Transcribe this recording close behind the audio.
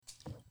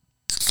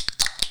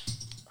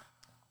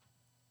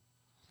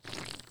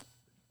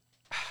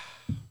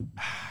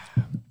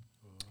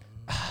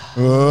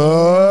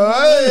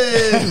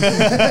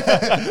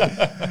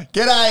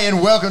G'day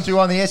and welcome to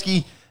On the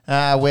Esky,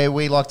 where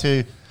we like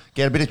to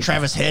get a bit of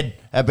Travis Head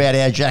about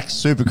our Jack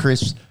Super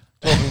Crisps,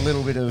 talk a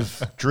little bit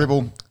of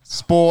dribble,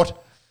 sport.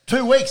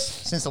 2 weeks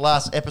since the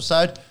last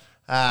episode,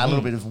 a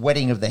little bit of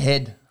wetting of the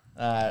head.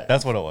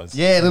 That's what it was.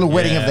 Yeah, a little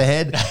wetting of the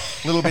head,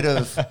 a little bit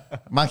of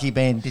monkey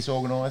band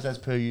disorganised as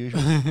per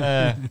usual,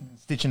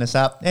 stitching us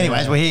up.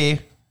 Anyways, we're here.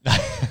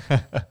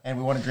 And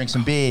we want to drink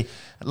some beer.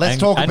 Let's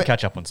talk about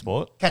catch up on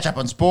sport. Catch up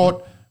on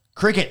sport.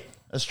 Cricket,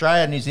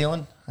 Australia, New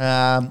Zealand.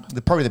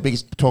 Probably the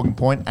biggest talking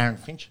point, Aaron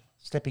Finch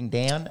stepping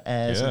down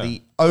as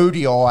the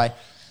ODI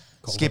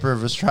skipper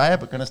of Australia,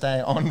 but going to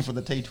stay on for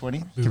the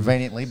T20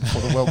 conveniently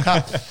before the World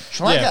Cup.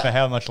 Sri Lanka, for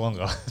how much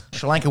longer?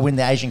 Sri Lanka win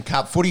the Asian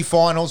Cup footy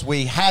finals.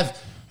 We have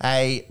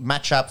a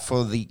match-up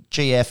for the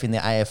GF in the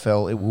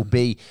AFL. It will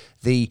be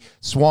the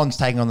Swans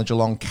taking on the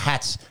Geelong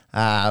Cats.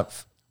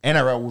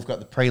 NRL, we've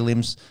got the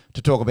prelims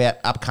to talk about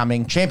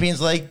upcoming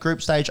Champions League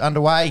group stage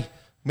underway.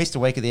 Missed a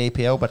week of the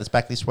EPL, but it's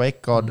back this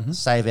week. God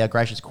save our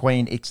gracious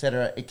queen,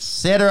 etc.,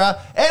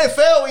 etc.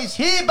 NFL is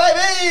here,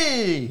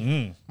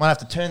 baby! Might have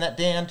to turn that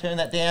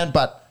down,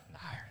 but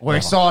we're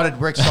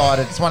excited.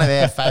 It's one of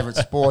our favourite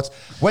sports.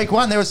 Week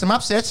 1, there were some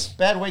upsets.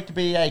 Bad week to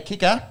be a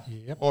kicker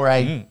or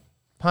a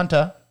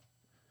punter.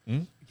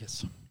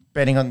 Yes.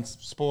 Betting on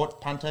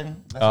sport,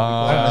 punting. That's what we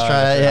call it in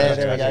Australia. Yeah,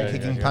 there we go.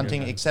 Kicking,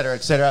 punting, etc.,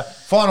 etc.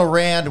 Final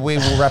round, we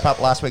will wrap up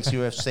last week's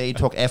UFC,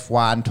 talk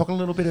F1, talk a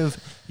little bit of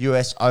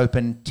US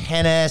Open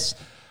tennis.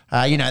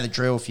 You know the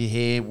drill. If you're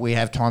here, we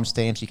have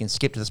timestamps. You can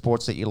skip to the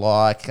sports that you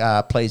like.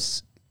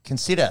 Please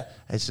consider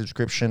a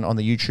subscription on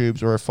the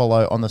YouTubes or a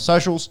follow on the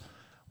socials.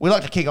 We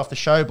like to kick off the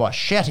show by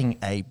shouting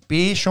a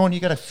beer. Sean,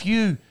 you got a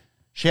few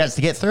shouts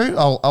to get through.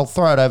 I'll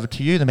throw it over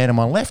to you, the man on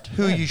my left.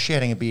 Who are you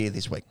shouting a beer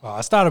this week? Well,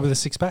 I started with a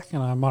 6-pack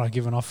and I might have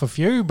given off a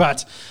few,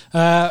 but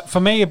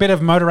for me, a bit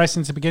of motor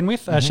racing to begin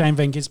with. Shane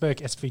Van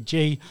Gisbergen,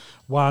 SVG,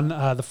 won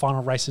the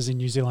final races in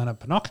New Zealand at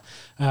Pinnock.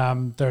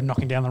 They're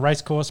knocking down the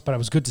race course, but it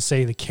was good to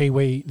see the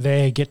Kiwi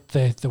there get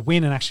the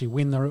win and actually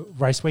win the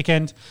race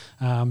weekend.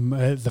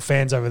 The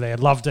fans over there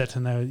loved it,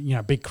 and there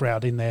were big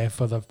crowd in there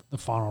for the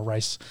final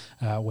race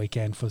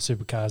weekend for the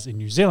supercars in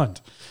New Zealand.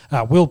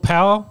 Will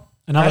Power,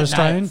 another Great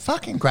Australian. name.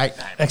 Fucking great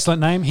name.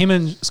 Excellent name. Him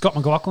and Scott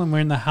McLaughlin were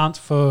in the hunt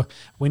for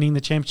winning the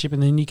championship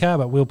in the IndyCar,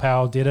 but Will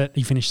Powell did it.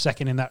 He finished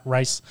second in that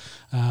race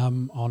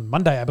on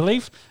Monday, I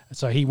believe.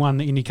 So he won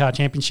the IndyCar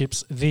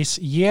championships this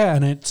year,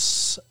 and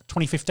it's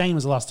 2015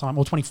 was the last time,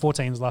 or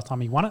 2014 was the last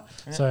time he won it.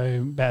 Yeah.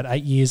 So about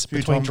 8 years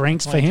between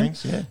drinks for him.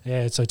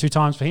 So 2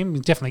 times for him.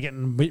 He's definitely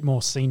getting a bit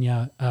more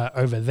senior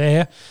over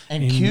there.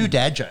 And cue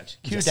dad jokes.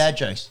 Dad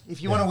jokes.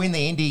 If you want to win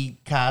the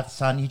IndyCar,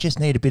 son, you just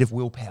need a bit of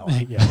willpower.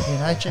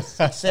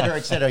 Just et cetera,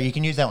 et cetera. You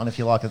can use that one if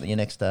you like at your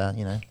next,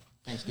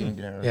 Thanksgiving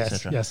dinner, et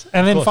cetera. Yes.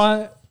 And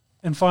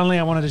then finally,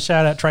 I wanted to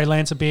shout out Trey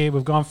Lance a beer.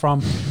 We've gone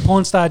from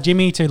porn star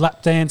Jimmy to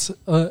lap dance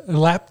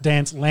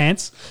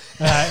Lance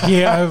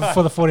here over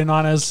for the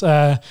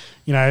 49ers.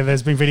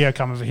 There's been video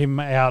come of him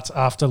out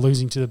after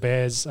losing to the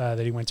Bears that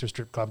he went to a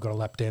strip club, got a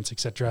lap dance,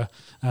 etc.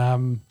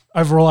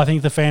 Overall, I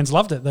think the fans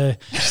loved it. The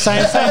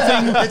same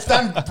thing. It's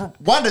done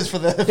wonders for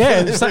the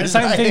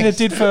same thing it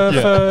did for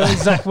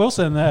Zach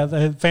Wilson.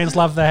 The fans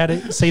loved they had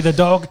to see the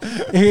dog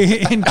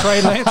in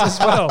Trey Lance as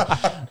well.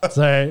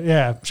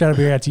 So shout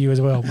out to you as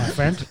well, my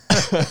friend.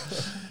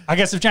 I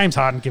guess if James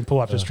Harden can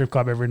pull up to a strip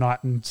club every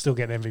night and still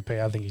get an MVP,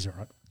 I think he's all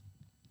right.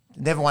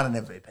 Never won an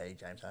MVP,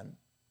 James Harden.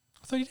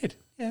 I thought he did.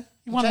 Yeah,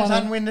 he won. James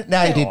Harden win it?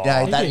 No, he did.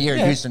 No, that year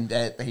in Houston,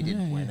 he did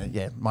win it.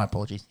 Yeah, my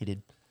apologies, he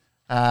did.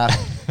 We're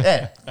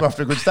off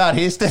to a good start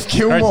here. Steph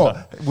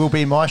Gilmore will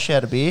be my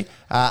shout of beer.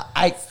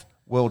 8th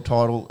world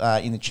title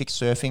in the chick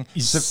surfing.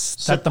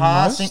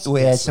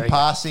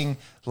 Surpassing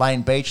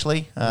Lane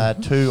Beachley,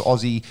 2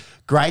 Aussie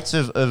greats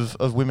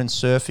of women's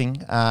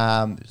surfing.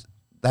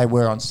 They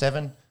were on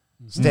 7.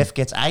 Steph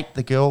gets 8,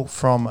 the girl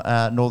from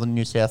northern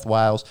New South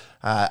Wales.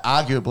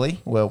 Arguably,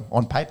 well,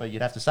 on paper,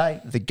 you'd have to say,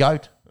 the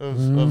GOAT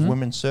of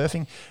women's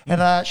surfing.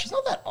 And she's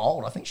not that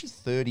old. I think she's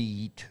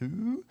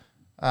 32.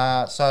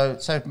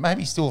 So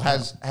maybe still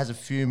has a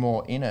few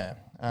more in her.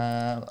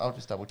 I'll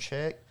just double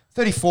check.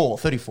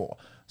 34.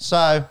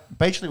 So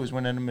Beachley was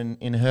winning them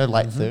in her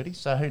late 30s.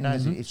 So who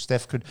knows if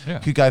Steph could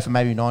go for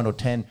maybe 9 or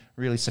 10,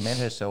 really cement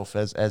herself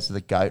as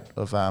the GOAT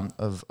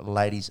of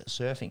ladies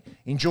surfing.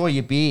 Enjoy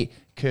your beer,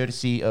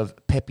 courtesy of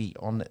Peppy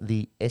on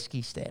the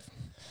Esky Steph.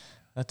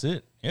 That's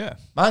it. Yeah,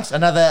 Monks,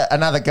 another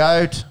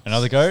GOAT.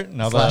 Another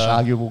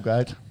arguable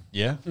GOAT.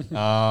 Yeah.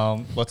 I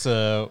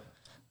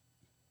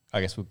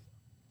guess we'll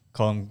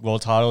call them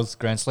world titles,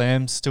 Grand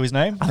Slams to his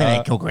name. I think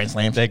they're called Grand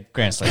Slams. They're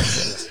Grand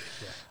Slams.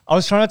 I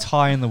was trying to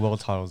tie in the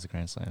world titles to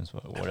Grand Slams,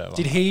 but whatever.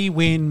 Did he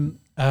win?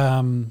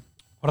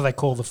 What do they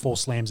call the 4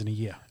 slams in a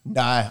year?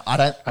 No, I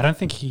don't. I don't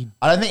think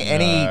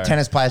any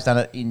tennis player's done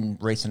it in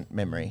recent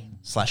memory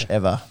 /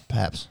 ever,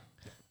 perhaps.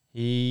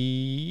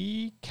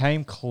 He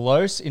came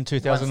close in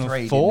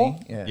 2004.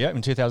 3, yeah,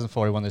 in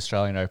 2004 he won the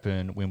Australian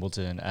Open,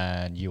 Wimbledon,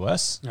 and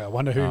US. I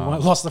wonder who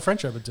lost the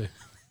French Open to.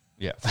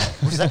 Yeah,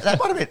 that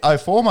might have been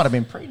 04. Might have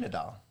been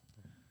pre-Nadal.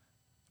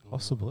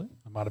 Possibly.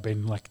 It might have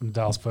been like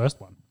Nadal's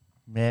first one.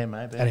 Yeah,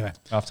 maybe. Anyway,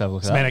 I have to have a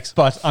look at Semantics. that.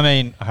 But, I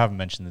mean, I haven't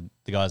mentioned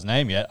the guy's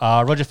name yet.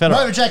 Roger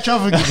Federer. Novak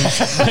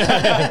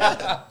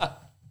Djokovic.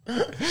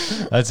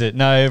 That's it.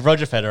 No,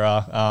 Roger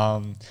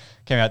Federer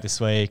came out this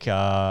week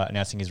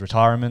announcing his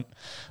retirement.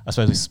 I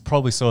suppose we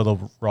probably saw the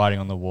writing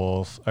on the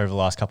wall over the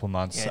last couple of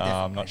months. Yeah,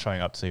 definitely. Not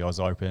showing up to the Oz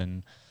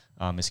Open,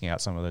 missing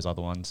out some of those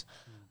other ones.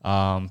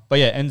 But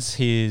yeah, ends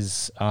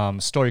his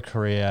story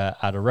career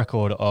at a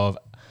record of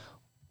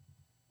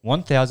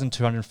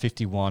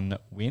 1,251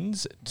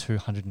 wins,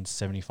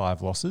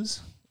 275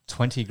 losses,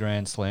 20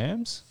 Grand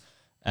Slams,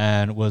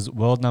 and was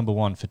world number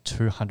one for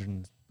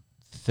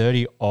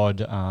 230 odd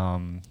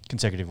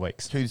consecutive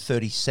weeks.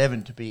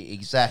 237 to be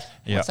exact.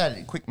 Yeah. What's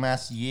that? Quick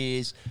maths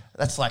years.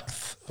 That's like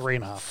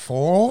 3.5.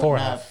 four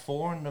and a half.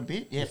 4 and a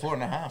bit. Yeah,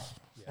 4.5.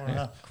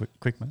 4.5.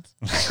 Quick maths.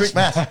 Quick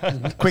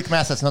maths. Quick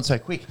maths. That's not so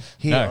quick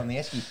here No. on the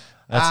Esky.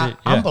 That's it,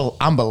 yeah.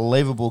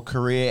 Unbelievable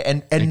career,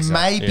 and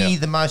Exactly, maybe yeah.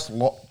 the most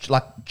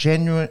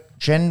genuine.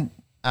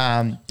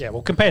 Yeah,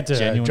 well, compared to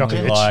Genuinely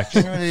Djokovic. like-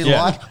 Genuinely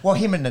Yeah. like, well,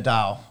 him and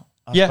Nadal,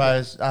 I Yeah.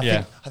 suppose.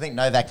 Yeah. I think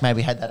Novak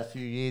maybe had that a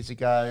few years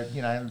ago,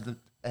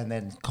 and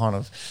then kind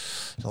of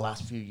the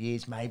last few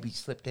years maybe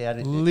slipped out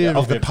of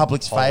the bit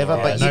public's favour.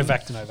 polarised. But you,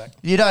 Novak to Novak.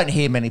 you don't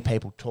hear many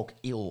people talk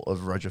ill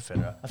of Roger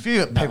Federer. A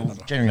few people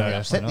genuinely No,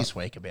 upset definitely not. this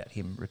week about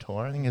him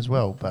retiring as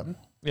well. But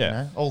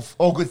Yeah.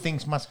 all good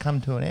things must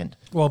come to an end.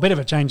 Well, a bit of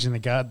a change in the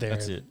guard there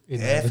That's it. in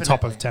the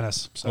top of Definitely.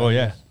 tennis. So. Well,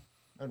 yeah.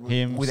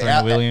 Him,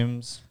 Without Serena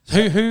Williams.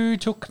 Who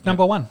took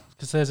number one?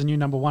 Because there's a new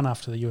number one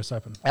after the US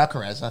Open.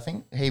 Alcaraz, I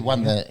think he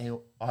won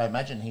I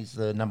imagine he's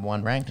the number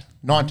one ranked.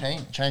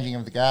 19, changing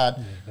of the guard.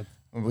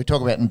 When we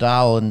talk about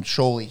Nadal, and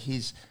surely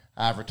his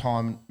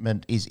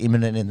retirement is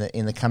imminent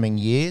in the coming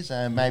years.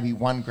 Maybe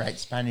one great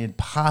Spaniard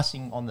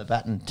passing on the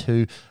baton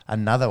to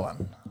another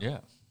one. Yeah.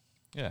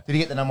 Yeah. Did he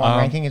get the number one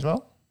ranking as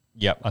well?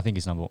 Yep, I think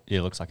he's number. Yeah,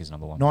 it looks like he's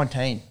number one.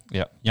 19.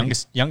 Yeah,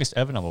 youngest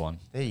ever number one.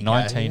 There you go,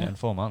 19 yeah. and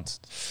 4 months.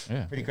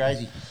 Yeah, Pretty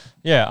crazy.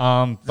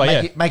 yeah. But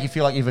yeah, Make you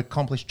feel like you've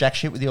accomplished jack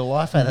shit with your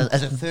life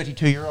as a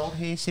 32-year-old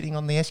here sitting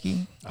on the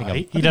Esky.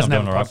 He doesn't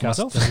have doing a all right for podcast.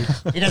 myself. does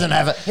he? He doesn't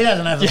have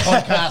a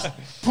podcast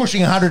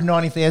pushing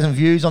 190,000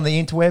 views on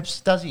the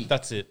interwebs, does he?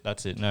 that's it.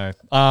 No,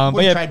 but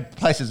Wouldn't yeah, trade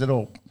places at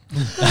all.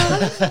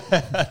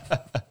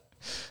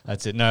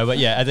 that's it. No, but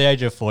yeah, at the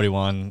age of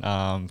 41,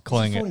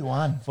 calling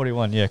 41.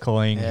 41, yeah,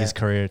 calling Yeah. his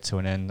career to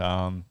an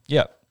end.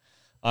 Yeah,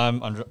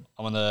 I'm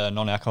on the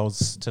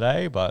non-alcohols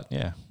today, but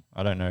yeah,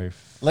 I don't know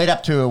if Lead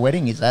up to a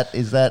wedding, is that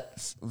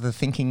the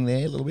thinking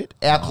there a little bit?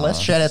 Alkless,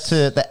 shout out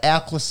to the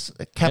Alkless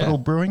Capital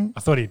Yeah. Brewing. I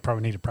thought he'd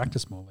probably need to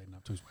practice more leading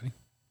up to his wedding.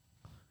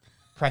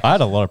 I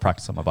had a lot of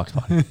practice on my bucks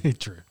party.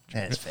 True.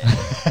 Yeah, it's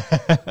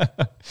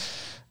fair.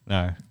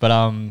 No,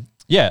 but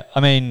yeah,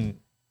 I mean,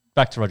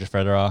 back to Roger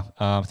Federer.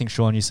 I think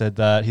Sean, you said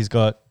that he's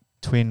got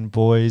twin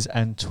boys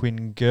and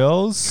twin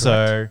girls.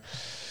 So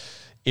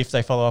if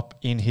they follow up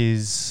in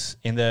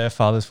their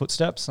father's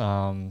footsteps,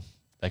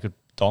 they could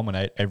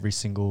dominate every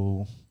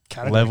single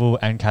Category. level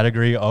and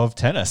category of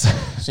tennis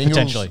Singles,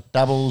 potentially.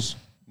 doubles,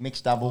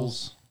 mixed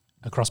doubles.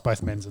 Across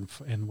both men's and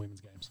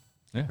women's games.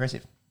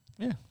 Impressive.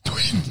 Yeah,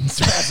 Twins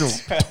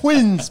Basil.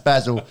 Twins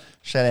Basil.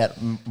 Shout out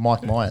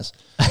Mike Myers.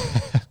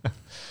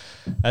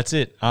 that's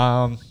it.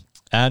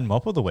 And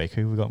mop of the week.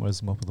 Who we got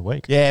was mop of the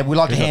week? Yeah, we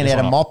like to Who got hand this out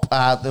a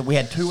one mop. We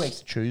had 2 weeks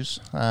to choose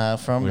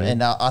from, Really?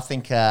 and I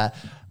think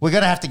we're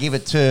going to have to give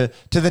it to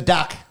the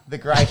Duck, the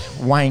great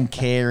Wayne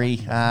Carey,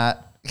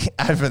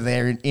 over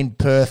there in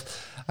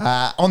Perth,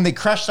 on the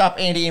crushed up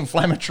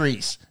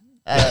anti-inflammatories.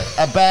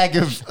 A bag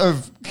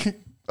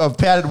of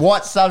powdered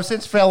white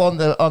substance fell on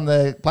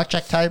the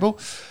blackjack table,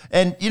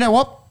 and you know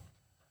what?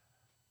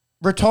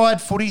 Retired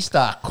footy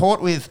star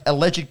caught with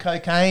alleged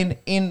cocaine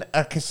in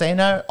a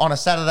casino on a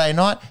Saturday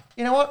night.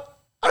 You know what?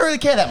 I don't really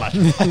care that much.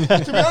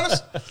 To be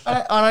honest,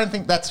 I don't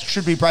think that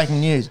should be breaking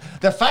news.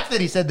 The fact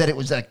that he said that it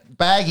was a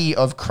baggie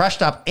of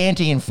crushed up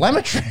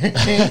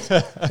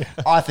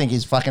anti-inflammatories, I think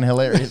is fucking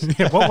hilarious.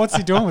 Yeah, what's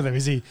he doing with them?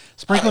 Is he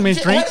sprinkling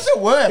his drink? How does it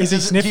work? Is he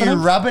sniffing Do you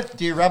them? rub it?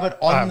 Do you rub it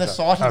on the no.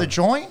 site of the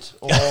joint,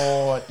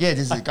 or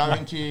does it go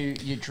into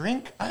your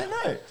drink? I don't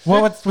know.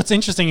 Well, what's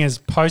interesting is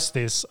post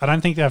this, I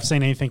don't think I've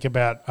seen anything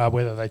about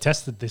whether they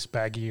tested this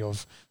baggie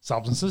of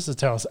substances to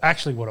tell us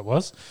actually what it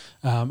was.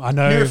 I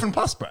know. Nurofen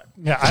Plus, bro.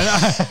 Yeah,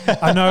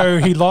 I know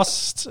he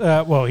lost.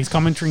 His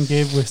commentary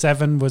gig with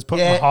Seven was put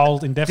on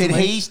hold indefinitely.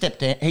 Did he step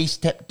down? He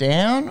stepped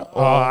down,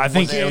 or I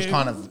think it was he-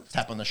 kind of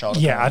tap on the shoulder.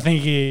 Yeah, I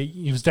think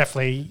he was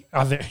definitely.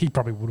 He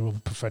probably would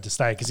have preferred to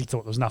stay because he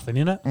thought there was nothing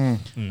in it.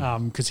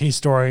 Because his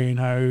story,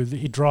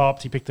 he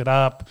dropped, he picked it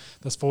up.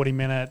 There's 40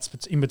 minutes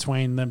in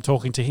between them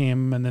talking to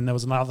him, and then there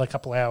was another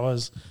couple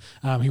hours.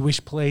 He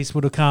wished police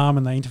would have come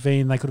and they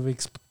intervened. They could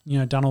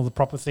have, done all the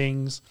proper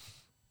things.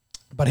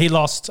 But he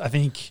lost. I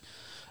think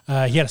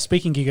he had a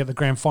speaking gig at the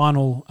grand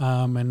final,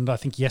 and I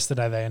think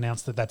yesterday they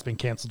announced that that's been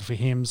cancelled for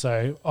him.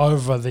 So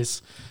over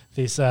this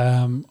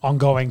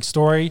ongoing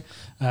story,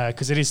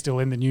 because it is still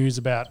in the news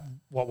about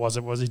what was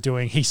it? Was he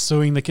doing? He's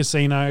suing the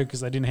casino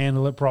because they didn't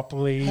handle it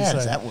properly. How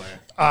does that work?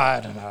 I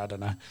don't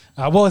know.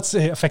 Well, it's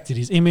affected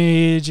his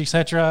image,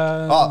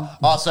 etc.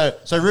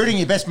 So rooting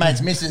your best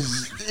mate's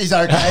missus is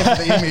okay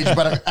for the image,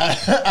 but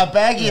a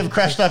baggie of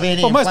crashed up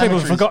anti-inflammatories. Well, most people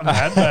have forgotten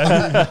that.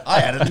 But I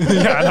had it.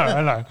 yeah,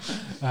 I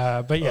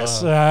know. But yes,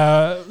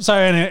 so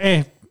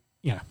anyway,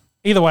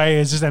 either way,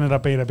 it's just ended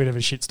up being a bit of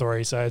a shit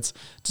story. So it's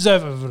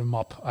deserved of a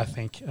mop, I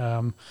think,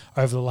 over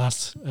the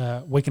last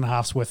week and a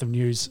half's worth of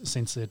news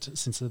since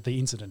the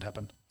incident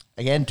happened.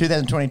 Again,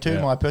 2022.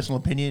 My personal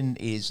opinion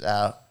is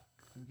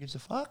who gives a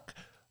fuck?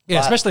 Yeah,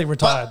 especially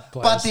retired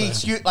players. But the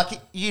excuse,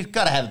 you've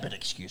got to have a better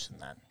excuse than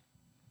that.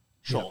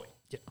 Surely.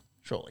 Yeah.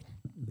 Surely.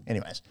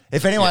 Anyways,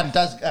 if anyone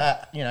does,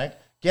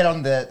 get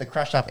on the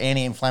crushed up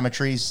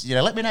anti-inflammatories,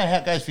 let me know how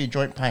it goes for your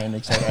joint pain,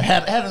 etc.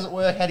 How does it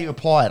work? How do you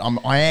apply it?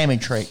 I am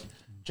intrigued.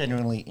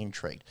 Genuinely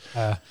intrigued.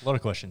 A lot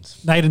of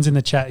questions. Nathan's in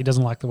the chat. He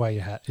doesn't like the way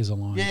your hat is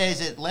aligned. Yeah,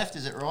 is it left?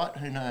 Is it right?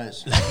 Who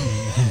knows?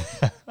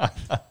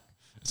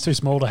 It's too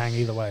small to hang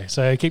either way.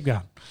 So keep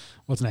going.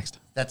 What's next?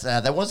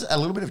 There was a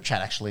little bit of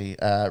chat actually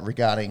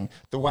regarding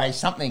the way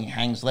something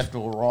hangs left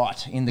or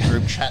right in the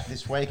group chat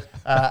this week.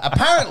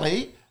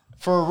 Apparently,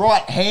 for a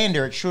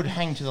right-hander, it should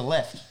hang to the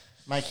left.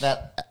 Make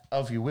that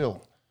of your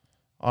will.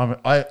 I'm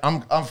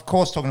of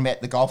course talking about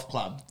the golf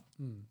club.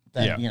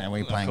 That, when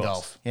you're playing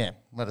golf. Yeah,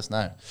 let us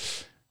know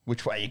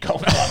which way your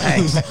golf club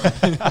hangs.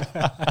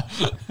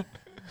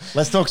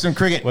 Let's talk some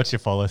cricket. What's your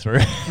follow through?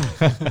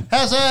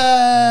 How's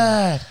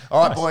it?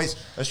 All right, boys.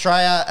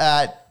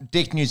 Australia,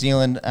 Dick, New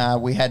Zealand.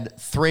 We had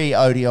 3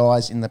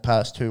 ODIs in the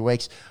past 2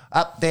 weeks.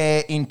 Up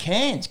there in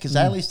Cairns,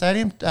 Kazali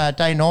Stadium,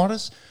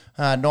 day-nighters.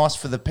 Nice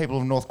for the people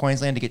of North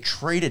Queensland to get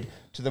treated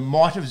to the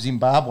might of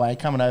Zimbabwe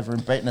coming over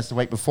and beating us the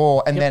week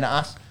before. And then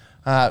us,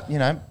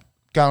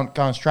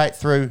 going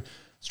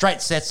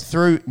straight sets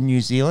through New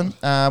Zealand.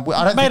 I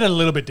don't made it a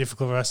little bit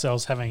difficult for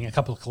ourselves having a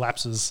couple of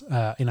collapses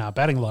in our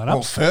batting lineup.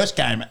 Well, first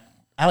game,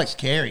 Alex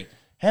Carey.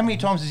 How many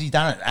times has he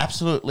done it?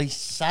 Absolutely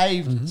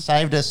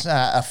saved us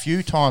a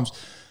few times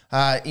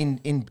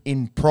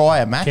in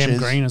prior matches. Cam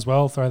Green as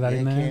well, throw that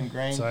in there. Cam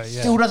Green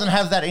still doesn't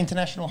have that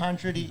international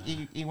 100.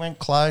 He went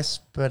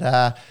close, but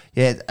a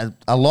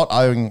lot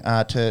owing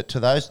to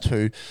those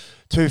two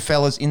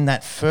fellas in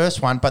that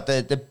first one. But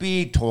the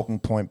big talking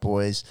point,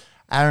 boys,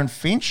 Aaron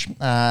Finch.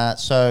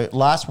 So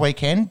last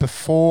weekend,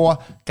 before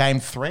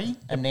Game 3,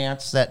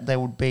 announced that there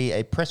would be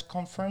a press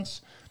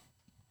conference.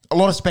 A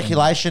lot of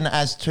speculation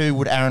as to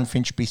would Aaron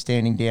Finch be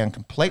standing down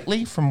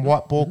completely from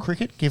white ball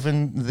cricket,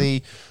 given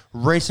the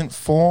recent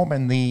form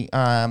and the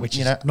which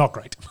is not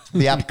great.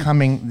 the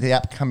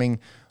upcoming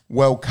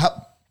World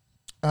Cup,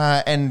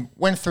 and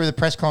went through the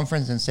press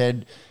conference and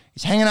said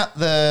he's hanging up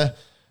the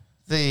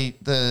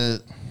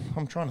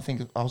I'm trying to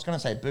think. I was going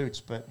to say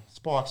boots, but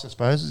spikes, I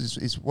suppose,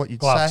 is what you'd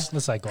gloves. say.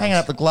 Let's say gloves. Hanging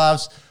up the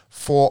gloves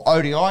for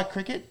ODI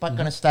cricket, but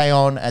going to stay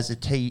on as a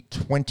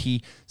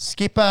T20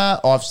 skipper.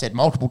 I've said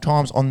multiple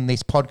times on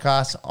this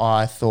podcast,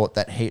 I thought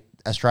that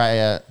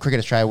Cricket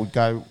Australia would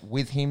go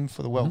with him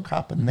for the World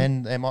Cup, and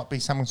then there might be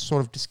some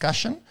sort of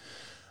discussion.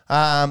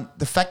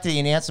 The fact that he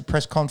announced a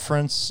press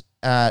conference,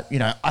 I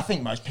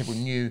think most people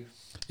knew.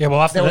 Yeah,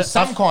 well, after there was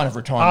some kind of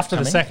retirement after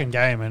the second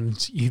game,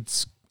 and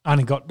it's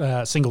only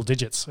got single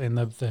digits in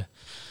the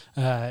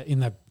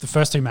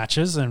first 2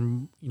 matches,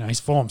 and his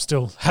form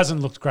still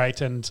hasn't looked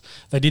great. And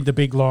they did the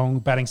big long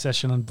batting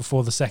session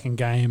before the second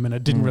game, and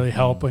it didn't really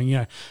help.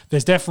 And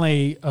there's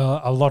definitely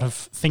a lot of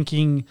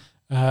thinking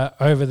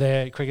over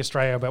there at Cricket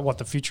Australia about what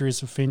the future is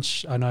for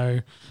Finch. I know,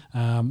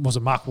 was it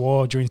Mark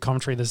Waugh during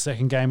commentary the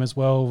second game as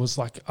well, was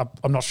like,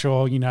 I'm not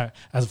sure,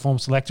 as a former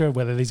selector,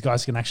 whether these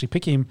guys can actually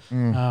pick him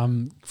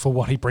for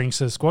what he brings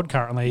to the squad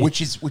currently.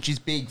 Which is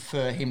big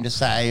for him to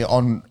say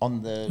on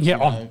the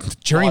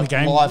during the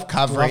game live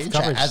coverage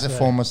as a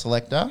former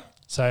selector.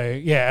 So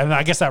and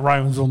I guess that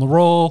writing was on the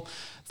wall.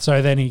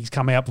 So then he's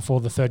come out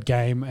before the third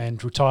game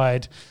and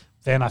retired.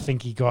 Then I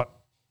think he got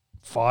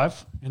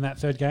 5 in that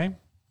third game.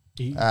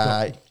 He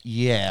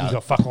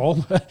got fuck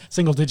all.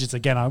 Single digits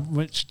again,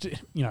 which,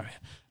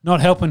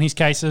 not helping his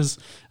cases.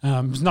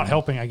 It's not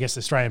helping, I guess, the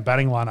Australian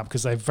batting lineup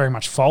because they very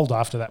much fold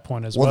after that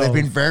point as well. Well,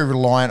 they've been very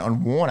reliant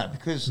on Warner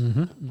because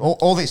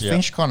all this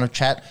Finch kind of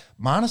chat,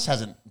 Marnus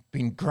hasn't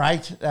been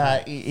great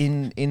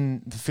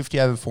in the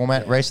 50-over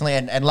format recently,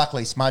 and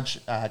luckily Smudge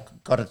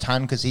got a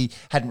ton because he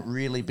hadn't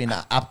really been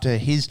up to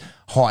his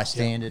high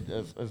standard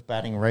of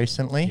batting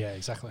recently. Yeah,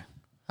 exactly.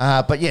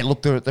 But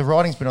look, the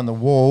writing's been on the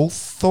wall.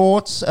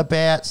 Thoughts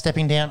about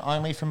stepping down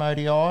only from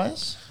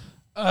ODIs?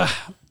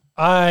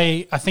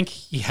 I think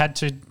he had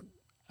to.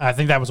 I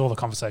think that was all the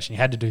conversation. He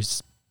had to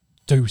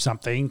do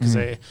something because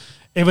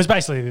it was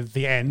basically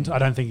the end. I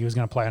don't think he was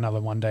going to play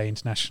another one-day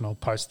international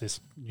post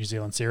this New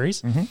Zealand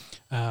series.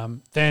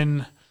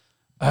 Then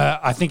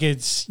I think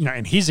it's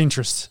in his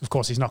interest. Of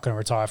course, he's not going to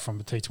retire from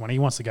the T20. He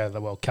wants to go to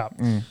the World Cup.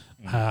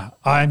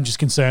 I'm just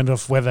concerned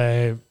of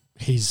whether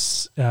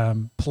his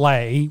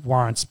play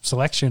warrants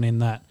selection in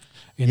that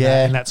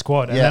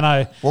squad. And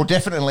then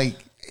definitely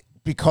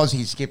because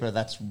he's skipper,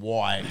 that's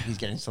why he's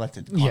getting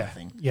selected kind of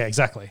thing. Yeah,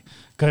 exactly.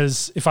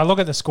 Because if I look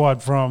at the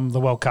squad from the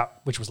World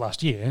Cup, which was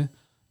last year,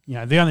 you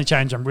know, the only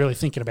change I'm really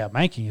thinking about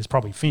making is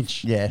probably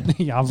Finch. Yeah.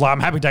 You know, I'm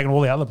happy taking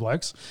all the other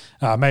blokes.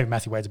 Maybe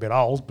Matthew Wade's a bit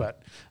old,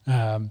 but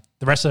the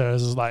rest of it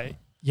is like,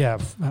 yeah,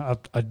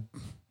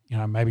 you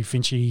know, maybe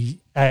Finchy.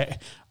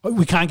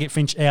 We can't get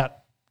Finch out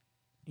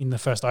in the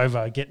first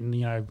over, getting,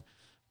 you know,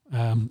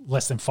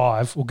 less than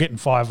 5 or getting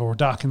 5 or a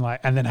duck and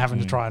then having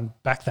to try and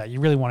back that.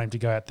 You really want him to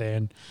go out there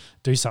and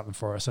do something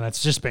for us. And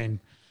it's just been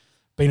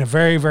a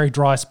very, very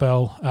dry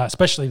spell,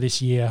 especially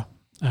this year.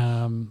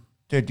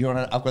 Dude, do you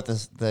want to? I've got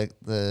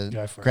the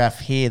Go for graph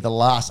here. The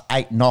last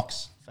 8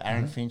 knocks for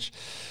Aaron Finch: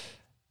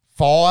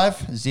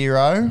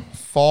 5-0,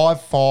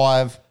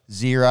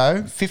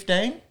 5-5-0,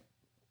 15.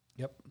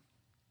 Yep.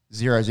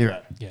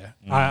 0-0. Yeah.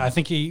 I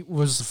think he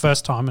was the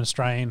first time an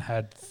Australian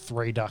had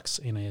 3 ducks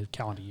in a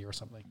calendar year or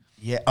something.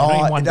 Yeah. I know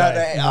in Oh, one no,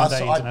 day- no, in one day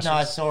I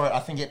international. saw it. I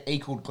think it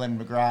equaled Glenn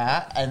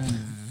McGrath, and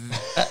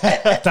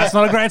That's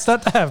not a great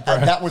start to have, bro.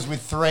 that was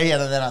with 3,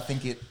 and then I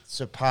think it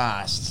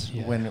surpassed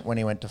Yeah. when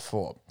he went to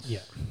 4. Yeah.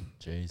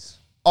 Jeez.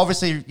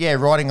 Obviously, yeah,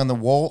 writing on the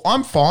wall.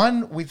 I'm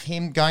fine with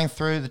him going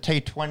through the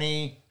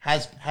T20.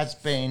 Has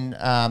been,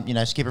 you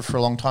know, skipper for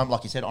a long time.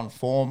 Like you said, on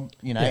form.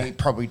 You know, Yeah. he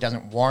probably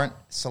doesn't warrant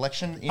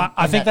selection in,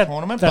 I think that that-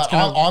 tournament. that's But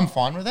gonna- I'm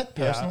fine with it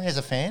personally as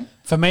a fan.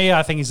 For me,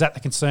 I think is that the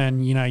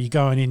concern. You know, you're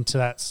going into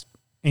that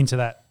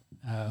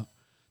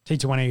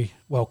T20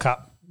 World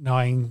Cup,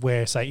 knowing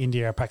where say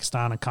India or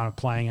Pakistan are kind of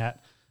playing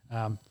at,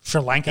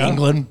 Sri Lanka,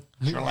 England,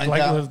 Sri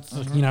Lanka.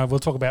 You know, we'll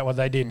talk about what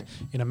they did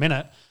in a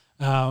minute.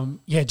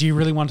 Yeah, do you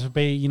really want to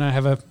be, you know,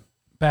 have a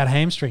bad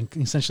hamstring,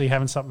 essentially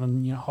having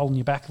something, you know, holding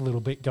you back a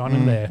little bit going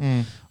in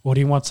there, or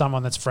do you want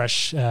someone that's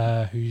fresh,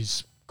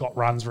 who's got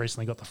runs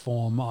recently, got the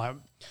form? I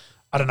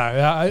don't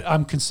know.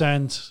 I'm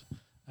concerned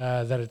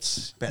that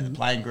it's About the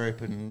playing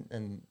group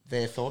and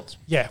their thoughts.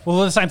 yeah. Well,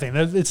 the same thing.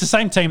 It's the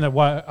same team that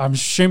won. I'm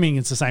assuming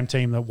it's the same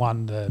team that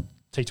won the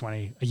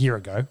T20 a year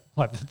ago,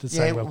 like the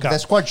same Yeah, World Cup. the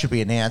squad should be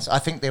announced. I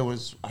think there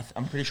was.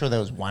 I'm pretty sure there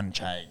was one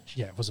change,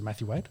 Yeah, was it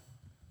Matthew Wade?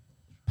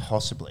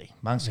 possibly.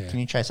 Monks, Yeah. can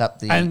you chase up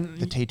the And-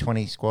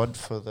 T20 squad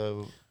for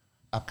the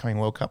upcoming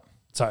World Cup?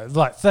 So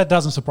like that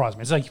doesn't surprise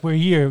me. It's like we're a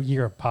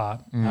year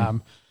apart.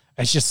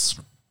 It's just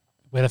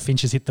whether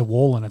Finch has hit the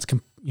wall and it's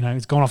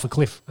it's gone off a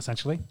cliff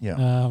essentially.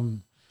 Yeah.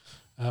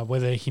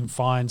 Whether he can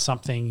find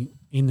something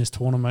in this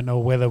tournament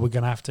or whether we're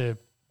going to have to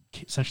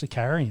essentially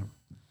carry him,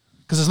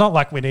 because it's not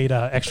like we need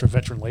extra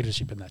veteran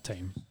leadership in that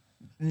team.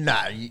 No,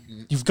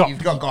 You've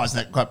got guys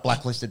that got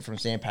blacklisted from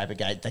Sandpaper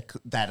Gate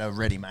that are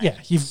ready, mate. Yeah,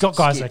 you've got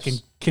guys that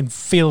Skips. can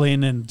fill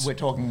in and We're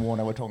talking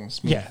Warner. We're talking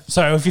Smith. yeah.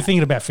 So if you're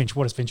thinking about Finch,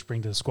 what does Finch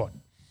bring to the squad?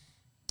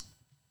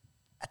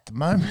 At the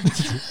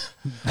moment,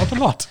 Not a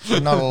lot.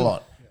 not a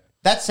lot.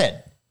 That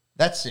said,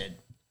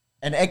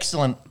 an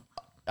excellent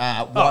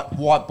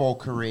white ball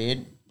career.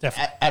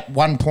 Definitely. At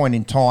one point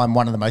in time,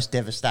 one of the most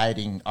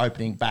devastating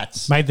opening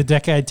bats. Made the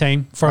decade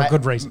team for a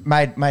good reason.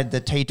 Made the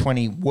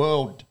T20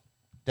 World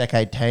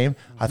Decade team.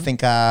 I think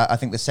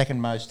the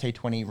second most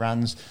T20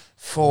 runs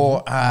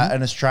for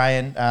an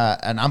Australian.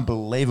 An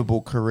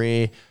unbelievable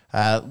career.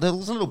 There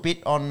was a little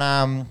bit on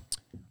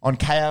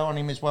KO on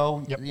him as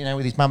well. Yep. You know,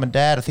 with his mum and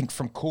dad. I think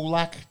from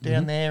Coolac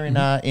down there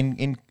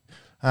in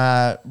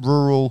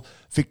rural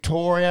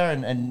Victoria,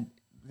 and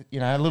you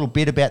know, a little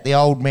bit about the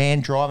old man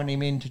driving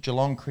him into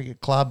Geelong Cricket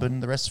Club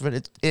and the rest of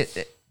it. It's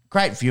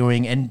great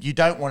viewing, and you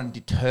don't want to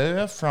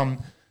deter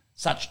from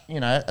such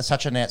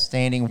an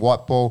outstanding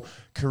white ball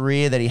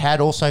career that he had.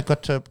 Also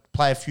got to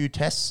play a few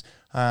tests,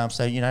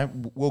 so you know,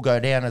 will go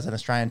down as an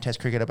Australian Test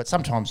cricketer. But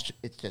sometimes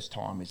it's just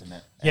time, isn't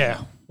it?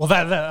 Yeah. Well,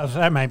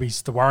 that maybe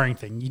is the worrying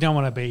thing. You don't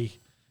want to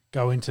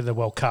go into the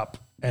World Cup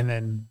and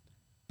then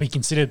be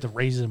considered the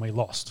reason we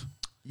lost.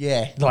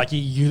 Yeah. Like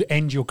you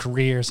end your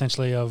career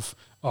essentially of,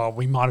 oh,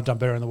 we might have done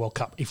better in the World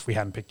Cup if we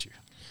hadn't picked you.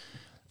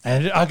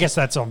 And I guess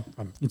it's on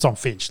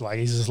Finch. Like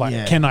he's just like,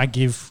 Yeah. can I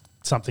give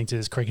something to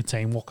this cricket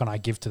team? What can I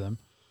give to them?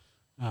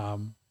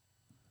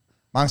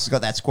 Monks has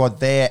got that squad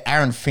there.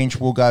 Aaron Finch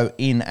will go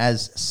in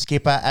as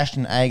skipper.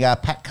 Ashton Agar,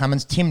 Pat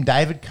Cummins, Tim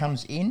David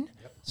comes in.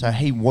 So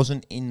he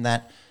wasn't in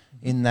that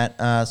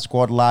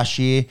squad last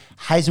year.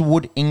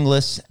 Hazelwood,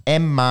 Inglis,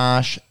 M.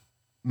 Marsh,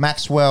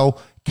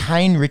 Maxwell,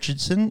 Kane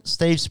Richardson,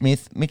 Steve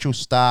Smith, Mitchell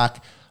Stark,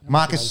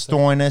 Marcus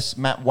Stoinis,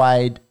 Matt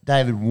Wade,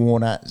 David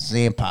Warner,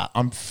 Zampa.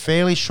 I'm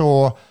fairly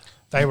sure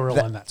They were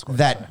all in that squad.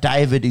 that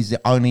David is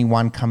the only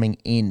one coming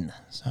in.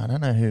 So I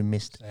don't know who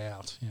missed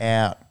out.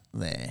 Yeah. out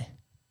there.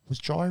 Was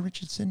Jai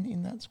Richardson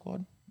in that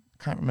squad?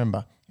 Can't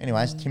remember.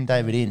 Anyways, Tim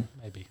David in.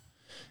 Maybe.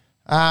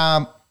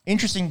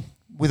 Interesting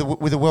with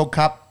a World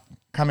Cup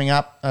coming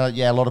up. A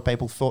lot of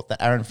people thought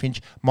that Aaron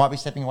Finch might be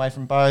stepping away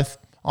from both.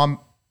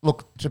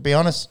 To be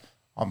honest,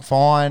 I'm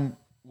fine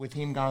with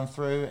him going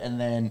through, and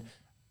then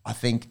I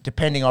think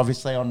depending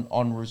obviously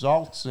on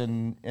results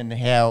and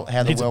how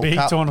the It's a World big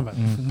Cup tournament.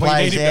 We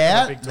plays need it to be a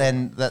out, big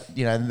then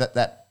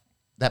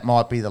that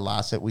might be the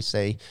last that we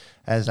see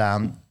as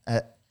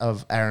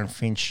of Aaron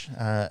Finch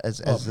as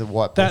the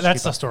white ball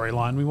That's the skipper.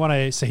 storyline. We want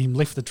to see him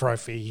lift the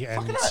trophy and I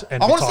want to see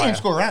retire. him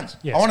score runs.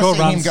 Yeah, I want to score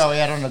see him runs. go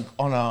out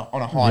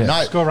on a high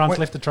note. Score runs, When-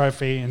 lift the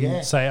trophy,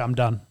 and say, I'm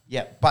done.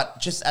 Yeah, but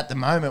just at the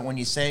moment when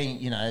you're seeing,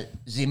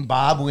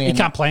 Zimbabwean, He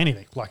can't play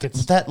anything. Like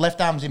it's that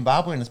left arm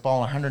Zimbabwean that's bowling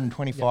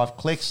 125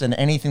 clicks, and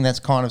anything that's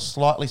kind of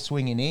slightly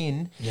swinging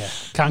in.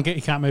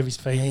 he can't move his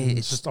feet. Yeah,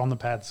 It's just on the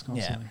pads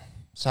constantly.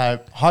 So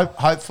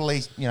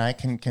hopefully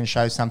can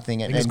show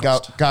something and Fingers go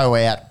crossed. go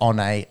out on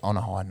a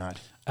high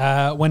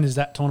note. When does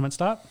that tournament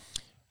start?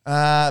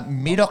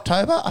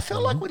 Mid-October. I feel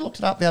like we looked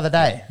it up the other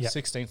day. Yeah.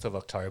 16th of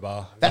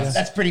October.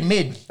 That's pretty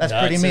mid. That's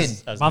pretty it's mid.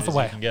 as Month mid as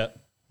away. you can get.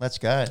 Let's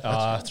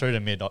go. Through to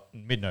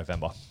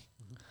mid-November.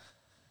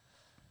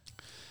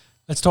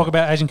 Let's talk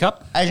about Asian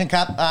Cup. Asian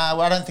Cup.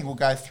 Well, I don't think we'll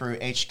go through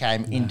each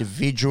game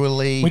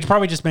individually. We could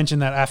probably just mention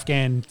that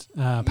Afghan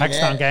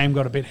Pakistan Yeah. game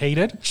got a bit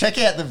heated. Check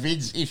out the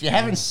vids if you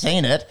haven't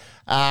seen it.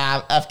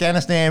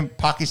 Afghanistan,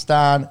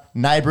 Pakistan,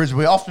 neighbours.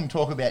 We often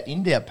talk about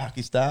India,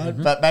 Pakistan,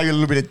 but maybe a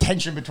little bit of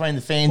tension between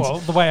the fans Well,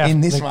 the way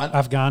in this the one.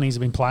 Afghanis have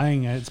been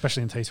playing,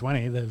 especially in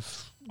T20,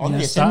 they've On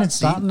the starting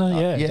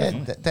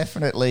ascendancy. to,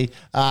 Definitely.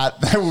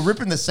 They were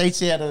ripping the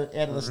seats out of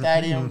the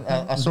stadium.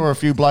 I saw a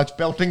few blokes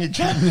belting each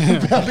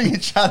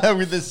other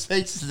with the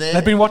seats there.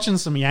 They've been watching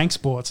some Yank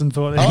sports and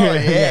thought, Oh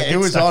yeah, it get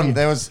was stuck on. in.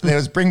 There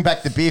was Bring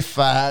Back the Biff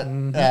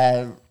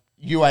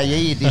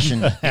UAE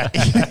edition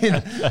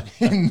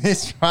in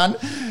this one.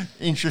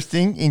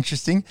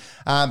 Interesting.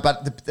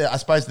 But I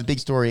suppose the big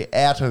story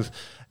out of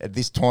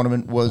this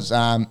tournament was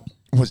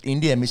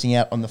India missing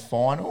out on the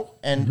final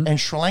and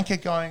Sri Lanka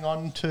going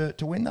on to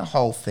win the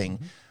whole thing.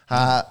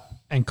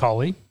 And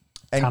Kohli.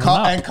 And turning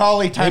up. Kohli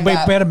We turned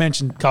up. better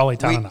mention Kohli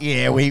turning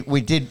up.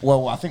 We did.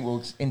 Well, I think we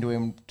were into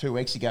him 2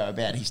 weeks ago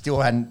about he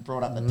still hadn't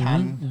brought up the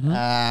ton.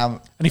 And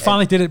he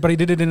finally did it, but he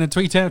did it in a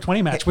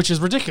T20 match, which is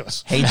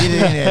ridiculous. He did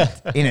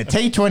it in a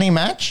T20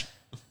 match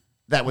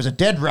that was a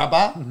dead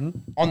rubber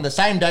on the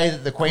same day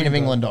that the Queen of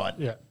England died.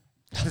 Yeah.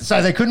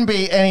 So there couldn't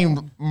be any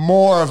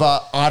more of a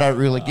I don't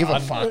really give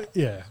a fuck.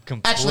 Yeah.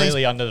 Completely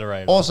Actually, under the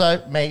radar.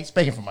 Also, me,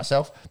 speaking for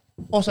myself,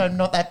 also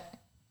not that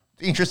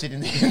interested in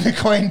the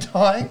Queen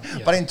dying,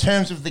 but in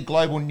terms of the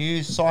global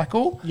news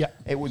cycle,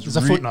 it was It's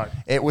a footnote.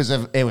 It was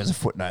a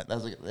footnote.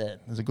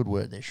 There's a good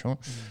word there, Sean.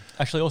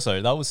 Actually,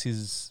 also, that was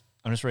his...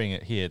 I'm just reading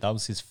it here. That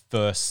was his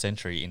first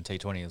century in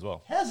T20 as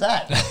well. How's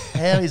that?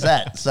 How is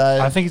that? So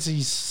I think it's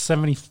his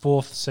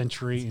 74th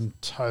century in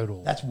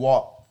total. that's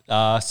what.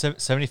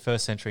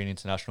 71st century in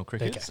international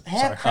cricket. Okay.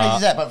 How crazy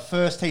is that? But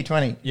first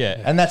T20. Yeah.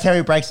 And that's how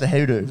he breaks the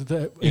hoodoo.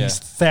 His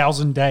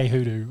 1,000-day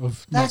hoodoo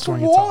of not That's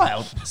scoring a tie.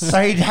 wild.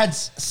 So he had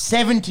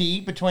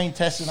 70 between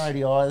Tests and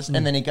ODIs,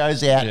 and then he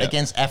goes out Yeah.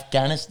 against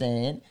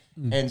Afghanistan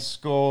and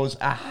scores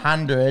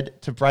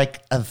 100 to break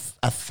a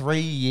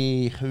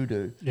 3-year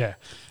hoodoo. Yeah.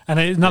 And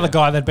another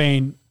guy that'd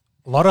been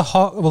a lot of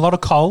hot, a lot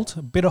of cold,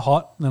 a bit of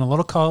hot, then a lot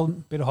of cold, a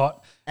bit of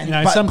hot. And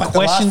some the last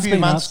questions few been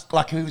months, asked.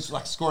 like he was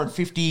like scoring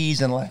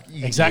 50s and like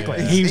Exactly.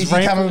 Is He's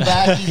he coming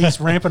back? He's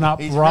ramping up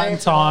He's right in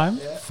ramping time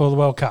up, for the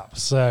World Cup.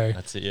 So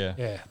That's it, yeah.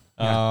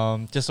 yeah.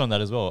 Just on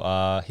that as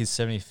well, his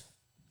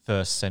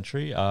 71st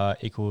century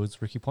equals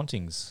Ricky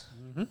Ponting's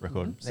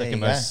record. There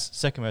you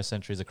Second most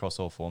centuries across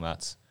all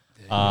formats.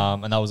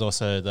 And that was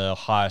also the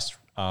highest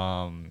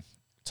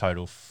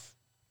total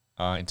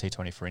in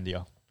T20 for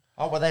India.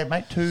 Oh, well, they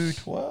make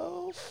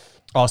 212.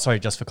 Oh, sorry,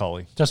 just for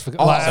Kohli. Just for,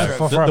 sorry.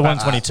 for The about-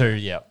 122,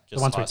 yeah. the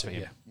Just 122, for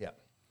him. yeah.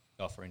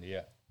 Yeah. Oh, for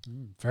India, yeah.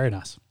 Very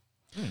nice.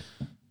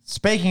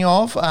 Speaking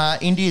of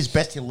India's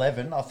best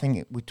 11, I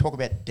think we talk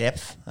about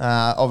depth.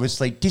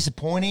 Obviously,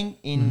 disappointing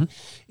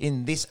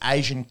in this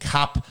Asian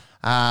Cup,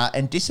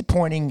 and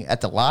disappointing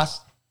at the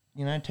last,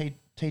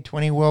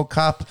 T20 World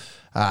Cup.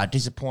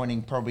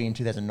 Disappointing probably in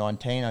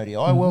 2019 ODI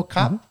World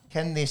Cup.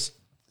 Can this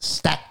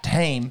stacked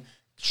team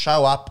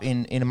show up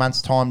in a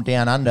month's time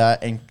down under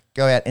and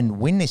go out and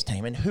win this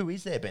team? And who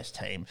is their best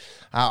team?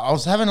 I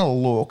was having a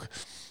look.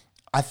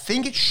 I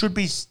think it should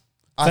be.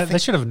 They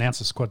should have announced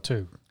the squad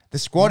too. The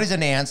squad is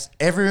announced.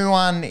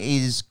 Everyone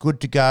is good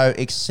to go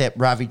except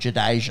Ravi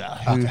Jadeja,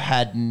 who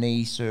had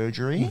knee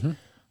surgery.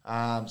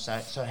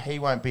 So he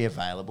won't be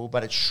available.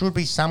 But it should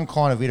be some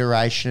kind of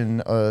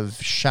iteration of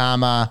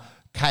Sharma,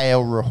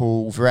 KL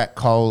Rahul, Virat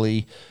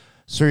Kohli,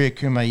 Surya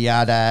Kumar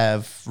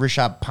Yadav,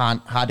 Rishabh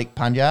Pant, Hardik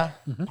Pandya,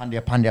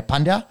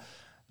 Pandya,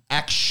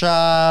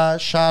 Aksha,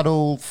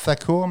 Shardul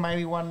Thakur,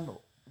 maybe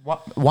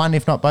one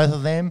if not both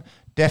of them.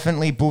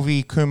 Definitely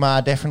Bhuvi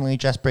Kumar, definitely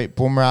Jasprit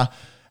Bumrah.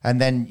 And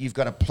then you've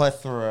got a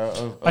plethora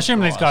of I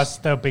assume these guys,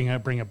 they'll bring a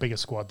bigger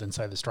squad than,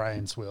 say, the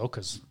Australians will,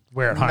 because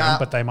we're at home,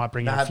 but they might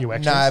bring in a few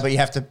extras. No, but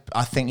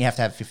I think you have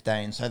to have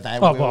 15. So they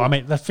Oh, will. well, I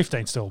mean, that's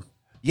 15 still.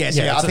 Yes,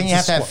 Yeah, I it's think a you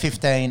have to have squad.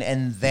 15,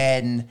 and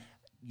then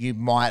you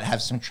might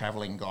have some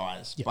travelling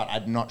guys. But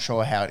I'm not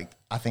sure how.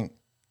 I think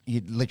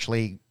you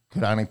literally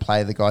could only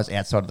play the guys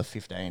outside of the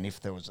 15 if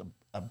there was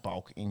a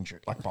bulk injury,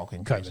 like bulk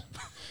injuries.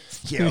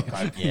 Yeah.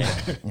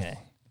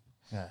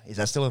 Is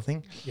that still a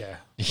thing? Yeah.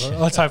 Well,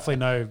 let's hopefully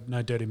no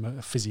dirty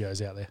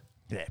physios out there.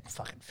 Yeah,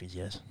 fucking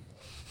physios.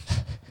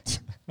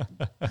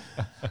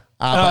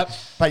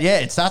 But yeah,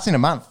 it starts in a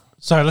month.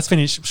 So let's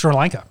finish. Sri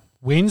Lanka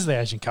wins the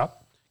Asian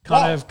Cup.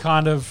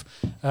 Kind of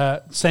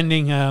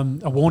sending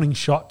a warning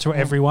shot to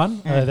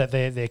everyone that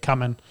they're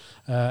coming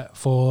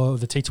for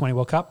the T20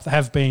 World Cup. They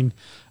have been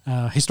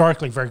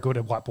historically very good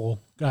at white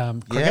ball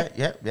cricket.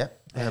 Yeah.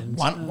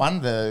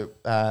 Won the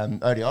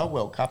ODI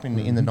World Cup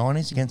in the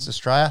 90s against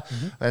Australia,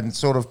 and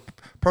sort of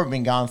probably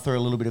been going through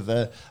a little bit of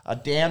a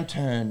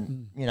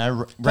downturn,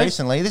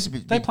 recently.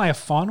 They play a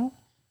final.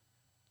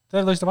 Did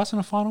they lose to us in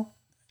a final?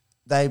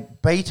 They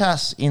beat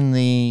us in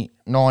the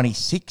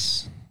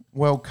 96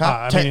 World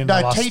Cup. In the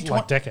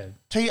last decade.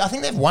 I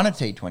think they've won a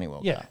T20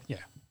 World Cup. Yeah.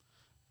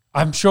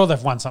 I'm sure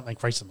they've won something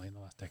recently in the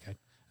last decade.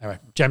 Anyway,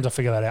 James will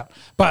figure that out.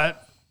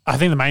 But I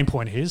think the main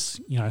point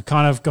is,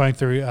 kind of going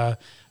through a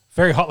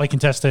very hotly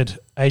contested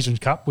Asian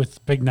Cup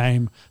with big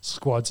name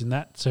squads in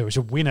that. So we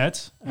should win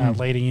it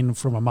leading in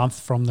from a month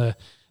from the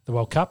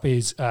World Cup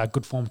is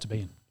good form to be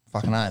in.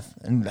 Fucking oath.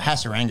 And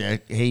Hasaranga,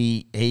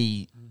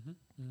 he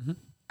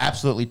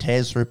absolutely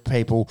tears through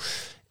people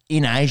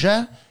in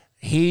Asia.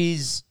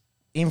 His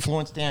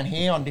influence down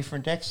here on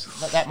different decks,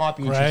 that might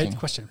be interesting. Great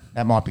question.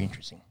 That might be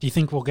interesting. Do you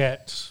think we'll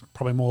get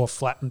probably more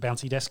flat and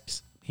bouncy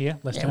desks here?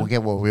 We'll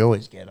get what we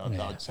always get,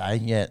 I'd say.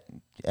 Yeah,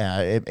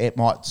 it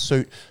might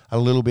suit a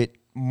little bit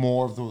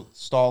more of the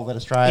style that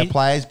Australia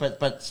plays,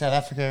 but South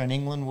Africa and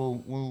England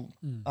will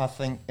I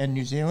think, and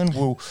New Zealand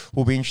will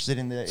be interested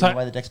in the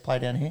way the decks play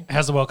down here.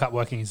 How's the World Cup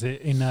working? Is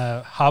it in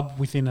a hub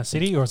within a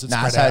city, or is it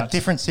spread out?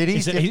 Different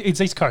cities. It's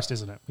East Coast,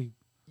 isn't it?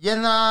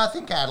 I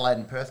think Adelaide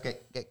and Perth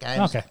get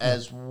games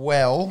as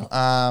well.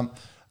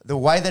 The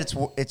way that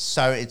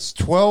it's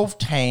 12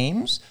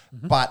 teams,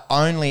 but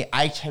only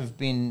 8 have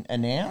been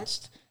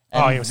announced.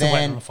 And still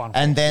waiting on the final.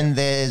 And then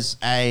there's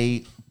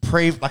a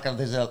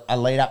there's a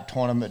lead up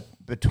tournament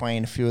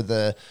between a few of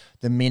the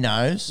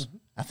minnows.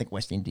 I think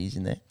West Indies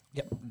in there.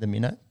 Yep, the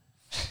minnow.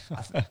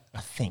 I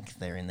think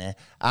they're in there.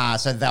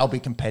 So they'll be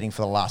competing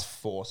for the last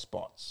 4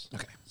 spots.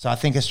 Okay. So I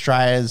think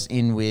Australia's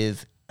in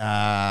with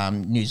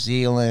New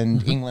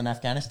Zealand, England,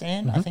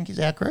 Afghanistan. I think is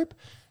our group,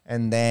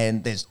 and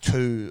then there's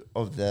 2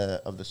 of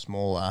the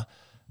smaller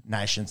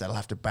nations that'll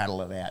have to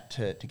battle it out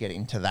to get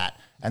into that.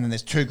 And then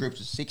there's 2 groups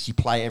of 6. You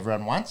play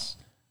everyone once.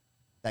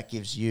 That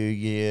gives you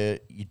your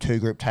 2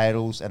 group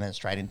titles, and then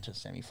straight into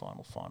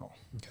semi-final, final.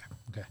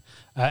 Okay.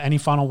 Any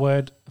final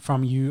word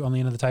from you on the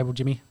end of the table,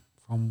 Jimmy,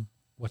 from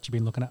what you've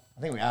been looking at?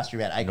 I think we asked you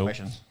about 8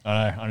 questions.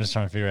 I know. I'm just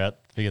trying to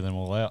figure them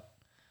all out.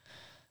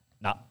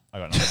 Nah, I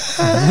got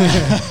nothing.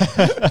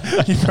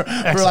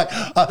 We're like,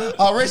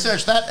 I'll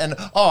research that, and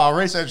I'll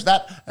research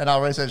that, and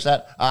I'll research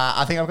that.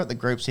 I think I've got the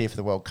groups here for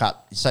the World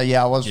Cup. So,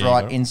 I was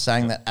right in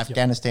saying that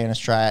Afghanistan,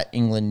 Australia,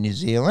 England, New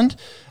Zealand,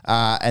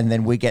 and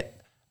then we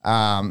get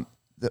the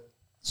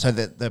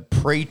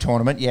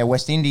pre-tournament.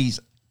 West Indies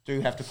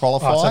do have to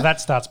qualify. So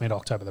that starts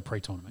mid-October, the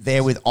pre-tournament.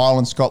 They're with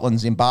Ireland, Scotland,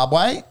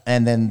 Zimbabwe,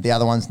 and then the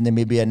other one's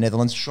Namibia,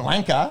 Netherlands, Sri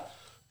Lanka,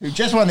 who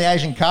just won the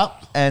Asian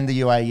Cup, and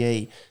the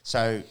UAE.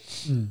 So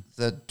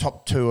the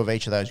top 2 of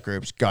each of those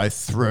groups go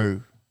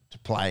through to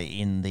play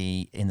in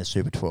the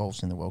Super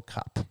 12s in the World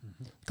Cup.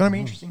 It's going to be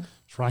interesting.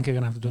 Sri Lanka are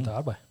going to have to do it the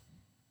hard way.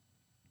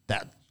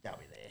 That'll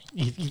be there.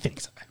 You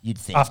think so? You'd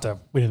think. After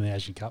winning the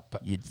Asian Cup.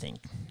 But you'd think.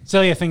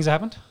 Sillier things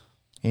have happened.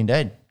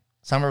 Indeed.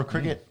 Summer of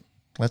cricket.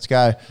 Let's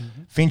go.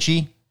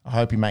 Finchy, I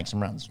hope he makes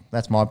some runs.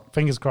 That's my...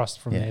 Fingers crossed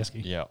from the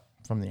Esky. Yeah.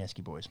 From the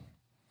Esky boys.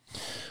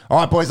 All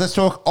right, boys, let's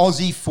talk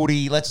Aussie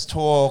footy. Let's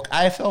talk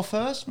AFL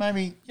first,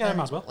 maybe. Yeah,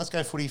 might as well. Let's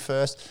go footy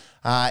first.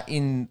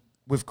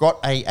 We've got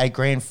a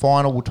grand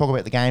final. We'll talk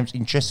about the games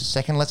in just a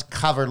second. Let's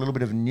cover a little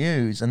bit of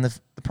news. And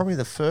probably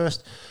the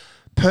first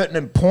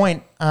pertinent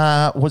point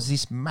was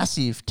this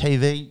massive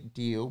TV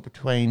deal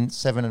between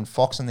Seven and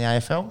Fox and the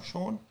AFL,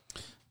 Sean.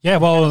 Yeah,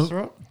 well,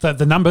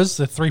 the numbers,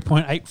 the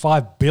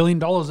 $3.85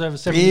 billion over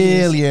 7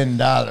 years. $1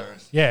 billion.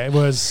 Yeah, it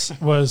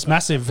was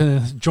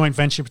massive. Joint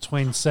venture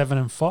between Seven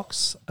and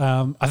Fox.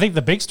 I think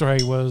the big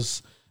story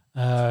was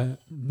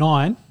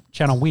Nine,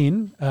 Channel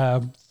Win,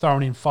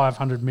 throwing in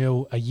 $500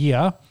 million a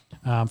year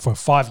for a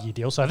 5-year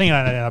deal. So I think it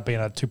ended up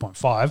being a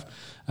 2.5.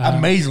 A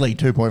measly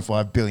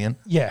 2.5 billion.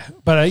 Yeah,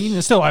 but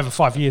still over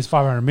 5 years,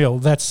 500 mil.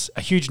 That's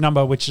a huge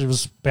number, which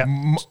was about...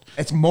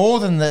 It's more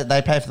than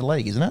they pay for the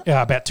league, isn't it?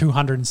 Yeah, about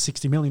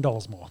 $260 million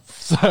more.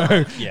 So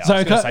yeah, I was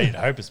going to say you'd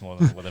hope it's more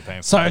than what they're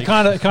paying for. So it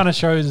kind of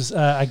shows,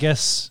 I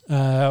guess,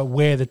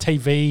 where the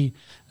TV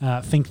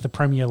think the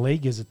Premier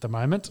League is at the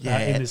moment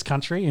in this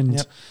country.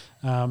 And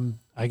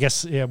I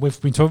guess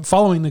we've been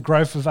following the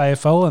growth of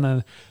AFL,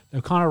 and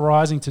they're kind of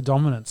rising to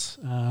dominance.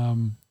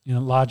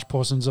 Large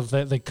portions of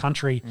the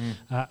country,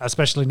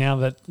 especially now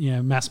that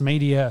mass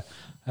media,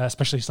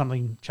 especially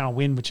something Channel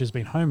Win, which has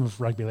been home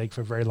of rugby league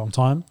for a very long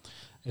time,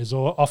 is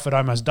offered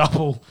almost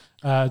double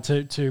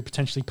to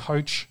potentially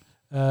poach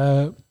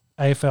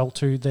AFL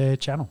to their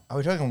channel. Are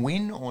we talking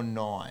Win or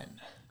Nine?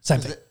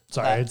 Same thing.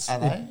 Sorry, are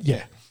they?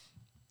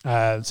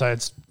 Yeah. So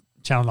it's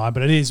Channel 9,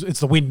 but it's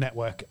the Win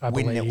Network, I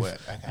believe. Win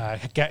Network,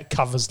 okay.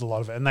 Covers a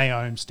lot of it, and they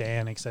own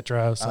Stan,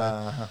 etc.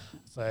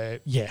 So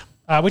yeah.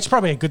 Which is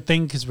probably a good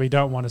thing because we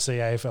don't want to see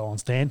AFL on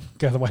stand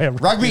go the way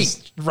of Rugby.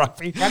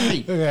 Rugby.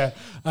 Rugby. Yeah.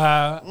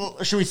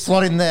 Should we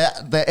slot in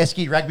the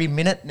Esky Rugby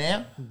minute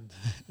now?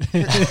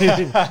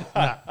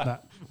 No.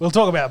 We'll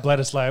talk about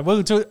Bledisloe.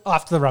 We'll do it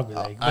after the rugby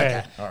league.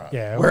 Okay, all right.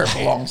 Yeah, Where it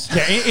belongs.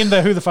 Yeah, in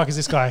the who the fuck is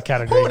this guy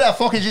category. Who the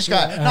fuck is this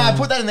guy? No, I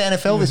put that in the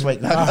NFL this week.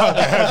 No.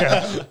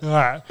 Okay. All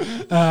right.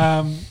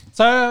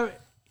 So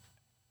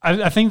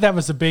I think that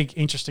was a big,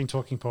 interesting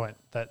talking point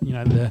that,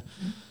 the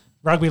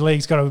rugby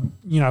league's got a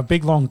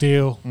big, long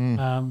deal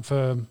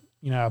for,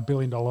 $1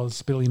 billion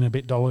and a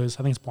bit dollars.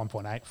 I think it's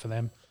 1.8 for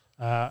them.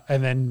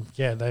 And then,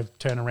 they've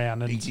turned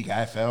around and Easy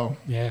AFL.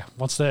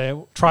 wants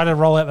to try to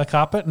roll out the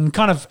carpet and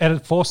kind of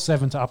force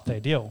Seven to up their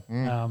deal.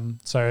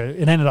 So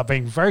it ended up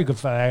being very good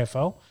for the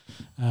AFL.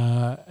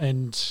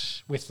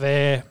 And with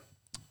their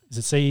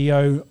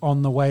CEO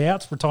on the way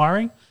out,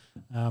 retiring,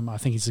 I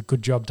think it's a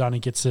good job done. He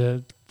gets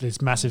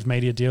this massive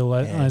media deal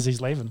as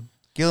he's leaving.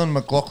 Gillan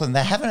McLaughlin,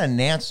 they haven't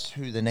announced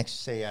who the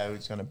next CEO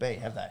is going to be,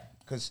 have they?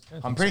 Because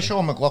I'm pretty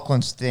sure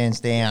McLaughlin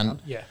stands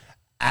down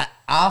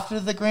after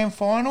the grand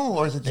final,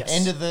 or is it the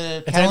end of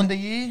the calendar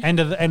year? End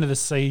of the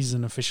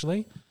season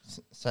officially.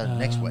 So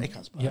next week,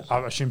 I suppose. Yeah, I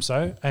assume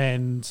so.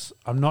 And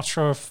I'm not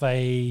sure if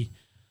they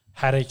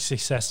had a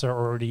successor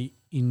already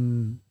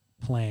in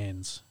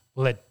plans.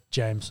 We'll let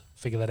James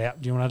figure that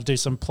out. Do you want to do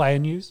some player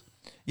news?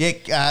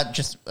 Yeah,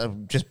 just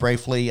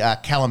briefly,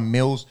 Callum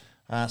Mills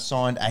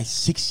signed a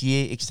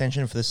 6-year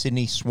extension for the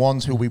Sydney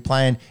Swans, who will be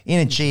playing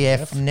in a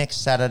GF next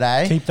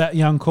Saturday. Keep that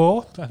young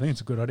core. I think it's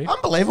a good idea.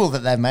 Unbelievable that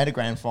they've made a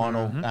grand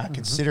final,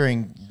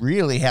 considering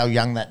really how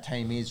young that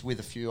team is,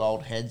 with a few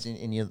old heads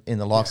in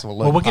the likes of a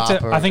Luke Well, we'll get to.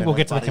 Harper I think we'll and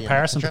get to the Buddy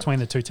comparison and between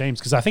the two teams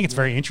because I think it's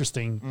very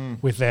interesting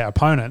with their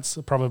opponents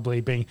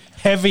probably being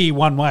heavy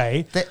one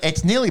way.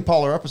 It's nearly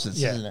polar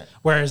opposites, isn't it?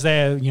 Whereas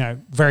they're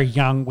very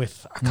young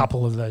with a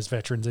couple of those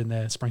veterans in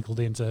there sprinkled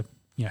in to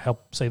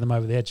help see them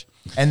over the edge.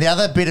 And the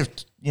other bit of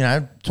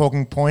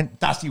talking point,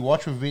 Dusty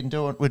Watch, we've been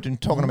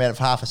talking about it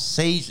for half a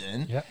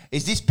season. Yep.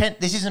 Is this pen?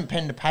 This isn't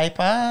pen to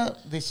paper.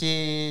 This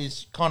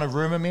is kind of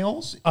rumor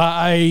mills.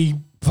 I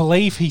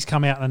believe he's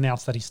come out and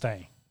announced that he's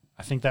staying.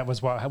 I think that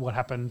was what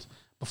happened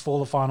before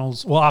the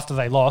finals. Well, after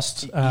they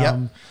lost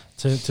to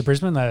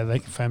Brisbane, they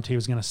confirmed he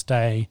was going to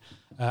stay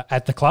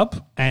at the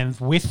club. And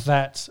with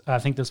that, I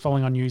think there's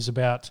following on news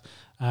about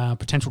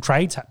potential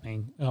trades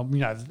happening.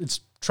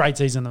 It's trade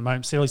season at the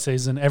moment, silly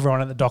season. Everyone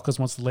at the Dockers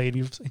wants to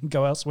leave and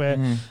go elsewhere.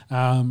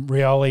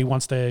 Rioli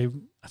wants to.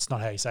 That's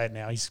not how you say it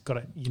now. He's got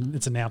it.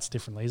 It's announced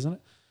differently, isn't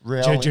it?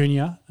 Rioli.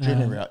 Junior.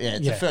 Rioli. Yeah,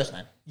 it's the first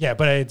name. Yeah,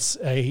 but it's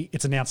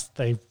announced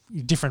a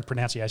different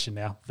pronunciation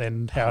now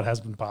than how it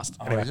has been in the past.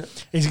 Anyway,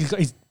 is it?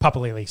 He's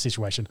Papali'i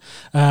situation.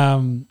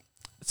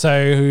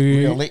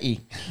 Rioli.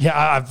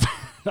 Yeah,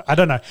 I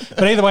don't know.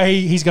 But either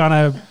way, he's going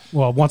to,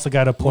 wants to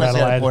go to Port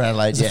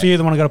Adelaide. There's a few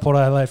that want to go to Port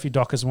Adelaide, a few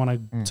Dockers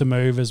want to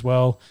move as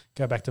well,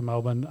 go back to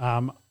Melbourne.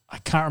 I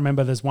can't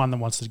remember. There's one that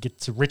wants to get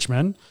to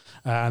Richmond,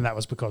 and that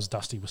was because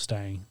Dusty was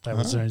staying. That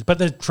was but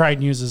the trade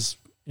news is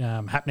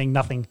happening.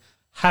 Nothing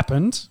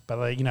happened, but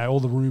all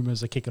the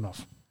rumours are kicking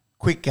off.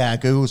 Quick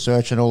Google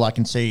search, and all I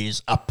can see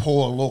is a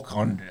poor look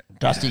on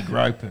Dusty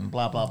Grope and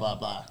blah, blah, blah,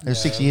 blah. It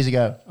was 6 years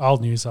ago.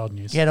 Old news.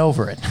 Get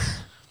over it.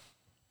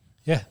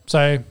 Yeah,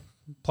 so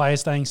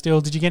players staying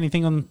still. Did you get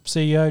anything on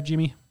CEO,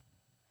 Jimmy?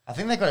 I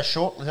think they got a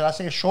short. Did I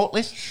see a short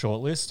list? Short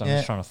list? I'm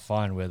just trying to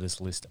find where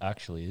this list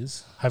actually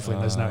is. Hopefully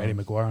there's no Eddie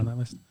Maguire on that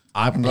list.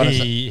 I haven't got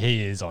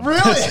He is on.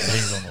 Really?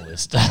 He's on the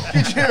list.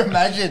 Could you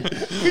imagine?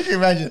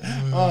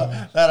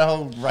 That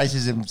whole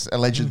racism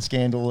alleged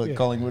scandal at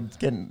Collingwood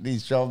getting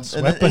these jobs.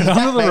 Swept it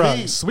under the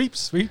rug. Sweep.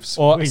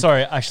 Or,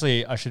 sorry,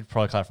 actually, I should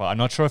probably clarify. I'm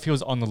not sure if he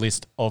was on the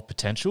list of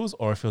potentials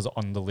or if he was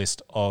on the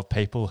list of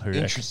people who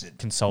a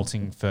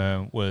consulting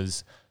firm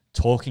was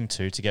talking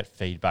to get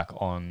feedback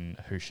on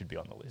who should be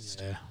on the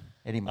list. Yeah.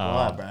 Eddie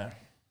Maguire, bro.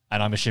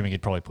 And I'm assuming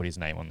he'd probably put his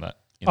name on that.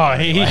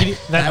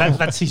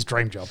 That's his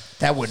dream job.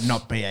 That would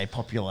not be a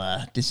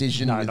popular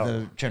decision with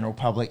the general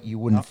public. You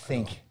wouldn't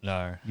think.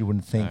 No, you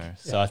wouldn't think. No.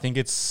 So I think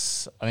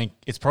it's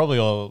probably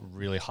all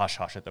really hush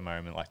at the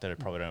moment. Like they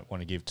probably don't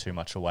want to give too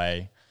much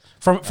away.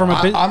 From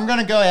a bit, I'm going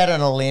to go out on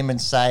a limb and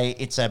say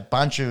it's a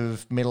bunch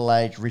of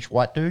middle-aged rich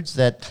white dudes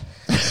that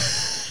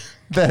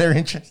are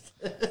interested.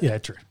 Yeah,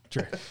 true.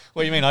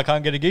 What do you mean? I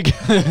can't get a gig?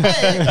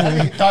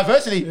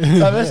 Diversity.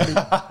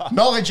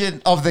 Knowledge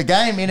of the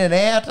game in and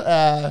out.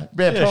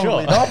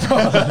 Probably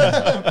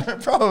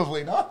not.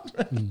 Probably not.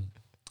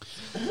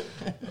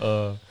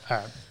 All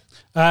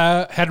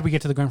right. How did we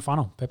get to the grand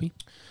final, Pepe?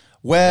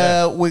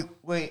 Well,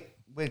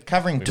 we're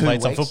covering 2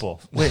 weeks. Played some football.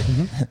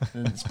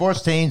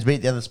 Sports teams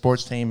beat the other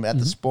sports team at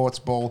the sports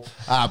ball.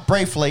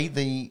 Briefly,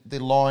 the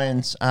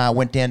Lions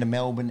went down to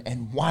Melbourne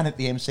and won at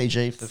the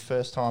MCG for the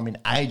first time in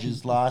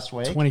ages last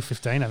week.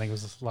 2015, I think,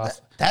 was the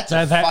last. That's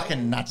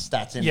fucking nuts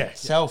stats in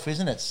itself,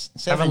 isn't it?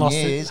 7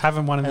 years.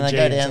 Haven't won in the G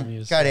in 7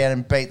 years. Go down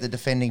and beat the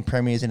defending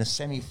premiers in a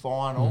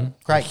semi-final.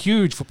 Great,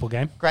 huge football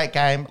game. Great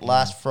game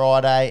last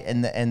Friday,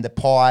 and the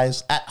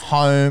Pies at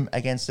home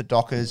against the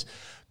Dockers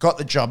got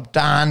the job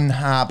done.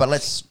 But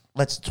let's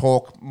let's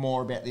talk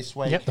more about this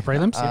week. Yep, the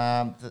prelims,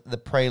 yep. The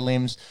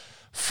prelims.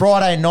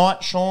 Friday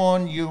night,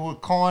 Sean, you were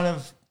kind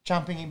of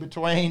jumping in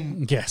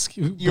between. Yes.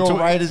 Your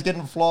Raiders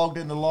getting flogged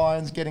and the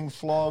Lions getting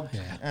flogged.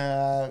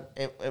 Yeah.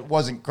 It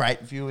wasn't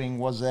great viewing,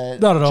 was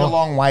it? Not at all.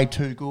 Geelong way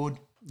too good.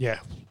 Yeah.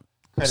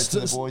 Credit to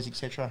the boys,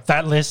 etc.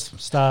 That list,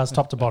 stars,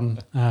 top to bottom.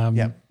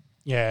 Yep.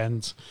 Yeah,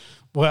 and,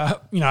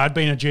 well, I'd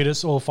been a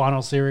Judas all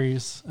final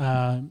series,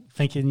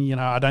 thinking,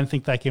 I don't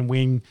think they can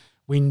win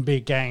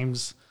big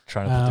games.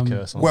 Trying to put the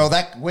curse on. Well,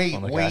 we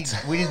on the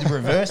Cats. we did the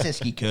reverse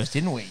Esky curse,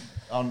 didn't we?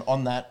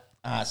 On that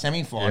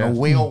semi-final,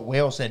 we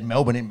all said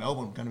Melbourne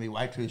going to be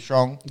way too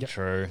strong. Yep.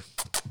 True.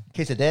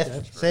 Kiss of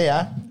death. See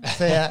ya.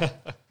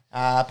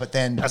 But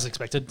then, As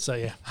expected, so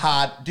yeah.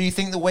 hard. Do you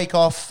think the week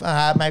off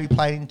maybe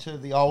played into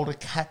the older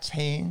Cats'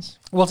 hands?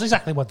 Well, it's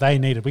exactly what they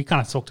needed. We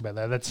kind of talked about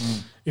that.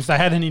 That's if they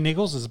had any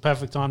niggles, it's a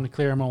perfect time to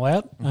clear them all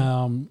out.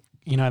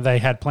 They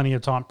had plenty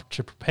of time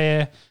to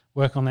prepare,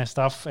 work on their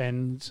stuff,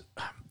 and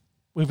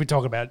we've been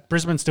talking about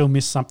Brisbane still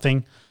missed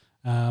something.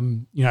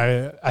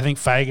 I think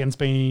Fagan's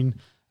been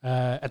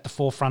at the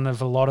forefront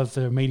of a lot of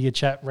the media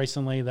chat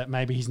recently that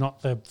maybe he's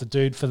not the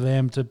dude for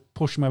them to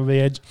push him over the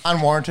edge.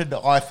 Unwarranted,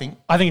 I think.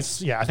 I think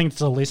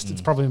it's a list.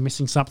 It's probably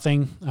missing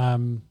something.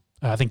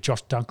 I think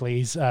Josh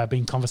Dunkley's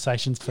been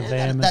conversations for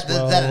them as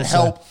well. That'd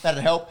help.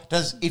 That'd help.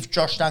 If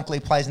Josh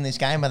Dunkley plays in this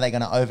game, are they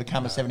going to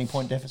overcome a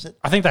 70-point deficit?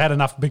 I think they had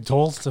enough big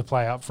tools to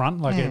play up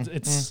front. Like they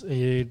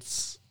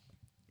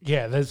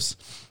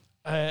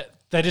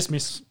just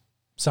miss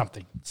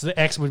something. So the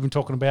X we've been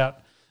talking about,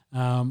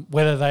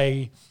 whether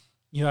they,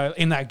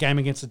 in that game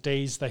against the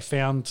D's, they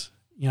found,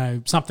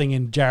 something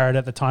in Jared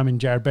at the time, in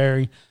Jared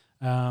Berry,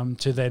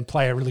 to then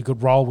play a really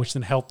good role, which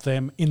then helped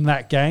them in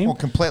that game. Well,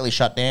 completely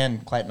shut down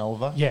Clayton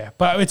Oliver. Yeah,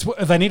 but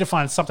they need to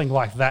find something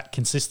like that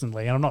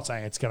consistently. And I'm not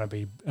saying it's going to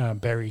be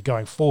Berry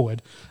going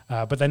forward,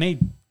 but they need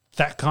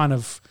that kind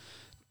of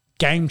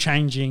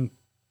game-changing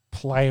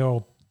player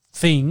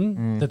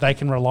thing that they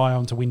can rely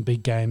on to win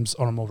big games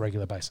on a more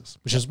regular basis,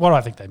 which is what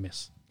I think they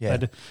miss. Yeah.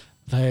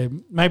 They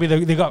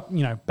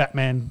got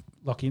Batman,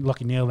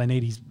 Lockie Neal. They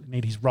need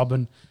his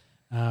Robin.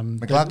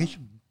 McLuggage.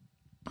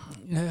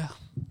 Yeah,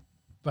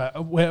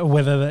 but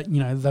whether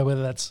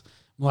that's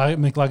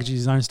McLuggage is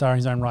his own star in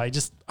his own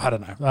right, I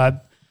don't know.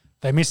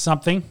 They missed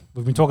something.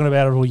 We've been talking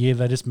about it all year.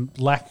 They just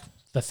lack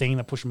the thing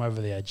that push them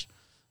over the edge.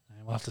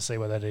 And we'll have to see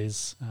what that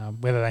is.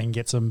 Whether they can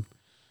get some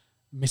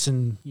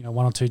missing,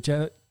 one or two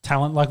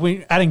talent.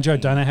 Like adding Joe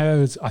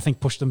Donahoe has, I think,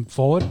 pushed them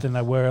forward than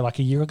they were like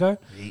a year ago.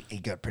 He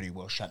got pretty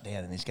well shut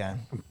down in this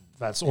game.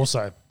 That's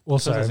also where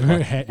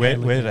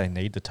do they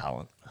need the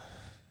talent?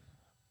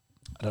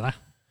 I don't know.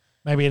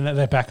 Maybe in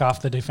their back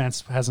half, the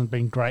defense hasn't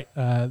been great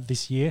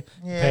this year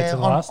compared to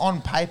the last.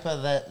 On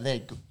paper,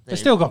 they've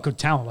still got good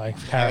talent, like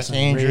Harrison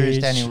Andrews,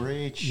 Rich, Daniel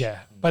Rich. Yeah,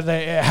 but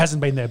it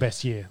hasn't been their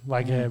best year.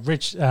 Like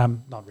Harris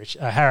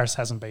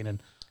hasn't been in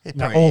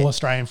all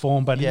Australian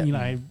form, but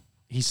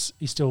he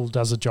still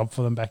does a job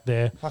for them back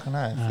there. Fucking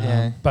oath,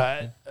 yeah.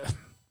 But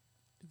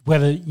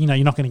whether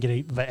you're not going to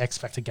get the X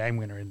factor game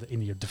winner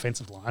in your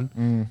defensive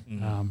line,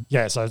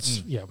 so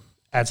it's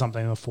add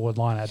something in the forward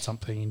line, add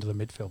something into the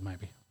midfield,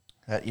 maybe.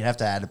 You have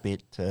to add a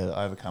bit to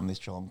overcome this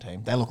Geelong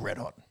team. They look red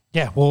hot.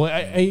 Yeah, well,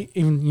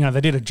 even they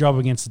did a job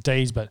against the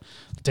D's, but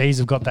the D's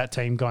have got that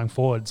team going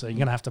forward, so you're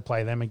going to have to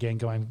play them again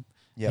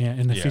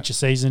in the future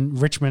season.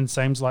 Richmond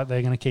seems like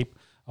they're going to keep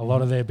a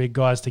lot of their big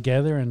guys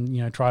together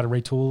and try to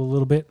retool a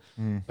little bit.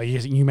 But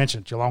you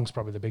mentioned Geelong's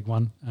probably the big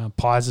one.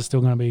 Pies are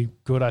still going to be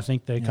good. I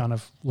think they're kind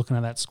of looking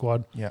at that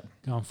squad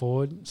going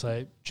forward.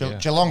 So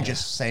Geelong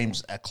just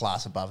seems a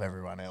class above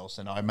everyone else,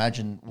 and I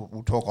imagine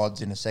we'll talk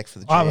odds in a sec for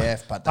the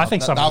GF. But I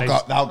think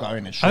they'll go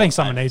in a shot. I think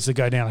someone needs to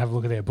go down and have a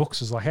look at their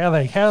books. It's like how are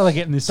they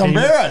getting this team?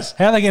 Sombrera's.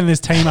 How are they getting this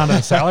team under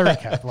the salary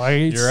cap?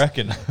 Like You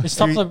reckon?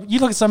 You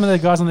look at some of the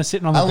guys on there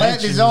sitting on the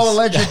bench. This all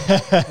alleged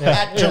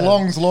at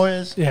Geelong's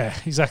lawyers. Yeah,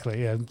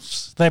 exactly. Yeah,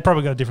 they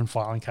probably got a different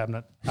filing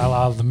cabinet, a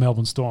la the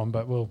Melbourne Storm,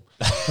 but we'll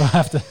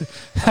have to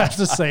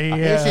see.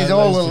 This is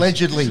all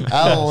allegedly.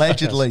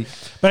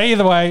 But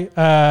either way,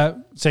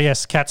 so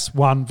yes, Cats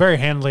won very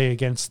handily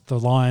against the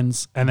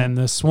Lions, and then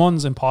the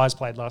Swans and Pies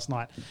played last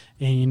night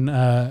in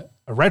a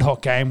red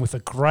hot game with a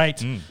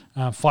great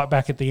fight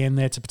back at the end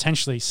there to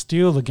potentially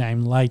steal the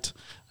game late,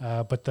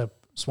 but the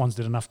Swans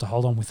did enough to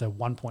hold on with a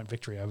 1-point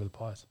victory over the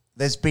Pies.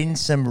 There's been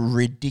some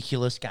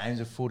ridiculous games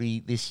of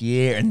footy this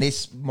year, and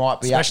this might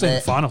be especially up there.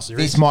 In the final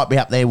series. This might be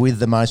up there with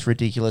the most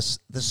ridiculous.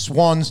 The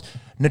Swans,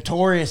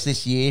 notorious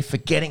this year for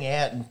getting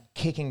out and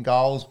kicking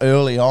goals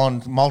early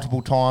on,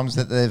 multiple times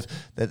that they've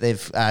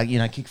kicked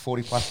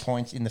 40+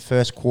 points in the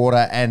first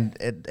quarter, and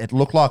it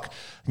looked like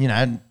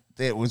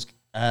it was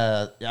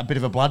a bit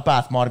of a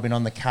bloodbath might have been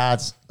on the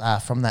cards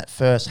from that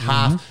first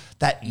half.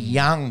 That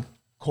young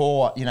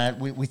core,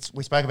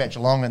 we spoke about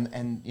Geelong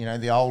and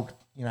the old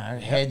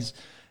heads.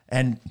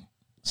 And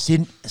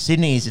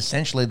Sydney is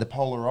essentially the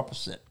polar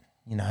opposite,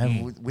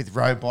 with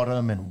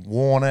Rowbottom and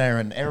Warner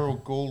and Errol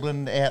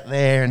Goulden out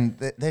there, and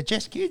they're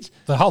just kids.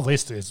 The whole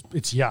list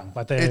it's young,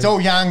 but it's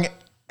all young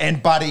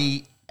and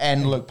Buddy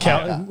and Luke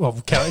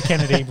Parker.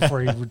 Kennedy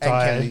before he And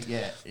retired.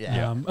 Kennedy,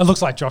 yeah. It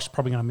looks like Josh's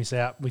probably going to miss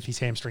out with his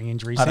hamstring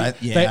injuries.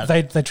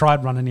 They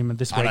tried running him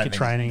this week at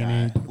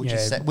training,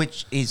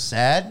 which is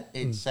sad.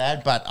 It's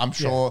sad, but I'm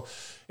sure.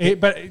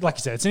 But like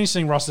you said, it's an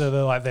interesting roster.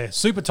 They're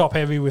super top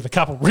heavy with a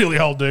couple really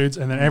old dudes,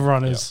 and then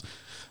everyone is,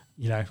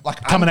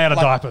 coming out of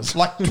diapers.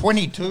 Like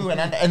 22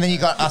 and then you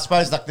got, I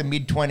suppose, like the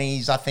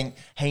mid-20s. I think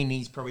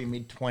Heaney's probably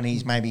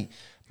mid-20s, maybe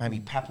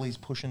Papley's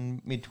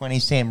pushing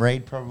mid-20s, Sam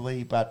Reid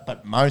probably,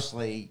 but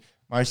mostly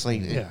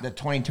the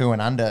 22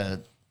 and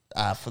under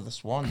for the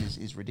Swans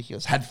is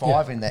ridiculous. Had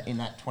 5 in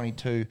that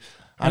 22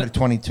 under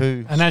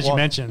 22. And as you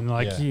mentioned,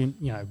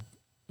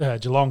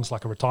 Geelong's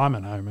like a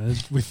retirement home.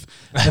 With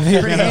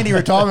pretty handy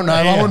retirement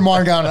home. I wouldn't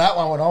mind going to that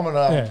one when I'm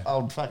an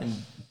old fucking.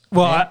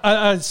 Well,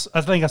 I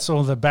think I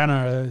saw the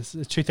banner.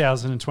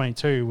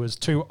 2022 was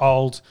too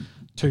old,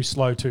 too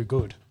slow, too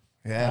good.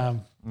 Yeah,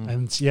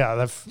 and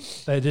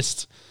they're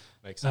just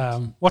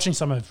watching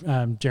some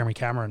of Jeremy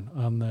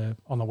Cameron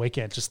on the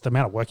weekend. Just the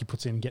amount of work he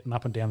puts in getting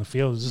up and down the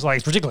field is just like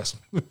it's ridiculous.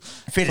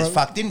 Fit as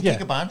fuck. Didn't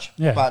kick a bunch,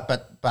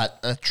 but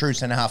a true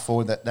centre half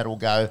forward that'll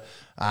go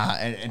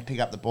and pick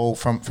up the ball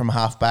from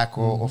half back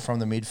or from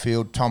the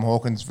midfield. Tom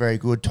Hawkins very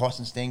good.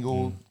 Tyson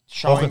Stengel.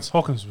 Hawkins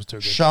was too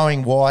good.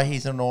 Showing why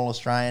he's an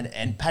All-Australian,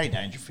 and Paddy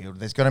Dangerfield.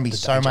 There's going to be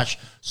so much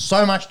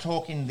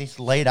talk in this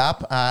lead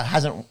up.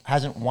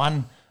 Hasn't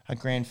won a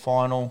grand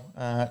final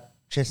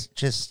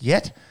just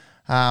yet.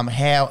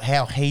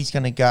 How he's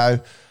going to go?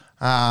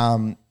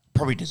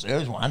 Probably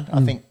deserves one.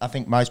 I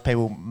think most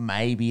people,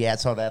 maybe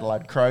outside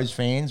Adelaide Crows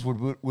fans,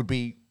 would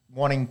be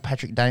wanting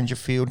Patrick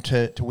Dangerfield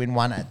to win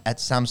one at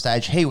some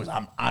stage. He was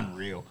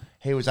unreal.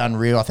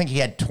 I think he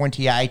had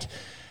 28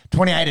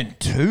 and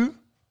 2.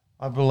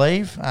 I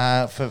believe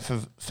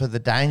for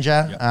the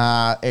Danger. Yep.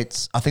 I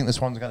think the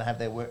Swans are going to have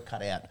their work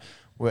cut out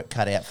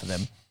for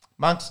them.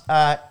 Monks,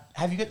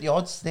 have you got the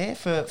odds there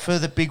for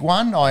the big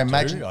one? I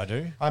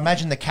do. I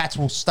imagine the Cats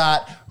will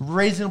start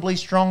reasonably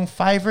strong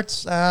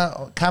favourites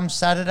come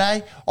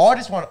Saturday. I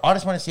just want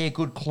to see a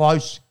good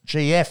close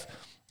GF.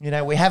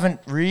 We haven't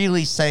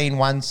really seen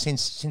one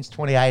since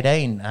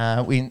 2018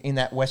 in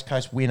that West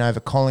Coast win over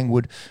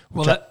Collingwood.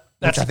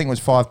 Which I think was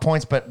 5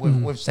 points, but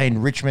we've seen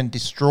Richmond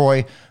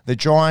destroy the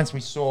Giants. We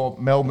saw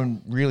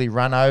Melbourne really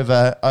run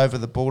over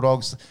the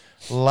Bulldogs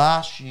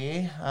last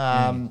year.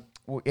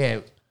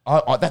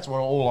 That's what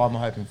all I'm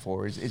hoping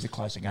for is a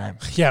closer game.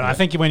 Yeah, I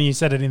think when you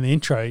said it in the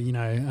intro,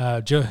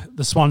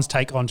 the Swans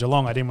take on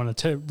Geelong. I didn't want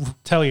to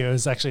tell you it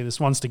was actually the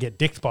Swans to get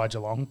dicked by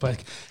Geelong,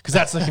 but because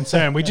that's the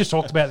concern. We just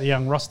talked about the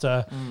young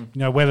roster.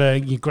 Whether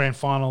your grand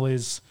final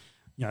is.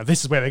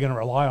 This is where they're going to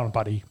rely on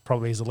Buddy,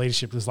 probably as a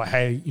leadership. It's like,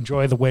 hey,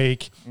 enjoy the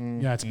week.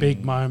 It's a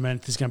big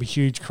moment. There's going to be a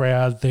huge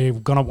crowd. They're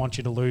going to want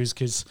you to lose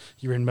because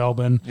you're in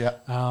Melbourne. Yeah.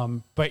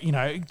 But,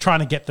 trying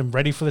to get them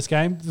ready for this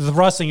game. The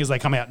worst thing is they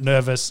come out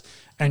nervous,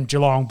 and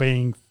Geelong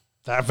being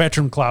a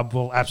veteran club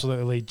will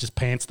absolutely just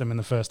pants them in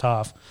the first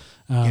half.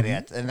 Get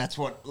out, and that's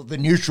what the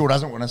neutral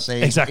doesn't want to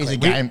see. Exactly,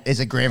 is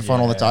a grand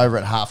final that's over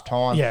at half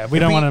time. Yeah, we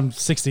don't want them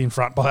 60 in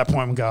front by that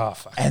point and go, oh,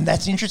 fuck. And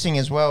that's interesting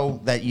as well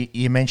that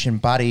you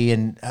mentioned Buddy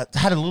and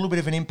had a little bit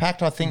of an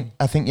impact. I think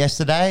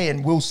yesterday.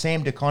 And will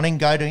Sam De Koning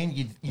go to him?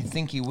 You'd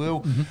think he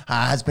will.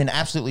 Has been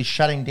absolutely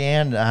shutting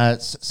down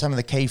some of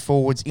the key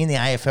forwards in the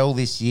AFL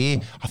this year.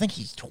 I think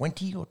he's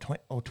 20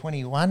 or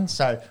 21.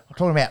 So I'm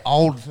talking about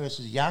old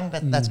versus young.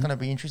 That's going to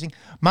be interesting.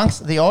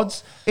 Amongst the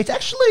odds,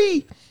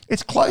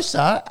 it's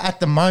closer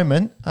at the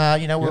moment.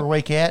 We're a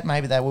week out.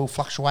 Maybe they will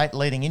fluctuate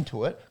leading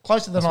into it.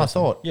 Closer than I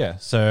thought. Yeah.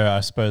 So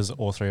I suppose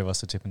all three of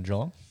us are tipping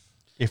Geelong.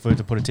 If we were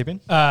to put a tip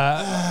in,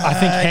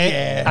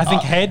 I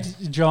think head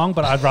Geelong,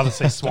 but I'd rather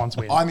see Swans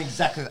win. I'm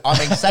exactly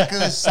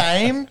the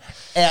same.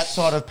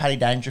 Outside of Paddy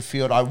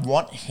Dangerfield, I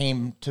want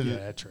him to.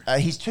 Yeah, true.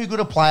 He's too good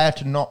a player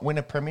to not win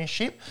a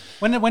premiership.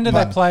 When did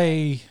they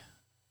play?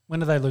 When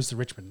did they lose to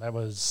Richmond? That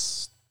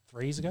was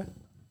 3 years ago.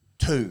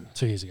 2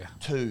 years ago.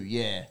 2,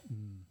 yeah.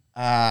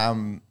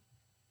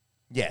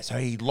 So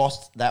he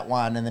lost that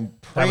one, and then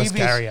that was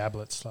Gary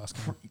Ablett's last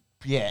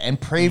game.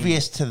 And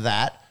previous to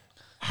that,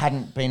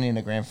 hadn't been in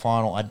a grand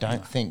final. I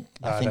don't think.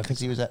 I think because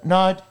he was at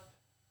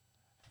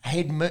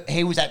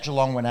he was at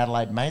Geelong when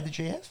Adelaide made the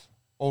GF,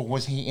 or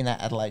was he in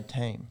that Adelaide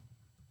team?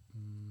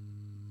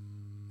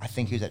 I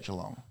think he was at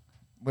Geelong.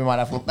 We might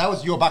have to look. That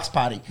was your Bucks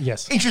party.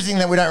 Yes. Interesting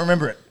that we don't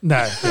remember it.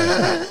 No.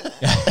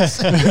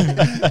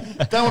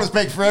 Don't want to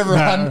speak for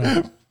everyone.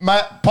 No.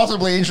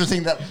 Possibly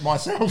interesting that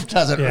myself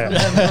doesn't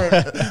remember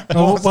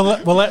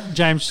it. We'll let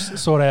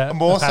James sort out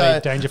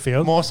Paddy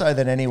Dangerfield. More so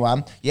than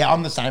anyone. Yeah,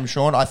 I'm the same,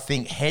 Sean. I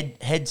think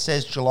Head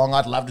says Geelong.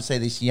 I'd love to see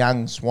this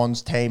young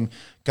Swans team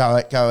go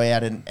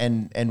out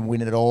and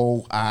win it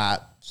all.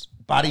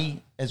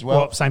 Buddy as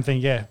well. Same thing,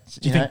 yeah.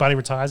 Do you think Buddy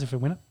retires if we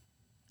win it?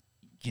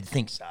 You'd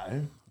think so.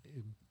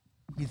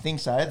 You think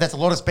so? That's a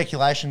lot of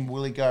speculation.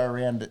 Will he go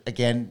around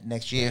again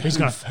next year? Who's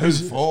going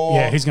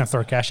to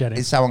throw cash at him?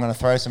 Is someone going to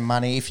throw some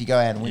money? If you go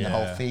out and win the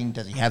whole thing,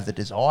 does he have the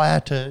desire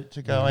to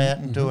go out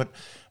and do it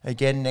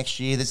again next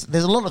year?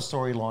 There's a lot of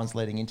storylines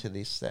leading into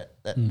this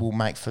that will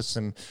make for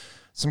some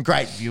some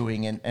great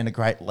viewing and a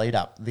great lead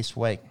up this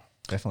week.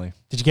 Definitely.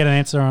 Did you get an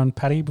answer on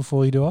Paddy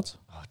before you do odds?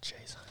 Oh,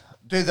 jeez.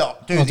 Do the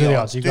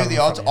odds. You Do got the them in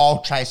odds.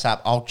 front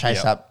of I'll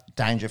chase up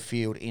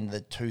Dangerfield in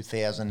the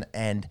 2000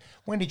 and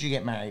when did you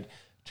get married?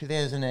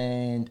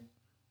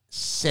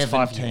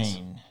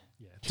 2017.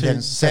 Yeah,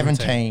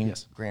 2017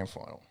 yes. grand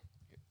final.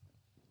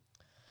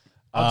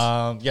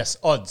 Yes,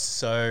 odds.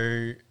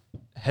 So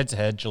head to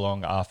head,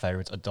 Geelong are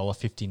favourites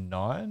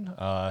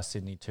 $1.59,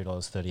 Sydney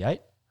 $2.38.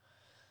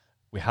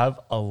 We have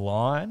a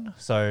line,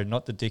 so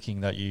not the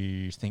dicking that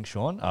you think,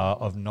 Sean,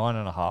 of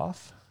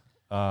 9.5.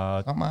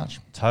 Not much.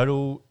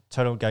 Total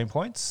game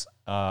points,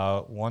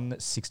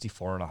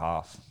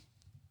 164.5.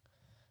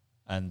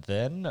 And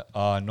then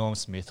Norm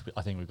Smith,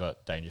 I think we've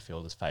got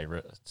Dangerfield as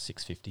favourite at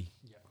 650.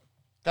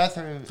 Go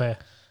through. Fair.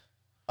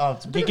 Oh,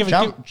 it's a bit Give of it- a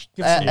jump.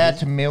 give us some Add news.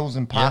 to Mills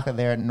and Parker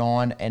there at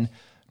 9 and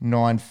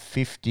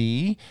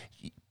 950.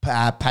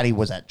 Paddy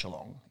was at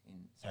Geelong,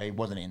 so he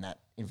wasn't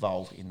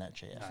involved in that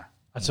GF.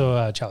 I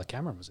saw Charlie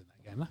Cameron was in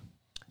that game, though.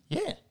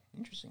 Yeah,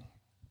 interesting.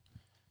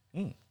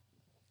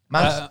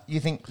 Mums, you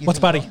think? What's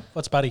Buddy?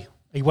 What's Buddy?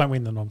 He won't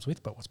win the Norm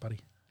Smith, but what's Buddy?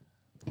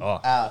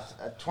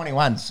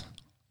 21s.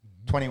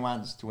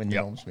 21s to win the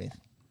Yep. Norm Smith.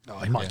 Oh,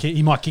 he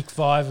might kick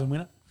 5 and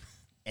win it.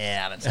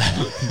 Yeah, I don't say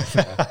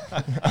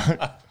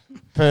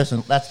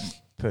that. That's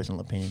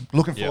personal opinion.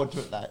 Looking forward to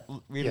it,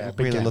 though. Really, Yeah,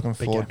 big really game, looking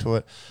big forward game. to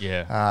it.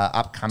 Yeah.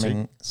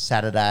 Upcoming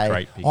Saturday.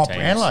 great big teams.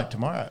 Brownlow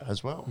tomorrow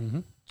as well.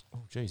 Oh,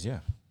 jeez, yeah.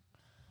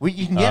 Well,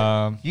 you can get.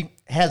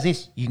 How's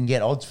this? You can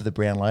get odds for the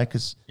Brownlow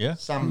because Yeah.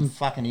 some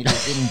fucking idiot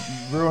didn't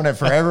ruin it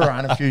for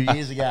everyone a few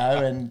years ago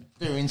and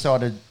do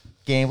insider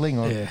gambling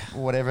or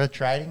whatever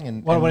trading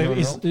and What ruin it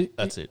is all.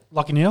 That's it.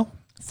 Lockie Neal?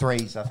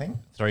 3s, I think.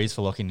 3s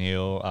for Lockie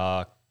Neal.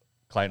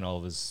 Clayton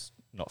Oliver's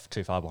not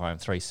too far behind,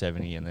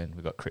 370, and then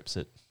we've got Cripps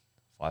at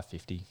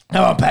 550.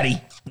 Come on,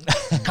 Paddy.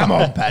 Come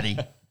on, Paddy.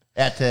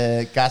 Out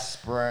to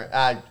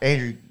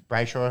Andrew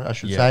Brayshaw, I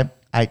should say,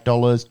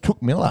 $8.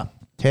 Took Miller,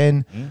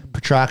 10.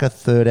 Petrarca,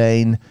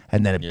 13,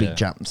 and then a big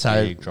jump.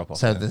 So, big drop off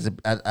so there. there's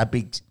a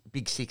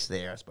big 6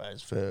 there, I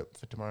suppose, for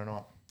tomorrow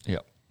night.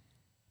 Yep.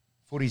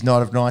 Footy's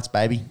night of nights,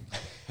 baby.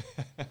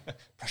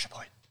 Pressure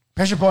point.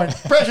 Pressure point.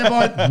 Pressure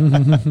point.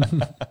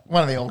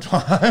 One of the all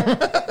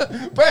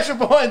time. Pressure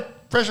point.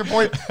 Pressure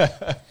point.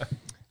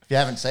 If you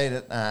haven't seen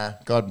it,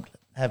 God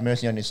have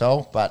mercy on your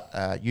soul. But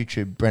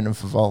YouTube, Brendan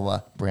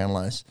Favola,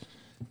 Brownlows.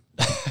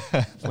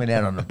 Went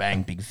out on a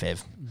bang, Big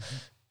Fev.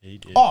 He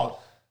did. Oh,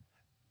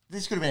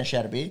 this could have been a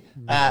shout of beer.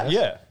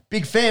 Yeah.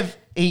 Big Fev,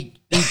 he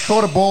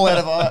caught a ball out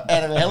of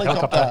a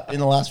helicopter in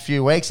the last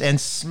few weeks and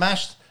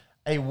smashed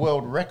a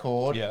world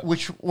record,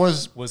 which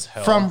was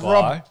held from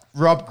by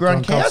Rob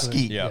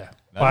Gronkowski. Yeah.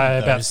 By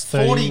about Those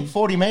 30,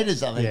 40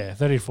 metres, I think. yeah,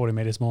 30 to 40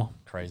 metres more.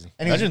 crazy.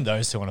 And he's- Imagine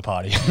those two on a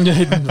party.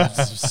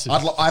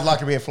 I'd like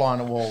to be a fly on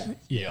the wall.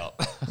 Yeah.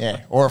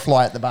 Yeah, or a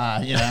fly at the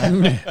bar, you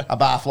know, a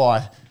bar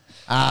fly.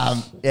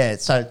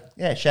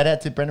 Shout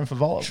out to Brendan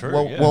Favola,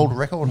 True, world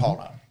record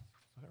holder.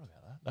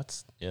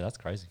 That's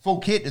crazy. Full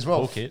kit as well.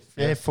 Full kit,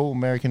 Yeah, yeah. full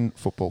American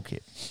football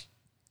kit.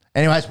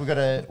 Anyways, we got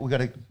a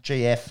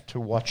GF to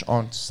watch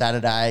on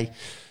Saturday.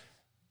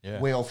 Yeah.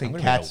 We all think I'm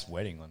gonna be Cats- at a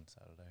wedding on Saturday.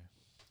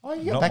 Oh,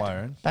 you Not got my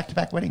own.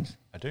 back-to-back weddings.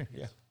 I do,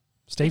 yeah.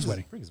 Steve's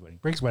wedding. Briggs' wedding.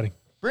 Briggs' wedding.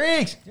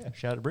 Briggs, Yeah,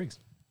 shout out to Briggs.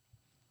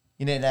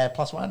 you need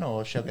plus one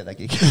or she'll get that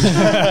gig?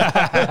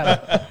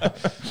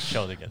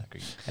 She'll get that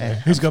gig.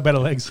 Who's got better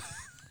legs?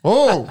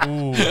 Oh,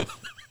 Ooh.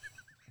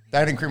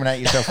 don't incriminate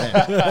yourself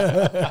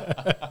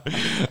there.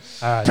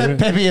 Uh,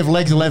 Pepe of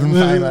Legs 11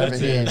 fame over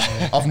here.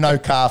 Of no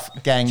calf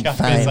gang I was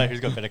gonna say fame. who's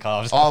got better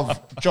calves. Of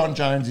John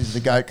Jones is the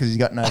GOAT because he's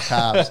got no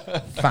calves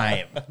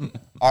fame.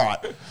 All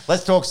right,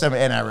 let's talk some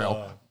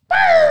NRL.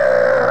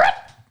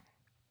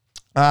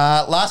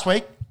 Last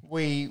week,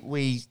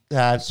 we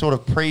sort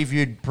of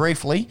previewed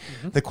briefly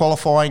the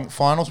qualifying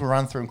finals. We'll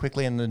run through them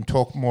quickly and then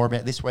talk more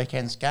about this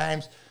weekend's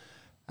games.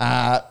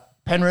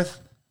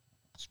 Penrith,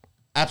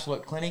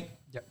 absolute clinic.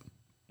 Yep.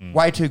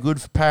 Way too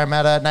good for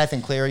Parramatta.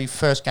 Nathan Cleary,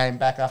 first game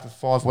back after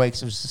 5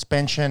 weeks of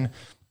suspension.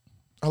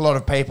 A lot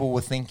of people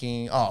were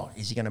thinking, oh,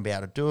 is he going to be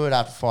able to do it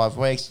after 5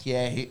 weeks?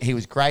 Yeah, he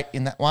was great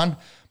in that one.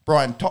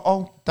 Brian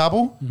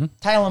double.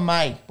 Taylor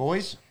May,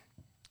 boys.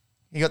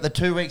 He got the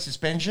 2-week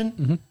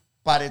suspension,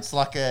 but it's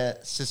like a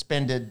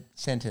suspended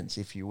sentence,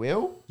 if you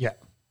will. Yeah.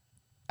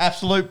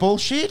 Absolute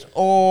bullshit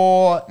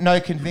or no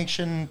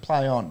conviction,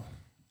 play on?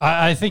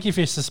 I think if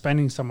you're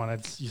suspending someone, you're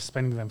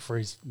suspending them for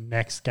his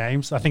next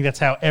games. I think that's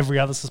how every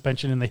other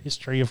suspension in the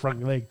history of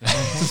rugby league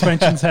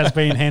suspensions has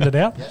been handed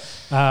out.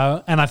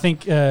 And I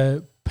think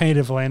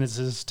Peter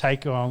V'landers'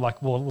 take on,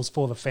 it was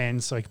for the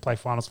fans so he could play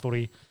finals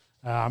footy,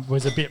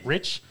 was a bit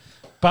rich.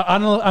 But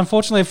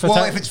unfortunately for...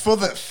 Well, if it's for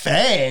the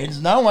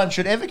fans, no one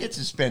should ever get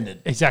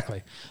suspended.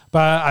 Exactly.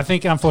 But I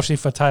think, unfortunately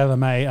for Taylor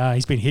May,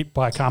 he's been hit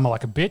by karma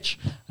like a bitch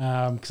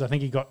because I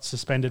think he got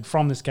suspended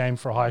from this game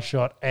for a high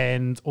shot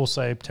and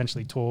also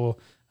potentially tore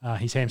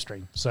his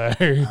hamstring. So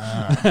he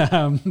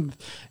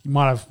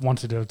might have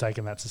wanted to have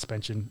taken that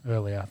suspension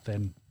earlier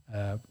than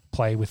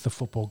play with the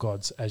football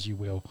gods as you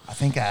will. I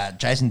think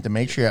Jason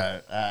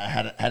Demetrio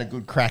had a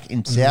good crack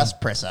in South's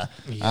presser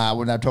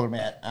when they were talking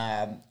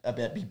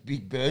about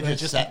Big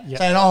Burgess saying,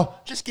 "Oh,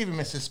 just give him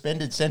a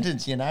suspended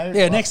sentence,"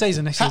 Yeah, next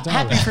season.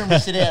 Happy for him to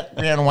sit out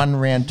round 1,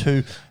 round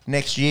 2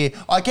 next year.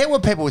 I get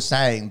what people were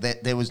saying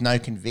that there was no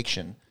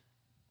conviction,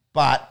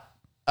 but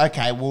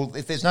okay, well,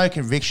 if there's no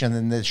conviction,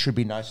 then there should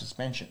be no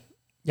suspension.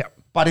 Yeah,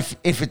 but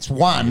if it's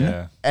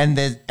one and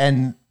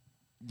if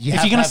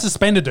you're going to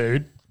suspend a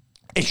dude.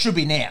 It should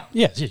be now.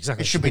 Yeah,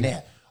 exactly. It should be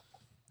now.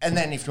 And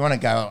then if you want to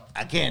go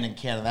again and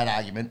counter that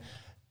argument,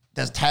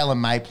 does Taylor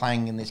May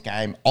playing in this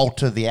game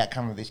alter the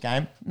outcome of this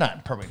game? No,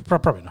 probably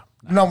not.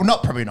 No,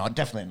 probably not.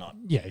 Definitely not.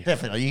 Yeah.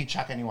 Definitely not. You can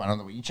chuck anyone on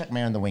the wing. You chuck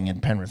me on the wing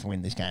and Penrith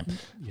win this game,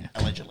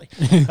 allegedly.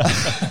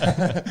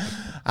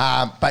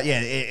 But yeah,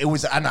 it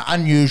was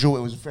unusual.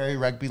 It was very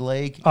rugby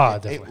league. Oh,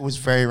 definitely. It was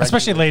very rugby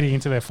especially league. leading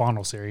into their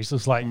final series. It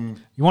was like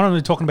you want them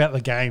to be talking about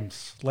the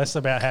games, less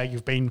about how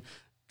you've been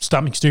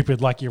something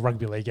stupid like your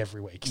rugby league every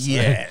week. So.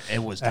 Yeah,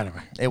 it was dumb.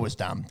 Anyway. It was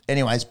dumb.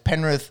 Anyways,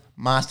 Penrith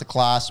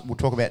masterclass. We'll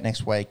talk about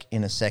next week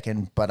in a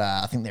second, but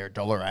I think they're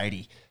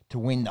 $1.80 to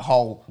win the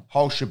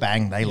whole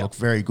shebang. They look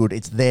very good.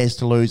 It's theirs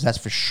to lose, that's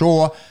for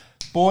sure.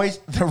 Boys,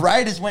 the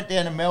Raiders went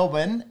down to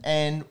Melbourne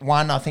and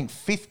won, I think,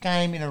 5th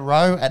game in a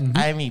row at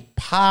Amy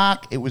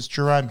Park. It was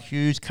Jerome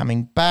Hughes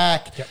coming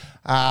back. Yep.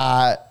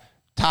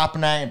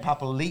 Tarpanay and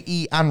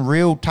Papali'i,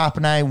 unreal.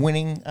 Tarpanay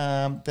winning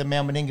the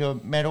Mal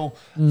Meninga medal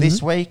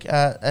this week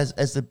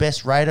as the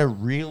best Raider.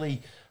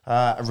 Really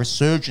a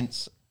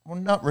resurgence. Well,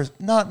 I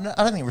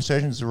don't think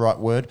resurgence is the right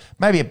word.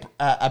 Maybe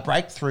a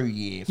breakthrough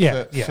year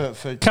for Joe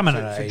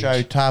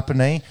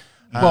Tarpanay.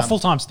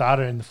 Full-time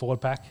starter in the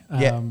forward pack.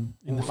 In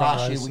the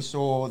last year we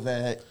saw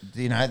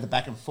the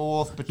back and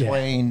forth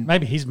between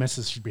maybe his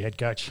missus should be head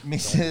coach.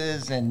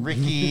 Mrs. and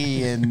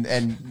Ricky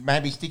and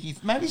maybe Sticky.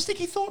 Maybe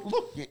Sticky thought,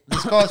 look,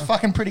 this guy's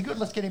fucking pretty good.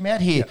 Let's get him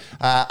out here.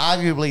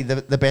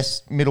 Arguably the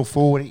best middle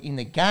forward in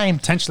the game.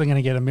 Potentially going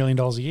to get $1 million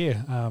a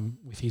year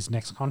with his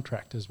next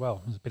contract as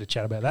well. There's a bit of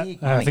chat about that.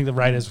 I think the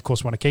Raiders, of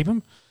course, want to keep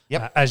him.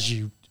 Yep. As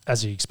you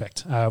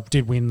expect.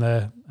 Did win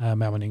the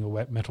Mal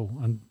Meninga medal,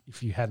 and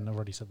if you hadn't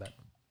already said that.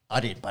 I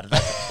did, but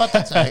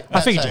that's okay.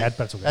 I figured you had,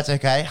 but it's okay. That's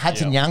okay.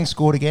 Hudson Young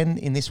scored again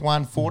in this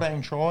one.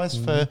 14 tries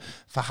for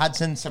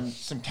Hudson.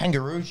 Some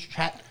Kangaroos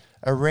chat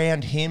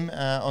around him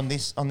on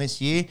this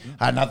year.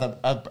 Another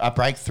a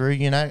breakthrough,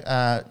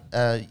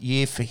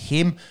 year for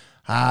him.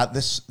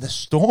 The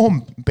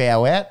Storm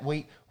bow out.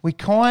 We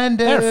kind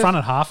of they're front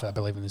at half, I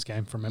believe, in this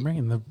game from memory,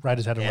 and the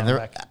Raiders had a run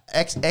back.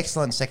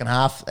 Excellent second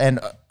half, and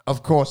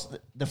of course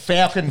the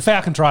Falcon. The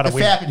Falcon tried to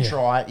win. The Falcon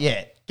try,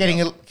 yeah.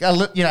 Getting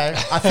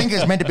I think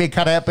it's meant to be a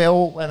cutout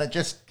bell, and it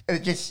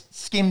just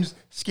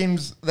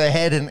skims the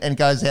head and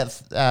goes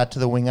out to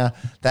the winger.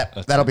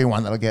 That'll be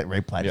one that'll get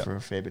replayed for a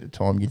fair bit of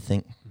time, you'd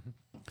think.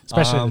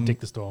 Especially to Dick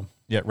the Storm.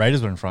 Yeah,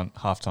 Raiders were in front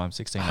halftime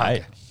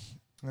 16-8.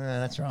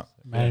 That's right.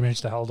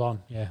 Managed to hold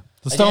on. Yeah,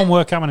 the Storm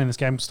were coming in this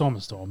game. Storm.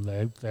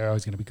 They're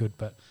always going to be good,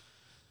 but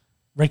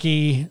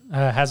Ricky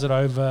has it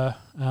over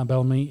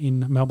Bellamy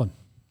in Melbourne.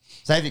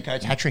 Xavier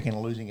Coates hat-trick in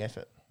a losing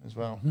effort as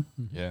well.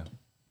 Yeah.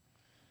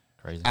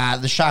 Crazy.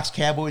 The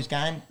Sharks-Cowboys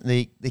game,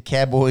 the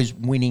Cowboys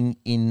winning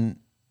in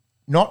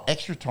not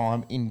extra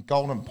time, in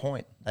Golden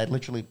Point. They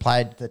literally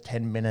played the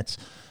 10 minutes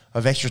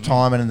of extra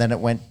time, and then it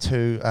went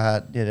to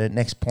the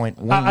next point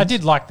wins. I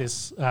did like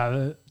this,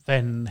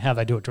 then how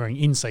they do it during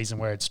in-season,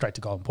 where it's straight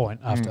to Golden Point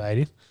after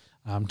 80th,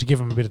 to give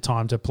them a bit of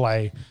time to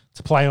play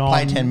on.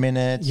 Play 10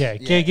 minutes.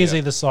 Gives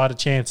either side a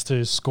chance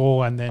to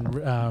score and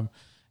then...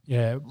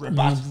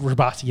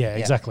 rebut. Yeah,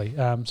 exactly.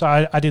 So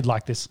I did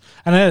like this,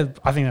 and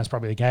I think that's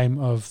probably the game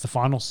of the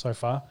finals so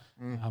far.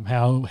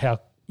 How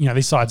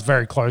these sides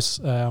very close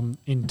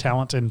in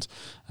talent and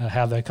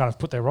how they kind of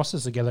put their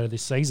rosters together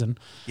this season.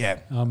 Yeah,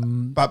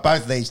 but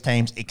both of these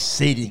teams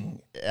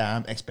exceeding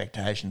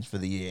expectations for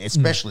the year,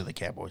 especially the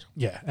Cowboys.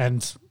 Yeah,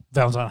 and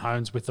Valentine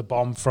Holmes with the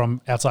bomb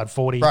from outside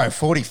 40. Bro,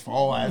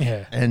 45.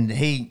 Yeah. And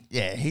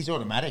he's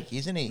automatic,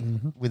 isn't he,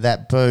 with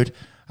that boot.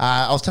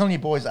 I was telling you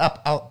boys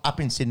up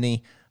in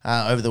Sydney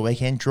over the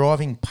weekend,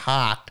 driving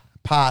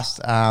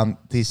past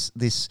this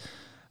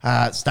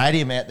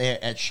stadium out there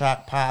at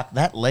Shark Park.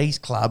 That Lees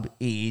Club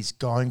is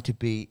going to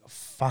be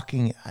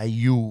fucking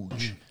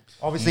huge.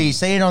 Obviously, you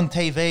see it on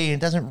TV and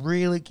it doesn't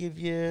really give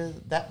you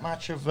that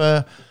much of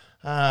a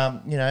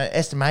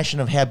estimation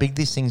of how big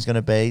this thing's going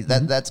to be.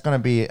 That's going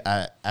to be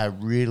a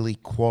really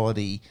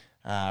quality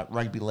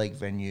rugby league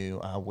venue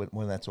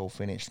when that's all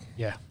finished.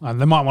 Yeah,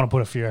 they might want to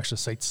put a few extra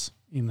seats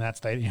in that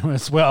stadium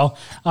as well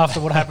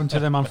after what happened to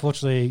them,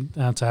 unfortunately,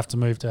 to have to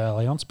move to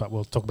Allianz, but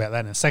we'll talk about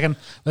that in a second.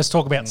 Let's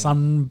talk about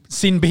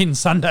Sin Bin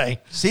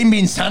Sunday. Sin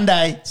Bin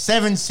Sunday,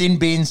 7 sin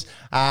bins,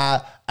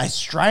 a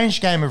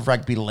strange game of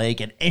rugby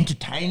league, an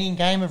entertaining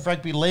game of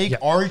rugby league. Yep.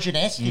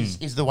 Origin-esque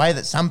is the way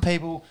that some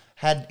people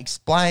had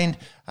explained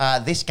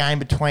this game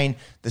between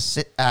the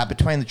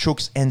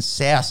Chooks and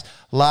South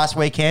last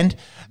weekend.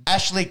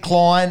 Ashley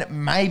Klein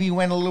maybe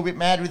went a little bit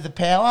mad with the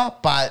power,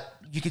 but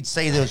you could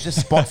see there was just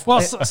spot.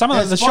 Well, some of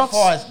there the was spot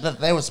shots- fires.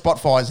 There were spot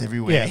fires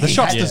everywhere. Yeah, the He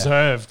shots had-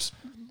 deserved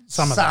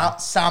some of them.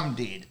 Some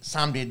did.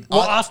 Some did.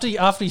 Well, after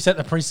he set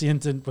the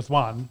precedent with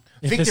one,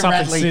 if there's Victor something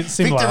Radley.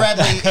 similar, Victor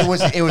Radley.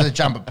 It was a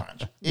jumper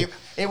punch.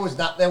 It was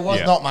not. There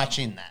was not much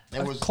in that.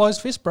 There was.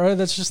 closed fist, bro.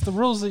 That's just the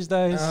rules these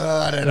days.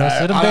 I don't know. Yeah, I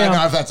sit 'em don't down.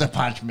 know if that's a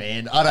punch,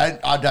 man.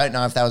 I don't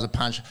know if that was a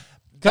punch.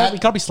 You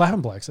gotta be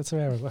slapping blokes. That's how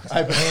it works.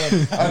 Open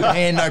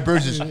hand, no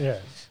bruises.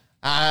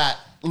 Yeah.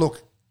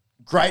 Look,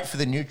 great for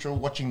the neutral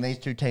watching these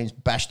two teams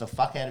bash the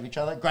fuck out of each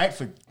other. Great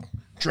for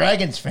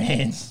Dragons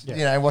fans,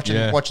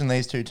 watching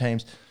these two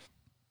teams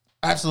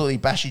absolutely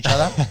bash each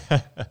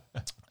other.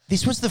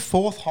 This was the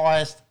fourth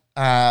highest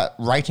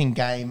rating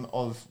game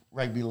of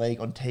rugby league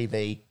on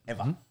TV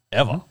ever.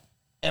 Ever.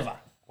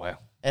 Wow.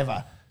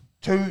 Ever.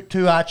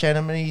 Two arch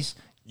enemies.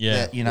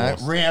 Yeah, that, of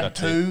course. round That's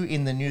two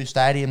in the new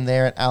stadium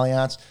there at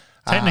Allianz.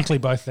 Technically,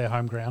 both their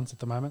home grounds at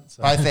the moment.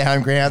 So. Both their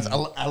home grounds. A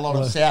lot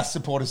of South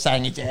supporters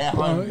saying it's our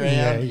home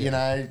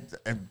ground.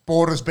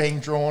 Borders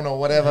being drawn or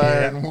whatever.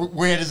 Yeah. And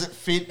where does it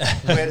fit?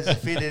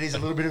 It is a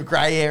little bit of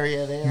grey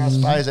area there, I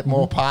suppose, at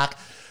Moore Park.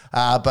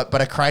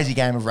 But a crazy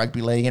game of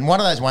rugby league, and one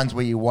of those ones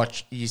where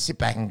you sit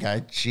back and go,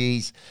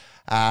 geez,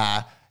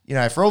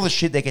 for all the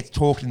shit that gets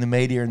talked in the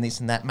media and this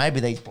and that, maybe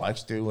these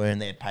blokes do earn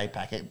their pay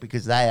packet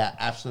because they are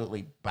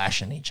absolutely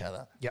bashing each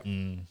other. Yep.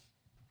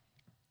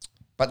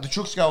 But the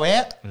Chooks go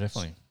out.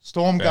 Definitely.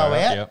 Storm Fair go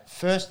enough, out. yep.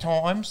 First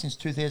time since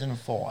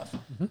 2005.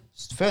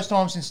 First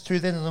time since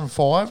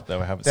 2005. Though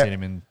we haven't that seen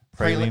him in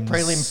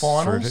prelim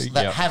finals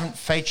that haven't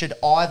featured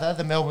either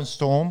the Melbourne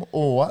Storm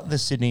or the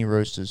Sydney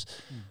Roosters.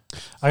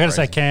 I got to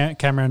say,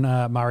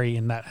 Cameron Murray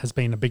in that has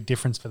been a big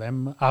difference for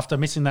them. After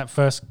missing that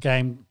first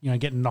game,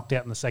 getting knocked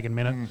out in the second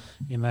minute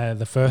in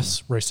the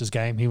first Roosters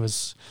game, he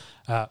was,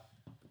 a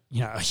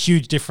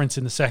huge difference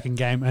in the second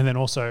game, and then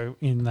also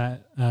in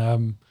that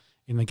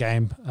in the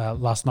game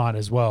last night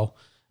as well.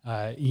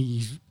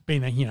 He's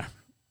been,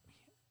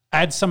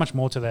 adds so much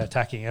more to their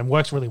attacking and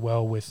works really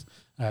well with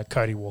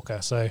Cody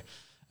Walker. So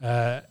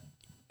it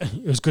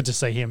was good to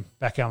see him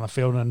back out on the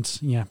field and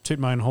toot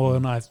my own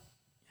horn.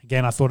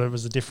 I thought it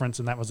was a difference,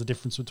 and that was the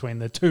difference between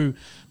the two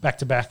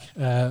back-to-back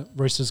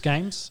Roosters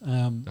games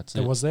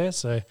that was there.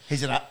 So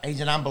he's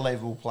an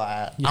unbelievable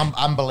player,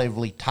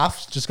 unbelievably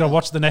tough. Just got to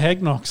watch the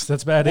head knocks.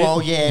 That's about it.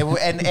 Well, yeah,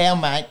 and our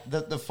mate,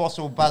 the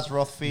fossil Buzz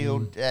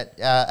Rothfield.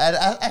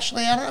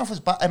 Actually, I don't know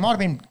if it might have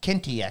been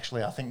Kenty.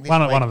 Actually, I think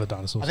one of the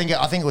dinosaurs.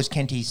 I think it was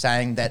Kenty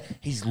saying that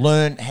he's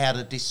learned how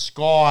to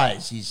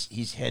disguise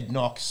his head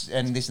knocks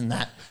and this and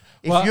that.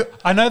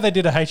 I know they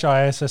did a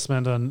HIA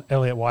assessment on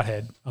Elliot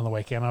Whitehead on the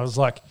weekend. I was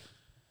like,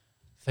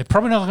 they're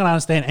probably not going to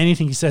understand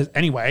anything he says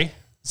anyway.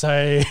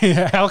 So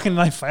how can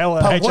they fail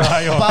at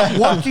HIA? But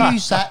what do you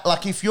say?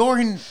 Like, if you're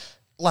in,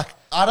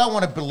 I don't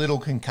want to belittle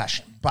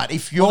concussion, but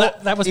if you're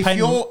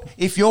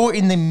if you're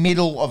in the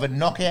middle of a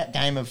knockout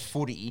game of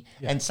footy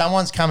and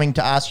someone's coming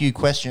to ask you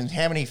questions,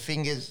 how many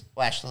fingers?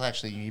 Well,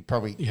 actually, you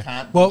probably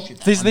can't. Well,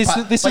 this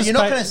is you're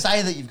not going to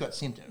say that you've got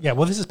symptoms. Yeah,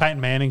 well, this is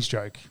Peyton Manning's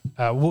joke.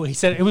 He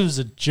said it was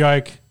a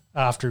joke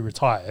after he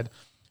retired,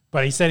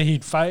 but he said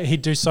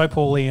he'd do so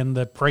poorly in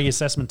the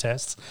pre-assessment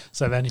tests.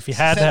 So then, if he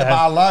had set the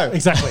bar low,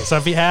 exactly. So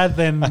if he had,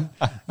 then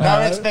no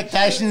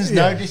expectations,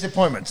 no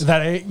disappointments.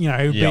 That it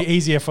would be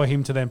easier for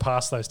him to then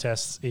pass those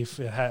tests if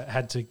it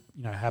had to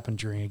happen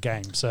during a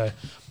game. So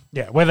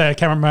yeah, whether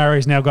Cameron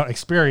Murray's now got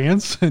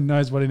experience and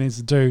knows what he needs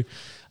to do.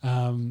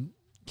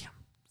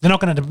 They're not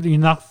going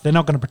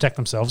to protect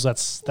themselves.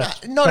 That's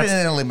in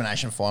an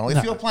elimination final.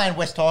 If you're playing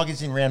West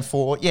Tigers in round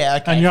 4,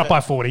 okay, and you're up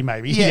by 40,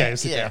 maybe.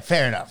 Yeah,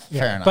 fair enough.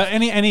 Fair enough. But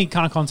any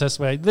kind of contest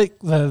where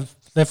they're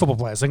football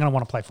players, they're going to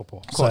want to play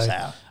football. Of course they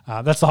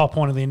are. That's the whole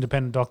point of the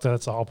independent doctor.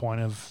 That's the whole point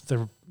of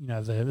the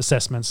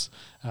assessments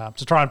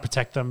to try and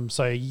protect them,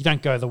 so you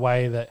don't go the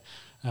way that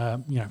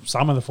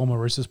some of the former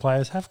Roosters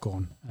players have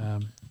gone.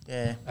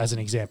 As an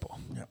example.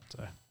 Yep.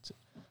 So.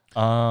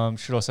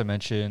 Should also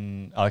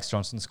mention Alex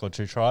Johnson scored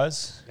 2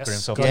 tries. Yes, Put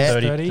himself got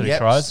at 30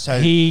 tries.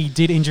 So he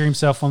did injure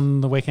himself on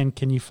the weekend.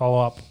 Can you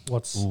follow up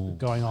what's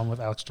going on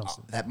with Alex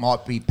Johnson? That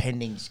might be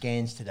pending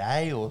scans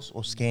today or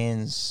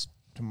scans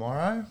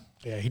tomorrow.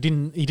 Yeah, he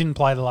didn't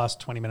play the last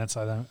 20 minutes.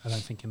 I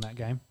don't think in that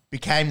game.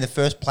 Became the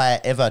first player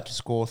ever to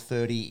score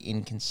 30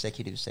 in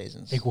consecutive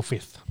seasons. Equal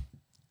fifth.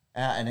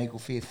 An equal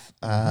fifth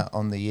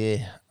on the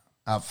year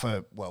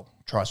for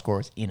try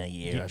scorers in a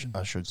year.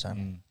 I should say.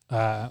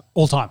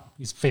 All time.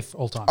 He's fifth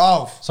all time.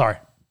 Oh, sorry.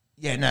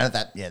 Yeah, no,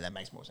 that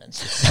makes more sense.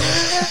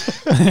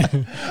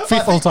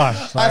 Fifth all time.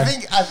 I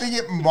think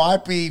it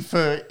might be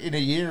for in a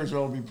year as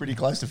well. Be pretty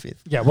close to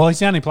fifth. Yeah, well, he's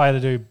the only player to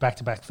do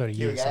back-to-back 30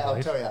 Here we years. go.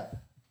 I'll tell you.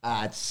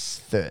 It's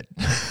third.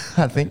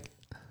 I think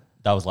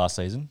That was last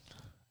season.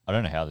 I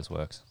don't know how this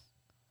works.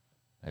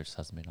 It just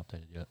hasn't been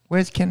updated yet.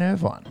 Where's Ken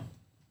Irvine?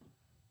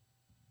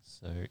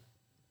 So,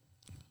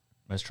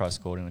 most tries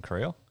scored in a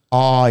career.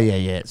 Oh,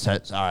 yeah. So,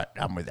 it's all right,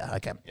 I'm with that.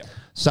 Okay. Yep.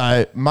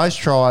 So, most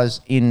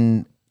tries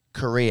in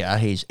career,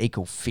 he's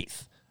equal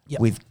fifth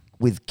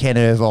with Ken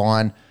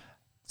Irvine,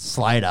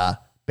 Slater,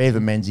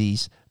 Bevan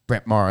Menzies,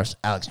 Brett Morris,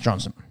 Alex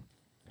Johnson.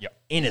 Yep.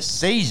 In a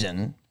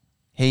season,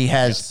 He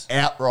has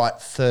outright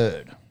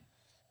third.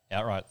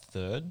 Outright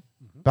third.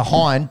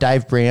 Behind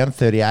Dave Brown,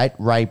 38,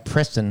 Ray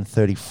Preston,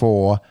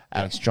 34,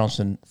 Alex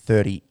Johnson,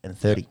 30 and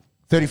 30.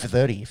 30 for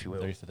 30, if you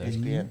will. 30 for 30.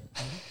 ESPN.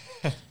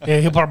 Yeah,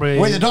 he'll probably.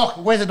 Where's the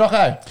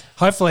doco?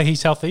 Hopefully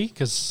he's healthy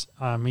because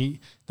they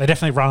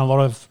definitely run a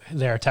lot of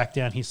their attack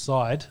down his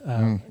side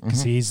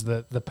because he's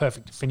the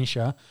perfect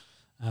finisher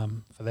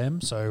for them.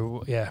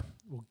 So, yeah,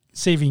 we'll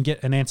see if he can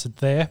get an answer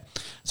there.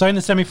 So, in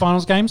the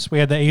semi-finals games, we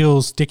had the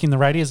Eels dicking the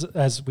Raiders,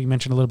 as we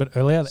mentioned a little bit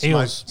earlier. The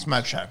Eels,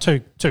 Smoke show.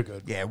 too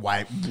good. Yeah,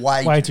 way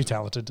Too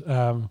talented.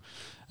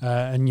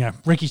 And,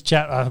 Ricky's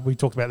chat, we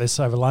talked about this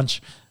over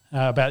lunch,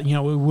 about,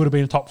 we would have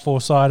been a top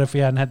 4 side if we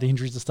hadn't had the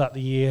injuries to start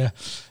the year.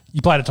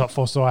 You played a top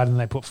 4 side and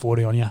they put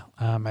 40 on you,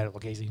 made it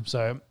look easy.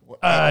 So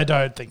I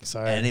don't think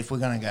so. And if we're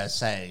going to go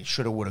say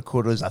shoulda, woulda,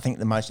 couldas, I think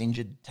the most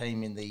injured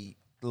team in the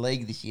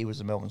league this year was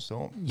the Melbourne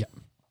Storm. Yeah.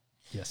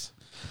 Yes.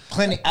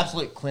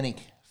 Absolute clinic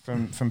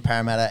from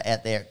Parramatta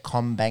out there at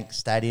CommBank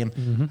Stadium.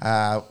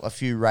 A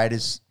few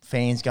Raiders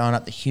fans going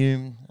up to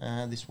Hume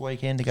this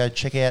weekend to go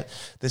check out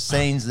the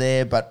scenes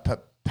there,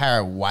 but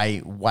Parra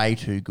way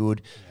too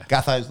good.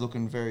 Yeah. Gutho's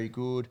looking very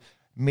good.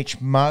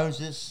 Mitch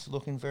Moses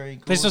looking very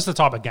good. This was the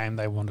type of game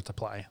they wanted to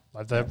play.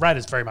 Like the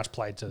Raiders very much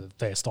played to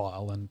their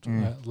style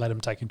and let them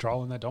take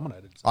control, and they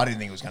dominated. So. I didn't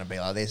think it was going to be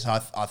like this. I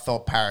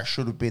thought Parra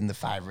should have been the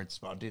favourites,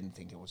 but I didn't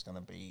think it was going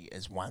to be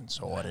as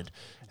one-sided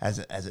as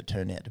it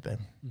turned out to be.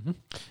 Mm-hmm.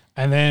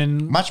 And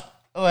then not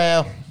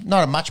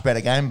a much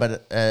better game,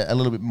 but a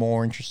little bit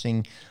more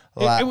interesting.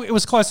 It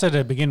was closer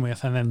to begin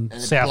with, and then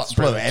South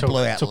blew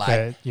out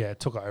late.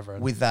 Took over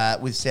with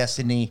South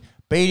Sydney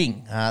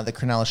beating the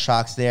Cronulla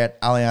Sharks there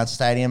at Allianz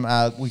Stadium.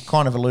 We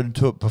kind of alluded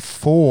to it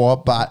before,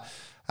 but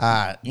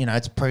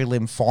it's a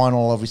prelim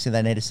final. Obviously,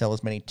 they need to sell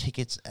as many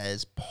tickets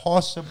as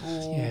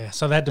possible. Yeah,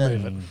 so they had to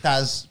move it.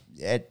 Does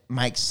it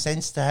make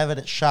sense to have it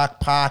at Shark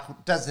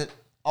Park? Does it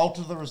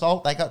alter the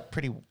result? They got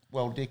pretty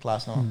well dicked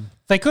last night.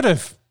 They could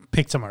have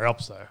picked somewhere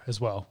else though,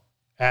 as well.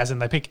 As in,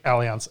 they pick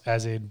Allianz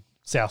as in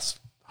South's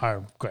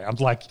home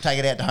ground. Like take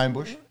it out to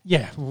Homebush.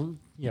 Yeah,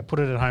 put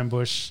it at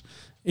Homebush.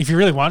 If you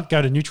really want,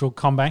 go to neutral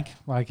CommBank.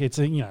 Like it's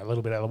a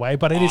little bit out of the way,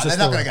 but it is. They're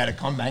not going to go to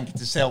CommBank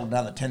to sell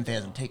another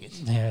 10,000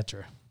 tickets. Yeah,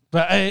 true.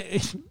 But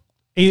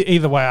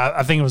either way,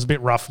 I think it was a bit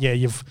rough. Yeah,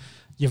 you've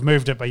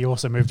moved it, but you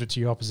also moved it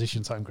to your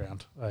opposition's home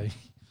ground.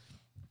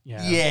 Yeah,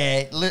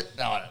 I don't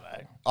know.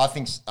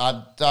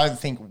 I don't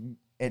think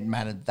it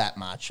mattered that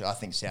much. I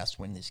think Souths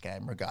win this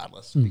game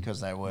regardless because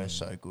they were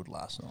so good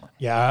last night.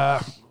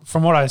 Yeah,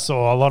 from what I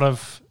saw, a lot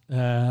of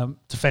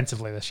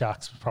defensively, the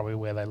Sharks was probably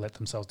where they let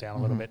themselves down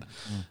a little bit,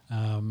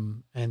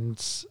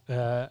 and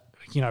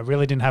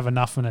really didn't have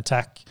enough in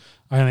attack.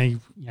 Only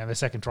their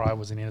second try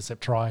was an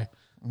intercept try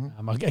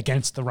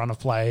against the run of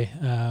play.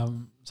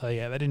 So they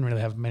didn't really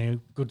have many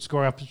good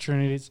score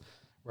opportunities.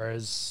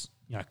 Whereas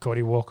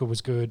Cody Walker was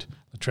good,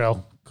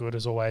 Latrell good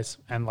as always,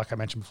 and like I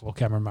mentioned before,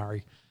 Cameron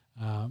Murray.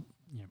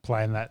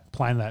 Playing that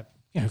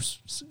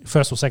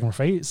first or second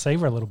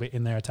receiver a little bit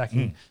in their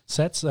attacking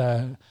sets.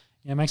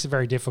 It makes it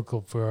very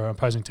difficult for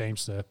opposing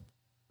teams to,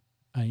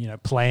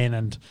 plan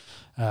and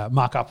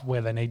mark up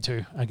where they need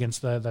to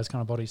against those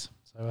kind of bodies.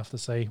 So we'll have to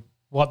see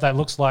what that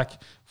looks like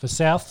for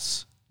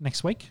Souths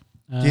next week.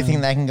 Do you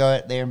think they can go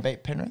out there and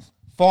beat Penrith?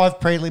 5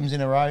 prelims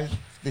in a row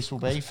this will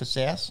be for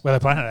South. Where they're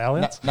playing at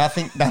Allianz?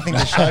 Nothing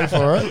to show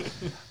for it.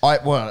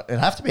 It'll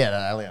have to be at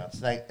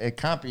Allianz.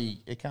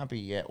 It can't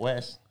be out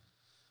west.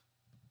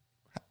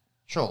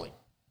 Surely.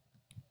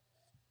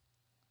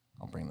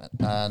 I'll bring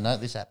that. No,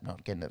 this app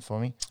not getting it for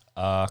me.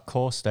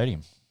 Core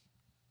Stadium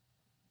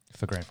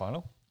for grand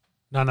final.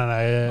 No.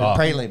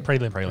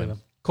 Prelim.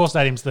 Core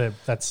Stadium's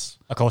that's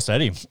a Core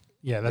Stadium.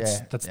 Yeah,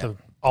 that's the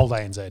old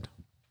ANZ.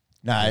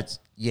 No,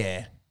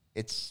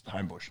 it's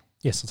Homebush.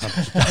 Yes, it's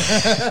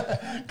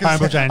Homebush.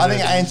 Homebush ANZ. I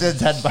think ANZ's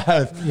had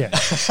both. Yeah.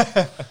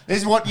 This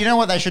is what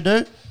they should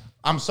do.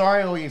 I'm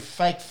sorry, all you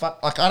fake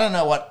I don't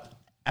know what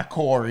a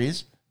core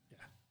is.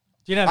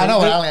 Do you know I know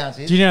what Allianz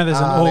is. Do you know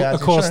there's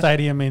a core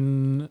stadium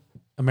in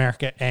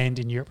America and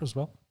in Europe as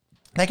well?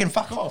 They can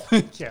fuck off.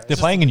 They're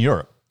playing in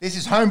Europe. This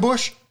is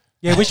Homebush.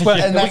 Yeah, which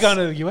one? Are we going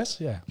to the US?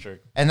 Yeah. True.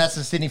 And that's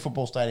the Sydney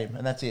Football Stadium,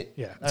 and that's it.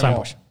 Yeah, no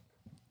more. Homebush.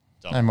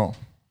 No more.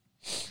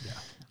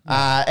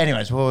 Yeah.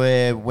 Anyways,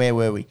 where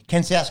were we?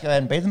 Can South go out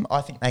and beat them?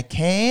 I think they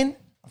can.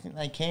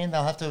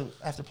 They'll have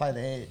to play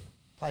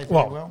very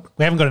well.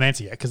 We haven't got an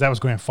answer yet because that was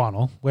grand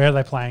final. Where are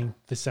they playing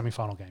this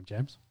semi-final game,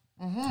 James?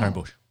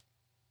 Homebush.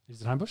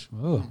 Is it Homebush?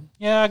 Oh.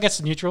 Yeah, I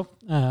guess neutral.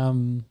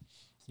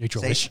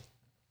 Neutral-ish.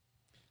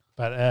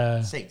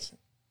 But seats.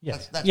 Yeah.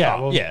 That's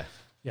yeah.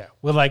 Yeah.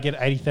 Will they get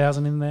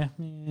 80,000 in there?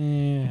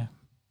 Yeah.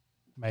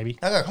 Maybe.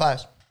 They'll go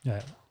close.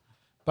 Yeah.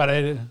 But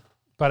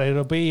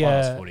it'll be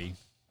Minus 40.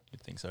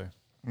 You'd think so.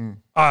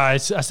 I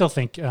still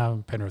think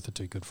Penrith are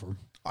too good for them.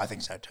 I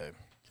think so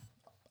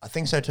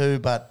too.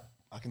 But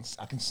I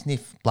can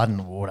sniff blood in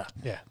the water.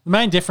 Yeah. The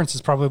main difference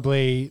is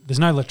probably there's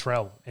no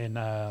Latrell in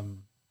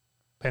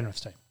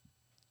Penrith's team.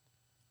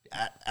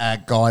 A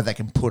guy that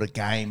can put a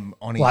game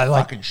on his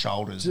fucking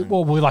shoulders.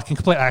 Well, we're like a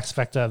complete X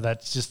factor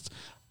that's just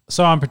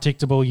so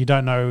unpredictable. You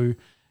don't know.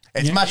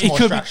 It's much more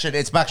structured.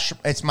 It's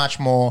much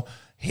more.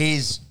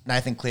 Here's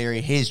Nathan Cleary.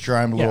 Here's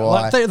Jerome Yeah,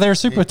 Luai. like they're a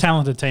super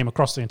talented team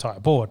across the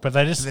entire board, but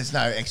they just There's no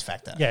X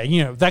factor.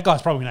 yeah, that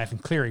guy's probably Nathan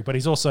Cleary, but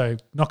he's also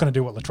not going to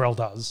do what Latrell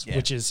does,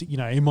 which is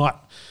he might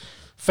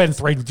fend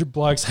 3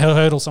 blokes,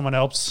 hurdle someone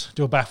else,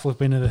 do a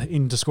backflip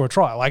in to score a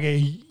try. Like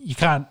you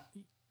can't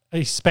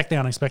expect the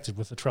unexpected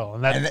with Latrell,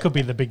 and that could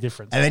be the big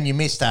difference. And then you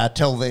missed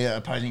tell the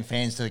opposing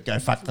fans to go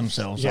fuck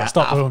themselves. Yeah,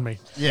 stop booing me.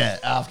 Yeah,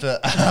 after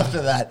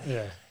that.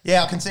 Yeah.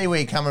 Yeah, I can see where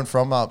you're coming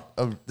from.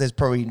 There's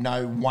probably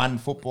no one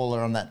footballer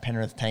on that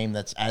Penrith team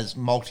that's as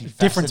multifaceted.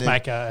 Difference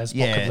maker as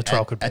what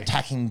Latrell could be.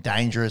 Attacking,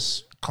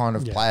 dangerous kind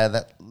of player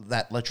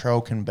that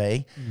Latrell can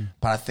be.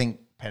 But I think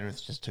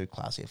Penrith's just too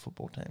classy a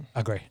football team.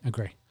 Agree.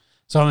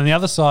 So on the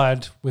other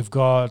side, we've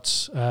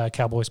got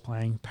Cowboys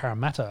playing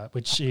Parramatta,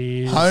 which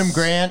is Home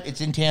ground.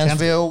 It's in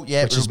Townsville.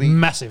 Yeah, which it'll is be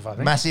massive, I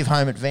think. massive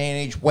home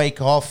advantage. Week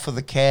off for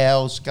the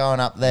Cows going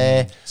up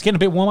there. It's getting a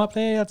bit warm up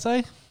there, I'd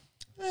say.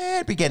 Yeah,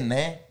 it'd be getting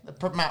there.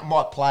 It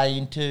might play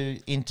into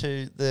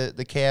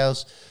the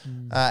Cows'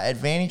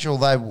 advantage.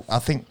 Although I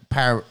think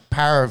Para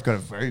have got a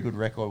very good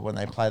record when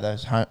they play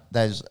those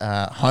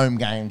home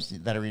games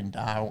that are in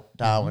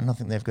Darwin. I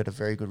think they've got a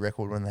very good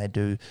record when they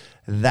do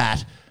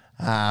that.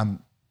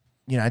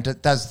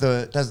 Does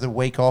the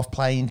week off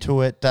play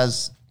into it? It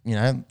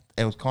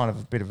was kind of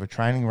a bit of a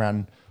training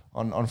run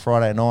on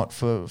Friday night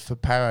for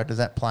Para. Does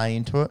that play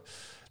into it?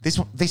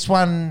 This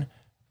one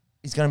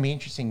is going to be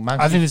interesting.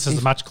 I think this is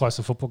a much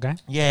closer football game.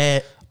 Yeah.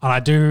 And I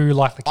do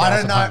like the Cows I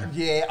don't know. at home.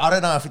 Yeah, I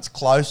don't know if it's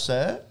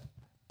closer,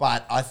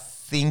 but I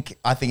think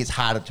it's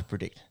harder to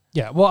predict.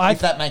 Yeah, well, If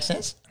that makes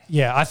sense.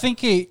 Yeah, I think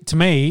to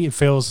me it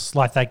feels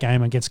like that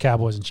game against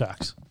Cowboys and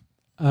Sharks.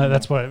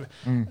 That's what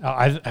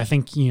I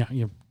think.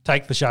 You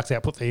take the Sharks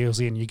out, put the Eels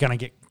in, you're going to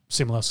get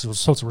similar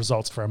sorts of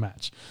results for a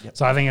match. Yep.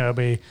 So I think it'll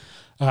be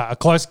a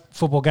close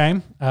football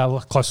game,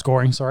 close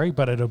scoring. Sorry,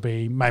 but it'll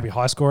be maybe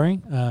high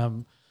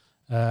scoring.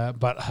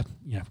 But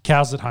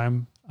Cows at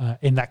home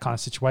in that kind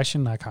of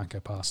situation, I can't go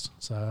past.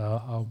 So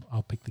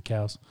I'll pick the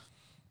Cows.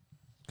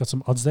 Got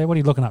some odds there. What are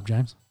you looking up,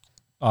 James?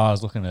 I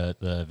was looking at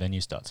the venue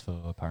stats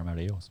for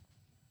Parramatta Eels.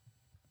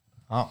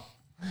 Oh,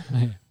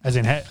 as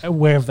in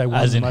where have they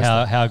won? As in most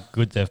how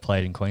good they've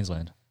played in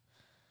Queensland.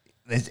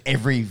 there's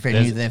every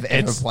venue they've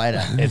ever played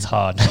at. It's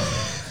hard.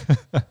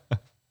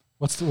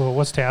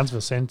 What's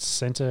Townsville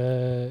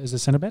centre? Is it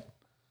centre bet?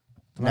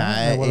 No,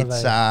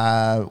 it's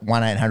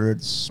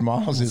 1-800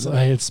 Smiles. Is it?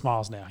 It's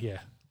Smiles now. Yeah.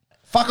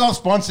 Fuck off,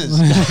 sponsors.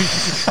 What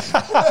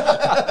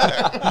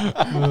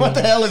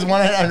the hell is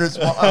 1-800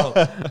 Smiles?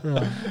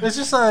 It's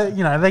just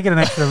they get an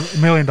extra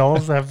 $1 million.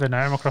 They have their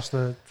name across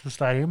the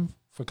stadium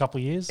for a couple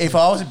of years. If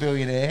I was a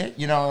billionaire,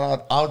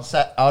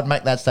 I'd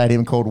make that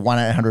stadium called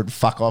 1-800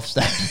 Fuck Off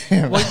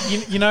Stadium. Well,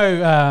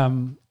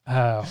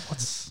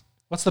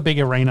 what's the big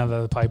arena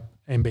that they play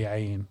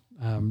NBA in?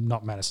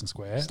 Not Madison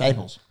Square.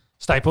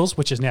 Staples,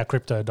 which is now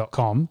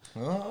Crypto.com,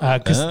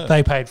 because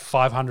they paid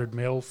 $500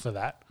 million for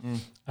that.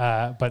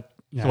 But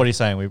So what are you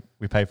saying?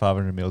 We pay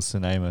 $500 million to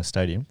name a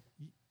stadium?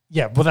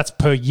 Yeah, well, that's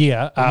per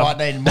year. We might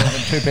need more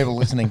than 2 people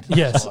listening.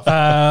 Yes,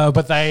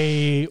 but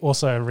they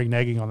also are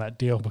reneging on that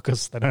deal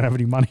because they don't have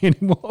any money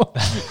anymore.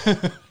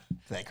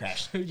 They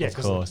crashed. Yeah,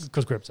 course.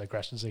 because crypto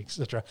crashes,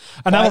 etc.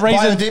 Buy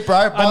the dip,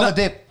 bro. Buy the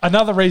dip.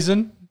 Another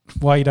reason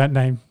why you don't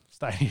name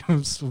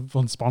stadiums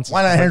on sponsors.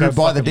 1-800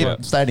 Buy the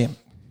Dip Stadium.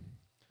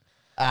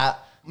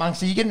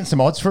 Monks, are you getting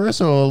some odds for us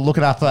or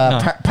looking up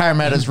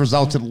Parramatta's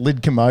results at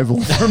Lidcombe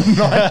Oval from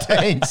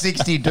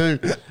 1962?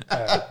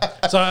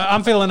 So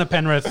I'm feeling a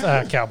Penrith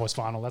Cowboys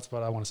final. That's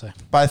what I want to say.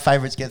 Both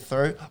favourites get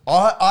through.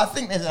 I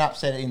think there's an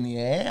upset in the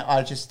air.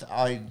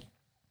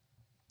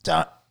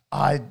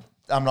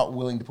 I'm not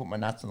willing to put my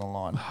nuts on the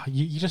line.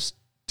 You're just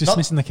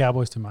dismissing the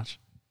Cowboys too much.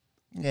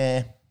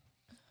 Yeah.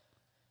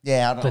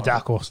 Yeah, I don't know. The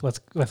dark horse. Let's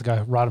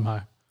go. Ride them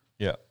home.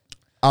 Yeah.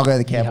 I'll go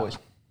the Cowboys. Yeah.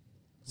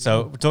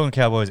 So we're talking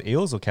Cowboys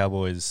Eels or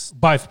Cowboys?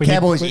 Both.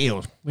 Cowboys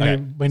Eels. We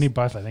need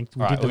both, I think.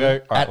 All right, we'll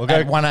go. At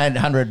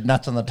 1-800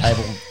 Nuts on the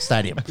Table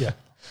Stadium. Yeah.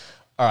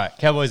 All right,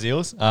 Cowboys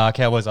Eels.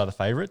 Cowboys are the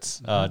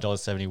favourites.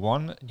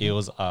 $1.71.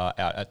 Eels are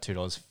out at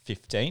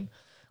 $2.15.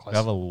 We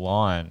have a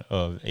line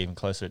of even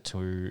closer at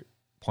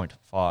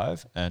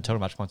 2.5 and total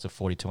match points of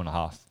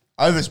 42.5.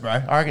 Overs, bro.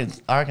 I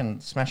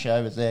reckon smash your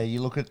overs there.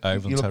 You look at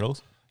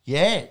Totals.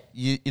 Yeah,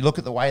 you look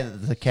at the way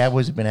that the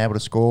Cowboys have been able to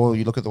score.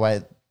 You look at the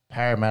way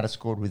Parramatta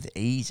scored with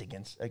ease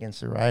against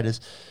the Raiders.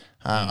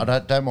 I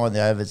don't mind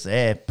the overs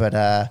there, but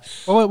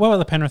what were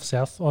the Penrith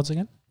South odds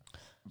again?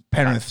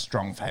 Penrith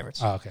strong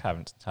favourites. Oh, okay.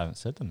 Haven't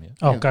said them yet.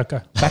 Oh, go.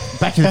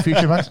 Back to the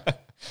future, mate.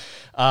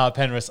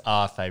 Penrith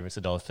are favourites,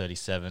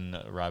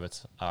 $1.37.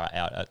 Rabbits are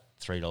out at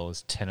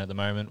 $3.10 at the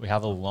moment. We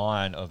have a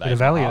line of Bit of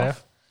value 8.5. there.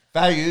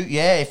 Value,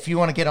 yeah. If you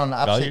want to get on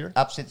Value?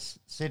 upset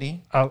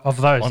city. Of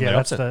those, On yeah, the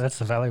that's upset.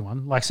 the value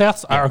one. Like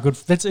Souths are a good.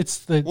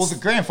 It's Well, the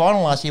grand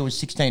final last year was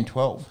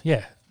 16-12.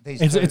 yeah.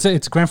 These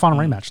It's a grand final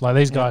rematch. Like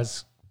these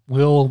guys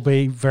will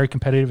be very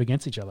competitive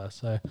against each other.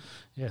 So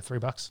yeah,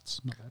 $3. It's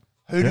not bad.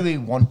 Who do we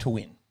want to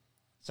win?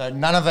 So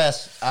none of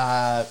us,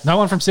 No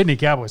one from Sydney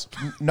Cowboys.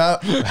 no,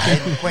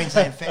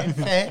 Queensland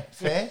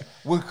fair.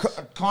 We're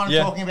kind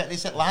of talking about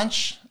this at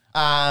lunch.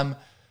 I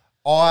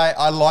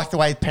like the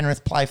way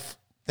Penrith play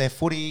their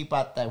footy,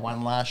 but they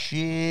won last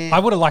year. I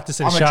would have liked to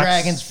see the I'm a Sharks.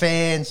 Dragons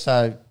fan,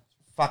 so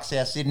fuck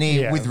South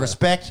Sydney Yeah, with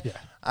respect.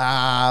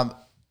 yeah.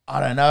 I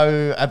don't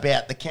know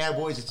about the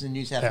Cowboys. It's in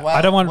New South Wales.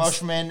 I don't want-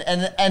 Welshmen,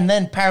 and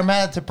then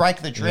Parramatta to break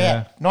the drought.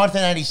 Yeah.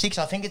 1986,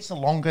 I think it's the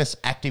longest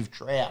active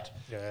drought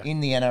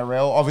in the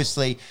NRL.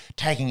 Obviously,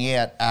 taking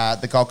out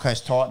the Gold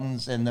Coast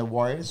Titans and the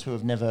Warriors, who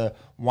have never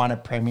won a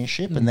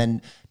premiership, and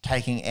then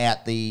taking out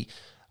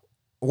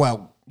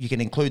you can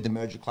include the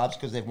merger clubs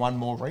because they've won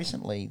more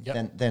recently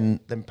than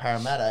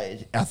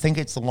Parramatta. I think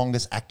it's the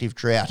longest active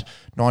drought,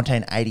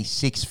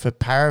 1986 for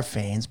Para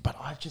fans. But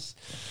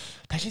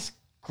they just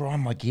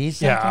grind my gears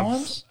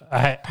sometimes.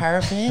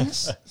 Para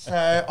fans. So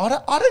I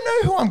don't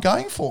know who I'm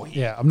going for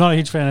here. Yeah, I'm not a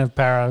huge fan of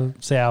Para,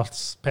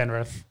 Souths,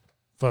 Penrith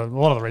for a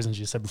lot of the reasons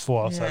you said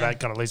before. So that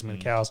kind of leads me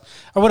to Cows.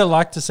 I would have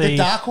liked to see The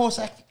dark horse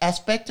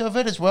aspect of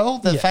it as well.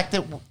 The fact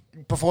that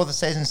before the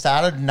season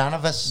started, none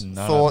of us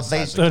thought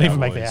these. Don't even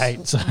make the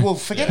 8. So. Well,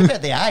 forget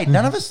about the 8.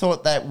 None of us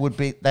thought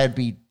they'd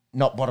be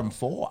not bottom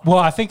 4. Well,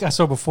 I think I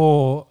saw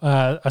before.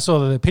 I saw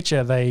the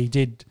picture they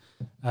did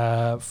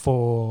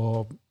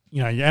for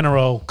your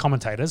NRL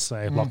commentators,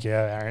 so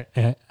Lockyer,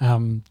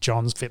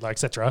 Johns, Fittler,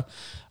 etc.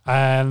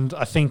 And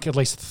I think at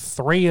least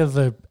 3 of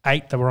the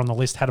 8 that were on the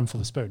list had them for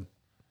the spoon.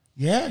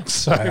 Yeah,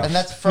 So- and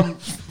that's from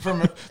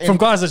From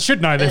guys that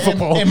should know their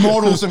football.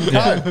 Immortals and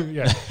Co.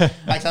 Yeah.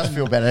 Makes us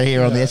feel better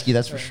here on the Esky,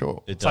 that's for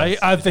sure. It So does,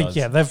 I it think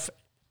does.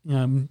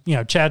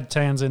 they've, Chad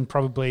Townsend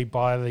probably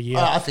by the year.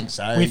 I think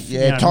so. With,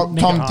 Tom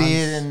Nico Hines.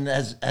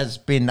 Dearden has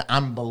been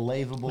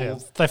unbelievable. Yeah,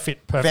 they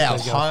fit perfectly. Val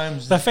together.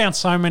 Holmes. They found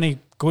so many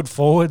good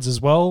forwards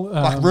as well.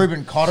 Like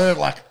Ruben Cotter,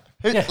 like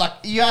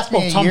you asked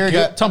me a year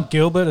ago. Tom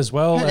Gilbert as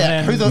well.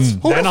 Yeah, and who then the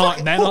fuck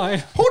Nanai.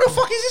 who the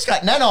fuck is this guy?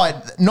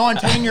 Nanai,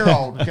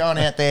 19-year-old going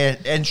out there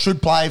and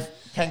should play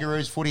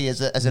Kangaroos footy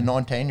as a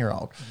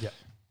 19-year-old. Yeah.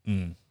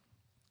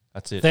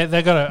 That's it.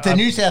 They got The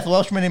New South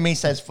Welshman in me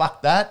says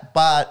fuck that,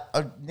 but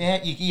now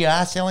you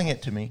are selling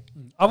it to me.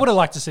 I would have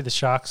liked to see the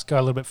Sharks go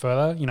a little bit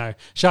further.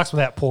 Sharks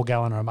without Paul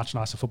Gallen are a much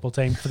nicer football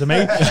team for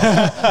me.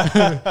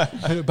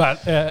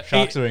 But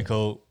Sharks are in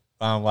cool.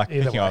 Either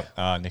Picking way.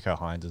 up Nico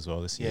Hines as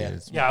well this year. Yeah.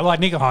 It's- yeah, I like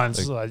Nico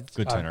Hines.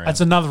 Good turnaround. That's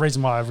another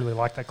reason why I really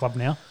like that club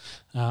now.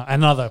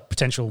 Another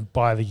potential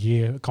buy of the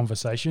year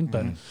conversation,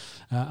 but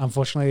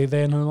unfortunately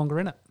they're no longer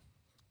in it.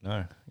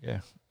 No,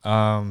 yeah.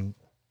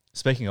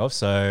 Speaking of,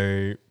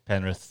 so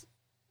Penrith,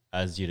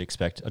 as you'd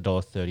expect,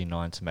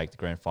 $1.39 to make the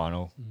grand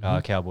final.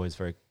 Cowboys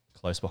very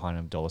close behind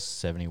them,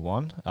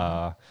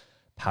 $1.71.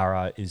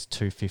 Para is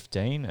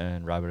 $2.15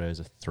 and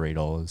Rabbitohs are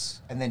 $3.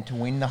 And then to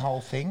win the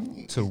whole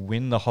thing, To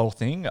win the whole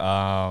thing,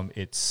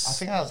 it's I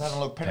think I was having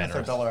a look. Penrith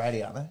are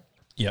 $1.80, aren't they?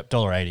 yep,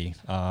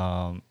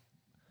 $1.80.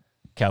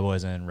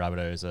 Cowboys and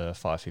Rabbitohs are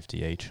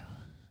 $5.50 each.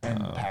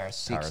 And Paris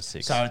 6. Paris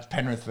 6. So it's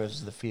Penrith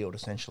versus the field,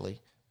 essentially.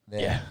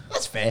 There. Yeah.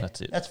 That's fair.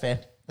 That's it. That's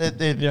fair.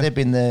 They've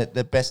been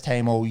the best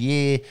team all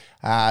year.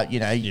 Yeah.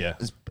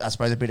 There's, I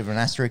suppose a bit of an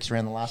asterisk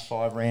around the last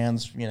 5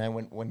 rounds.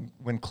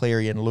 When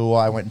Cleary and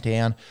Luai went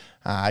down,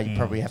 you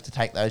probably have to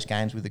take those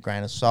games with a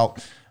grain of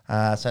salt.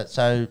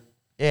 So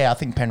I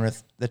think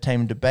Penrith, the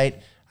team to beat,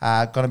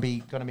 gonna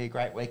be a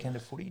great weekend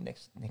of footy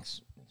next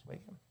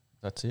weekend.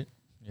 That's it.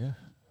 Yeah.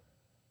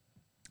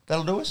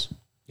 That'll do us.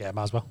 Yeah,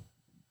 might as well.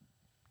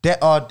 Des,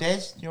 do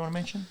you want to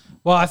mention?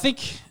 Well, I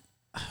think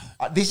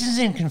This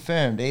isn't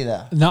confirmed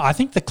either. I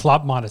think the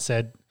club might have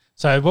said.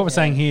 So what we're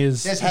saying here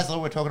is Des Hasler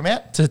we're talking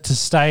about. to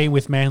stay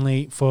with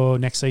Manly for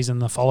next season,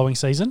 the following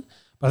season.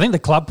 But I think the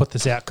club put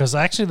this out because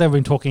actually they've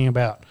been talking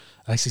about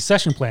a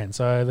succession plan.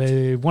 So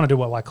they want to do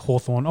what like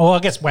Hawthorn. I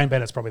guess Wayne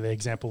Bennett's probably the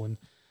example in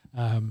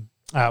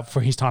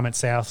for his time at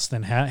Souths,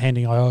 then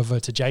handing over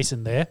to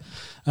Jason there.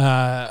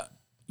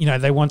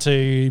 They want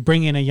to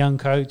bring in a young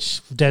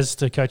coach, Des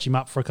to coach him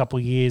up for a couple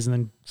of years and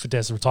then for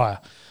Des to retire.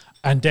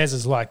 And Des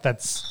is like,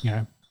 that's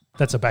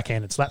a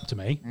backhanded slap to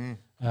me.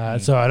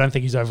 So I don't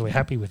think he's overly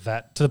happy with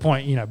that. To the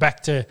point,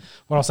 back to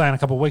what I was saying a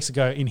couple of weeks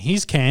ago, in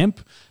his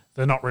camp,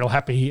 they're not real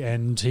happy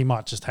and he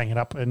might just hang it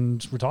up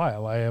and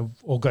retire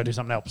or go do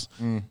something else.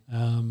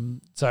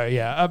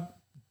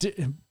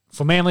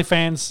 For Manly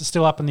fans,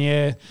 still up in the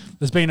air.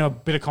 There's been a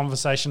bit of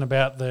conversation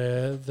about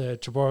the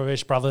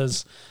Trebojevic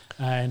brothers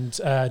and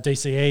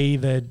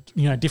DCE,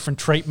 the different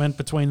treatment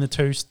between the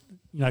two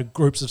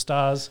groups of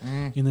stars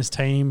in this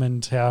team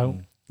and how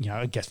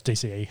I guess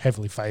DCE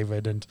heavily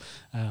favoured and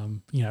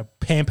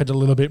pampered a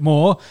little bit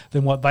more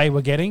than what they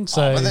were getting.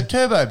 So But the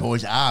Turbo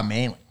Boys are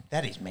Manly.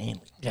 That is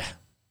Manly.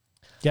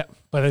 yeah,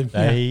 but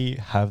They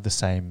have the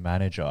same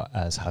manager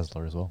as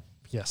Hasler as well.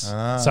 yes.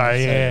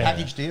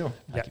 Package deal.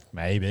 Yeah.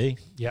 Maybe.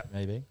 Yeah.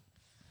 Maybe.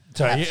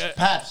 So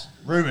Perhaps.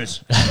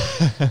 Rumours.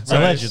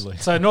 Allegedly.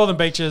 So Northern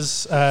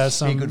Beaches, Be a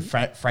some good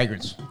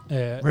fragrance.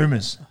 yeah,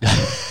 Rumours.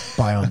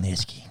 Buy on the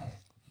Esky.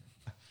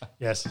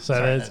 Yes, so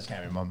Sorry, there's that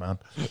came in my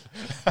mouth.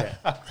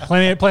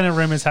 plenty of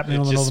rumours happening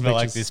on It the just northern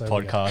smelled beaches. like this so, yeah.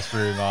 podcast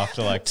room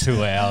after like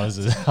 2 hours.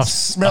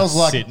 Smells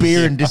like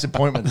beer and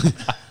disappointment.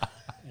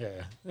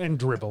 Yeah, and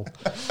dribble.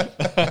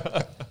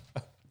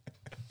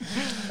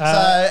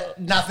 So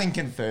nothing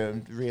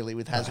confirmed really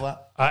with Hasler.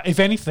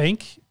 If anything,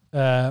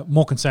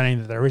 more concerning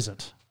that there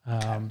isn't.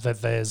 That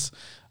there's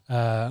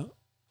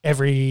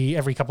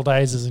every couple of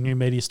days there's a new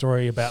media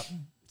story about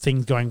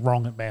things going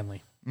wrong at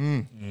Manly.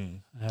 And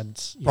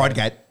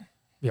Bridegate.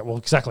 Yeah, well,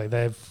 exactly.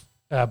 They'd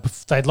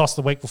lost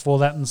the week before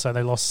that, and so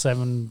they lost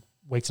 7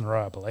 weeks in a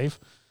row, I believe.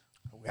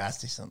 We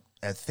asked this.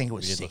 I think it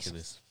was We did look 6. at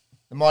this.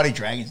 The Mighty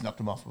Dragons knocked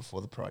them off before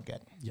the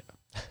Pridegate. Yeah,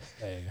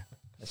 there you go.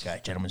 Let's go,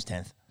 gentlemen's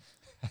 10th.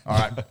 All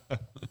right.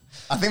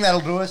 I think that'll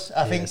do us.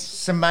 I think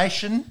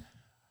summation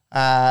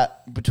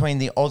between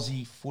the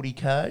Aussie footy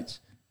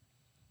codes.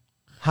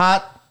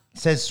 Heart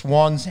says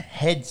Swans,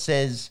 head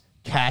says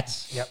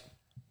Cats. Yep.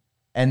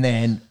 And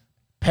then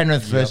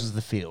Penrith versus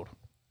the field.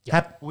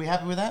 Yep. We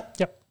happy with that?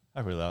 Yep, I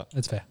really that.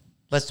 that's fair.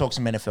 Let's talk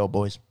some NFL,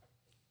 boys.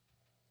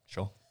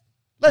 Sure.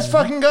 Let's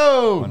fucking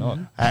go. Why not?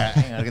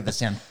 Hang on, I'll get the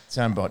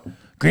soundboard.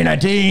 Green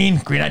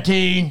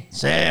 19,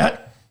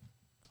 set.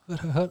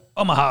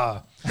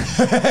 Omaha.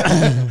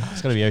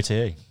 It's got to be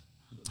OTE.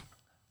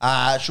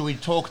 Should we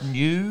talk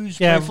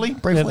news Yeah,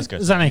 briefly? yeah, Let's go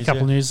there's some only a news,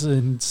 couple of news,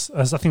 and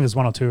I think there's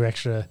 1 or 2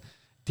 extra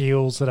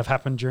deals that have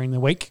happened during the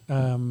week,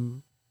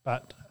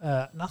 but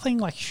nothing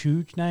like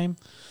huge name.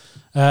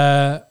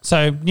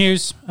 So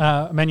news: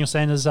 Emmanuel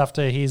Sanders,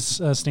 after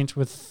his stint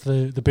with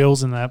the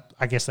Bills, and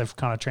I guess they've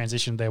kind of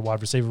transitioned their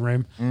wide receiver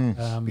room.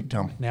 Big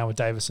time. Now with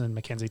Davis and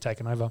McKenzie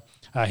taking over,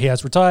 he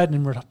has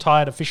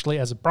retired officially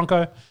as a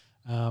Bronco.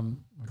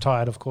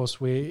 Retired, of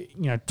course. We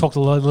talked a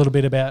little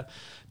bit about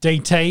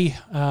DT,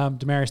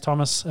 Demaryius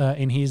Thomas,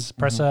 in his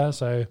presser.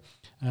 So,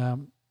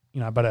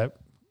 but a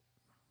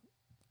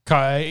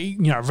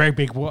very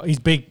big, his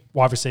big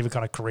wide receiver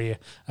kind of career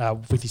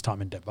with his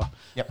time in Denver.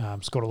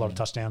 Yep. Scored a lot of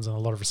touchdowns and a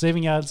lot of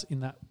receiving yards in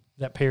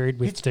that period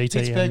with DT.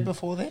 Pittsburgh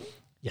before then?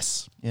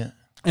 Yes. Yeah.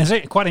 And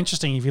it's quite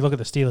interesting if you look at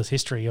the Steelers'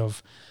 history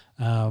of,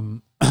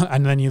 and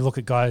then you look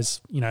at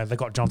guys, they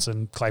got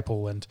Johnson,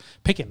 Claypool, and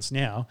Pickens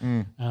now.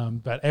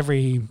 But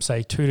every,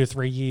 say, 2 to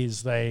 3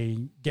 years, they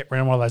get rid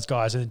of one of those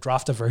guys and then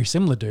draft a very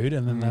similar dude.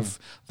 And then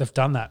they've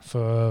done that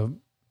for,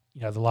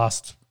 the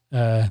last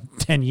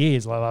 10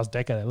 years, like the last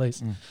decade at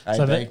least.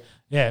 So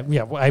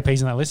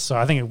AP's in that list. So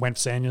I think it went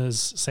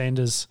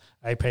Sanders,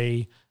 AP,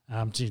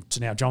 to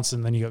now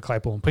Johnson. Then you got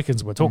Claypool and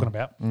Pickens we're talking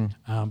about.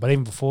 But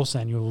even before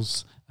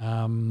Samuels,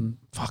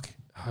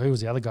 who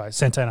was the other guy?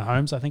 Santana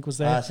Holmes, I think, was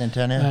there.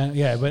 Santana.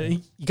 But you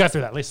go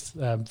through that list.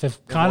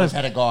 They've kind of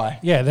had a guy.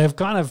 Yeah, they've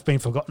kind of been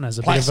forgotten as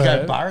a bit of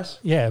Plaxico a Burris.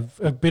 Yeah,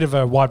 a bit of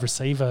a wide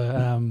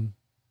receiver.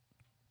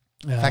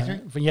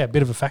 Factory? A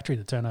bit of a factory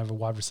to turn over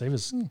wide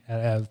receivers out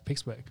of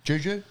Pittsburgh.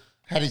 Juju.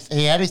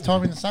 He had his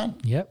time in the sun.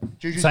 Yep.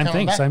 Juju's same coming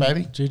thing, back, same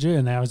baby. Juju,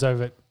 and now he's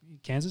over at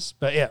Kansas.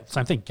 But yeah,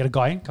 same thing. Get a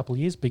guy in, a couple of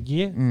years, big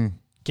year.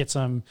 Get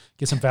some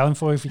value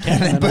for him if you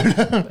can. and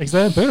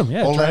then boot him.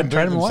 Yeah, Or let them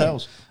trade boot him away.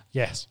 themselves.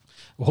 Yes.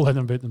 We'll let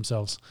them boot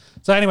themselves.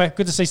 So anyway,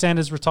 good to see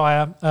Sanders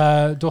retire.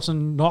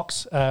 Dawson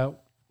Knox,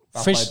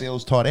 Buffalo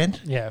Bills tight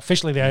end. Yeah,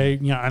 officially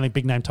the only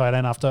big name tight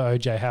end after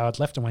OJ Howard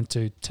left and went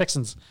to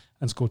Texans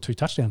and scored 2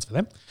 touchdowns for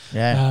them.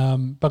 Yeah.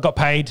 But got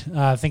paid,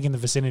 I think in the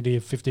vicinity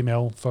of $50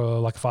 million for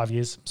like 5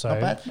 years. So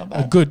Not bad.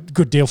 a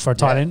good deal for a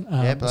tight end,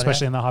 bloody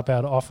especially in the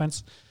high-powered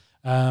offense.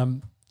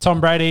 Tom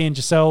Brady and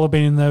Giselle have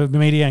been in the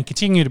media and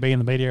continue to be in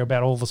the media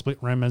about all the split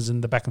rumors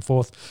and the back and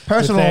forth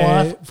Personal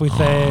life with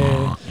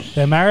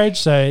their marriage.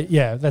 So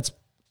yeah,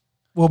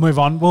 we'll move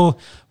on. We'll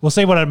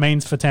see what it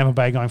means for Tampa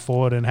Bay going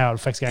forward and how it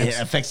affects games. Yeah,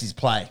 it affects his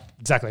play.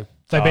 Exactly.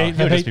 He'll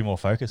just be more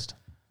focused.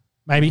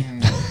 Maybe.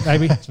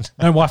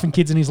 No wife and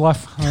kids in his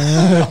life.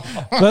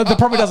 That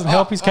probably doesn't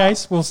help his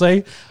case. We'll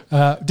see.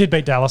 Did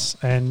beat Dallas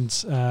and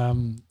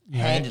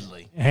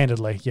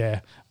handedly,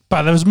 yeah.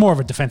 But there was more of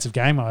a defensive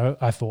game,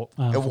 I thought.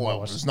 It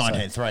was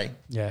 19-3.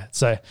 Yeah.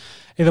 So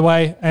either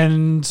way,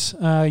 and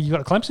you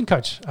got a Clemson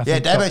coach. I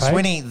think Dabo got paid.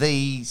 Swinney,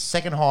 the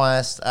second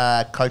highest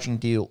coaching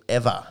deal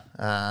ever.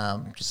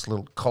 Just a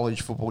little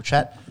college football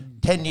chat.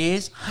 10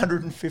 years,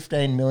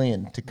 $115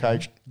 million to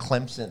coach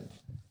Clemson.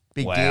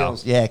 Big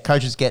deals. Yeah,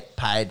 coaches get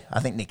paid. I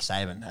think Nick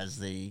Saban has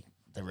the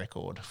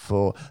record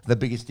for the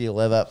biggest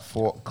deal ever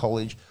for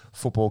college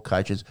football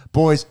coaches.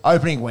 Boys,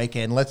 opening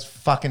weekend, let's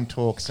fucking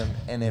talk some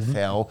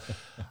NFL.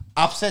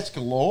 Upsets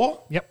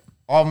galore. Yep.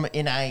 I'm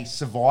in a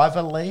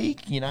Survivor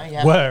League,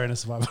 Were in a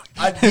Survivor.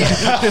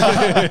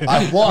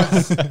 I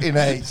was in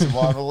a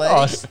Survivor League.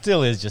 Oh,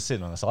 still is just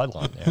sitting on the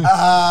sideline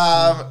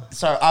now.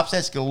 So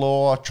upsets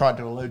galore. Tried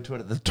to allude to it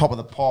at the top of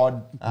the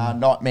pod.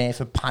 Nightmare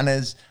for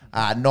punters.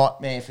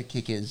 Nightmare for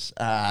kickers.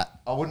 I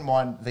wouldn't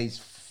mind these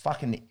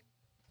fucking...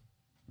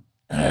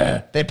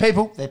 They're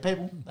people. They are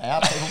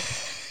people.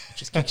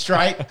 Just kick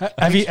straight.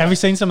 Have you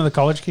seen some of the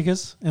college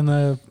kickers in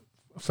the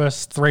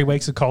first 3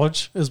 weeks of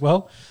college as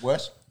well?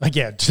 Worse. Like,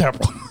 yeah,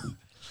 terrible.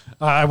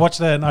 I watched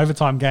an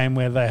overtime game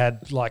where they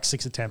had like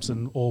 6 attempts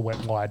and all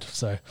went wide.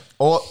 So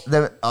Or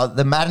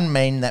the Madden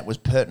meme that was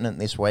pertinent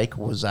this week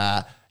was,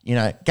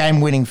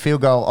 game-winning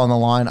field goal on the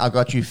line. I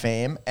got you,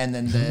 fam. And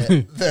then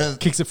the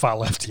kicks it far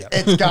left. Yeah,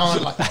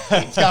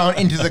 it's going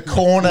into the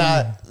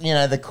corner,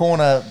 the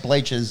corner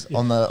bleachers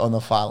on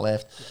the far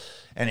left.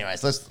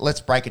 Anyways, let's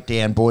break it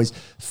down, boys.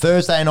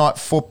 Thursday night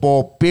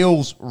football,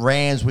 Bills,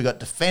 Rams. We got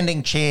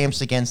defending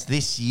champs against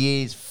this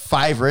year's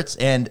favourites,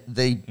 and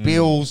the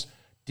Bills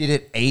did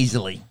it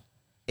easily.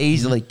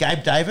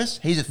 Gabe Davis,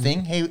 he's a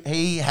thing.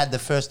 He had the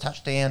first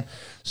touchdown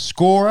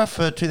scorer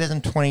for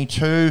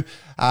 2022.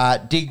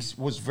 Diggs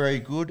was very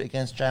good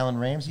against Jalen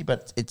Ramsey,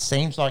 but it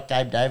seems like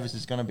Gabe Davis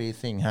is going to be a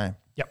thing, hey?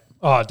 Yep.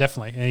 Oh,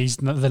 definitely. And he's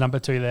the number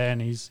 2 there,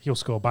 and he'll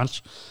score a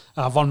bunch.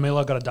 Von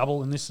Miller got a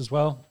double in this as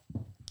well.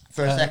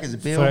 First sack as a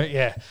Bill.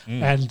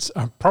 And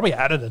probably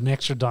added an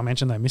extra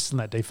dimension they missed in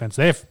that defense.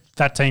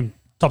 That team,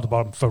 top to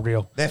bottom, for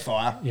real. They're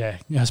fire. Yeah,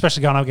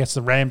 especially going up against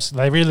the Rams.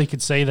 They really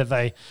could see that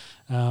they,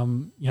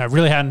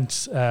 really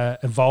hadn't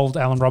evolved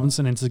Allen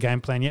Robinson into the game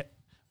plan yet.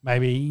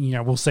 Maybe,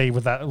 we'll see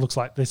what that looks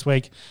like this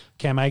week.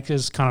 Cam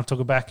Akers kind of took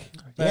it back.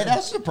 Yeah, that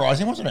was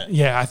surprising, wasn't it?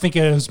 Yeah, I think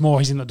it was more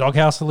he's in the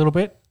doghouse a little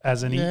bit,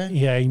 as in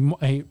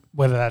he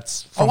whether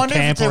that's from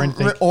camp or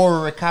anything. Or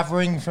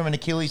recovering from an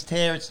Achilles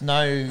tear. It's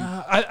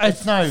no...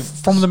 it's no...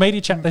 From the media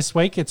chat this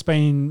week, it's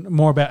been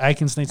more about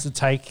Akins needs to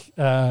take...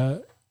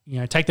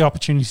 take the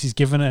opportunities he's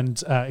given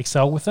and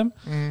excel with them.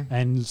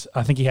 And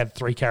I think he had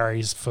 3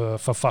 carries for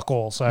fuck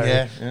all. So,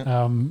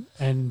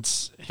 and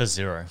For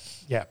 0.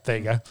 Yeah, there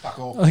you go. Fuck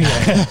all.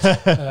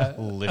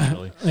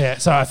 Literally. Yeah,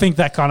 so I think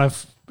that kind of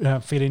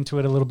fit into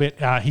it a little bit.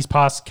 His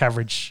pass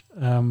coverage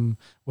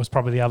was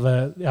probably the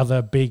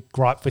other big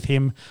gripe with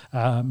him,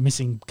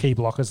 missing key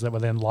blockers that were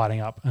then lighting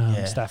up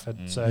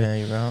Stafford. So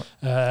you're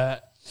right.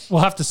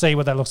 We'll have to see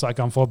what that looks like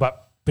going forward.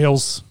 But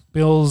Bills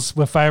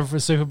were favourite for the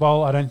Super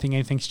Bowl. I don't think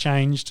anything's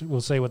changed.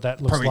 We'll see what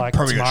that looks like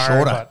probably got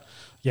tomorrow. shorter. But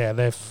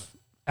yeah,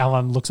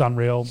 Allen looks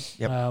unreal.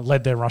 Yep.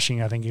 Led their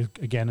rushing, I think,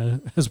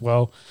 again as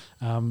well.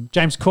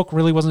 James Cook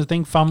really wasn't a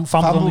thing. Fumbled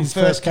on his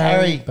first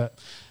carry. But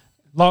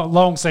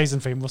long season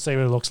for him. We'll see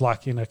what it looks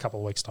like in a couple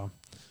of weeks' time.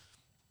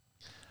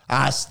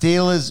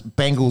 Steelers,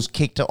 Bengals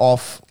kicked it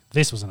off.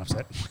 This was an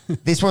upset.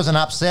 This was an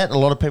upset. A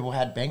lot of people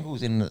had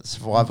Bengals in the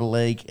Survivor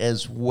League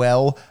as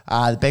well.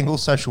 The Bengals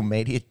social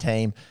media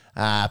team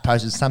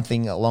posted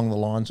something along the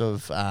lines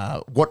of,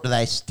 what do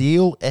they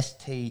steal?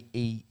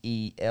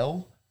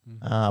 STEEL.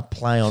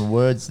 Play on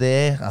words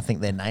there. I think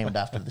they're named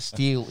after the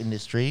steel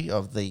industry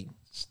of the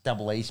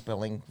double E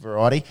spelling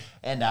variety.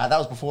 And that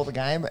was before the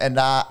game. And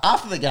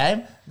after the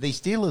game, the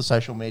Steelers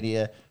social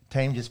media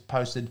team just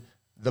posted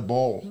the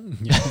ball.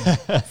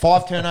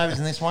 5 turnovers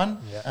in this one.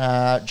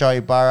 Joey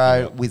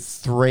Burrow with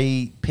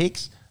 3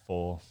 picks.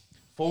 4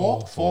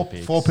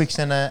 picks. 4 picks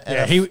and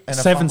a he and a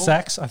 7 fumble.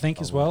 sacks, I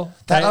think, as well.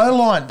 That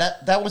O-line,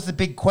 that was the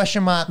big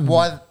question mark.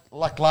 Why,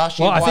 like last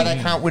year, why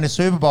they can't win a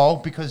Super Bowl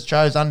because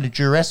Joe's under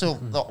duress.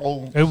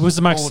 It was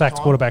the most sacked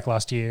quarterback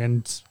last year,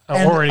 and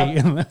already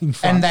in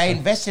front. And they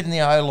invested in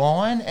the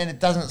O-line, and it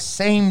doesn't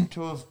seem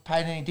to have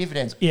paid any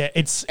dividends. Yeah,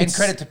 it's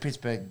credit to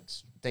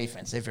Pittsburgh's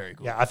defense; they're very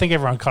good. Yeah, I think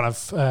everyone kind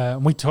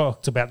of we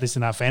talked about this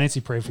in our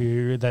fantasy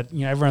preview that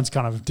everyone's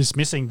kind of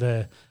dismissing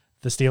the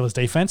Steelers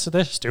defense, so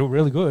they're still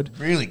really good.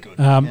 Really good.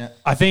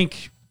 I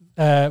think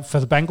for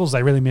the Bengals,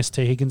 they really missed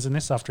T. Higgins in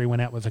this after he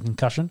went out with a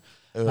concussion.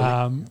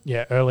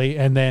 Early.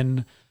 And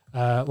then,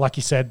 like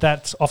you said,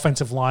 that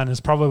offensive line is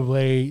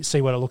probably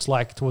see what it looks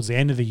like towards the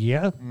end of the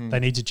year. They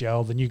need to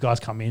gel. The new guys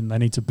come in. They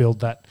need to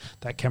build that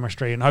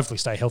chemistry and hopefully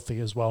stay healthy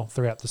as well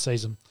throughout the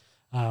season.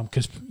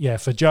 Because,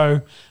 for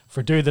Joe, for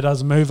a dude that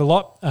doesn't move a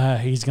lot,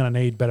 he's going to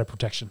need better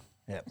protection.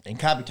 Yeah, and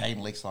can't be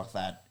taking leaks like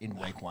that in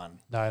week 1.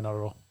 No, not at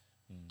all.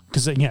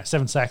 Because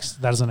 7 sacks,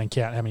 that doesn't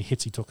count how many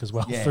hits he took as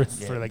well through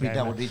the game.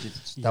 Double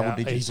digits.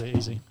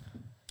 Easy.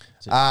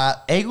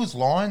 Eagles,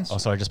 Lions. Oh,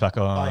 sorry, just back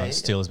on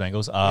Steelers,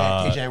 Bengals.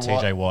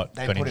 TJ Watt.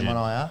 They got put him injured.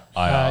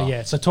 on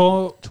IR. So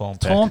torn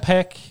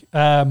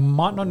pec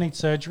might not need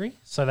surgery.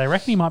 So they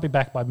reckon he might be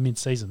back by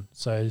mid-season.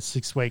 So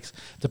 6 weeks,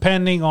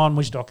 depending on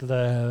which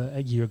doctor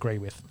you agree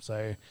with.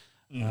 So.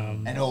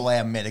 And all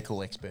our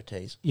medical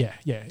expertise. Yeah.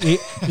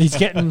 He's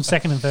getting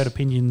second and third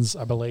opinions,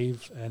 I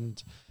believe.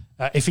 And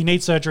if he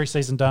needs surgery,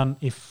 season done.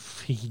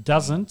 If he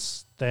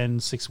doesn't,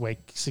 then 6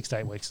 to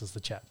 8 weeks is the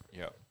chat.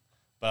 Yeah.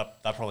 But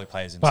that probably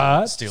plays into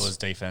Steelers'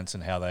 defense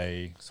and how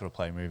they sort of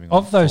play moving on.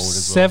 Of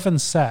those 7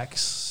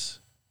 sacks,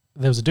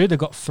 there was a dude that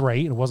got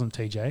 3. It wasn't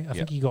TJ. I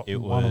think he got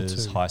 1 or 2. It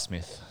was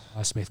Highsmith.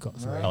 Highsmith got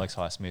 3. Alex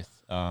Highsmith.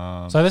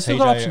 So there's still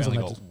got options only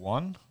on got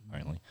 1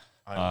 only.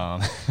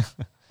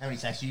 How many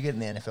sacks do you get in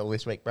the NFL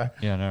this week, bro?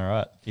 Yeah, no,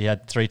 right. He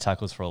had 3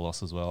 tackles for a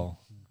loss as well.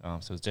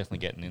 So it's definitely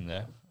getting in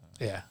there.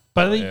 Yeah.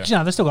 But they've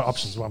still got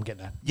options is what I'm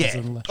getting at. Yeah.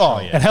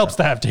 It helps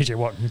to have TJ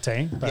Watt in the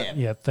team. But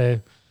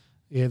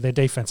their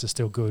defense is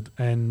still good.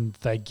 And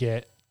they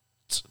get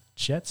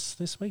Jets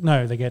this week?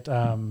 No, they get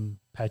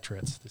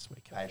Patriots this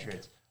week.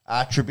 Patriots.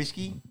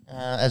 Trubisky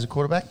as a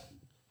quarterback?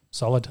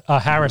 Solid.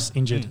 Harris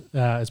injured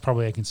is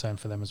probably a concern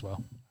for them as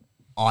well.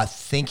 I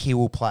think he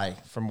will play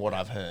from what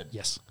I've heard.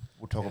 Yes.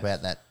 We'll talk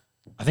about that.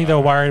 I think they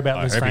were worried about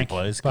I Liz hope he Frank.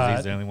 plays because but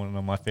he's the only one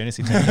on my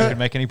fantasy team who can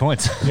make any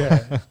points.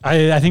 yeah,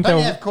 I think they Don't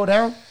were. you have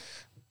Cordero?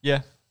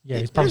 Yeah. Yeah,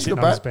 he's probably He's sitting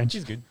good, on his bro. bench.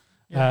 He's good.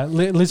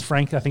 Liz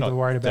Frank, I think Not they were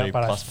worried about, 30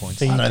 but I plus points.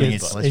 think I don't think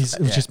it's, it's Liz- it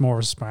was yeah. just more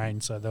of a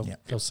sprain, so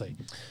they'll see.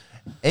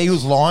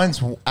 Eagles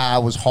Lions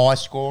was high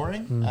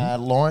scoring.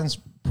 Mm-hmm. Lions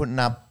putting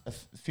up a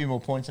few more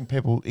points than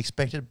people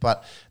expected,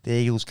 but the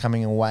Eagles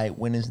coming away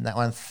winners in that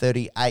one,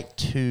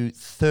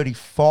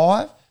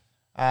 38-35.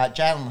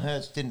 Jalen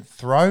Hurts didn't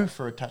throw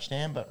for a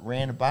touchdown, but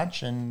ran a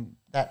bunch, and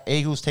that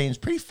Eagles team's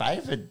pretty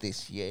favoured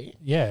this year.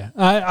 Yeah,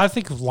 I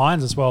think of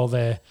Lions as well.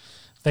 They're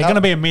going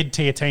to be a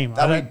mid-tier team.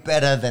 They'll be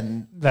better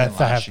than That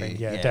they have last been,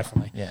 year. yeah,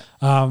 definitely. Yeah,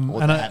 and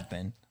they I, have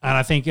been. and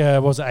I think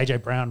was it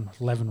AJ Brown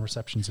 11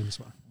 receptions in this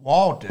one.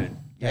 Wild dude.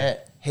 Yeah.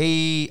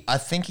 I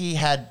think he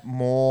had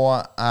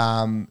more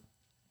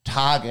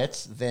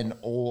targets than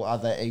all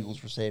other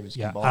Eagles receivers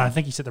Yeah, combined. and I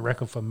think he set the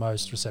record for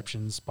most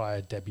receptions by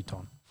a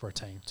debutant for a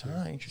team too.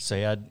 Oh, interesting. So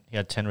he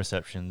had 10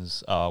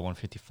 receptions,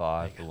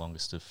 155, the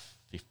longest of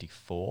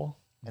 54,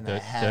 And they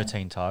had-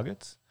 13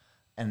 targets,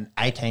 And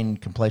 18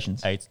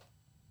 completions. 8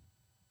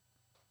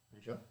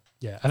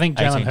 Yeah, I think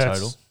 18 Jalen Hurts.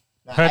 total.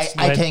 No, Hurts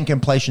led- 18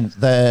 completions.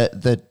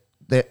 The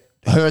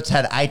Hurts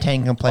had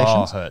 18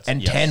 completions, Hurts,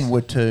 and yes. 10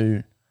 were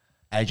to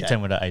AJ.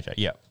 10 with AJ.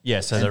 Yeah.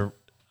 Yeah. So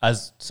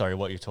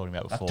what you're talking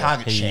about before.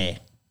 target share.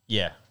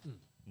 Yeah.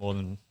 More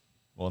than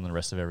the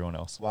rest of everyone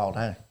else. Wild,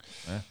 hey?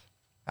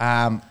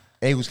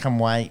 Eagles come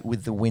away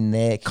with the win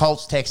there.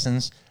 Colts,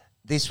 Texans.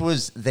 This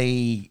was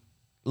the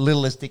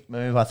littlest dick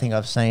move I think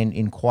I've seen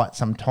in quite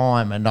some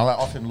time, and I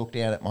often look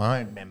down at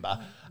my own member.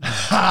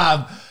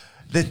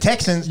 The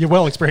Texans, You're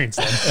well experienced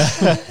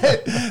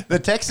then. the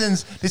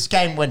Texans, this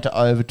game went to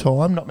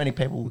overtime. Not many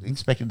people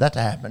expected that to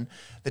happen.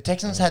 The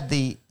Texans had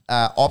the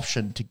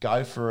option to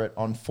go for it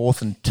on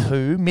 4th and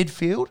 2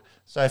 midfield.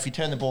 So if you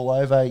turn the ball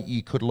over,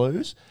 you could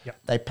lose. Yep.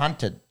 They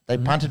punted. They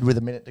punted with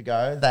a minute to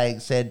go. They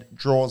said,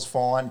 draw's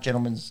fine,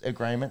 gentlemen's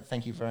agreement.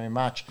 Thank you very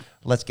much.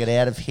 Let's get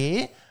out of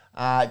here.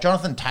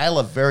 Jonathan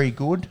Taylor, very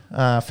good.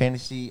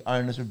 Fantasy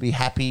owners would be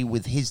happy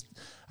with his...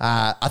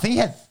 I think he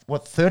had,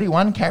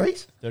 31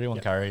 carries?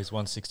 31 carries,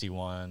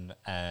 161,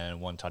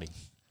 and 1 tutty.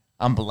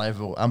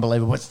 Unbelievable.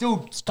 But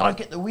still, don't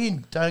get the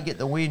win.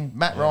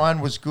 Matt Ryan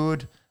was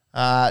good.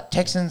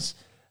 Texans,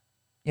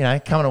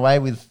 coming away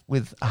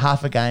with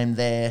half a game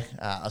there.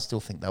 I still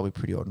think they'll be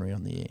pretty ordinary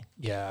on the year.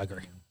 Yeah, I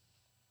agree.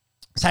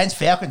 Saints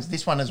Falcons,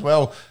 this one as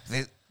well.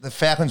 The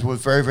Falcons were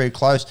very, very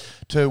close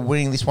to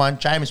winning this one.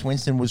 Jameis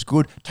Winston was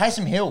good.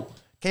 Taysom Hill,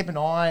 keep an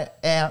eye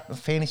out for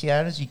fantasy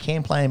owners. You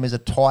can play him as a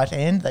tight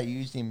end. They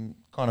used him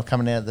kind of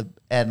coming out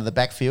of the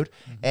backfield.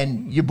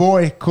 And your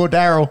boy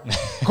Corduroy,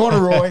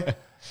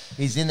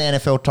 he's in the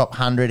NFL top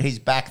 100. He's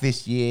back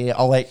this year.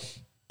 I'll let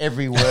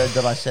every word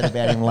that I said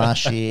about him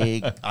last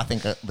year. I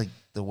think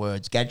the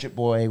words Gadget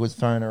Boy was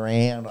thrown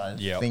around. I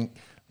think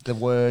the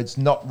words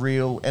not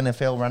real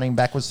NFL running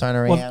back was thrown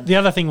around. Well, the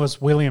other thing was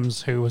Williams,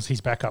 who was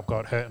his backup,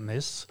 got hurt in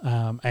this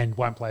and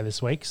won't play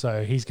this week.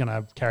 So he's going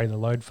to carry the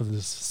load for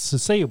the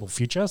foreseeable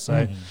future.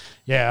 So,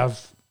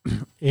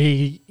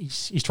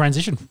 he's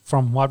transitioned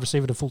from wide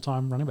receiver to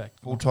full-time running back.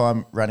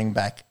 Full-time running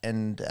back.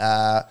 And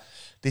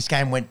this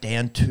game went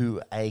down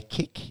to a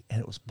kick,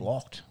 and it was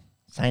blocked.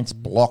 Saints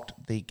blocked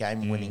the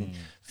game-winning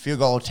field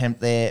goal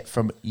attempt there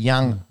from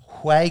Young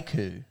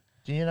Huiku.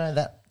 Do you know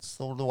that's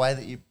sort of the way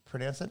that you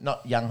pronounce it?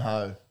 Not Young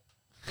Ho.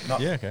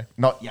 Not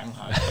Young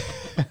Ho.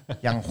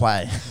 Young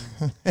Hui.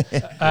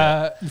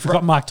 You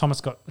forgot Mike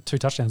Thomas got 2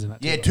 touchdowns in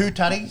that. Yeah, 2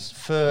 tutties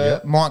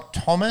for Mike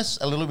Thomas.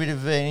 A little bit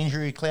of an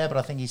injury cloud, but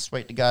I think he's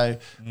sweet to go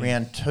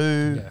round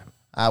 2,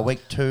 week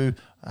 2.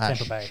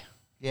 Tampa Bay.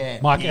 Yeah.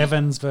 Mike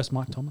Evans versus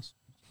Mike Thomas.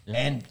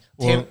 And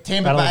Or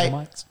Tampa Battle of Bay. the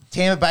Mikes.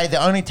 Tampa Bay,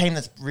 the only team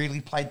that's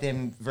really played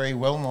them very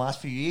well in the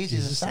last few years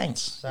is the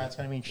Saints. So it's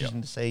going to be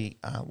interesting to see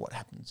what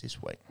happens this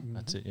week.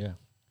 That's it, yeah.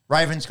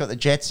 Ravens got the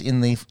Jets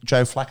in the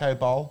Joe Flacco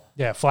Bowl.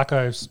 Yeah,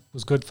 Flacco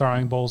was good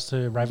throwing balls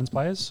to Ravens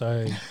players,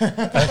 so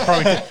that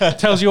probably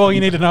tells you all you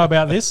need to know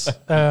about this.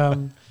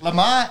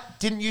 Lamar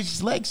didn't use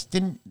his legs,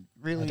 didn't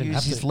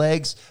use his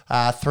legs,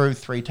 threw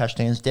 3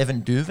 touchdowns.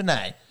 Devin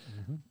Duvernay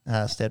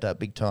stepped up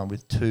big time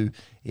with 2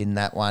 in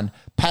that one.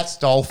 Pats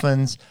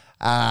Dolphins,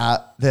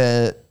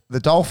 the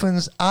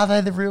Dolphins, are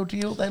they the real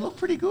deal? They look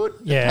pretty good.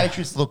 Yeah. The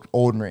Patriots looked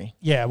ordinary.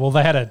 Yeah, well,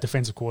 they had a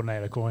defensive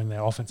coordinator calling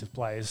their offensive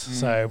plays,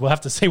 so we'll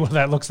have to see what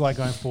that looks like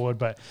going forward.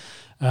 But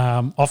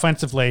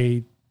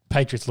offensively,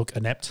 Patriots look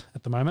inept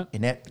at the moment.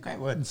 Inept, great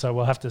word. So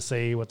we'll have to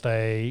see what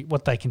they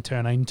can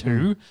turn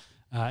into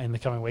in the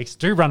coming weeks.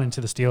 Do run into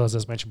the Steelers,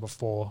 as mentioned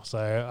before.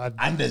 So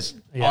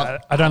Unders.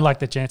 I don't like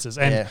their chances.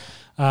 And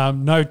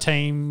no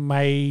team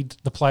made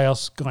the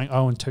playoffs going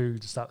 0-2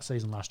 to start the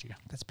season last year.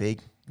 That's big.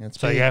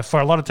 So,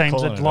 for a lot of teams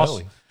Calling that it lost...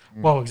 early.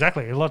 Well,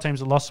 exactly. A lot of teams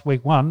that lost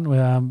week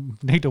 1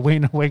 need to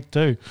win week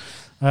 2.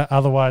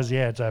 Otherwise,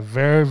 it's a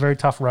very, very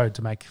tough road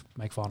to make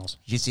finals.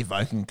 Just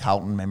evoking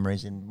Carlton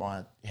memories in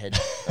my head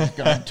of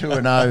going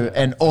 2-0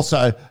 and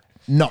also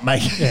not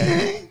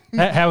making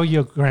How are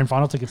your grand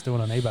final tickets doing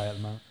on eBay at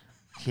the moment?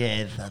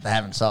 Yeah, they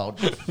haven't sold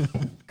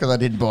because I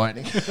didn't buy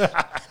any.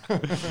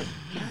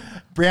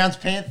 Browns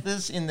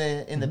Panthers in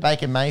the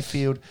Baker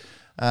Mayfield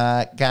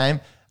game.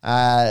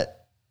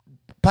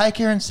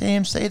 Baker and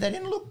CMC, they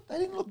didn't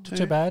look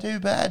too bad.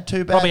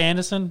 Robbie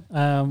Anderson,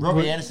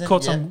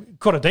 Anderson,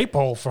 caught a deep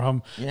ball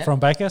from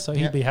Baker, so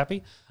he'd be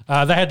happy.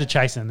 They had to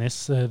chase in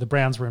this. The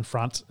Browns were in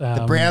front.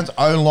 The Browns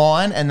O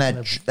line and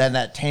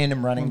that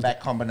tandem running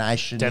back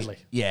combination, deadly.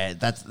 Yeah,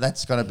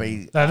 that's going to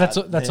be that's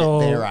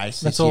all. Their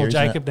ace. That's all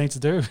Jacob needs to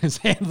do is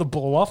hand the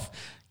ball off.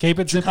 Keep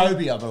it simple.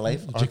 Jacoby, I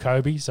believe.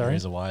 Jacoby, sorry.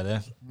 There's a Y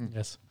there.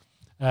 Yes.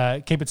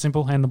 Keep it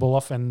simple. Hand the ball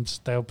off, and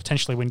they'll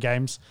potentially win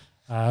games.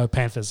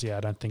 Panthers, I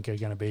don't think are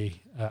going to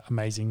be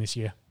amazing this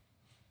year.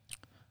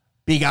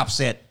 Big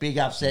upset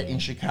in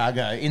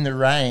Chicago in the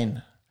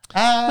rain.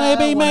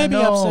 Maybe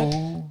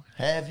upset.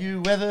 Have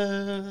you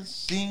ever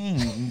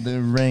seen the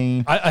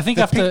rain? I think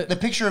after the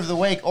picture of the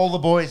week, all the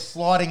boys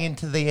sliding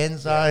into the end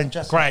zone,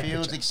 Justin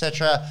Fields,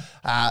 etc.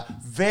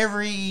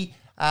 Very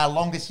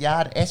longest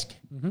yard-esque,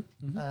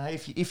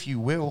 if you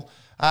will.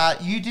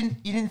 You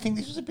didn't think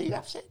this was a big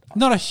upset?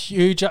 Not a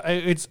huge.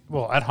 It's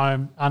at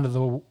home under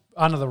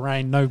the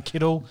rain. No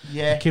Kittle.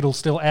 Yeah, Kittle's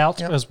still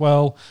out as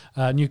well.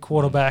 New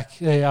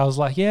quarterback. I was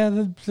like,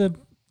 the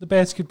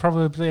Bears could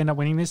probably end up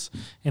winning this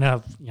in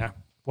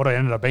what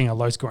ended up being a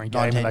low-scoring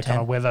game in that kind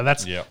of weather.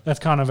 That's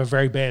kind of a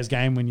very Bears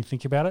game when you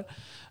think about it.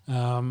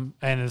 And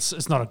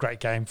it's not a great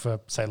game for,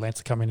 say, Lance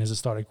to come in as a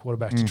starting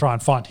quarterback to try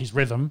and find his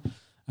rhythm.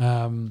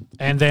 And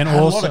then a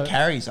also lot of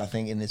carries, I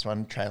think, in this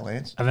one, Trey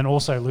Lance. And then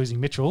also losing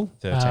Mitchell,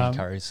 13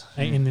 carries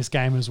in this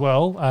game as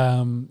well.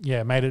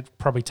 Made it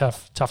probably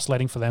tough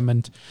sledding for them.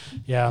 And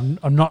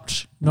I'm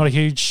not a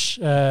huge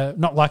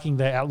not liking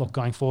their outlook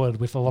going forward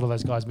with a lot of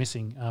those guys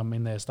missing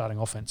in their starting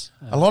offense.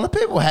 A lot of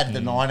people had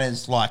the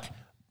Niners like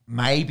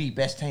maybe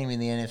best team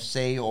in the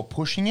NFC or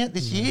pushing it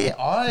this year.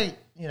 I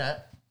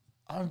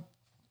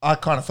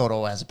kind of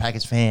thought, as a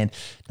Packers fan,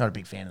 not a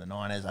big fan of the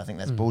Niners. I think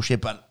that's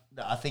bullshit, but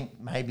I think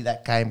maybe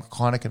that game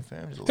kind of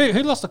confirms it.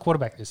 Who lost the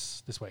quarterback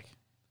this week?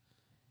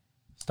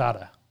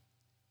 Starter.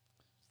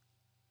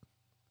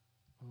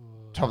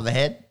 Top of the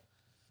head.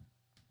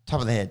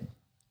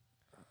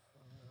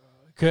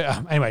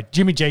 Anyway,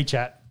 Jimmy G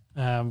chat.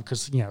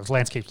 Because if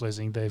Lance keeps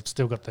losing, they've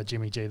still got the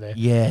Jimmy G there.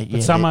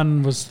 But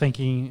someone was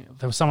thinking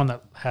there was someone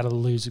that had a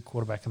loser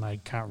quarterback, and I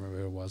can't remember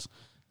who it was.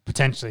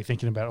 Potentially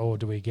thinking about,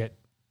 do we get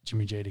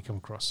Jimmy G to come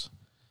across?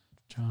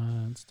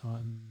 Giants,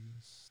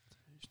 Titans,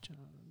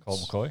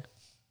 Colt McCoy?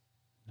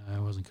 No,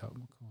 it wasn't Colt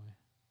McCoy.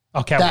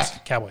 Oh, Cowboys.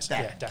 Dak. Cowboys.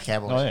 Dak. Dak.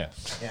 Cowboys. Oh, yeah.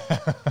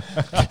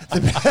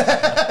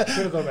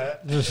 Should have thought about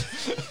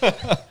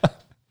it.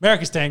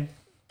 America's team.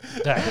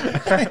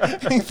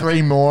 Dak.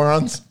 Three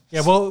morons.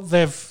 Yeah, well,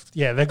 they're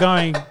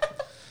going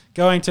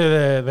to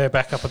their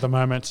backup at the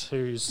moment.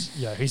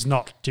 He's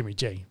not Jimmy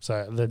G.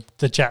 So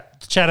the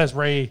chat has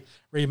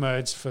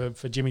re-emerged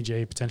for Jimmy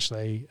G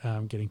potentially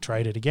getting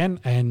traded again,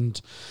 and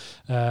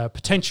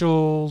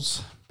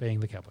potentials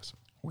being the Cowboys.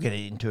 We'll get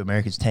into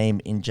America's team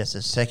in just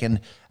a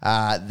second.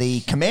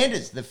 The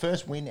Commanders, the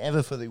first win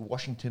ever for the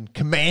Washington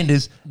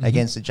Commanders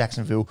against the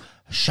Jacksonville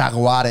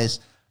Jaguares.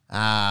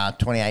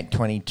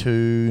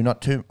 28-22,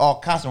 not too... Oh,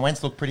 Carson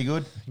Wentz looked pretty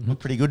good.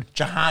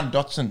 Jahan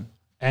Dotson.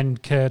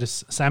 And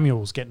Curtis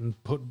Samuel's getting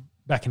put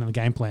back into the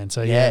game plan.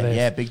 So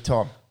big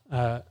time.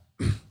 I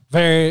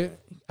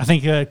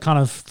think kind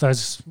of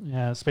those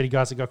speedy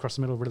guys that go across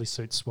the middle really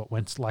suits what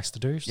Wentz likes to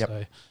do. Yep.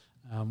 So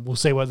we'll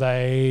see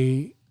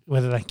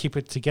whether they keep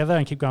it together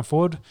and keep going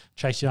forward.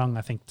 Chase Young,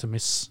 I think, to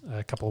miss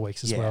a couple of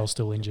weeks as well,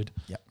 still injured.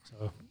 Yep.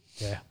 So,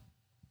 yeah.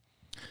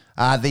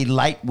 The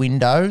late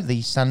window,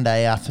 the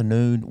Sunday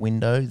afternoon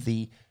window,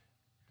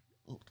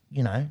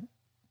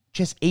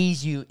 just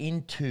ease you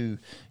into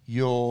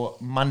your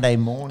Monday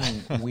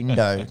morning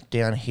window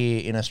down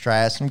here in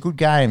Australia. Some good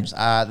games.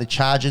 The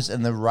Chargers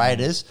and the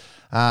Raiders.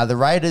 The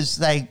Raiders,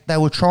 they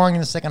were trying in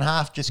the second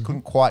half, just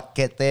couldn't quite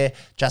get there.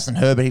 Justin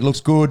Herbert, he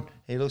looks good,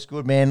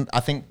 man.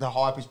 I think the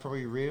hype is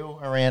probably real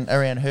around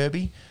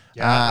Herbie.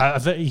 Yeah,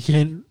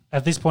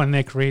 at this point in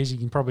their careers, you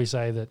can probably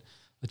say that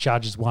the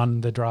Chargers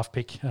won the draft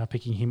pick,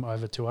 picking him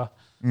over Tua.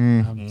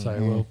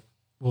 So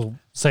we'll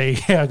see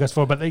how it goes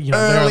forward. But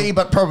early,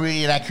 but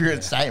probably an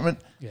accurate statement.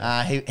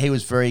 Yeah. He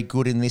was very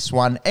good in this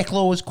one.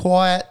 Eckler was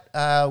quiet.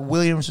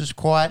 Williams was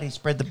quiet. He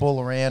spread the ball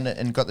around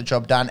and got the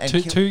job done.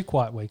 And two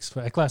quiet weeks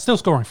for Eckler. Still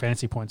scoring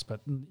fantasy points,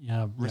 but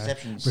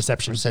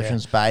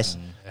receptions base.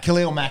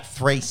 Khalil Mack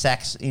 3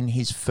 sacks in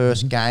his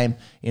first game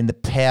in the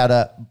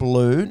powder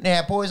blue.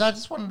 Now, boys, I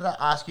just wanted to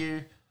ask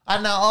you.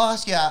 I'll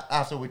ask you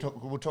after we'll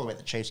talk about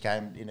the Chiefs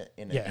game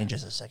in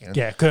just a second.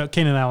 Yeah,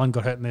 Keenan Allen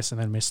got hurt in this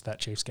and then missed that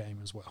Chiefs game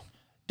as well.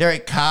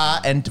 Derek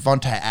Carr and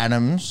Devontae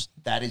Adams,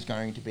 that is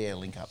going to be a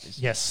link up this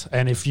year. Yes,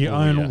 and if you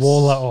own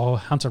Waller or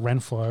Hunter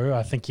Renfrow,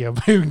 I think you're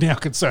now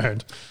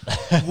concerned.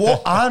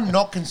 Well, I'm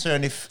not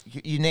concerned if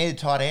you need a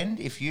tight end.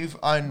 If you've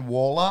owned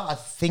Waller, I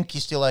think you're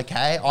still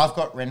okay. I've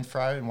got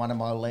Renfrow in one of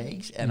my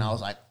leagues, and I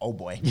was like, oh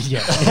boy. Yeah.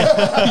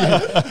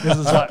 This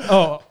is like,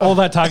 all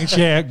that target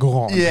share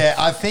gone. Yeah,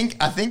 I think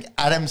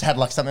Adams had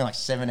something like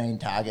 17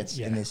 targets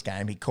in this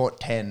game. He caught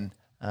 10.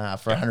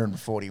 for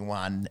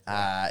 141.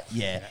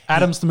 Yeah.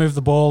 Adams to move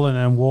the ball and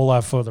then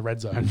Waller for the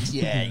red zone.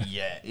 Yeah.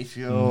 If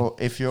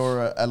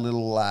you're a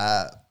little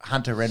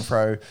Hunter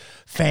Renfro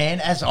fan,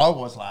 as I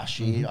was last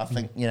year, I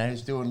think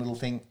he's doing little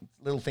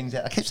things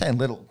out. I keep saying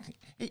little.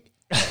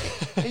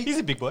 He's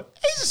a big boy.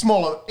 He's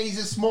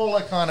a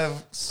smaller kind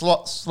of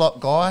slot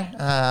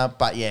guy.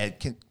 But yeah,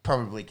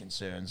 probably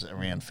concerns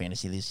around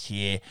fantasy this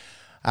year.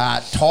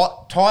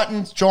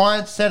 Titans,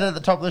 Giants said at the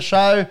top of the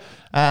show.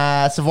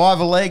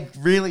 Survivor League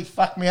really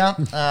fucked me up.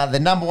 The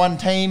number one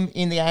team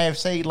in the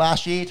AFC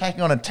last year,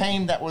 taking on a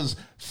team that was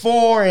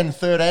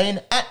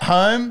 4-13 at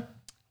home,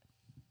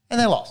 and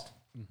they lost.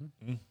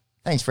 Mm-hmm.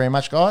 Thanks very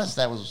much, guys.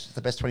 That was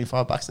the best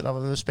 $25 that I've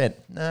ever spent.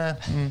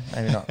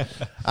 Maybe not.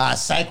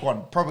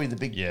 Saquon, probably the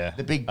big a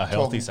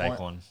healthy Saquon.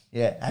 Point.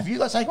 Yeah, have you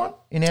got Saquon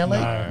in our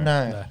league?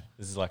 No.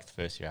 This is like the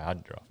first year I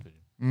hadn't drafted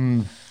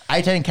him.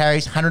 18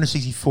 carries,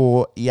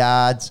 164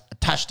 yards, a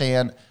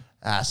touchdown,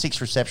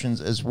 6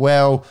 receptions as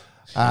well.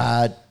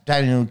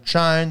 Daniel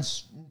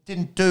Jones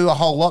didn't do a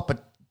whole lot,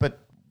 but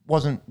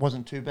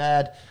wasn't too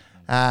bad.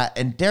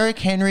 And Derrick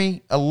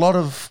Henry, a lot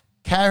of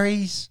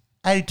carries,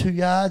 82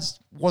 yards,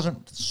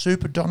 wasn't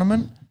super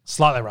dominant.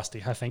 Slightly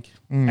rusty, I think.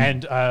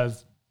 And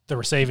the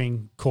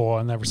receiving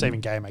core and the receiving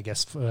game, I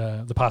guess,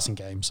 the passing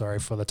game,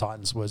 for the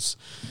Titans was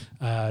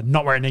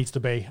not where it needs to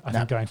be, I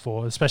think, going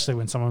forward, especially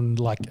when someone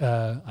like,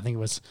 I think it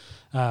was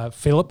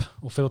Philip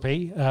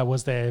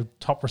was their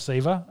top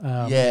receiver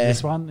in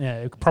this one. Yeah,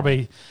 it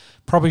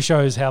probably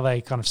shows how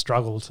they kind of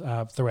struggled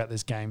throughout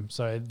this game.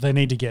 So they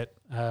need to get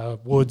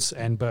Woods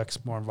and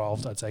Burks more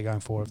involved, I'd say, going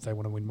forward if they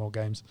want to win more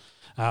games.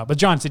 But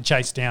Giants did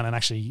chase down and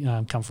actually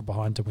come from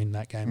behind to win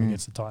that game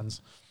against the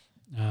Titans.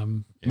 I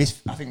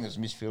think there's a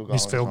missed field goal.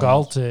 Missed field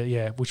goal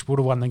which would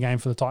have won the game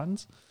for the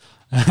Titans.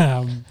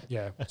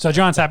 So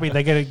Giants happy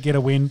they get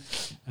a win.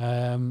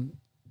 I'm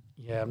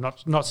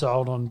not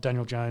sold on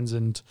Daniel Jones,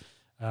 and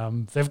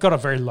they've got a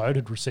very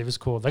loaded receivers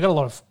core. They got a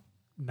lot of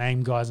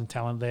name guys and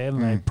talent there,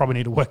 and they probably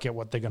need to work out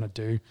what they're going to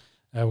do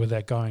with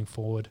that going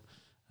forward.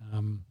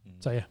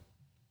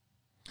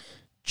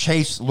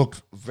 Chiefs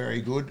looked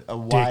very good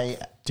away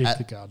at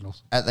the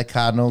Cardinals. At the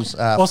Cardinals,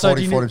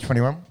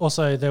 44-21.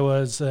 Also, there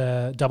was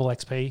double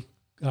XP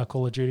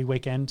Call of Duty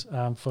weekend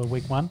for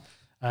week 1.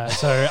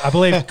 So I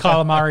believe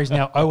Kyler Murray is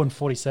now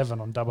 0-47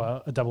 on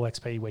double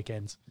XP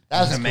weekends.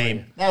 That was a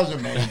meme.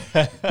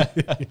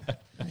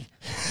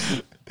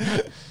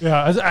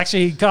 Yeah,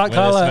 actually, Kyler. When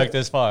there's smoke,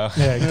 there's fire.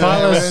 Yeah,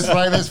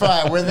 there's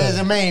fire. When there's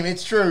a meme,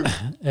 it's true.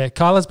 Yeah,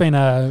 Kyler's been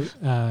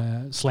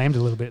slammed a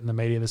little bit in the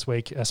media this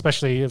week,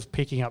 especially of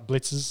picking up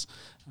blitzes.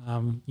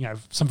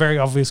 Some very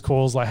obvious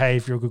calls like, "Hey,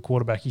 if you're a good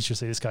quarterback, you should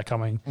see this guy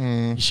coming."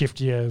 You shift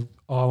your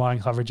line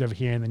coverage over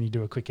here, and then you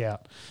do a quick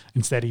out.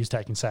 Instead, he's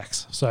taking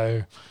sacks.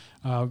 So.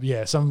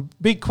 Some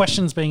big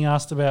questions being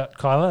asked about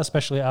Kyler,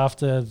 especially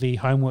after the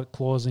homework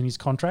clause in his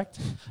contract.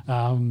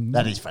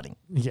 That is funny.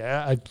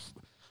 Yeah,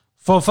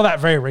 for that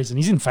very reason,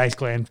 he's in FaZe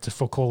Clan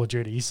for Call of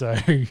Duty. So,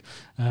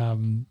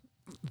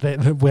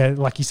 where,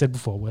 like you said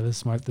before, where there's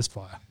smoke, there's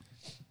fire.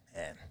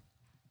 Yeah.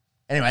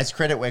 Anyways,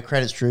 credit where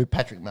credit's due.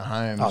 Patrick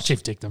Mahomes. Oh,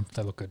 Chief dicked them.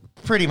 They look good.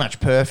 Pretty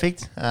much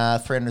perfect.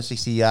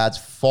 360 yards,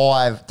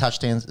 5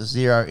 touchdowns,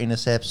 0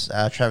 intercepts.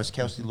 Travis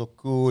Kelce looked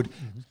good.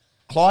 Mm-hmm.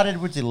 Clyde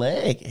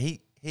Edwards-Helaire,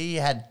 he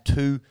had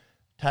 2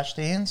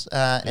 touchdowns,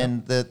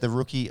 and the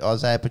rookie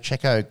Isaiah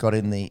Pacheco got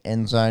in the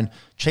end zone.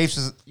 Chiefs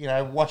is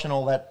watching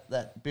all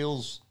that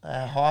Bills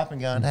hype and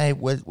going, hey,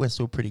 we're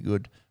still pretty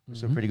good. We're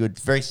still pretty good.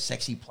 Very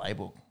sexy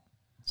playbook.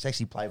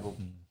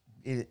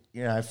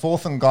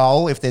 Fourth and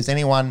goal. If there's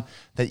anyone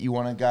that you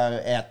want to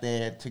go out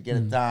there to get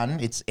it done,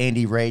 it's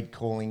Andy Reid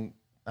calling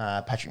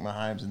Patrick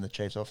Mahomes in the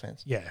Chiefs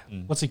offense. Yeah.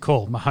 What's he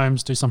called?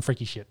 Mahomes do some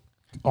freaky shit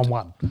on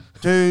one.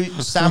 Do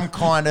some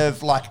kind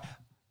of like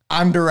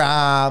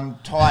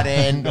underarm tight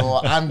end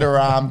or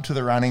underarm to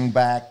the running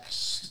back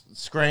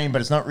screen,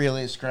 but it's not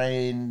really a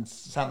screen,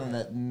 something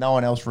that no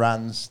one else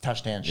runs,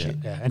 touchdown shit.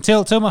 Yeah.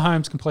 Until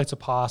Mahomes completes a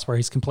pass where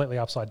he's completely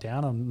upside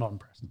down, I'm not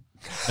impressed.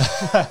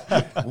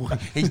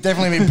 He's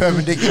definitely been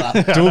perpendicular.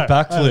 Do a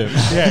backflip.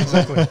 Yeah,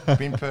 exactly.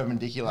 Been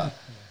perpendicular.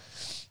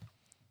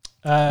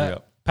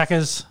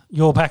 Packers,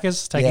 your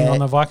Packers taking on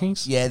the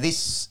Vikings. Yeah,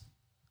 this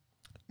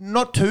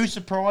not too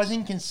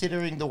surprising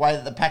considering the way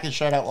that the Packers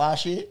showed up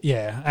last year.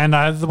 Yeah, and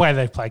the way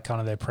they've played kind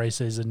of their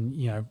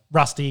preseason,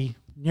 rusty,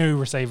 new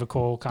receiver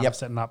call, kind of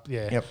setting up.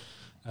 Yeah. Yep.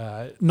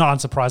 Not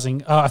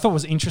unsurprising. I thought it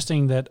was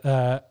interesting that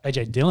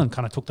AJ Dillon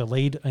kind of took the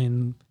lead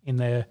in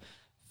their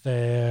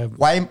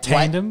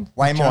tandem.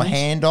 Way more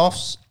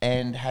handoffs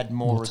and had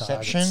more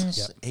receptions.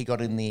 Yep. He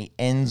got in the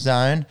end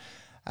zone.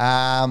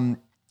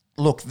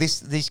 Look,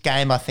 this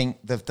game, I think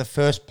the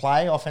first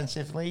play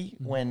offensively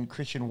when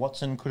Christian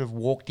Watson could have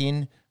walked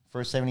in for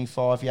a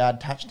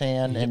 75-yard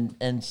touchdown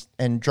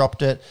and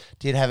dropped it.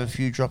 Did have a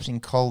few drops in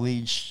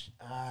college.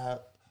 I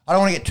I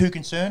don't want to get too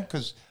concerned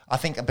because I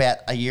think about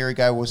a year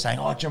ago we were saying,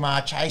 oh,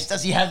 Jamar Chase,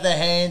 does he have the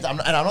hands?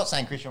 And I'm not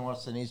saying Christian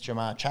Watson is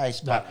Jamar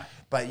Chase, but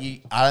I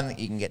don't think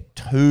you can get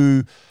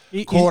too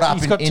caught up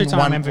He's got in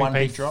two-time one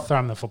big MVP drop.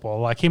 throwing the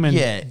football. Like him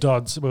and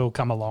Dodds will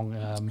come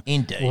along.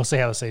 Indeed. We'll see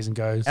how the season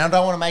goes. And I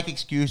don't want to make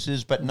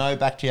excuses, but no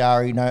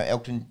Bakhtiari, no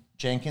Elton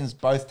Jenkins,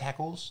 both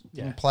tackles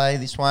didn't play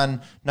this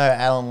one. No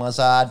Alan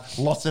Lazard.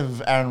 Lots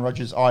of Aaron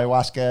Rodgers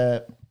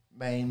ayahuasca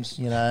memes,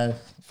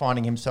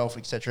 finding himself,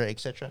 etc.,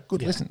 etc.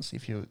 Good listens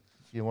if you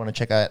want to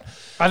check out.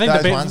 I think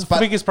those the ones,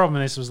 biggest problem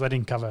in this was they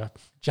didn't cover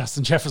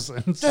Justin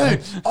Jefferson. So.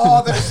 Dude,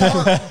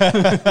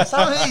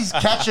 some of these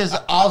catches,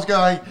 I was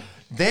going,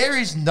 there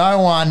is no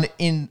one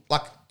in,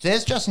 like,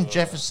 there's Justin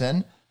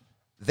Jefferson,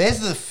 there's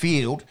the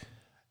field,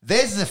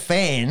 there's the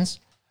fans,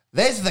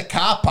 there's the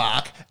car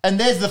park, and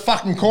there's the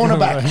fucking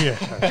cornerback.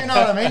 Do you know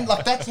what I mean?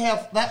 Like,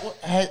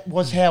 that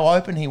was how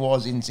open he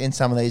was in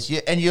some of these.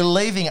 And you're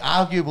leaving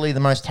arguably the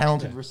most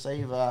talented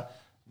receiver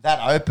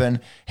that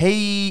open.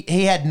 He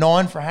had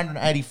 9 for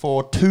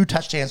 184, 2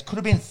 touchdowns, could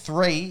have been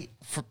 3,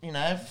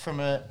 from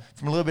a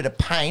little bit of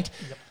paint,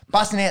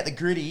 busting out the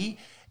gritty.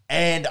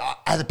 And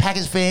as a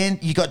Packers fan,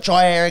 you got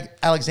Jair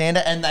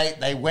Alexander, and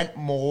they went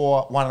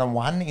more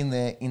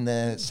 1-on-1 in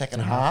the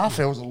second half.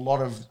 There was a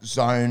lot of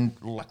zone,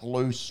 like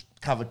loose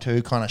cover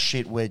 2 kind of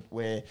shit where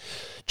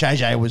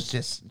JJ was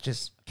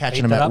just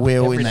catching him at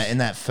will in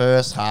that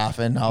first half,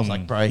 and I was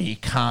like, bro, you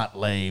can't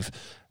leave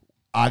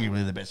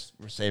arguably the best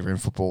receiver in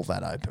football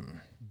that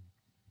open.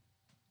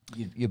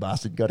 You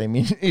bastard got him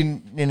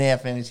in our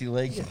fantasy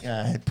league.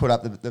 Put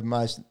up the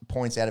most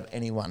points out of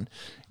anyone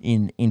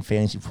in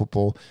fantasy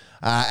football.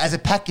 As a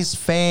Packers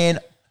fan,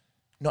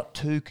 not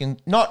too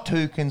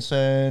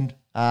concerned.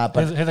 But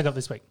who they got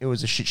this week? It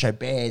was a shit show.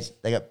 Bears.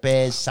 They got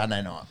Bears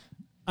Sunday night.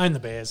 Own the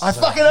Bears. I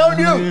fucking own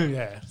you.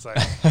 Yeah. So.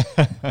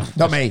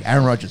 Not me.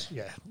 Aaron Rodgers.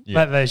 Yeah.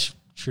 But they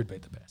should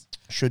beat the Bears.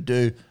 Should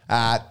do.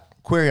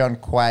 Query on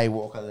Quay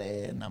Walker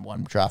there, number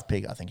 1 draft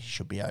pick. I think he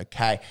should be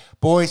okay.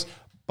 Boys,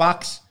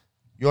 Bucks.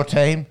 Your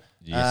team,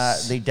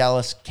 the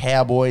Dallas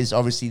Cowboys.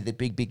 Obviously, the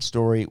big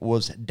story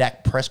was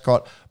Dak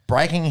Prescott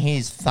breaking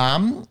his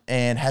thumb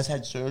and has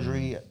had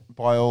surgery.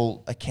 By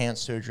all accounts,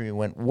 surgery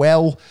went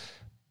well.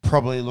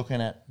 Probably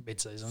looking at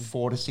mid-season,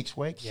 4 to 6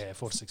 weeks. Yeah,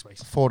 4 to 6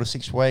 weeks. 4 to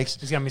 6 weeks.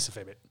 He's going to miss a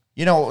fair bit.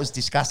 You know what was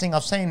disgusting?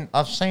 I've seen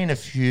a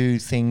few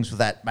things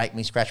that make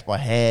me scratch my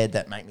head,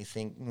 that make me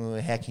think,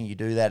 how can you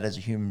do that as a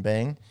human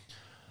being?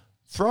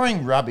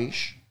 Throwing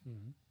rubbish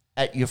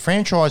at your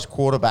franchise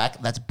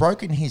quarterback that's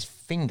broken his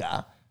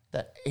finger.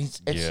 That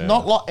it's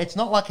not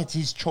like it's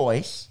his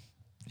choice.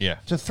 Yeah.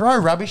 To throw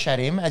rubbish at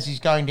him as he's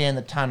going down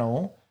the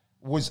tunnel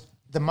was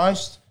the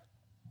most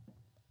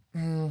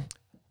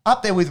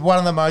up there with one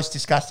of the most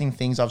disgusting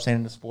things I've seen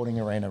in the sporting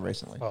arena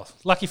recently. Well,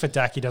 lucky for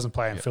Dak, he doesn't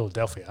play in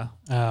Philadelphia.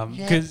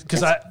 Because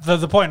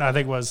the point, I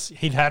think, was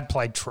he'd had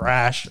played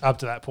trash up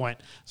to that point,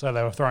 so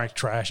they were throwing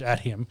trash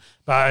at him.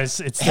 But it's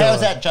still... How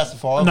is that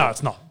justifiable? No,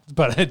 it's not.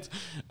 But it's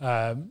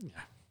Dallas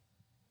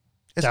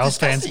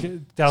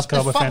disgusting.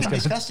 Cowboy fans...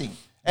 It's disgusting.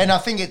 And I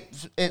think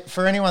it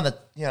for anyone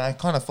that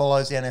kind of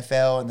follows the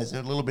NFL, and there's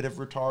a little bit of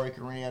rhetoric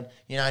around,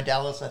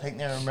 Dallas, I think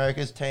they're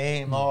America's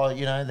team, or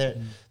they're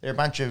a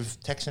bunch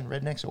of Texan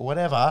rednecks or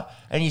whatever,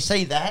 and you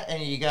see that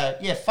and you go,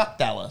 yeah, fuck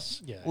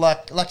Dallas,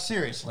 like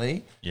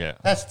seriously,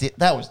 that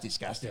was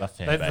disgusting.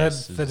 Yeah.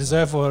 They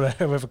deserve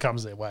whoever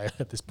comes their way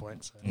at this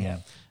point. So. Yeah.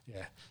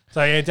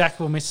 So Dak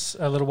will miss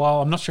a little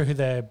while. I'm not sure who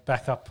their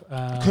backup.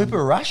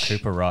 Cooper Rush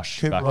for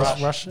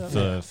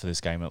this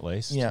game at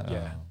least.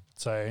 Yeah.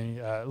 So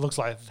it looks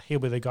like he'll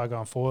be the guy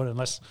going forward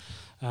unless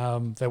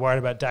they're worried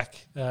about Dak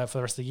for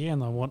the rest of the year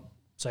and they want,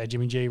 say, a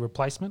Jimmy G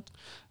replacement.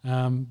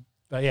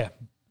 But yeah,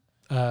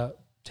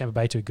 Tampa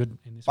Bay too good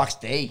in this. Bucks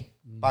D.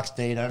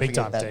 Don't Big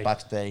forget that D.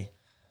 Bucks D.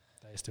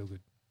 They're still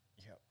good.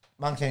 Yep.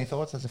 Monk, any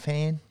thoughts as a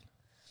fan?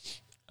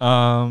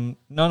 No,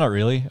 not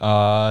really.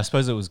 I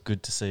suppose it was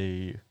good to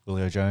see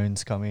Julio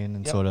Jones come in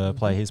and sort of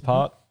play his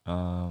part.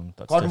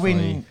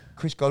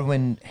 Chris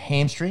Godwin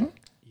hamstring.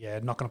 Yeah,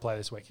 not going to play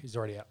this week. He's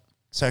already out.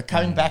 So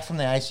coming back from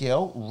the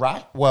ACL,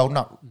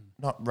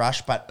 not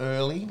rush, but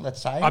early,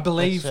 let's say. I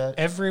believe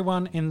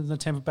everyone in the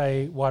Tampa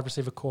Bay wide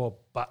receiver core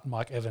but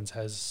Mike Evans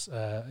has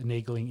a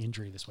niggling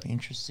injury this week.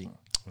 Interesting.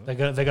 They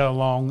got a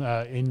long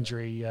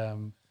injury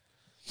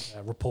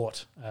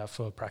report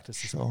for practice.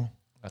 Sure.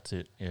 That's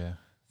it, yeah.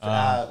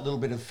 A little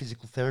bit of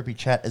physical therapy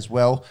chat as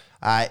well.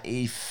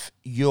 If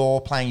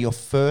you're playing your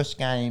first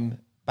game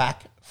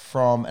back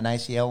from an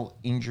ACL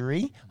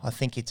injury, I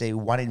think it's a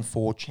 1 in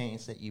 4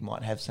 chance that you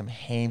might have some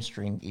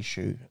hamstring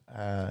issue.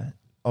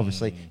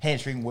 Obviously,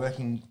 hamstring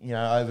working,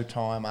 over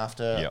time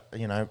after,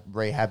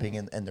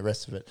 rehabbing and the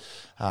rest of it.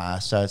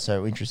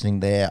 So interesting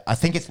there. I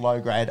think it's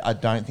low grade. I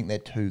don't think they're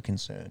too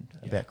concerned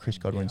about Chris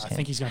Godwin's I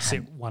think he's going to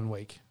sit 1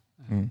 week.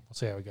 We'll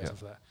see how he goes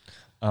after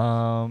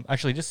that.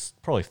 Actually,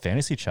 just probably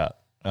fantasy chat.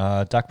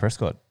 Dak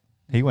Prescott,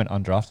 he went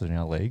undrafted in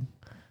our league.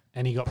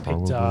 And he got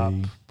picked up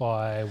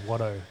by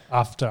Watto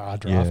after our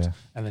draft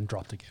and then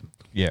dropped again.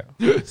 Yeah.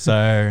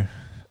 So,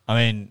 I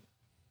mean,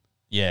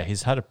 Yeah,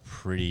 he's had a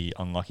pretty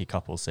unlucky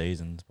couple of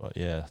seasons, but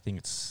yeah, I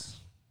think there's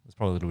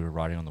probably a little bit of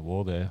writing on the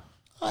wall there.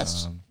 Oh,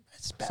 it's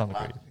bad some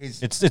luck. degree.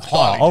 He's It's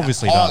highly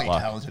obviously bad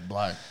luck. talented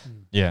bloke.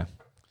 Yeah,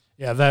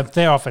 Yeah,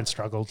 their offense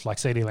struggled. Like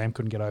CD Lamb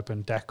couldn't get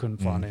open, Dak couldn't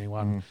find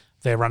anyone.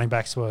 Their running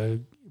backs were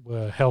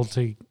held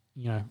to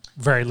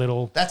very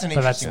little. That's an But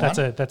interesting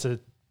one. that's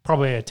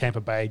probably a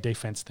Tampa Bay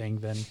defense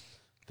thing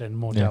than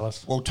more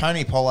Dallas. Well,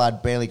 Tony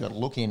Pollard barely got a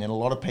look in, and a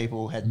lot of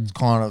people had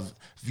kind of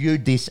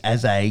viewed this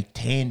as a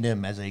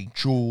tandem, as a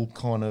dual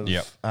kind of,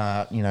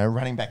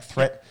 running back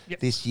threat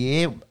this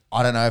year.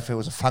 I don't know if it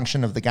was a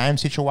function of the game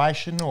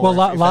situation or if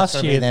last that's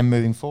gonna be year them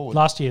moving forward.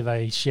 Last year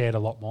they shared a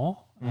lot more,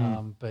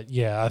 but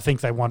yeah, I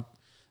think they want.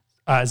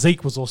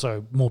 Zeke was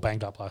also more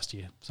banged up last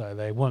year, so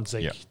they want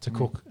Zeke to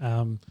cook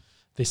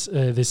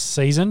this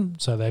season.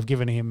 So they've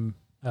given him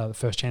the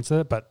first chance at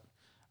it, but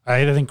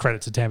I think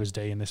credit to Tampa's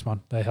D in this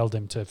one. They held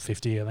him to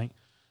 50, I think.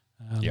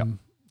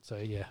 So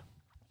yeah.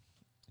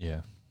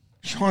 yeah.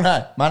 Shaun,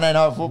 Monday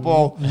Night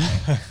Football.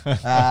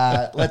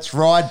 Let's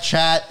ride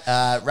chat.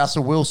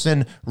 Russell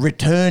Wilson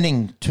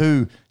returning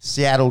to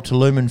Seattle, to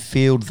Lumen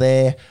Field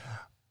there.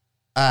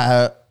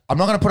 I'm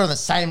not going to put it on the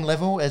same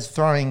level as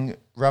throwing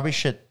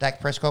rubbish at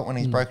Dak Prescott when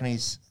he's broken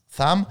his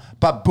thumb,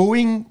 but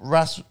booing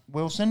Russ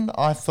Wilson,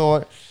 I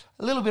thought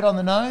a little bit on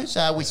the nose.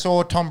 We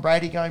saw Tom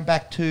Brady going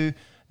back to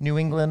New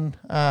England,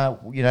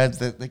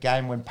 the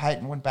game when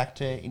Peyton went back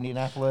to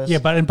Indianapolis. Yeah,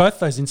 but in both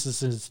those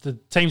instances, the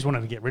teams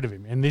wanted to get rid of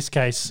him. In this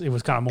case, it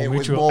was kind of more It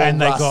was mutual, more and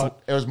Russ,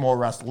 it was more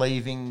Russ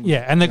leaving.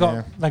 Yeah, and they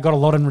got a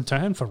lot in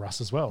return for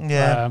Russ as well.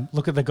 Yeah.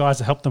 Look at the guys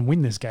that helped them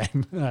win this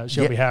game: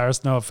 Shelby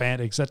Harris, Noah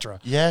Fant, etc.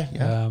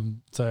 Yeah.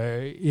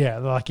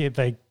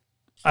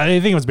 I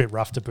think it was a bit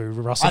rough to boo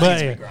Russell. I think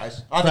it's a bit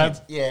gross. I think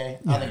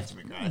it's a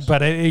bit gross.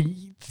 But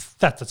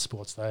that's at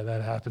sports, though.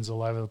 That happens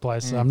all over the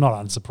place. So I'm not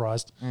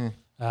unsurprised.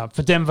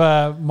 For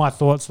Denver, my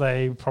thoughts,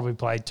 they probably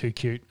played too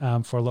cute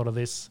for a lot of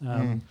this.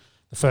 The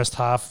first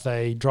half,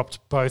 they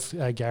dropped both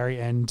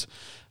Gary and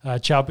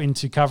Chubb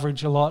into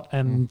coverage a lot,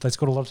 and they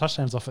scored a lot of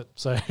touchdowns off it.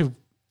 So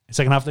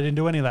second half, they didn't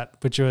do any of that,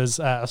 which was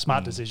a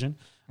smart decision.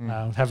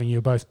 Having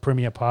you both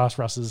premier pass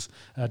rushes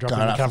dropping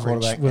into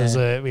coverage was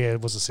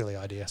a silly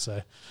idea.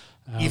 So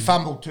you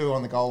fumbled two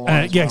on the goal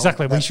line.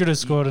 Exactly. We should have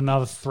scored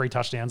another 3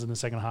 touchdowns in the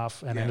second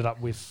half and ended up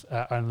with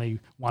only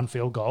 1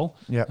 field goal.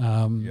 Yep.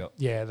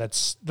 Yeah,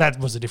 that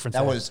was a difference.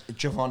 That there. was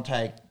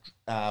Javonte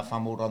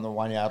fumbled on the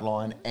 1 yard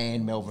line,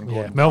 and Melvin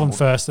Gordon. Yeah, Melvin fumbled,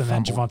 first, and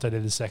then Javonte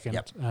did the second.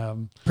 Yep.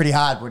 Pretty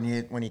hard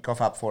when you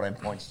cough up 14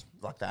 points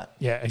like that.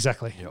 Yeah,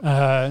 exactly.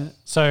 Yep.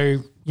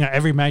 So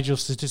every major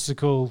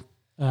statistical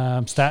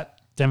stat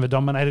Denver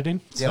dominated in.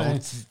 Yeah,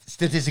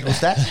 statistical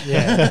stats.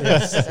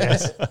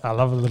 Yes. I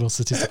love the little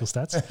statistical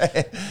stats.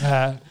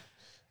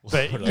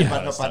 But not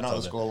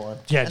the scoreline.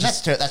 Yeah,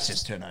 that's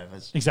just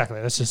turnovers.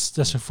 Exactly. That's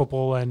just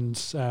football, and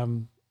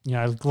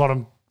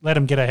let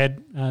them get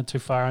ahead too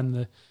far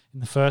in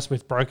the first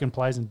with broken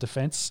plays and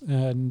defense,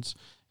 and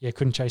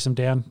couldn't chase them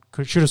down.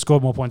 Should have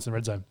scored more points in the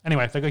red zone.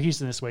 Anyway, they got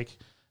Houston this week,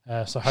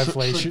 so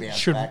hopefully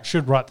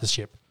should right the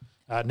ship.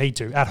 Need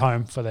to at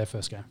home for their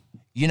first game.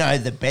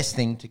 The best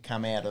thing to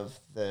come out of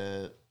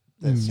the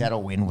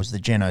Seattle win was the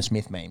Geno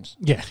Smith memes.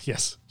 Yeah,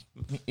 yes.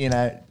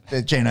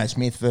 The Geno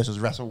Smith versus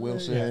Russell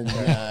Wilson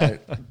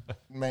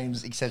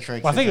memes, etc.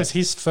 Well, I think it was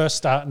his first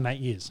start in 8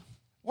 years.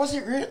 Was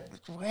it really?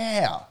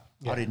 Wow.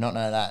 Yeah. I did not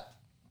know that.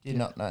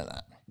 Not know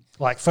that.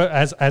 Like,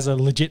 as a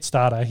legit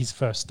starter, his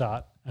first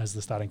start as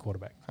the starting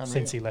quarterback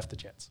since he left the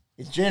Jets.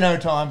 It's Geno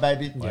time,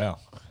 baby. Wow.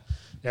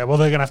 Yeah, well,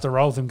 they're going to have to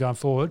roll with him going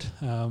forward.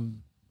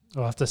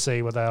 We'll have to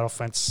see what that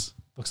offense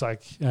looks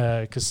like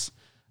because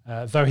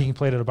though he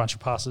completed a bunch of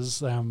passes,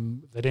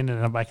 they didn't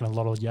end up making a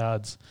lot of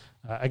yards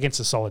against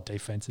a solid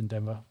defense in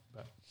Denver.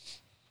 But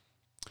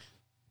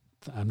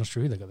I'm not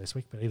sure who they got this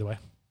week, but either way.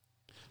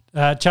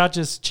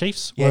 Chargers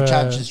Chiefs. Yeah,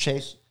 Chargers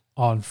Chiefs.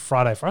 On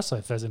Friday for us,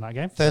 so Thursday night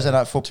game. Thursday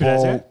night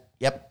football. 2 days out.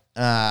 Yep.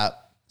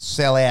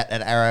 Sellout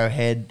at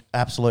Arrowhead.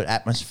 Absolute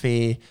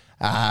atmosphere.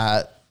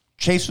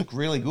 Chiefs look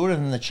really good,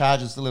 and then the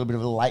Chargers a little bit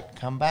of a late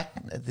comeback.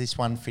 This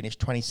one finished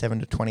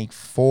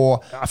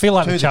 27-24. I feel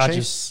like the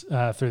Chargers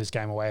threw this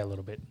game away a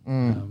little bit.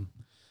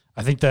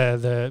 I think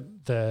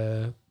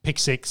the pick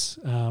six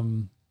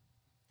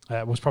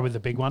was probably the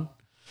big one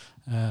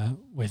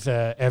with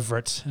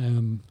Everett.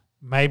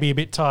 Maybe a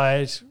bit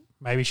tired.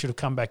 Maybe should have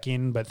come back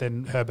in, but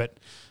then Herbert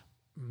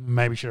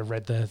maybe should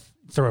have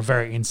threw a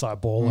very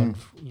inside ball and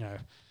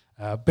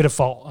a bit of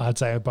fault I'd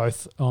say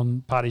both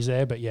on parties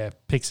there. But yeah,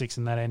 pick six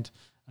in that end.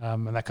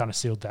 And that kind of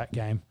sealed that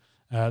game.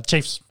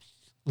 Chiefs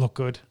look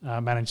good.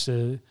 Managed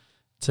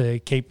to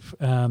keep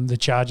the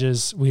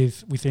Chargers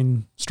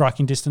within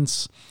striking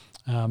distance.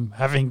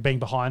 Having been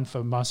behind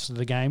for most of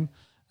the game,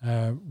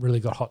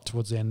 really got hot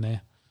towards the end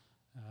there.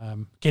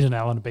 Keenan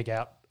Allen a big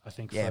out, I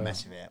think. Yeah,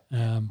 massive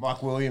out.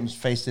 Mike Williams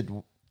feasted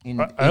in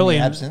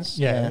absence.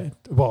 Yeah.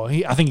 Well,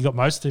 I think he got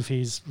most of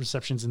his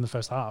receptions in the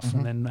first half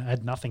and then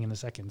had nothing in the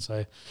second.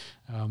 So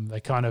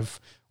they kind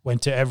of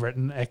went to Everett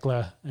and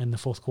Eckler in the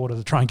fourth quarter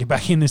to try and get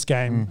back in this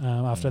game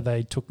after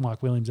they took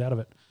Mike Williams out of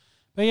it.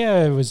 But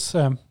yeah, it was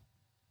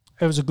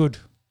a good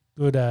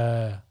Good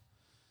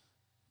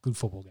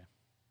football game.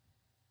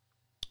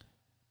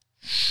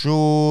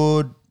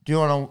 Do you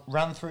want to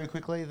run through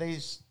quickly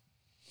these?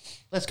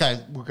 Let's go.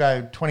 We'll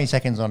go 20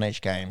 seconds on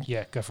each game.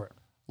 Yeah, go for it.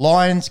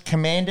 Lions,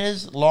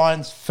 Commanders.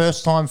 Lions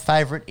first time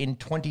favourite in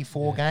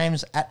 24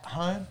 games at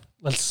home.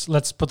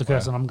 Let's put the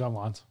curse on. I'm going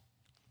Lions.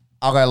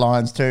 I'll go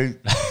Lions too.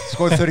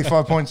 Scored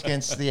 35 points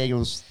against the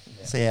Eagles.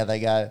 See how they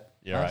go.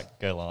 Yeah, right.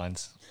 Go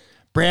Lions.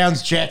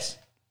 Browns, Jets.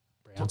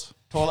 Browns.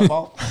 Toilet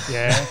bowl.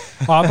 Yeah.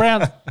 Oh,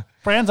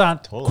 Browns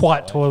aren't Toilet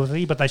quite bowl.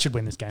 toilety, but they should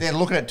win this game. They're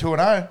looking at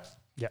 2-0.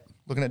 Yeah.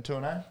 Looking at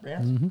 2-0.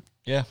 Browns. Mm-hmm.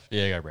 Yeah,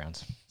 go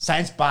Browns.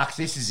 Saints, Bucks.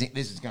 This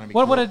is going to be.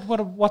 What cool.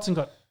 did Watson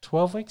got?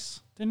 12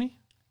 weeks, didn't he?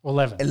 Or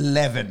 11.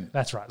 11.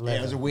 That's right. 11. Yeah,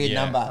 it was a weird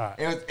Yeah. number.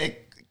 Right.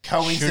 It Should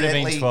have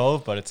coincidentally been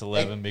 12, but it's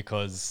 11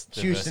 because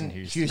they're Houston,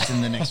 versing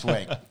Houston the next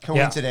week.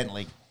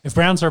 Coincidentally. If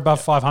Browns are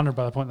above 500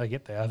 by the point they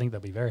get there, I think they'll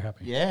be very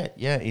happy.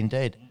 Yeah,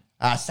 indeed.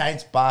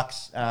 Saints,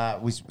 Bucks.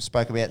 We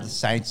spoke about the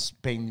Saints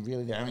being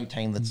really the only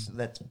team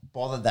that's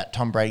bothered that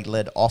Tom Brady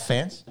led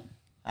offense.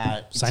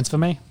 Saints for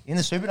me. In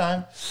the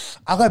Superdome.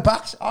 I'll go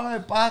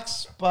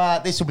Bucks,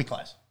 but this will be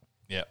close.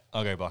 Yeah,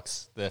 I'll go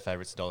Bucks. Their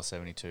favourites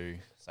 $1.72.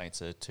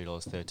 Saints are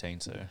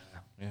 $2.13. So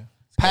yeah,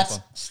 it's a Pats, close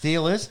one.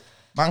 Steelers.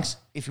 Monks,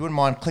 if you wouldn't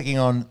mind clicking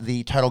on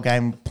the total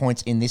game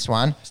points in this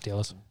one.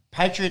 Steelers.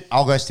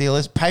 I'll go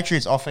Steelers.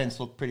 Patriots offense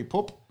looked pretty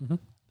poop.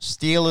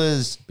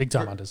 Steelers Big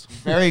time unders.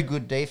 very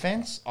good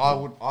defense. I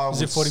would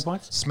Is it 40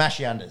 points? Smash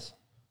the unders.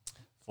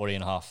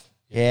 40.5.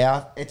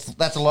 Yeah,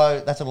 that's a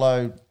low.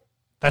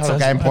 That's Total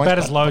game points, about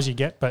as low as you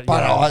get, but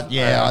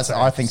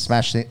I think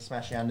smash the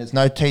unders.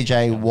 No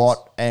TJ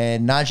Watt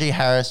and Najee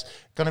Harris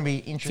going to be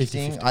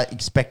interesting. 50-50. I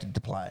expected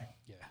to play.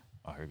 yeah.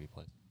 I hope he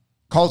plays.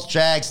 Colts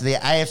Jags, the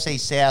AFC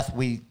South.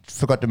 We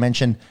forgot to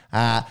mention.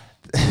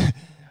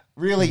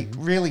 Really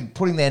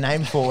putting their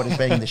name forward as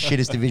being the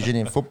shittest division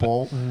in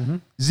football.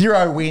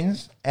 0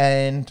 wins,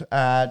 and 2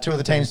 of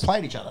the teams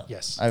played each other.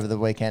 Yes. Over the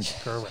weekend.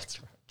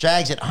 Correct.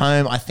 Jags at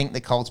home. I think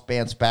the Colts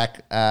bounce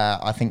back.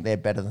 I think they're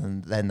better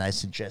than they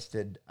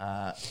suggested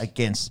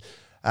against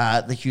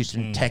the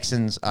Houston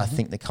Texans. I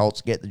think the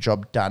Colts get the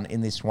job done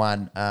in this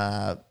one.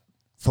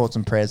 Thoughts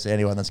and prayers to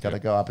anyone that's got to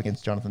go up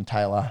against Jonathan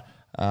Taylor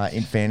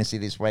in fantasy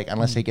this week.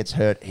 Unless he gets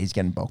hurt, he's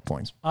getting bulk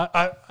points.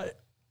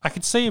 I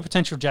could see a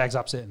potential Jags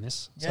upset in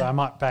this, so Yeah. I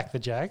might back the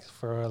Jags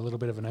for a little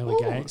bit of an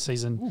early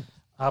season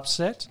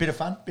upset. Bit of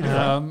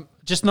fun.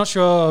 Just not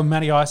sure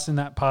Matty Ice in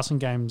that passing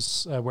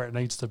game's where it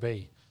needs to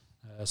be.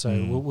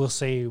 So we'll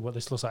see what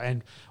this looks like.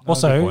 And good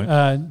also,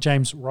 point.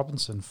 James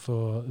Robinson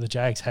for the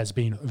Jags has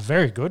been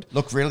very good.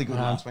 Looked really good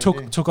last week.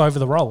 too. Took over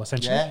the role,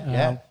 essentially.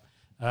 Yeah.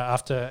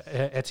 After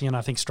Etienne,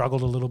 I think,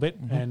 struggled a little bit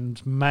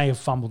and may have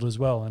fumbled as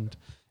well and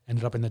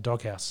ended up in the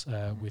doghouse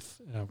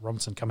with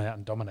Robinson coming out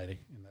and dominating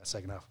in that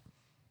second half.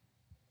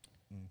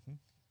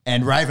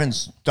 And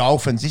Ravens,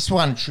 Dolphins. This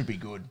one should be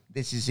good.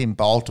 This is in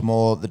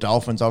Baltimore. The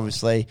Dolphins,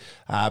 obviously,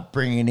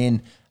 bringing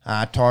in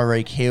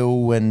Tyreek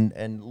Hill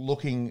and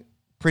looking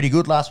pretty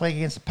good last week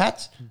against the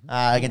Pats.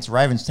 Against the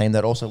Ravens team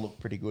that also looked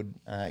pretty good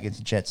against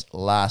the Jets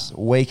last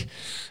week.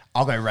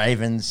 I'll go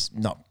Ravens.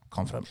 Not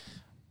confident.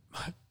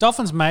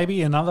 Dolphins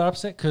maybe another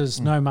upset because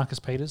no Marcus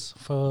Peters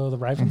for the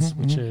Ravens,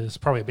 which is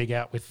probably a big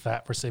out with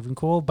that receiving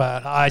core.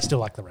 But I still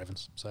like the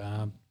Ravens, so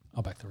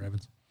I'll back the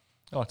Ravens.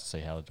 I like to see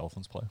how the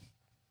Dolphins play.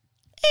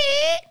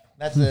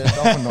 That's the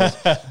Dolphin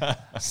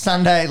noise.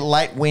 Sunday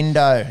late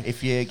window.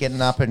 If you're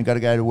getting up and got to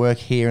go to work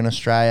here in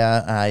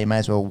Australia, you may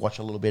as well watch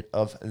a little bit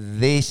of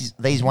these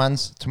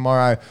ones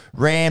tomorrow.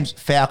 Rams,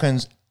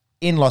 Falcons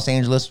in Los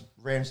Angeles.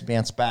 Rams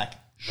bounce back.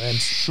 Rams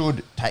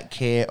should take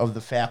care of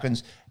the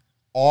Falcons.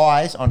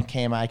 Eyes on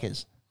Cam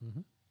Akers.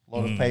 A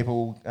lot of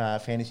people,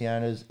 fantasy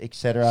owners,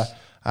 etc.,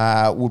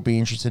 would be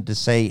interested to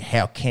see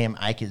how Cam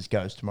Akers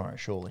goes tomorrow.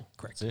 Surely,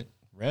 That's it.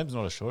 Rams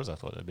not as short as I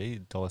thought it'd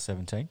be.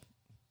 $1.17.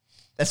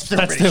 That's still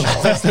pretty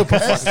short.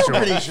 That's still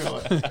pretty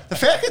short. The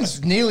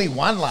Falcons nearly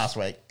won last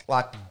week.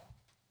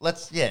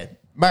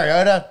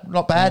 Mariota,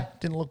 not bad.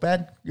 Didn't look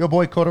bad. Your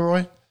boy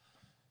Corduroy.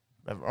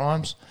 That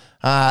rhymes.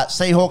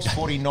 Seahawks,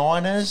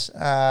 49ers.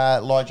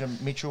 Elijah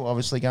Mitchell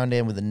obviously going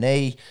down with a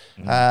knee.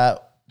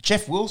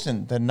 Jeff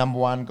Wilson, the number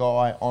one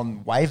guy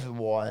on waiver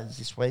wires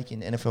this week in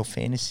NFL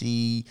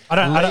fantasy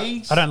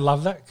leagues. I don't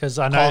love that because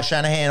I know Kyle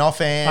Shanahan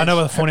offense. I know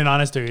what the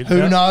 49ers do.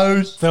 Who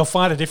knows? They'll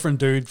find a different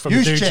dude from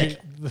Use the dude.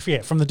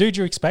 check. From the dude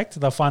you expect,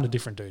 they'll find a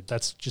different dude.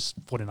 That's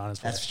just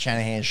 49ers. That's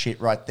Shanahan shit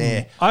right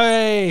there.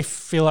 I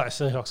feel like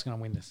Seahawks are going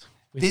to win this.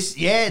 This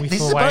is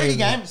a bogey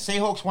game.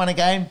 Seahawks won a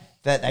game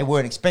that they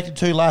weren't expected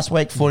to last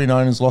week.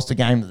 49ers lost a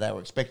game that they were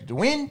expected to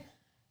win.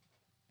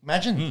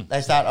 Imagine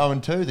they start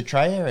 0-2, the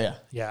Trey area.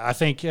 Yeah, I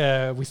think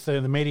with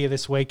the media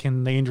this week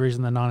and the injuries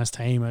in the Niners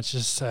team, it's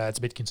just it's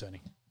a bit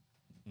concerning.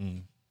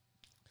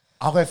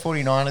 I'll go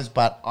 49ers,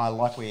 but I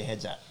like where your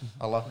head's at.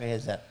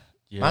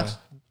 Yeah. Monks?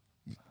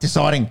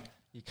 Deciding.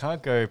 You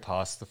can't go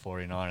past the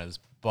 49ers,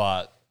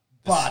 but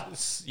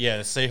But Yeah,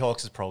 the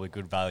Seahawks is probably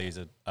good values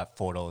at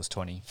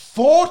 $4.20.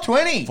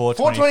 $4.20. $4.20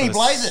 $4.20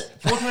 blaze it.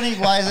 $4.20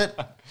 blaze it.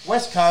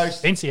 West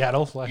Coast. In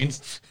Seattle. Like, No,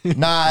 it's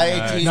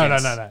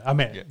no. I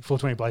meant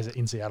 420 Blazer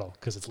in Seattle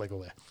because it's legal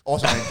there.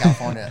 also in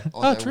California.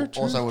 Also, true.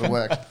 Also would have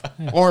worked.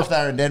 Or if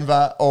they're in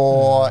Denver,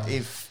 or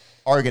if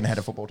Oregon had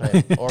a football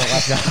team, or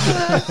Alaska.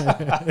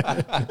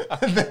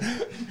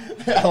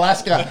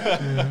 Alaska.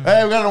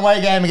 Hey, we've got an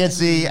away game against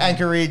the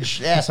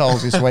Anchorage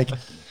assholes this week.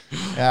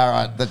 All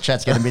right, the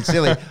chat's getting a bit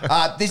silly.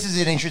 This is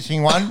an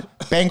interesting one.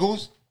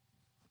 Bengals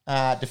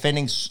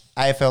defending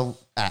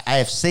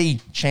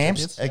AFC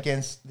champs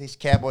against this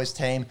Cowboys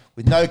team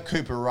with no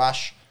Cooper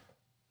Rush.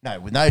 No,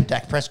 with no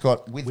Dak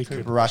Prescott, with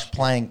Cooper Rush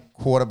playing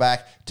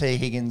quarterback. T.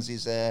 Higgins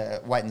is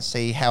wait and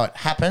see how it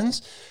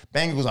happens.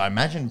 Bengals, I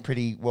imagine,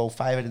 pretty well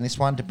favoured in this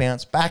one to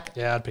bounce back.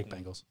 Yeah, I'd pick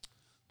Bengals.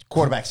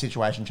 Quarterback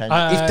situation change.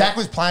 If Dak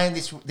was playing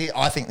this,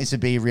 I think this would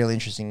be really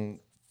interesting.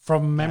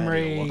 From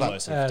memory,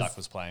 Close if Duck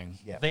was playing.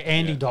 Yeah. the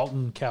Andy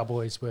Dalton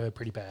Cowboys were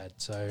pretty bad.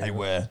 So They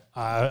were.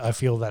 I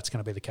feel that's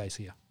going to be the case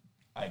here.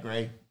 I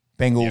agree.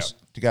 Bengals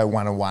to go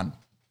 1-1.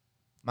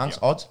 Monks,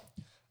 odds?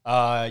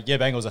 Yeah,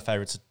 Bengals are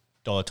favourites at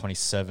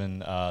 $1.27.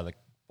 The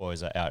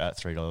boys are out at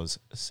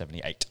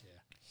 $3.78.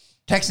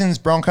 Texans,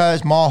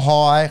 Broncos, mile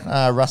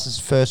high. Russ's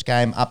first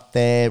game up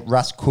there.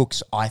 Russ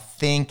Cooks, I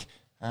think.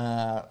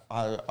 I'm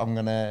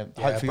going to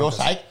hope for your Broncos.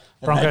 sake.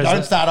 Broncos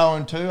Don't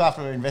start 0-2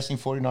 after investing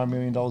 $49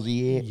 million a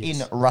year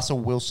in Russell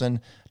Wilson.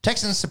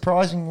 Texans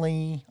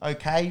surprisingly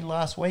okay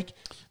last week.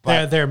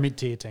 But They're a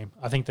mid-tier team.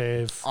 I think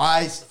they've...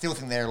 I still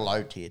think they're a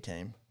low-tier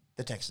team,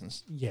 the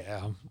Texans.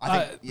 Yeah.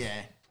 I think,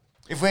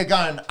 If we're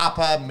going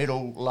upper,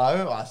 middle,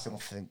 low, I still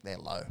think they're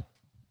low.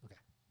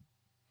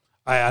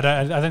 I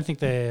don't think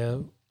they're...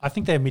 I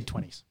think they're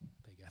mid-20s.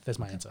 There you go. There's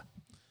my answer.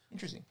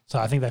 Interesting. So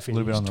I think they finish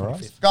A little bit on the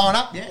 25th. rise. Going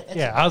up, yeah. That's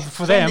Yeah,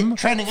 for them,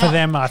 trending for up.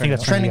 them, I think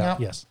that's Trending trending up.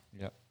 up. Yes.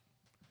 Yep.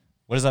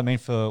 What does that mean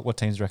for what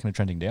teams do you reckon are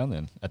trending down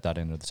then at that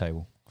end of the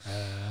table?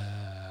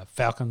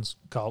 Falcons,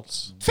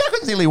 Colts.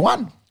 Falcons nearly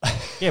won.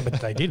 Yeah, but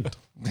they didn't.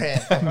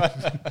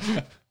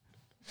 Yeah.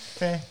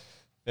 Okay.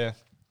 Yeah.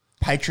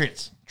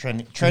 Patriots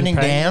trending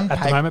down.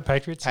 At the moment,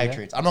 Patriots. yeah.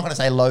 Patriots. I'm not going to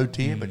say low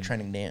tier, but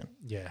trending down.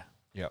 Yeah.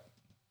 Yep.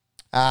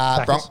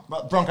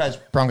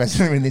 Broncos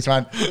win this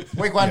one.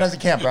 Week one doesn't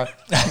count, bro.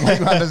 Week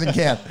one doesn't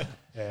count.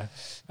 Yeah.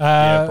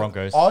 Yeah,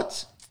 Broncos.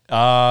 Odds?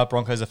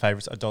 Broncos are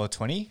favourites at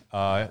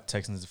 $1.20.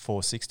 Texans at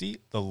 $4.60.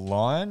 The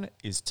line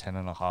is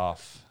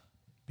 10.5.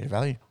 Bit of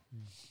value.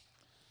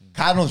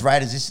 Cardinals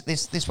Raiders.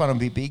 This one will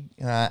be big.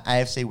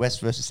 AFC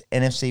West versus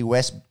NFC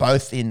West,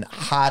 both in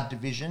hard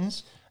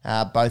divisions.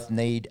 Both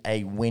need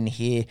a win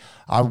here.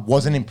 I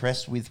wasn't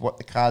impressed with what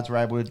the Cards were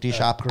able to dish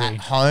up at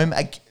home.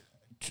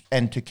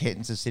 And to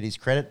Kansas City's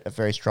credit, a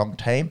very strong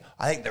team.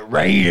 I think the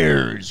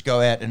Raiders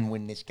go out and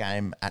win this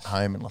game at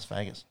home in Las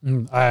Vegas.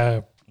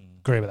 I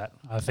agree with that.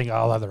 I think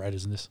I'll have the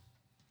Raiders in this.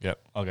 Yep.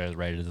 I'll go with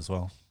Raiders as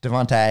well.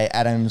 Devontae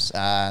Adams,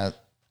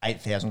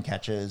 8,000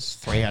 catches,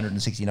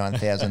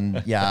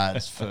 369,000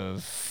 yards for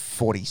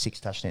 46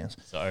 touchdowns.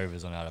 So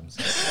overs on Adams.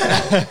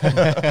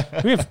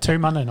 We have 2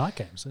 Monday night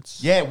games.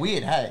 That's Yeah,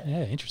 weird, hey?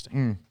 yeah,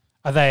 interesting.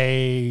 Are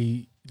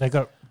they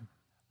got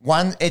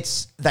One,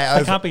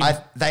 can't be-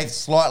 they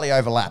slightly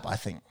overlap, I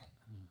think.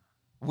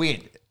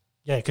 Weird.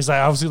 yeah, because they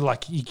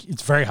obviously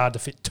it's very hard to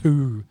fit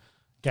 2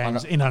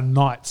 games in a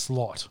night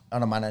slot.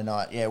 On a Monday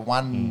night. Yeah,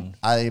 one,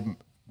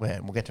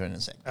 we'll get to it in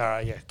a second. All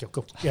right, yeah,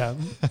 cool. Yeah,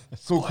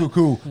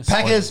 Cool.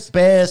 Packers,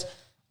 Bears,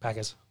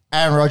 Packers.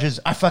 Aaron Rodgers,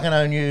 I fucking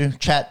own you.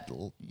 Chat,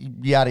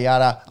 yada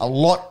yada. A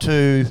lot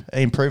to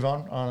improve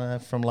on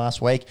from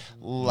last week.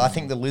 I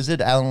think the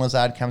Lizard, Alan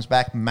Lazard, comes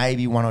back.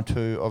 Maybe 1 or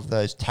 2 of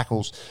those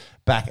tackles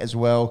back as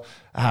well.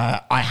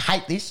 I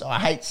hate this. I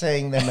hate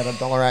seeing them at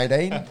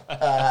 $1.18.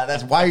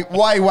 That's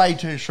way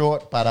too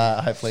short.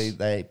 But hopefully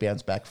they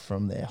bounce back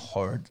from their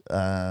horrid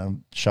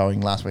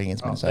showing last week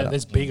against Minnesota.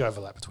 There's big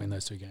overlap between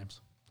those 2 games.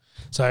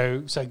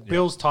 So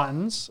Bills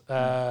Titans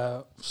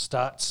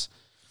starts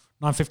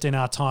 9:15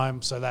 our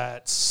time, so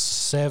that's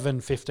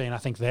 7:15 I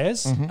think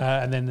theirs,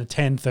 and then the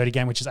 10:30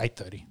 game, which is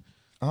 8:30.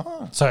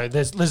 Oh, So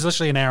there's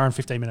literally an hour and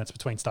 15 minutes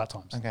between start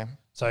times. okay.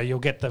 So you'll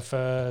get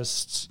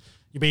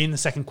you'll be in the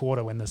second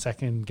quarter when the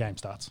second game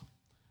starts.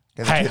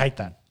 Okay, Hate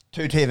that.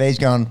 2 TVs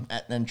going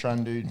and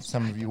trying to do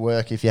some of your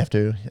work if you have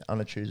to on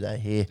a Tuesday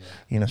here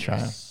in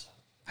Australia.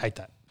 Hate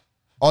that.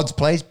 Odds,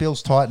 please.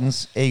 Bills,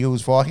 Titans,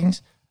 Eagles,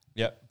 Vikings.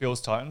 Yep.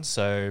 Bills, Titans.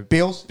 So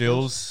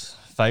Bills.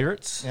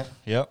 favourites.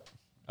 Yep.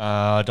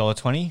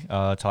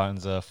 $1.20.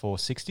 Titans are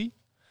 $4.60.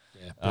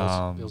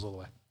 Yeah, Bills all the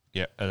way.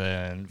 Yeah, and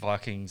then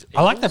Vikings.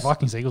 I like that Eagles.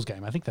 Vikings Eagles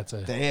game. I think that's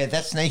Yeah,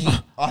 that's sneaky.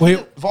 I We-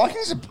 think the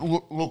Vikings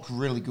look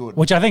really good.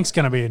 which I think is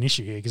going to be an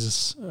issue here because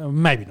it's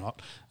maybe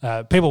not.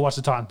 People watch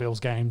the Titans Bills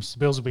games. The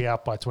Bills will be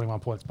out by 21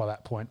 points by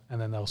that point, and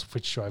then they'll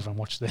switch over and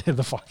watch the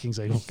Vikings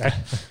Eagles game.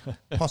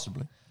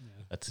 Possibly.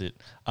 That's it.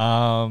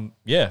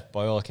 Yeah,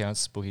 by all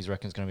accounts, bookies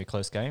reckon it's going to be a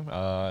close game.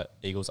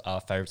 Eagles are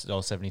favourites at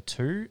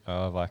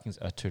 $1.72. Vikings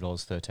are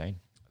 $2.13.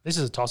 This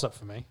is a toss-up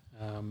for me.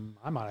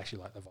 I might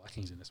actually like the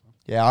Vikings in this one.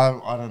 Yeah,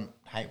 I don't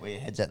hate where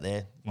your head's at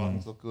there.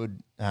 Lions look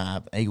good.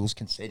 Eagles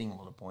conceding a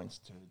lot of points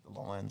to the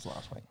Lions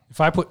last week. If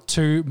I put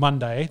 2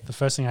 Monday, the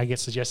first thing I get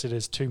suggested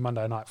is 2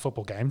 Monday night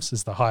football games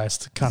is the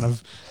highest kind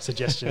of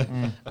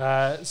suggestion.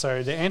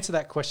 So the answer to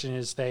that question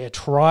is they are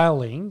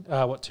trialling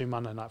what 2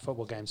 Monday night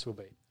football games will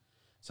be.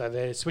 So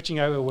they're switching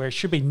over where it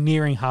should be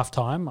nearing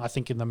halftime. I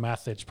think in the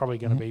math, it's probably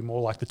going to be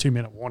more like the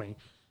 2-minute warning.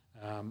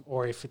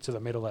 Or if it's in the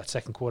middle of that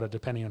second quarter,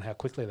 depending on how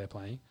quickly they're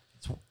playing.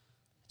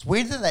 It's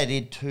weird that they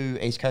did 2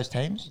 East Coast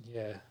teams.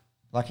 Yeah.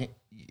 Like,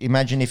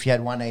 imagine if you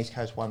had one East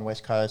Coast, one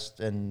West Coast,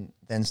 and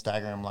then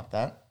stagger them like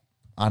that.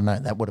 I don't know.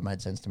 That would have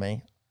made sense to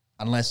me.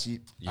 Unless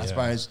I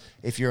suppose,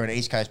 if you're an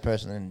East Coast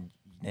person and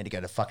you need to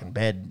go to fucking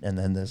bed, and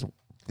then there's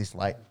this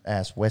late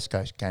ass West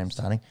Coast game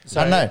starting.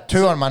 So I don't know.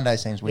 2 on Monday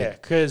seems weird. Yeah,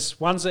 because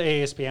one's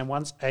ESPN,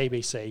 one's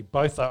ABC.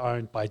 Both are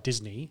owned by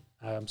Disney,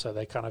 so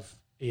they kind of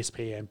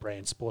ESPN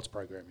brand sports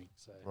programming.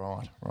 So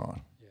Right.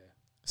 yeah.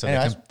 So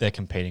Anyways. they're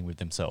competing with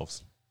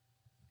themselves.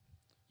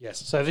 Yes.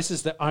 So this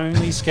is the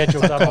only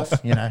scheduled double.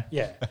 You know,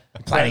 Yeah.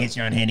 playing against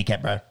your own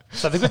handicap, bro.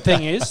 So the good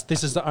thing is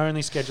this is the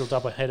only scheduled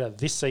doubleheader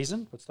this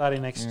season. But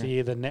starting next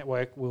year, the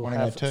network will Wanna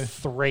go have 2?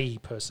 3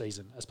 per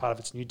season as part of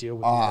its new deal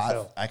with the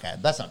Oh, NFL. okay.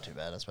 That's not too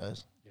bad, I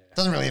suppose.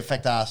 Doesn't really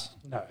affect us.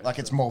 No. Like,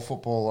 it's more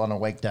football on a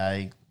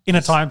weekday. In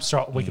a time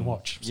slot we can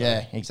watch. So,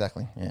 Yeah,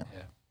 exactly. Yeah.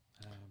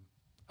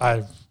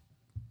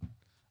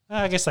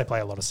 I guess they play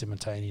a lot of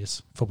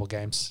simultaneous football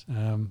games.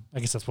 I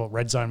guess that's what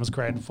Red Zone was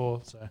created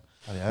for. So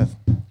Oh, yeah.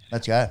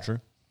 Let's go.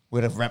 True.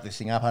 We're going to wrap this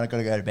thing up. I've got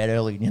to go to bed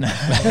early, you know.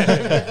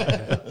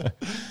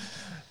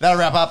 That'll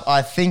wrap up,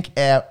 I think,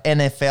 our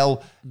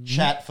NFL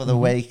chat for the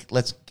week.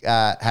 Let's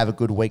have a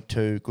good week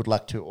too. Good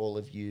luck to all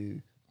of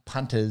you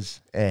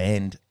punters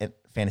and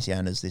fantasy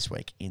owners this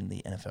week in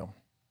the NFL.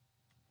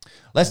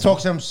 Let's talk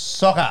some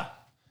soccer.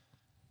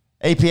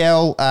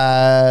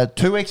 EPL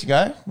 2 weeks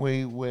ago,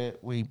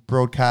 we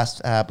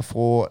broadcast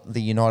before the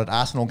United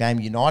Arsenal game.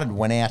 United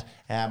went out.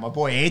 My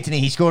boy Anthony,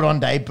 he scored on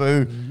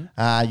debut.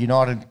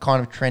 United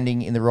kind of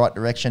trending in the right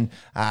direction.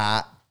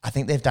 I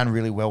think they've done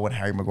really well when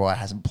Harry Maguire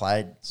hasn't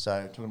played.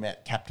 So talking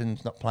about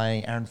captains not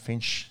playing, Aaron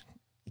Finch,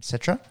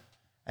 etc.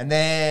 And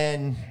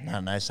then, I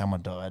don't know,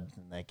 someone died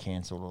and they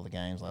cancelled all the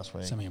games last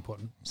week. something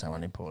important.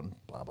 Someone important,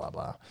 blah, blah,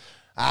 blah.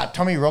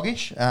 Tommy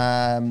Rogic,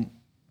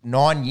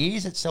 9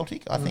 years at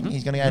Celtic, I think.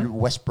 He's going to go to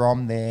West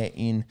Brom there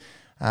in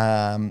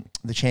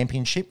the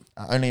Championship.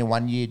 Only a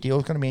 1 year deal.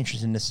 It's going to be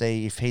interesting to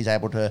see if he's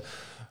able to,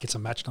 Get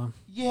some match time.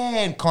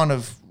 and kind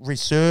of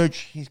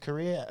resurge his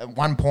career. At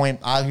one point,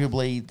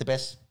 arguably the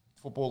best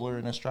footballer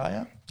in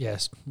Australia.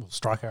 Yes, well,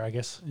 striker, I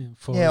guess.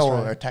 For Yeah,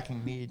 Australia. or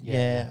attacking mid.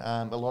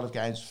 Yeah, a lot of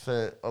games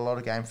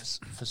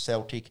for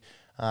Celtic.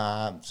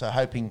 So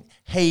hoping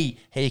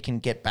he can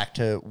get back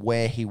to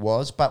where he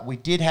was. But we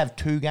did have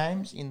 2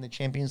 games in the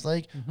Champions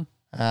League.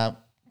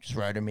 Just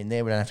wrote them in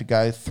there. We don't have to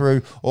go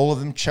through all of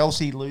them.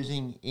 Chelsea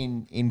losing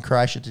in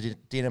Croatia to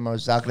Dinamo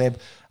Zagreb.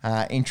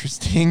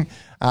 Interesting.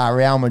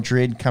 Real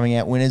Madrid coming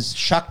out winners.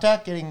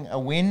 Shakhtar getting a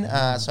win.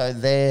 So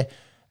they're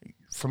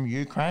from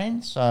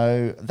Ukraine.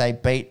 So they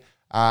beat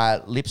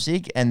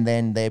Leipzig, and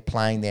then they're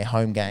playing their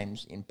home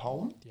games in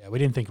Poland. Yeah, we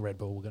didn't think Red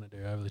Bull were going to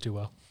do overly too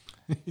well.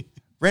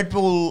 Red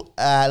Bull,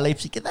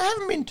 Leipzig, they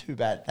haven't been too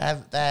bad.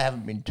 They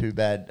haven't been too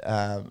bad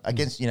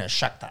against,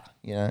 Shakhtar,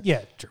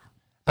 Yeah, true.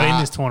 But in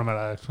this tournament,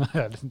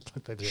 I didn't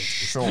think they did.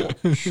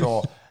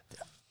 Sure.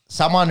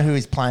 Someone who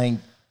is playing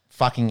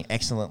fucking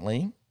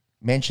excellently,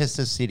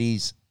 Manchester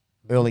City's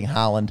Erling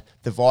Haaland,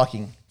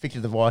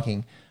 Victor the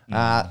Viking,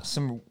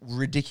 some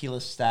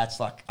ridiculous stats.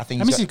 Like, I think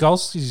How many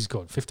goals has he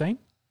scored? 15?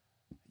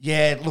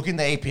 Yeah, look in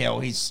the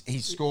EPL,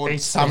 he's scored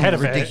He's some ahead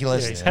of it.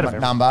 ridiculous Yeah, he's ahead of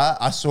number.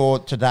 I saw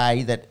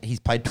today that he's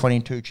played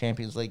 22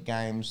 Champions League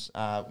games,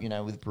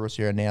 with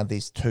Borussia, and now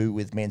there's 2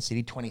 with Man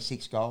City,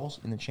 26 goals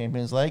in the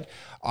Champions League.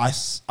 I've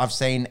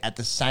seen at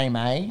the same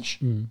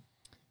age,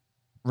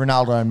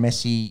 Ronaldo and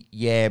Messi,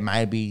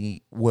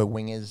 maybe were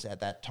wingers at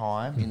that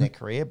time in their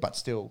career, but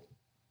still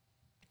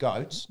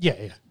goats.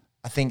 Yeah.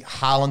 I think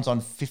Haaland's on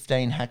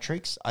 15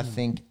 hat-tricks. I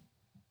think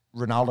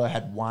Ronaldo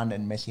had 1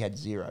 and Messi had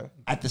 0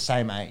 at the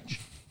same age.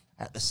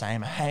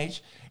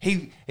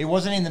 He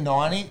wasn't in the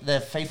 90.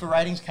 The FIFA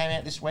ratings came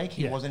out this week.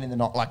 He wasn't in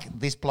the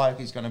this bloke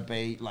is going to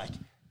be like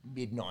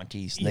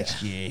mid-90s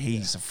next year.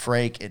 He's a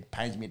freak. It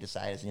pains me to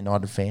say as a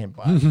United fan,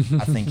 but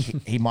I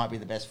think he might be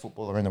the best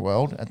footballer in the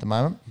world at the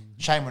moment.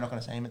 Shame we're not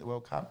going to see him at the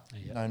World Cup.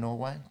 No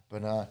Norway,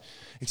 but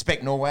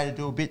expect Norway to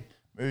do a bit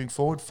moving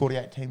forward.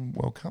 48-team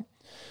World Cup.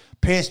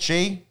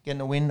 PSG getting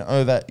a win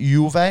over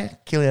Juve.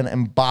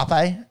 Kylian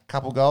Mbappe,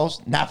 couple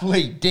goals.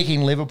 Napoli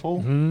dicking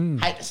Liverpool.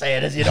 Hate to see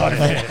it as United.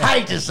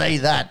 Hate to see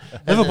that.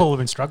 Liverpool have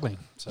been struggling.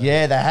 So.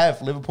 Yeah, they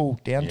have. Liverpool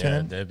Yeah,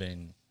 downturn. they've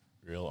been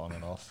real on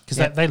and off. Because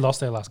they lost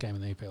their last game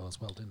in the EPL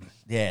as well, didn't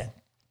they? Yeah.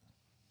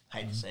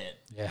 Hate to see it.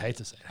 Yeah, hate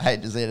to say it.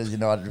 Hate to see it as a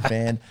United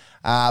fan.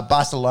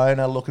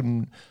 Barcelona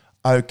looking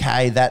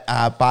okay. That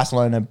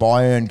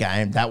Barcelona-Bayern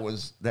game, that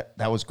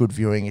was good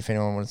viewing. If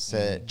anyone wants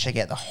to check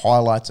out the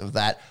highlights of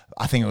that,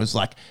 I think it was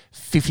like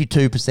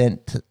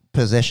 52%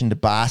 possession to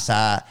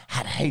Barca,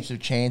 had heaps of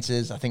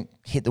chances. I think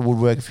hit the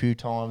woodwork a few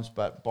times,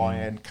 but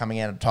Bayern coming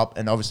out on top,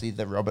 and obviously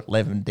the Robert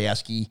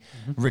Lewandowski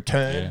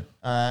return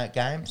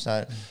game.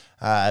 So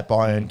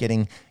Bayern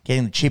getting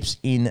the chips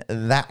in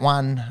that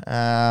one.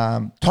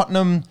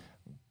 Tottenham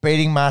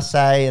beating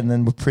Marseille, and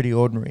then were pretty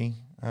ordinary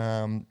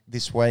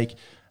this week.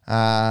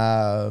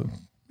 Not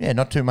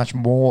too much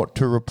more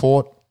to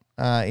report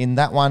in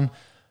that one.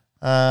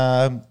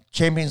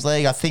 Champions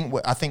League, I think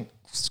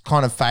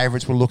kind of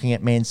favourites. We're looking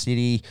at Man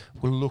City.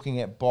 We're looking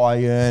at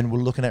Bayern. We're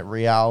looking at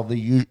Real.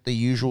 The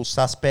usual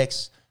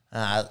suspects.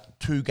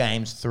 2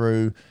 games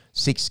through,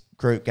 6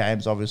 group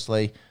games,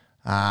 obviously.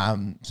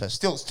 So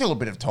still a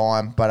bit of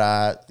time,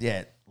 but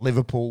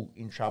Liverpool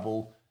in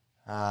trouble.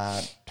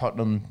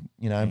 Tottenham,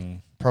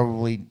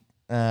 probably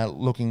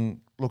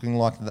looking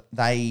like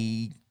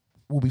they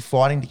will be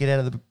fighting to get out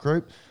of the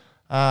group.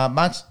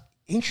 Mark's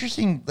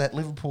interesting that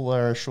Liverpool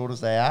are as short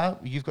as they are.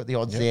 You've got the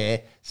odds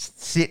there.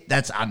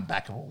 That's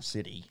unbackable,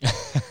 City.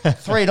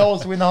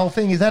 $3 to win the whole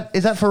thing. Is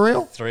that for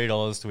real?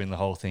 $3 to win the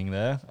whole thing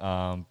there.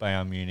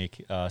 Bayern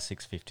Munich,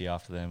 $6.50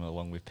 after them,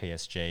 along with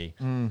PSG.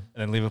 And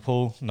then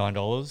Liverpool,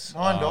 $9.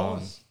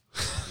 $9.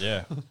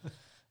 Yeah.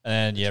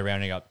 And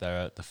rounding up there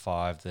at the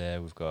 5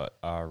 there, we've got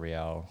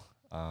Real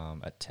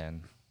at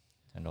 $10.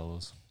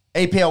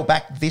 EPL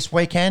back this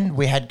weekend.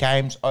 We had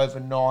games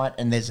overnight,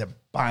 and there's a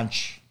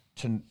bunch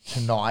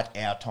tonight,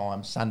 our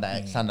time,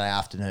 Sunday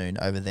afternoon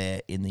over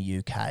there in the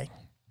UK.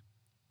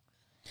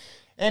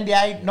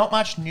 NBA, not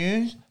much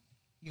news.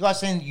 You guys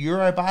seen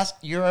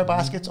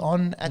Eurobasket's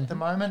on at the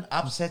moment?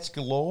 Upsets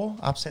galore.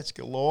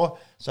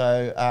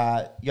 So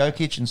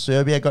Jokic and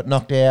Serbia got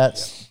knocked out.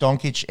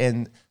 Doncic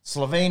and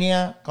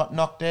Slovenia got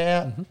knocked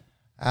out.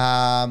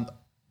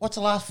 What's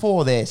the last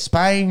 4 there?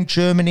 Spain,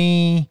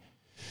 Germany,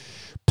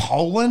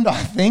 Poland,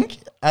 I think.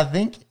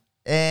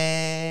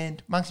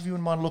 And Monks, if you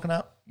wouldn't mind looking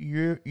up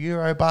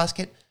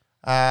Eurobasket.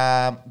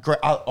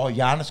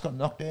 Giannis got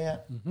knocked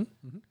out.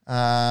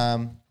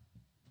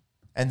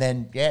 And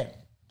then,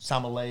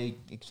 Summer League,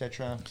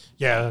 etc.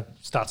 Yeah,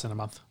 starts in a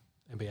month,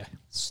 NBA.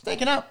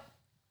 Sneaking up.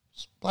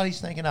 It's bloody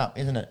sneaking up,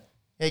 isn't it?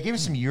 Yeah, give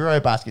us some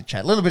Eurobasket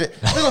chat. A little bit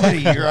of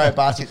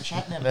Eurobasket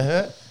chat never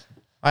hurt.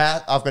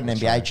 I've got an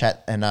NBA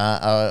chat, and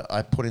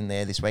I put in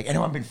there this week.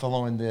 Anyone been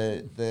following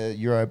the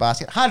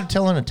Eurobasket? Hard to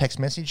tell in a text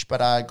message,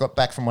 but I got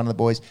back from one of the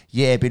boys.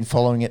 Yeah, been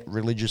following it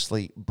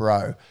religiously,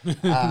 bro.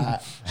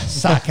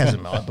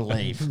 Sarcasm, I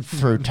believe,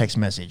 through text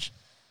message.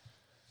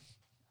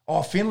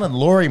 Oh, Finland,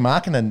 Lauri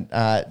Markkanen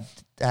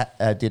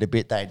did a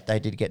bit. They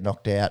did get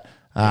knocked out.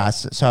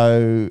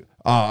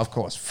 Of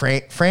course,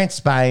 France,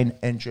 Spain,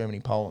 and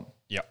Germany, Poland.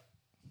 Yep.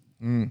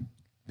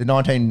 The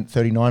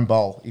 1939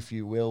 bowl, if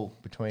you will,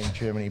 between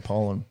Germany and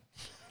Poland.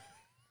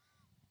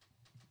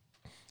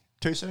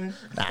 Too soon?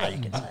 Nah,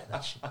 you can say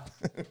that shit.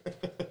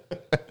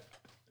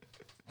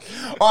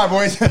 All right,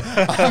 boys.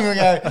 I'm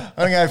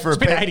gonna go for It's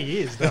been 80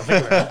 years. Though,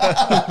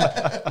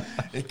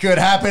 It could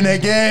happen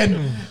again.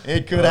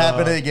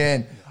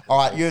 All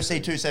right,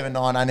 UFC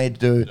 279. I need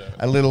to do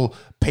a little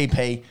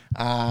PP.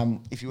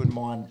 If you wouldn't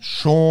mind,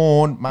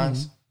 Sean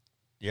Monks.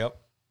 Yep.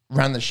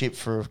 Run the ship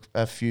for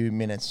a few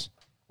minutes,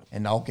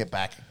 and I'll get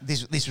back.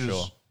 This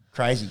was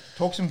crazy.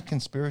 Talk some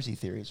conspiracy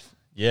theories.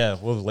 Yeah,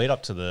 well, the lead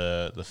up to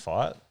the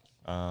fight,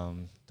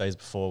 days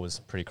before was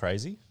pretty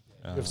crazy.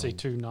 UFC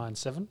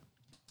 297.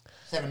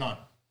 7-9.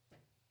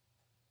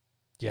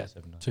 Yeah,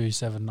 7-9.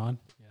 279.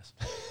 Yes.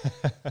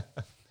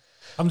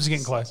 I'm just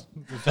getting close.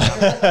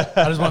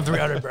 I just want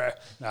 300, bro.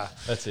 Nah.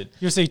 That's it.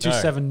 UFC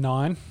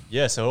 279.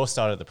 Yeah, so it all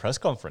started at the press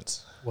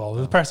conference. Well,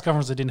 the press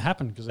conference that didn't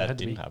happen because it That had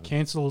to be didn't happen.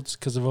 cancelled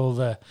because of all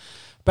the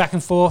back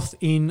and forth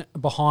in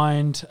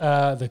behind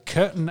the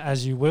curtain,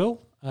 as you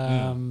will.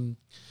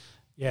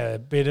 Yeah, a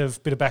bit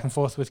of back and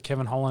forth with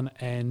Kevin Holland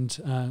and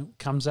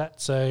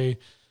Khamzat. So,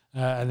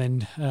 and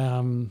then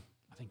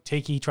I think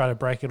Tiki tried to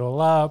break it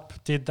all up,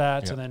 did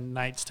that, and then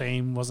Nate's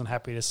team wasn't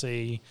happy to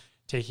see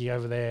Tiki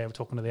over there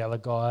talking to the other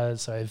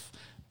guys. So they've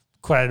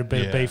created a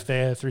bit of beef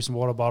there, threw some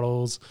water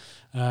bottles.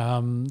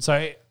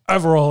 So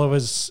overall, it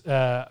was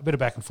a bit of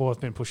back and forth,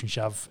 been push and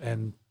shove,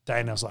 and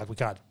Dana was like, we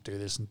can't do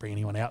this and bring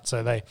anyone out.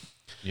 So they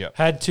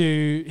had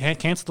to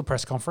cancel the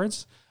press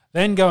conference.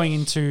 Then going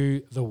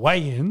into the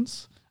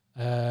weigh-ins,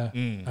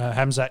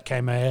 Khamzat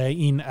came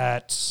in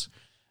at,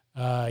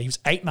 he was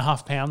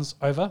 8.5 pounds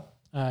over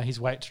his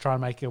weight to try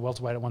and make a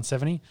welterweight at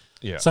 170.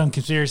 Yeah. Some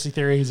conspiracy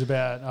theories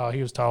about,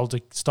 he was told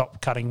to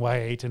stop cutting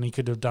weight and he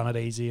could have done it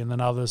easy. And then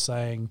others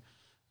saying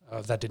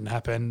that didn't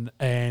happen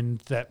and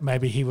that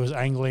maybe he was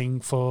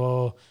angling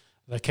for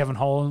the Kevin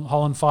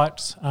Holland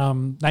fight.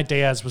 Nate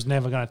Diaz was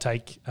never going to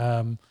take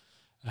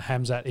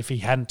Khamzat if he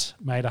hadn't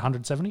made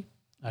 170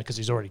 because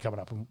he's already coming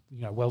up. And,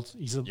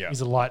 he's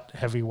a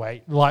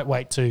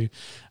lightweight to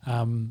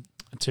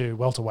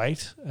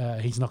welterweight.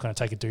 He's not going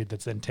to take a dude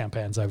that's then 10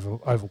 pounds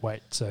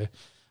overweight. So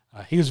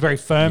he was very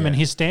firm in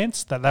his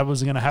stance that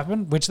wasn't going to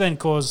happen, which then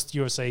caused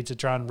UFC to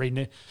try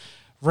and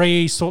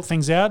re-sort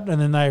things out.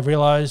 And then they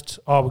realised,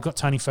 we've got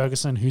Tony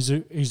Ferguson who's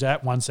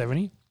at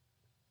 170.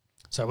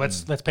 So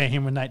let's pair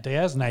him with Nate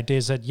Diaz. And Nate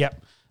Diaz said,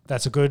 yep,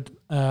 that's a good.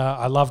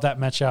 I love that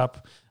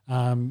matchup.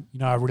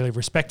 I really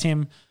respect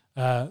him.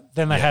 Then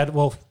they had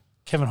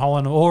Kevin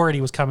Holland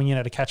already was coming in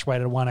at a catch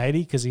weight at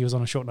 180 because he was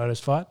on a short notice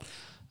fight.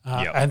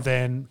 And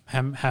then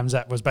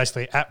Hamzat was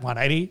basically at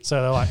 180.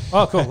 So they're like,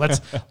 oh, cool, let's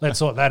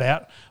sort that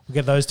out. We'll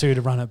get those two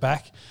to run it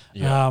back,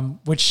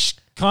 which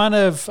kind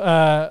of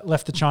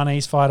left the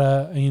Chinese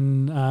fighter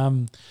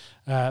in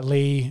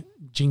Li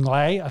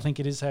Jinglei, I think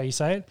it is how you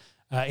say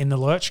it, in the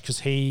lurch because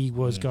he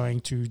was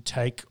going to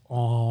take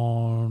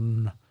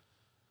on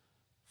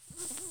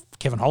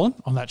Kevin Holland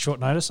on that short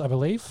notice, I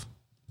believe.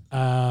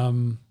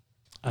 And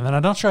then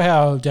I'm not sure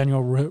how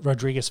Daniel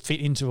Rodriguez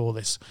fit into all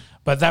this,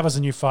 but that was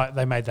a new fight.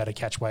 They made that a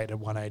catch weight at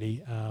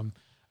 180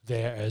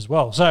 there as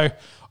well. So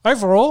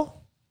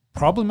overall,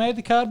 probably made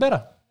the card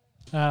better.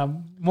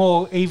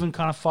 More even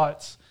kind of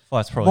fights.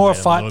 Fight's probably more made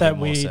a fight little that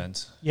bit more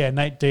sense.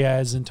 Nate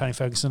Diaz and Tony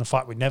Ferguson, a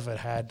fight we never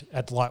had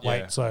at the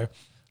lightweight. Yeah. So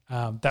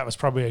that was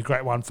probably a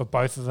great one for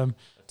both of them.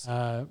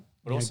 also-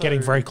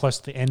 Getting very close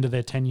to the end of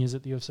their 10 years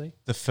at the UFC.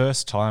 The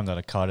first time that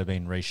a card had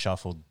been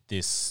reshuffled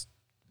this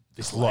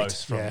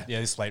close late,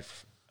 this late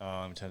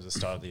in terms of the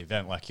start of the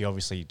event. Like you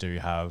obviously do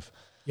have.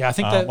 Yeah, I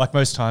think that like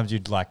most times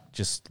you'd like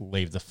just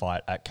leave the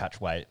fight at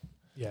catch weight.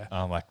 yeah.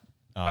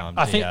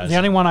 I think the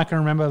only one I can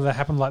remember that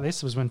happened like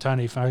this was when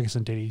Tony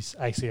Ferguson did his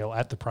ACL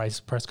at the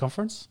press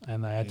conference,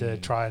 and they had to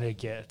try to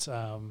get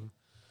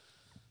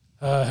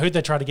who'd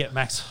they try to get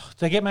Max? Did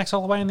they get Max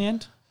Holloway in the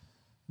end?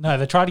 No,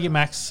 they tried to get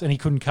Max and he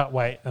couldn't cut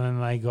weight, and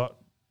then they got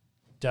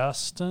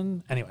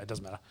Dustin. Anyway, it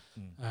doesn't matter.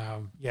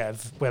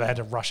 Where they had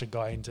to rush a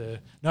guy into.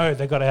 No,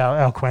 they got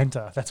Al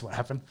Quenta. That's what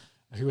happened.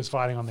 Who was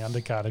fighting on the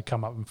undercard to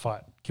come up and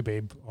fight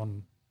Khabib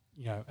on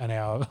an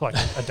hour, like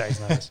a day's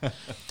notice.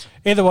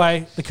 Either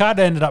way, the card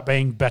ended up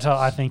being better,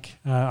 I think.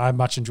 I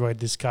much enjoyed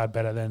this card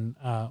better than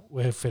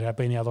if it had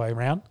been the other way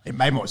around. It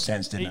made more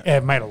sense, didn't it?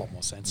 It made a lot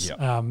more sense. Yep.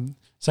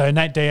 So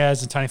Nate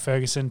Diaz and Tony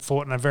Ferguson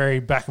fought in a very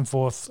back and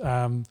forth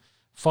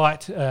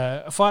fight.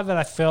 A fight that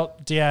I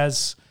felt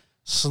Diaz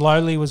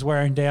slowly was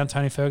wearing down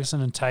Tony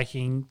Ferguson and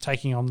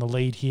taking on the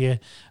lead here.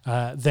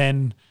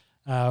 Then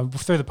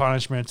through the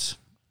punishment,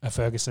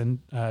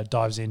 Ferguson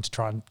dives in to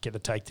try and get the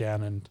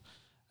takedown, and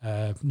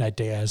Nate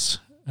Diaz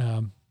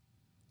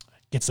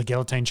gets the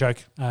guillotine choke,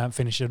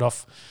 finishes it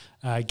off,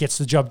 gets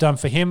the job done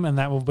for him, and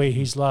that will be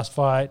his last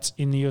fight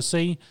in the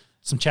UFC.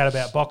 Some chat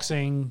about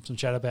boxing, some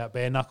chat about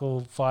bare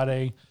knuckle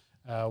fighting.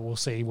 We'll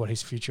see what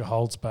his future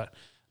holds, but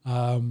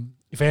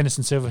if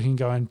Anderson Silva can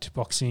go into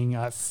boxing,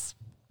 I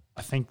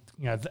think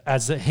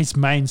as his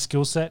main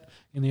skill set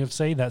in the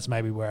UFC, that's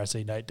maybe where I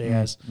see Nate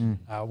Diaz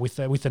with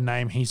the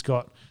name he's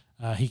got.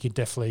 He could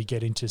definitely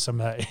get into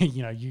some of that,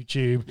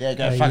 YouTube. Yeah,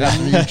 go fuck up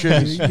the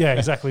YouTubers. Yeah,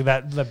 exactly.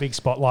 The big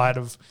spotlight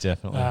of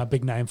Definitely.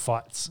 big name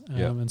fights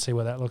and see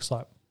what that looks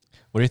like.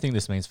 What do you think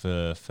this means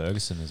for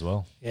Ferguson as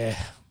well?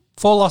 Yeah.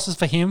 4 losses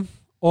for him.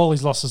 All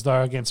his losses,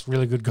 though, against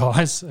really good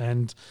guys.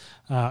 And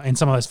in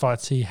some of those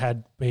fights, he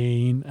had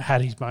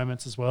his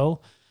moments as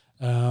well.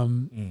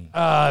 He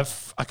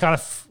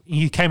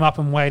came up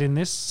and weighed in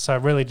this, so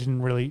really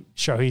didn't really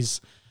show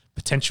his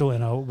potential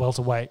in a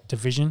welterweight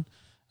division.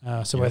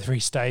 Whether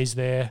he stays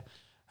there,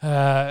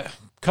 kind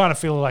of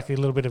feel like a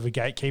little bit of a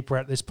gatekeeper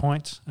at this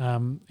point.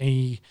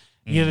 He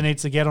either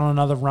needs to get on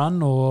another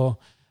run or,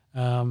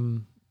 park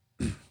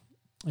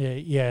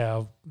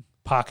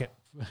it.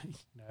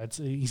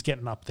 He's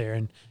getting up there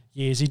in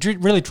years. He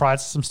really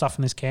tried some stuff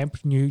in this camp,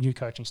 new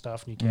coaching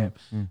staff, new camp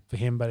for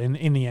him, but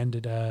in the end,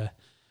 it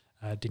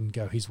didn't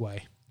go his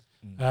way.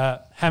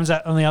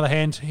 Hamzat, on the other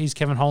hand, his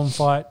Kevin Holland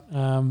fight,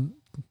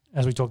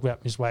 as we talked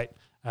about, missed weight.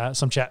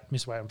 Some chat,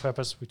 missed weight on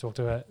purpose. We talked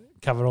about,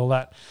 covered all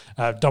that.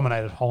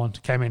 Dominated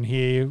Holland. Came in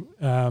here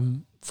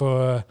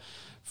for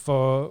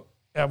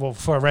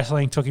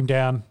wrestling, took him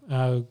down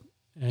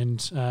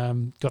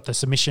and got the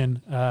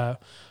submission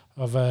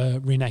of a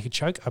rear naked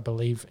choke, I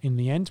believe, in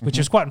the end, which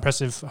is quite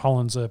impressive.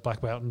 Holland's a black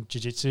belt in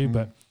jiu-jitsu,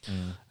 but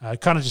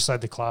kind of just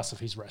showed the class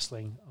of his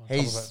wrestling.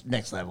 He's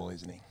next level,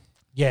 isn't he?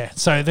 Yeah.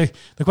 So the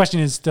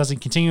question is, does he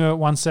continue at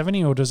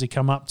 170 or does he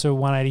come up to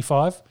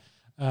 185?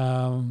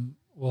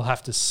 We'll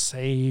have to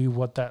see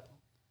what that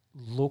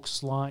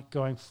looks like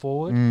going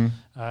forward.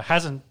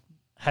 Hasn't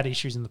had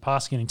issues in the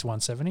past getting to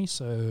 170,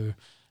 so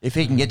if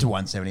he can get to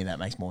 170, that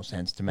makes more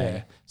sense to me.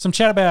 Yeah. Some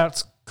chat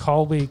about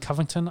Colby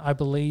Covington, I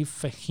believe,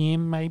 for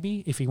him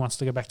maybe, if he wants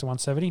to go back to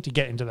 170 to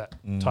get into that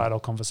title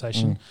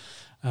conversation.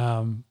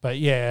 But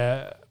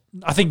yeah,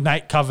 I think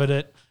Nate covered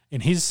it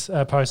in his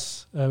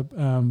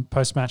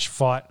post-match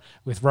fight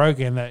with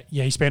Rogan that,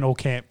 he spent all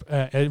camp.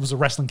 It was a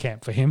wrestling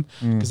camp for him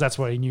because that's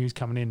what he knew was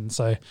coming in.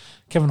 So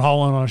Kevin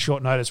Holland on a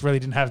short notice really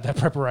didn't have that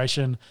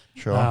preparation.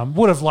 Sure.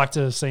 Would have liked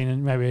to have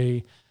seen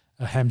maybe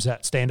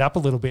Hamzat stand up a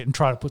little bit and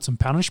try to put some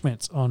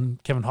punishments on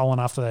Kevin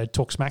Holland after they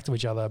talk smack to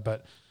each other.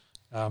 But,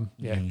 got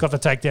the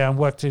takedown,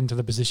 worked into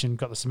the position,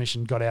 got the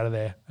submission, got out of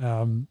there.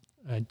 A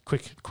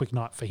quick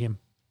night for him.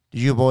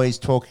 Did you boys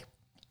talk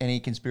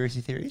any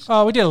conspiracy theories?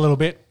 Oh, we did a little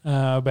bit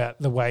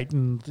about the weight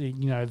and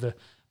the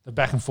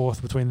back and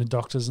forth between the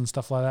doctors and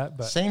stuff like that.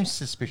 But seems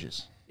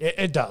suspicious.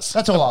 It does.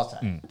 That's all I'll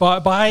say.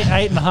 By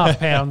 8.5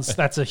 pounds,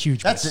 that's a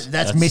huge miss.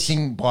 That's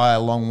missing by a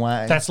long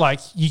way. That's like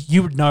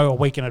you would know a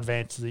week in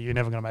advance that you're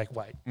never going to make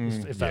weight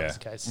if that was the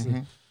case.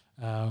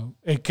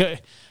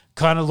 It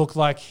kind of looked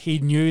like he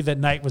knew that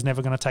Nate was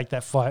never going to take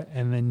that fight,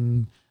 and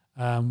then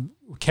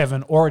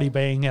Kevin already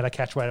being at a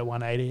catch weight at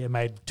 180, it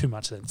made too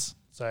much sense.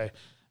 So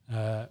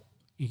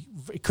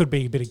it could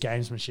be a bit of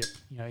gamesmanship,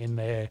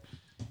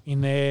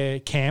 in their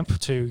camp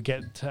to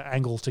get to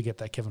angle to get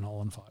that Kevin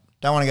Holland fight.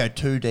 Don't want to go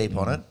too deep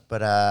on it,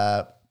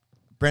 but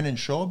Brendan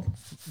Schaub,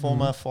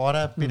 former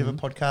fighter, bit of a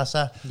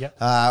podcaster. Yep.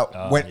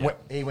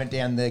 He went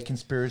down the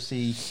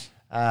conspiracy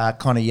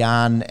kind of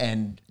yarn,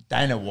 and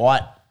Dana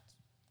White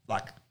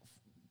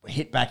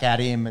hit back at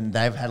him, and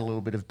they've had a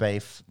little bit of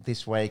beef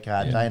this week.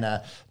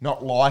 Dana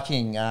not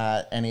liking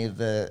any of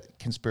the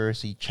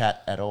conspiracy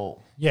chat at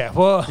all. Yeah,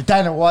 well,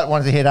 Dana White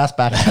wanted to hit us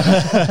back.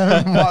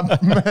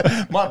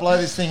 might blow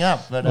this thing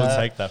up, but We'll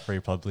take that free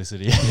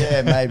publicity.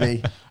 yeah,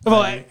 maybe.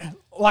 well,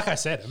 like I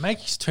said, it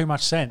makes too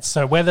much sense.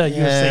 So whether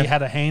UFC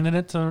had a hand in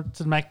it to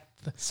make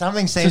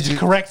Something seems to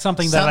correct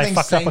something that they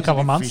fucked up a couple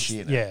of months,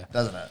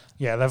 doesn't it?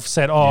 Yeah, they've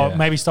said,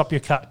 maybe stop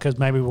your cut because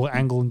maybe we'll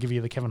angle and give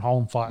you the Kevin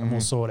Holland fight and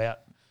we'll sort out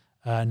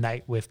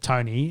Nate with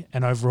Tony,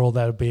 and overall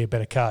that would be a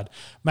better card.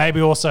 Maybe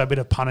also a bit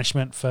of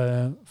punishment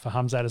for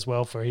Hamzat as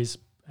well for his,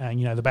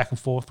 the back and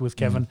forth with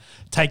Kevin,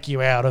 take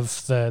you out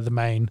of the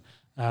main,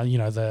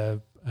 it's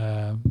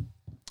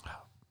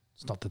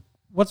not the,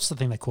 what's the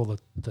thing they call the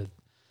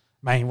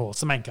main, well, it's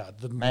the main card.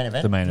 The Main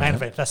event? The main main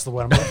event, that's the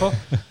word I'm looking for.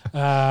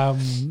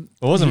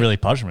 It wasn't really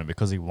punishment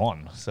because he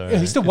won. So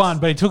He still won,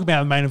 but he took him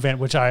out of the main event,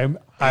 which I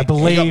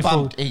believe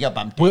he got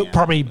bumped. will down.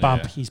 probably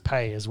bump his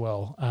pay as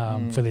well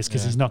for this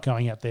because he's not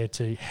going out there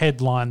to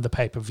headline the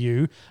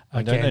pay-per-view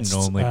against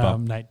don't they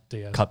normally Nate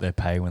Diaz. cut their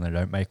pay when they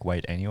don't make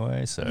weight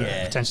anyway. So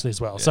Potentially as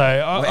well. So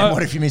And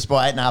what if you miss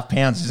by 8.5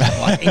 pounds? Is it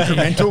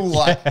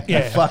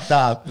incremental? Fucked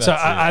up. So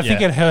I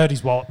think Yeah. it hurt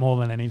his wallet more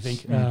than anything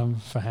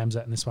for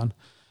Hamzat in this one.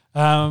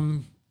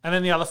 And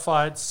then the other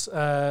fights,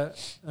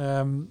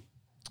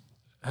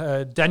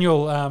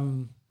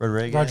 Daniel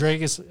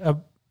Rodriguez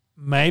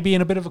maybe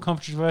in a bit of a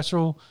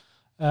controversial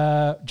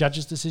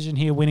judge's decision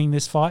here, winning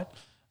this fight.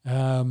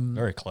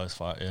 very close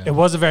fight. Yeah, It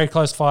was a very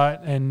close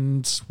fight,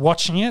 and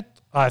watching it,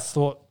 I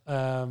thought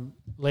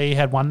Lee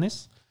had won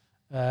this.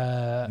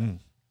 But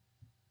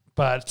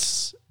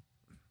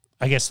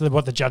I guess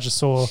what the judges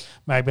saw,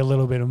 maybe a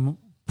little bit of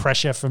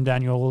pressure from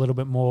Daniel, a little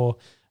bit more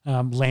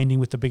landing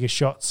with the bigger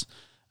shots.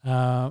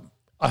 I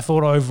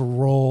thought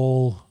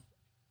overall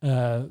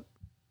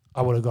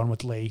I would have gone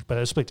with Lee, but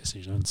it was a split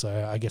decision.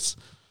 So I guess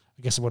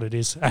what it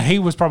is. He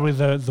was probably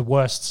the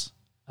worst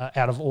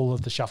out of all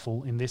of the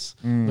shuffle in this,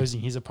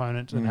 losing his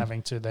opponent and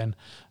having to then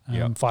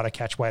fight a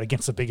catch weight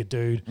against a bigger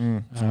dude.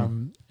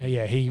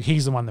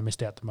 He's the one that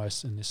missed out the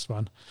most in this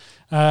one.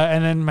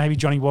 And then maybe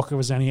Johnny Walker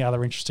was the only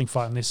other interesting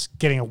fight in this,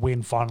 getting a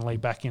win finally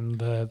back in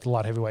the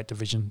light heavyweight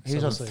division.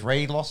 He's on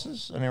 3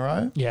 losses in a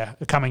row. Yeah,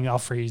 coming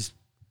off his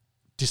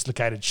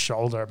dislocated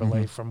shoulder, I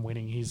believe, from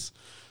winning his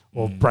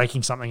or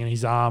breaking something in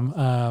his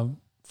arm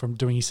from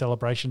doing his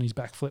celebration, his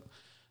backflip.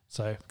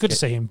 So good to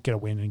see him get a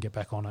win and get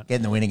back on it.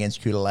 Getting the win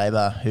against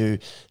Kudalaba, who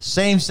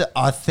seems to,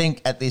 I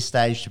think, at this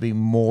stage to be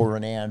more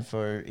renowned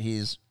for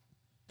his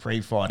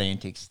pre-fight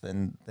antics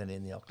than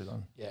in the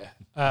octagon.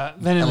 Yeah.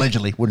 Then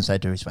Allegedly, wouldn't say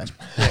to his face.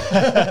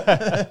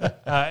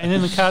 and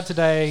in the card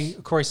today,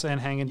 Corey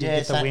Sandhagen did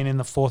get the win in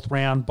the 4th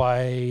round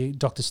by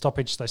doctor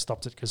stoppage. They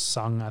stopped it because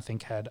Sung, I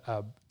think, had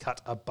a cut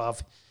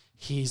above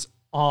his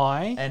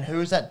eye. And who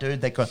was that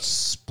dude that got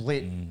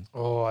split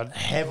Or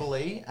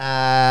heavily?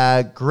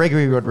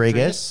 Gregory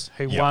Rodriguez.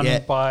 who won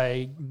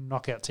by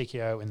knockout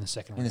TKO in the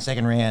second In round. the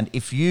second round.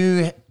 If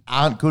you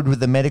aren't good with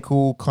the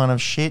medical kind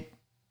of shit,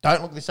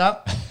 don't look this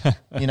up.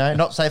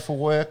 Not safe for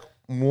work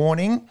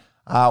warning.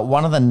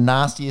 One of the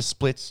nastiest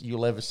splits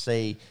you'll ever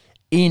see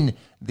in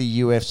the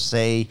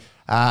UFC.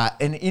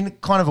 And in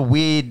kind of a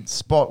weird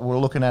spot, we're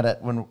looking at it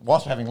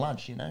whilst we're having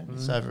lunch,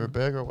 just over a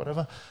burger or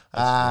whatever.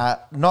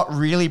 Not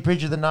really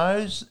bridge of the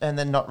nose, and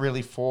then not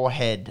really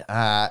forehead. You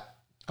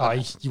want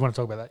to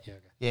talk about that?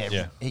 Yeah.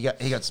 Okay. Yeah.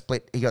 He got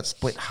split. He got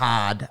split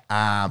hard.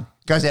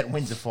 Goes out and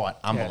wins the fight.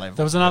 Unbelievable.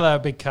 There was another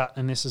big cut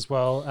in this as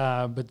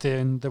well, but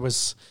then there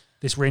was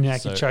this rear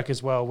naked choke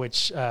as well,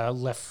 which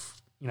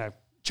left,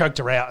 choked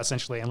her out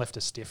essentially and left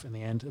her stiff in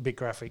the end. A bit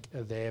graphic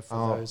there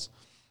for those.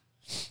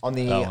 On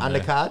the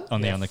undercard?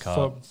 On the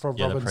undercard. For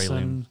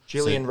Robinson.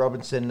 Gillian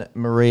Robinson,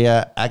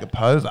 Maria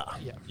Agapova.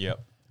 Yeah. Yep.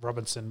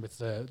 Robinson with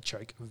the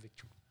choke of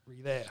victory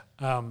there.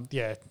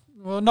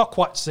 Well, not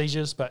quite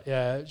seizures, but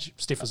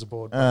stiff as a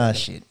board.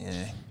 Shit,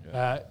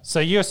 yeah. So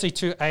UFC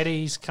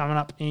 280's coming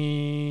up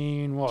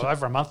in,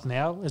 over a month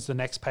now is the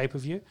next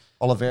pay-per-view.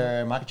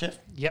 Oliveira Makachev.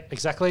 Yep,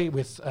 exactly,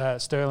 with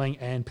Sterling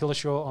and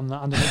Pillishaw on the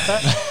underneath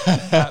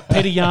that.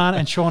 Peter Yan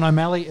and Sean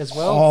O'Malley as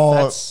well.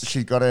 Oh,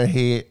 she's got her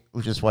here.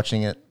 We're just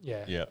watching it.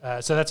 Yeah.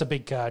 So that's a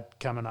big card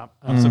coming up.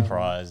 I'm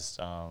surprised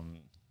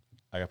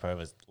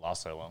Agapova's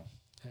last so long.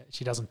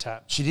 She doesn't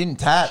tap. She didn't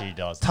tap. She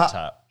does Tough.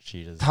 tap.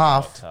 She does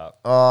Tough. not tap.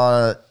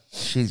 Oh,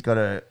 she's got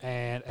a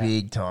And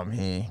big time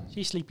here.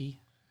 she's sleepy.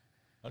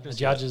 Not The just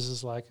judges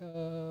is like,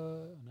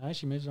 no,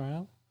 she moves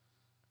around.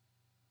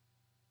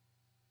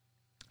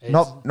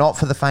 Not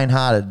for the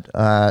faint-hearted,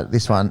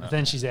 this one.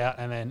 Then she's out,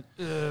 and then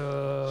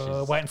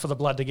waiting for the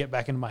blood to get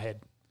back into my head.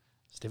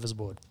 Stiff as a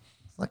board.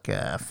 Like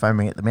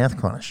foaming at the mouth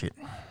kind of shit.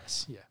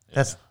 Yeah.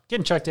 That's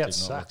Getting choked out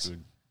Did not look sucks.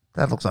 good.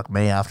 That looks like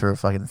me after a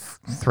fucking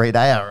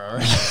 3-day hour.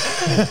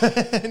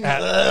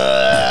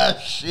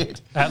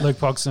 Shit. At Luke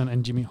Pogson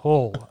and Jimmy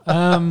Hall.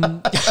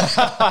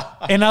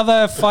 In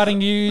other fighting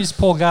news,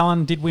 Paul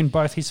Gallen did win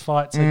both his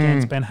fights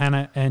against Ben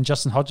Hanna and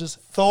Justin Hodges.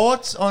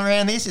 Thoughts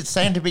around this? It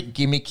seemed a bit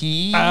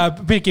gimmicky.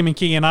 A bit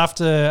gimmicky, and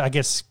after, I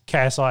guess,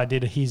 KSI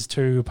did his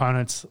two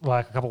opponents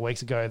like a couple of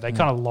weeks ago, they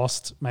kind of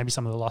lost maybe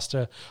some of the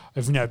luster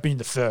of, being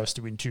the first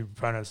to win two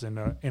opponents in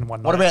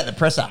one night. What about the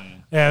presser?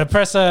 Yeah, the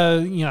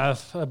presser,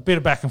 a bit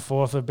of back and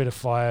forth, a bit of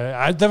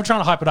fire. They were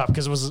trying to hype it up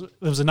because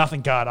there was a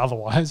nothing guard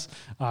otherwise,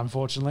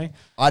 unfortunately.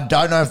 I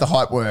don't know if the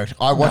hype worked.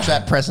 I watched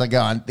that presser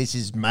going, this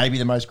is maybe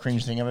the most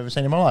cringe thing I've ever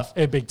seen in my life.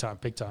 Yeah, big time.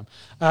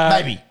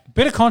 Maybe.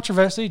 Bit of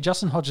controversy.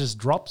 Justin Hodges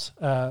dropped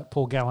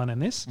Paul Gallen in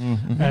this.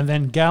 And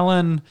then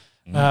Gallen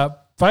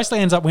basically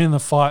ends up winning the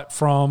fight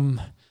from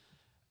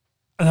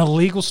an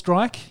illegal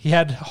strike. He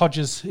had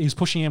Hodges, he was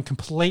pushing him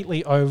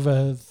completely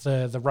over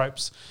the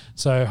ropes.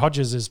 So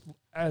Hodges is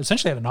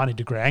essentially at a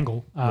 90-degree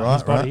angle,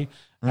 his body.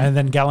 Right. And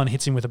then Gallen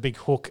hits him with a big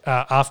hook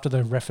after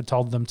the ref had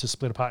told them to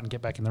split apart and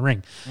get back in the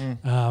ring,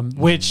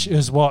 which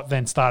is what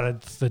then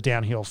started the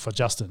downhill for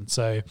Justin.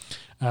 So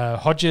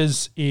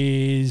Hodges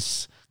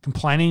is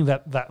complaining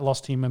that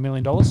lost him $1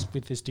 million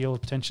with this deal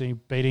of potentially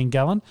beating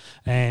Gallen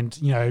and,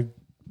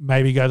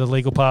 maybe go the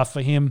legal path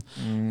for him.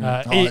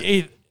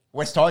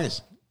 West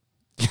Tigers.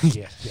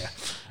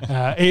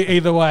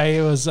 Either way,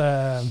 it was,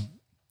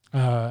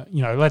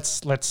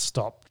 let's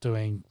stop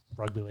doing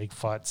rugby league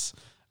fights.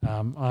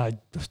 I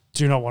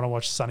do not want to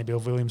watch Sonny Bill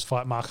Williams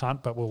fight Mark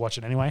Hunt, but we'll watch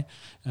it anyway.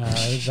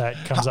 That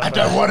comes up. I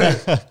don't want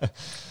to.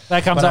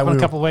 That comes But up I in a will.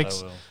 couple of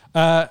weeks.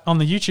 On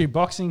the YouTube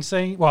boxing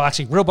scene, well,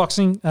 actually, real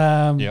boxing.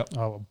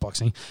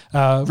 Boxing.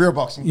 Real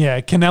boxing.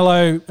 Yeah,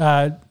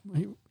 Canelo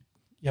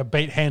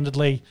beat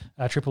handedly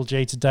Triple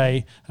G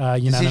today.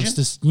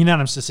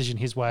 Unanimous decision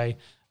his way.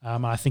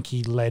 I think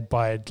he led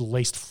by at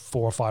least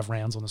 4 or 5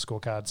 rounds on the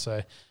scorecard.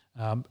 So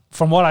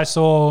from what I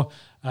saw,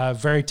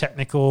 very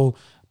technical,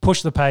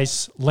 pushed the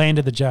pace,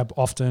 landed the jab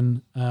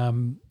often,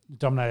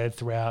 dominated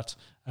throughout,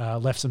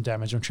 left some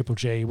damage on Triple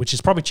G, which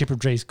is probably Triple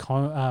G's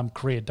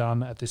career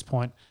done at this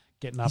point.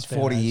 Getting up He's there.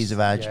 40 years of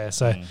age. Yeah,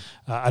 so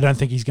I don't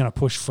think he's going to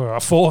push for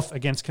a fourth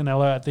against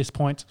Canelo at this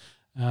point.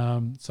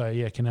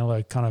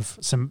 Canelo kind of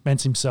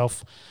cements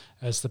himself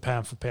as the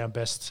pound-for-pound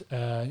best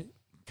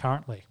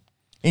currently.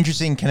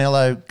 Interesting,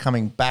 Canelo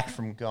coming back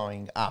from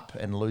going up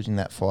and losing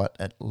that fight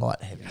at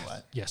light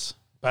heavyweight. Yes.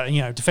 But,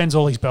 defends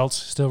all his belts,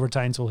 still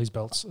retains all his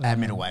belts. At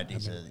middleweight,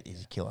 he's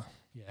a killer.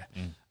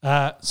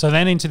 Yeah. So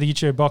then into the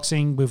YouTube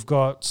boxing, we've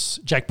got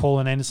Jake Paul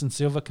and Anderson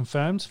Silva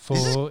confirmed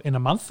for in a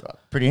month.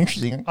 Pretty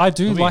interesting. I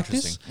do That'll be like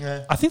this. interesting.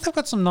 Yeah. I think they've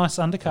got some nice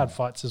undercard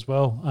fights as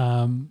well.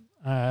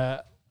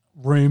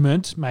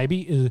 Rumored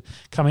maybe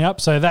coming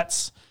up. So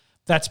that's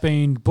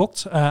been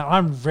booked.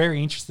 I'm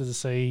very interested to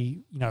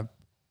see,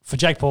 for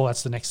Jake Paul,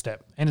 that's the next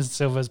step. Anderson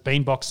Silva's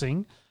been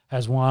boxing,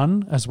 has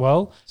won as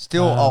well.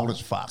 Still old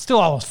as fuck. Still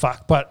old as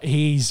fuck, but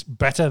he's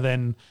better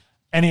than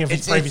any of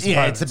his previous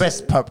opponents. It's the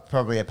best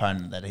probably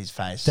opponent that he's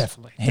faced.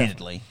 Definitely.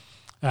 Handedly.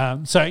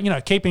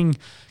 Keeping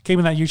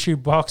that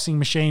YouTube boxing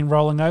machine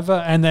rolling over.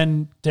 And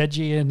then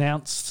Deji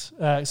announced,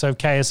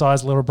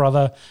 KSI's little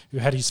brother, who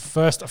had his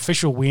first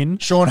official win.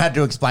 Sean had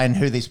to explain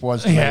who this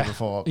was to me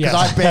before. Because Yeah.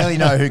 I barely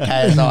know who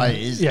KSI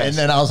is. Yes. And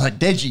then I was like,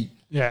 Deji,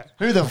 Yeah.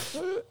 who the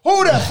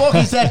fuck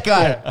is that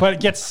guy? But it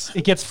gets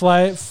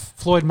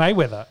Floyd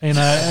Mayweather in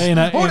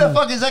a Who the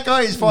fuck is that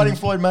guy who's fighting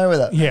Floyd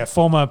Mayweather?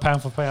 former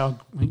pound for pound,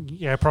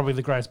 probably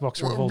the greatest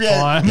boxer of all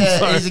time. Yeah,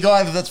 So, he's a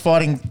guy that's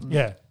fighting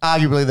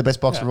arguably the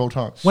best boxer of all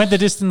time. went the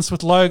distance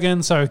with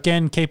Logan, so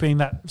again keeping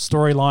that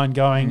storyline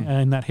going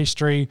and that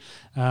history.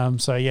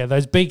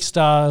 Those big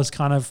stars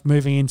kind of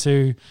moving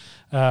into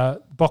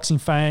boxing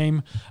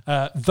fame.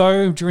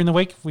 Though during the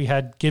week we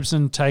had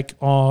Gibson take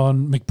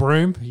on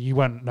McBroom, who you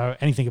won't know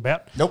anything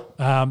about. Nope.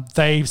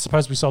 They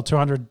supposedly sold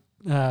 200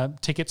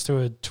 tickets to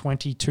a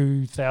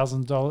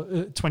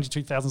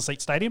 $22,000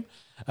 seat stadium.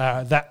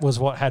 That was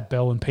what had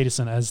Bell and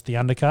Peterson as the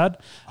undercard.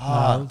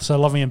 So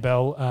Lovey and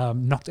Bell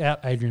knocked out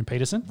Adrian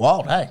Peterson.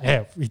 Wild, hey?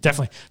 Yeah,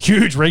 definitely.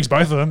 Huge rigs,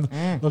 both of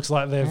them. Looks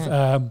like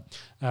they've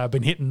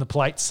been hitting the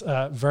plates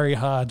very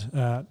hard,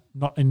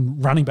 not in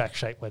running back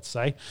shape, let's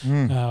say.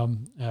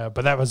 But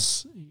that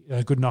was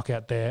a good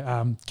knockout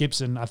there.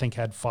 Gibson, I think,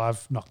 had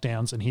 5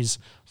 knockdowns in his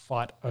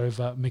fight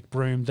over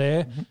McBroom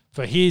there.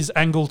 For his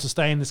angle to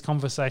stay in this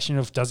conversation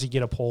of does he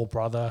get a Paul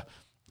brother?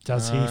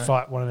 Does he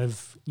fight one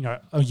of, a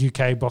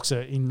UK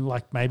boxer in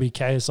like maybe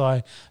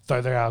KSI,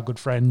 though they are good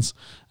friends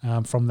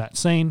from that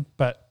scene.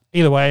 But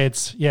either way,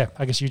 it's,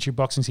 I guess YouTube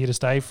boxing's here to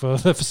stay for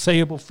the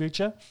foreseeable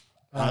future.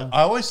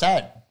 I always say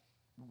it.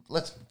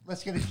 Let's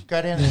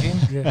go down to the gym.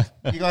 Yeah.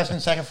 You guys can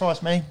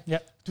sacrifice me.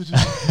 Yep.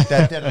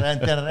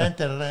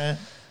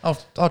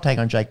 I'll take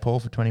on Jake Paul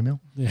for 20 mil.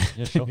 Yeah.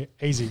 Yeah, sure.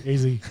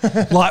 Easy.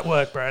 Light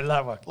work, bro.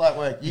 Light work. Light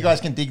work. You guys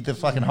can dig the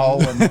fucking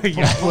hole and put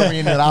me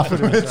in it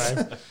afterwards.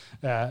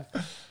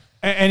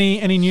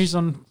 Any news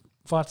on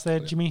fights there,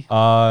 Jimmy?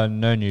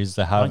 No news.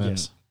 They haven't.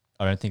 guess.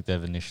 I don't think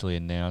they've initially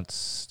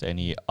announced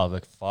any other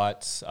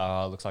fights.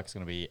 Looks like it's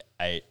going to be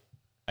eight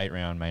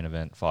round main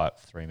event fight,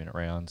 3-minute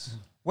rounds.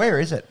 Where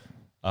is it?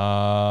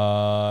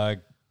 Arizona.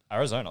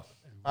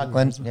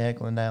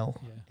 Glendale.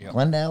 Yeah.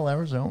 Glendale,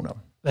 Arizona.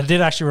 That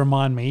did actually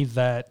remind me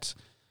that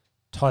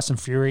Tyson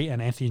Fury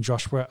and Anthony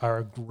Joshua are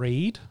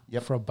agreed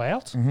for a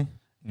bout.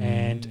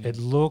 And it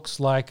looks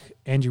like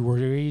Andrew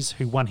Ruiz,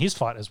 who won his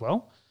fight as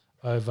well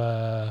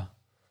over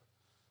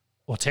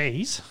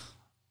Ortiz,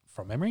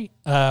 from memory,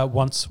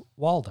 wants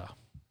Wilder.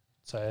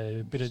 So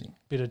a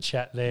bit of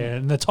chat there.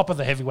 And the top of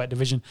the heavyweight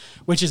division,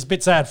 which is a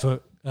bit sad for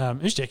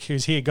Usyk,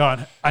 who's here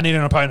going, I need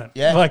an opponent.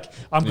 Yeah. Like,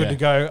 I'm good Yeah. to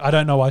go. I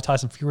don't know why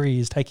Tyson Fury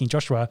is taking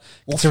Joshua,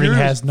 considering he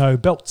Fury's- has no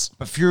belts.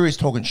 But Fury's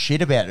talking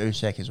shit about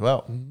Usyk as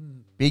well.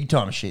 Big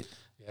time shit.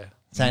 Yeah.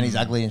 Saying he's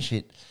ugly and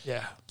shit.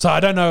 Yeah. So I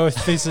don't know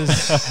if this is...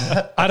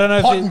 I don't know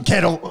if Pot it- and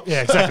kettle.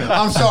 Yeah, exactly.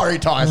 I'm sorry,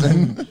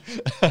 Tyson.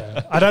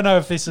 I don't know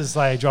if this is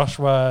like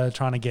Joshua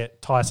trying to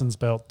get Tyson's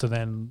belt to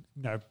then,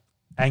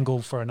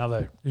 angle for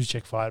another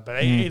Usyk fight.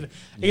 But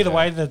either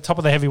way, the top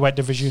of the heavyweight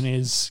division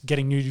is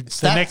getting new.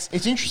 It's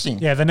interesting.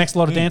 The next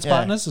lot of dance Yeah.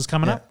 partners is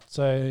coming Yeah. up.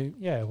 So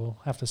we'll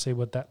have to see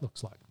what that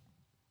looks like.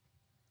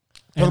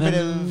 Got a And bit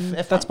then of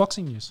F1? that's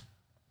boxing news.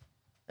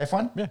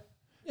 F1? Yeah.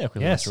 Yeah,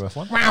 quickly Yes. through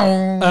F1.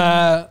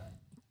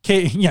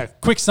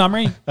 Quick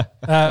summary.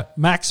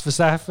 Max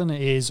Verstappen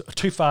is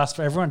too fast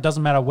for everyone.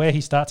 Doesn't matter where he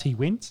starts, he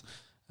wins.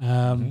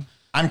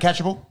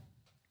 Uncatchable?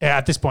 Yeah,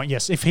 at this point,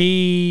 yes. If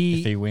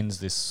he wins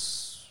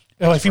this...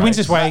 if he wins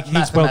this way,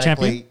 he's world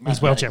champion.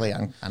 He's world Mathematically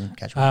champion.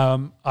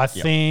 uncatchable. I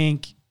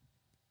think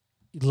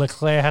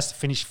Leclerc has to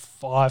finish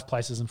 5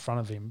 places in front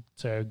of him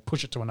to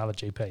push it to another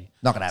GP.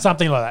 Not going to happen.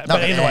 Something like that. Not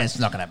But gonna- either way, it's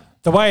not going to happen.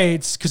 the way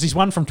it's because he's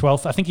won from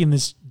 12th. I think in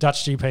this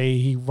Dutch GP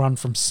he won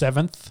from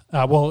 7th.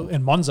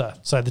 In Monza.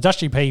 So the Dutch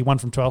GP he won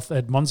from 12th.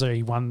 At Monza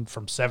he won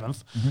from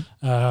 7th.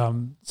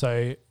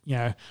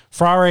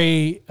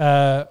 Ferrari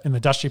in the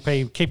Dutch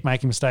GP keep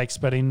making mistakes,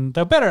 but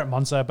they're better at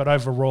Monza. But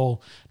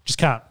overall, just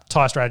can't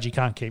tire strategy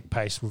can't keep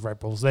pace with Red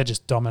Bulls. They're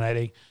just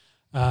dominating.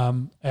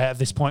 At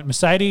this point,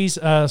 Mercedes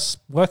are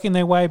working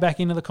their way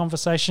back into the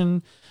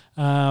conversation.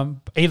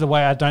 Either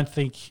way, I don't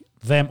think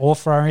them or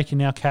Ferrari can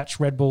now catch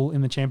Red Bull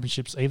in the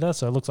championships either.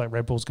 So it looks like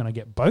Red Bull's going to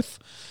get both.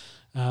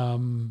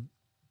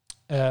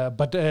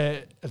 But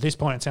at this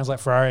point, it sounds like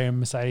Ferrari and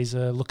Mercedes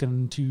are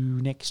looking to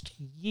next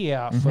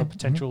year for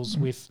potentials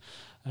with,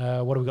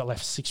 what do we got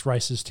left? 6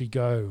 races to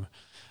go.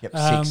 Yep,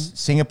 6.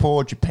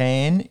 Singapore,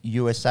 Japan,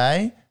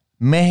 USA,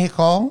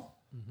 Mexico,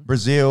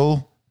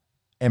 Brazil,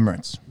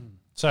 Emirates.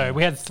 So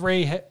we had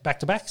 3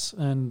 back-to-backs,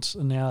 and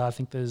now I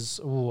think there's,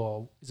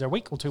 is there a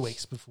week or 2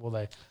 weeks before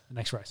the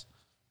next race?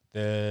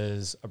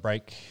 There's a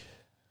break.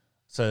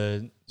 So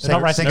They're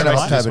not racing 2nd of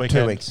tonight? October, this 2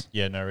 weekend. weeks.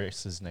 Yeah, no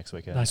races next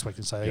weekend. Next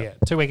weekend. So,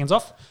 2 weekends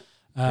off,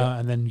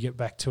 and then you get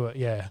back to it.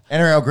 Yeah.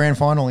 NRL Grand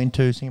Final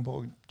into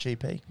Singapore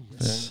GP.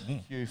 For a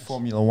few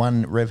Formula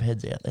 1 rev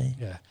heads out there.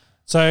 Yeah.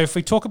 So if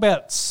we talk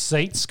about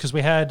seats, because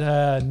we had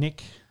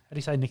Nick, how do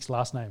you say Nick's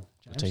last name?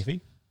 James?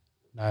 Latifi?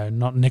 No,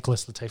 not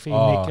Nicholas Latifi.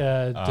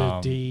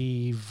 Oh, Nick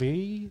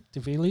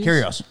DeVilliers?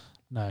 Curious.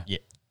 No. Yeah.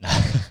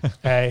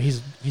 He's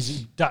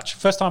Dutch.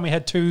 First time we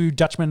had 2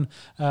 Dutchmen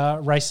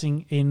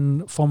racing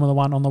in Formula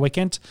 1 on the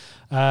weekend.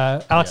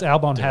 Alex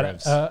Albon De had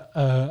Revs.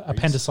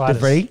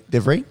 appendicitis. De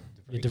Vries.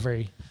 Yeah, De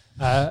Vries.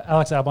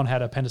 Alex Albon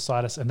had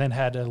appendicitis and then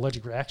had an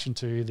allergic reaction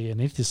to the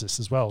anaesthesis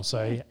as well.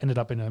 So he ended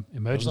up in an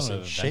It was emergency. on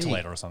a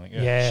ventilator or something.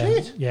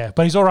 Yeah.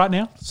 But he's all right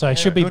now. So he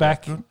should be good,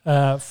 back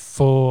good.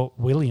 for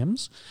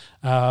Williams.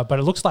 But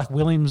it looks like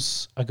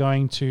Williams are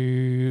going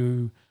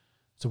to...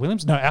 So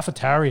Williams? No,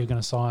 AlphaTauri are going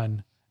to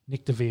sign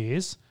Nick De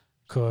Vries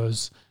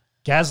because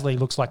Gasly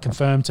looks like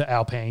confirmed to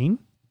Alpine,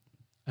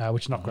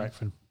 which is not great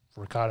for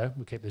Ricardo.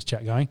 We'll keep this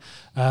chat going.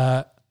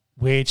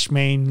 Which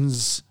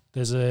means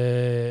there's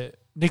a...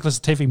 Nicholas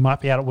Latifi might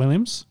be out at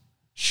Williams.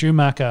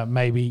 Schumacher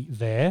may be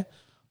there.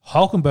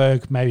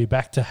 Hulkenberg may be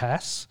back to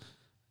Haas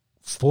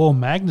for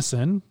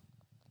Magnussen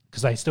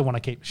because they still want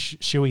to keep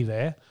Shuey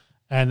there.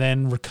 And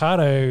then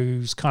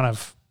Ricardo's kind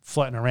of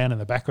floating around in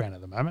the background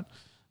at the moment.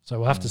 So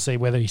we'll have to see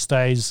whether he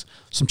stays.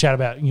 Some chat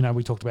about,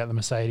 we talked about the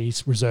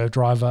Mercedes reserve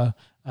driver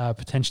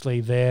potentially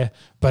there.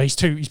 But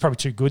he's probably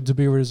too good to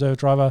be a reserve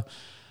driver.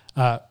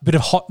 Bit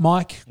of hot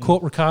mic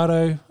caught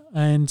Ricardo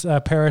and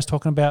Perez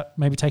talking about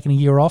maybe taking a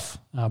year off.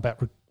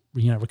 About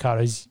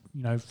Ricardo's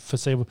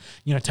foreseeable.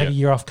 Take a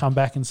year off, come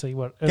back and see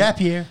what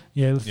Gap year.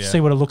 see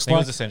what it looks I think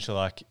like. it was essentially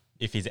like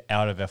if he's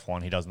out of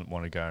F1, he doesn't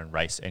want to go and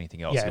race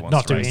anything else. Yeah, he wants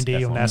not to do race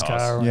Indy or F1 NASCAR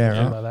cars. or Yeah,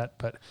 anything right. like that.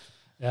 But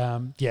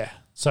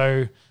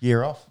So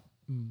Year off.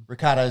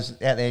 Ricardo's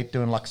out there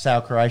doing like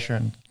Sail Croatia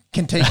and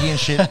Kentucky and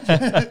shit.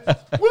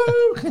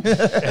 Woo!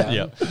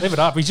 Yeah. Live it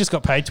up. He's just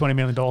got paid $20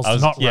 million to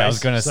not race. I was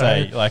going to so-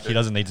 say, like, he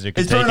doesn't need to do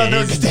He's probably not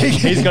doing Kentucky.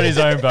 Kentucky. He's got his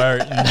own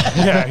boat.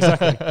 Yeah,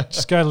 exactly.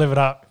 Just go live it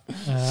up.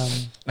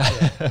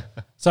 Yeah.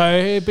 So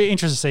it'd be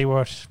interesting to see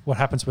what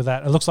happens with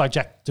that. It looks like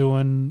Jack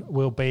Doohan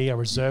will be a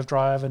reserve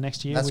driver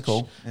next year. That's which,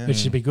 cool. Yeah. Which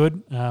should be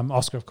good.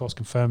 Oscar, of course,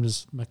 confirmed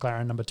as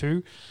McLaren number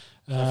 2.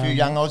 A few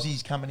young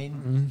Aussies coming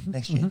in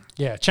next year.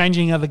 Yeah,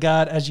 changing of the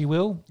guard as you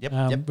will.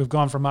 Yep. We've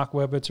gone from Mark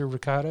Webber to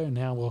Ricardo, and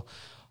now we'll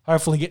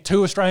hopefully get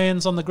 2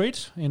 Australians on the grid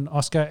in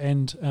Oscar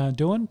and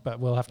Doohan, but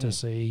we'll have to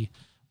see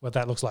what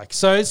that looks like.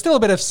 So it's still a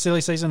bit of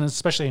silly season,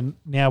 especially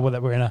now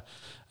that we're in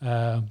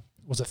a,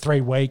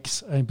 3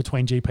 weeks in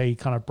between GP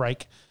kind of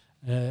break,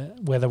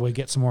 whether we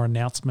get some more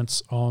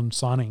announcements on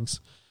signings.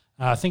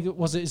 I think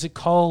is it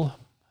Cole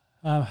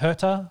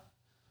Herta?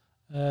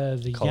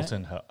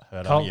 Colton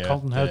Herta.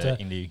 Colton Herta.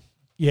 Indy.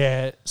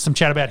 Yeah, some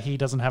chat about he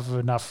doesn't have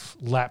enough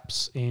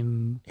laps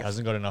in. He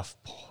hasn't got enough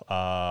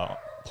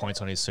points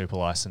on his super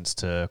license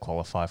to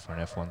qualify for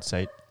an F1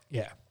 seat.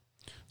 Yeah.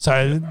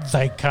 So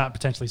they can't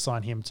potentially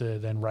sign him to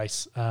then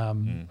race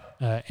in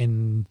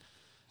Well,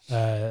 next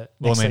I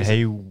mean, season.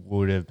 he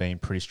would have been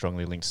pretty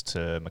strongly linked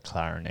to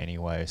McLaren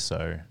anyway,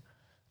 so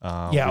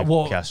Yeah, with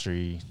well,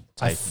 Piastri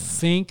I taking...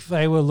 think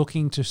they were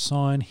looking to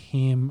sign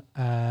him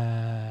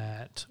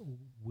at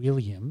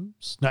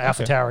Williams. No,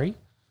 AlphaTauri.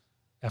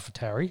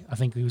 AlphaTauri. I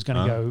think he was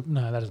going to go.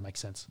 No, that doesn't make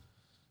sense.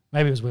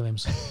 Maybe it was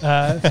Williams.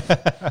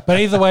 But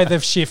either way,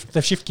 they've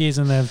shift gears,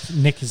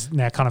 and Nick is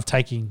now kind of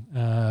taking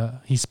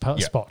his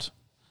spot.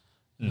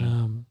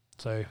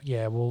 So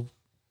yeah, we'll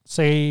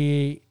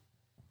see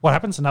what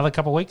happens another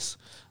couple of weeks.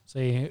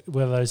 See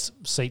whether those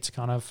seats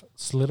kind of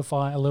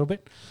solidify a little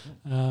bit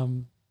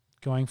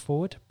going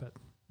forward. But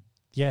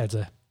yeah, it's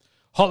a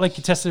hotly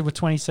contested with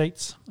 20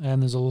 seats,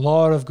 and there's a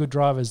lot of good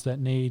drivers that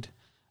need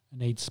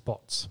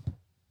spots.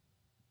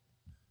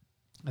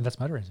 And that's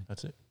motor racing.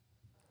 That's it.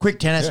 Quick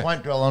tennis,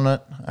 won't dwell on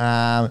it.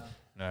 No.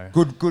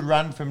 Good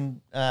run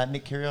from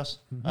Nick Kyrgios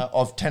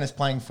of tennis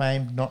playing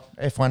fame, not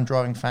F1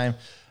 driving fame,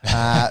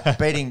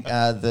 beating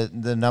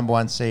the number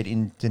 1 seed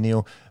in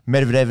Daniil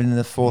Medvedev in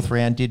the 4th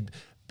round. Did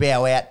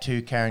bow out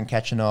to Karen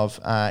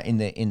Khachanov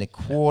in the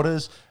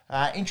quarters.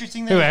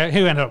 Interesting that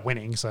Who ended up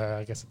winning? So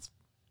I guess it's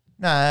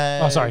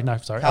Carlos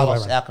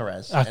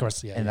Alcaraz.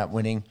 Alcaraz ended up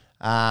winning.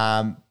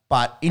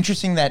 But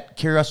interesting that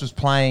Kyrgios was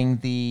playing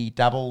the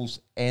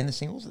doubles and the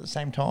singles at the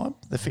same time.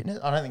 The fitness,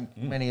 I don't think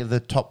many of the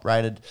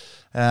top-rated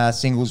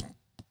singles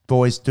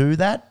boys do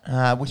that.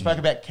 We spoke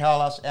about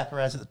Carlos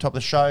Alcaraz at the top of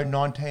the show,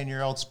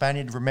 19-year-old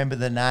Spaniard. Remember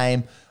the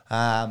name.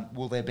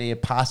 Will there be a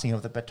passing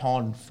of the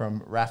baton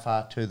from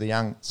Rafa to the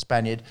young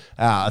Spaniard?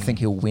 I think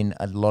he'll win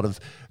a lot of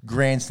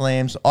Grand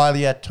Slams.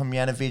 Ilya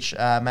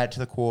Tomjanovic made it to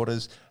the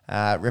quarters,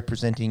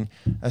 representing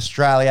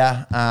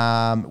Australia.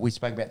 We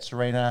spoke about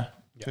Serena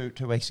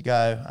two weeks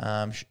ago.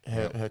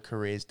 Her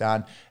career's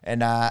done.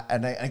 And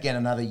again,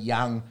 another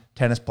young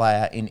tennis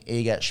player in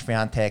Iga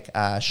Swiatek.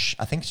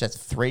 I think she has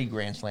 3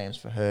 Grand Slams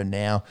for her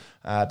now,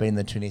 being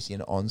the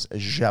Tunisian Ons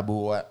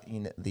Jabeur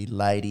in the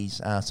ladies.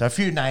 So a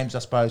few names, I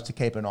suppose, to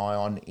keep an eye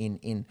on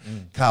in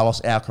Carlos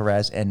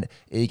Alcaraz and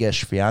Iga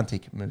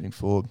Swiatek moving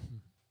forward.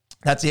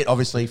 That's it,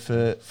 obviously,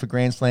 for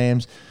Grand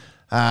Slams.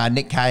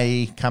 Nick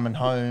Kay coming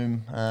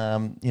home,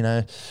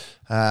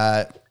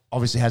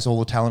 obviously has all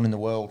the talent in the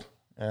world.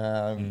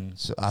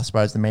 So I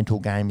suppose the mental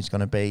game is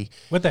going to be.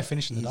 Where'd they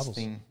finish in the his doubles?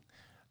 thing.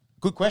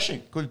 Good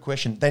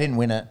question. They didn't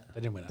win it.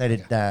 They didn't win it. They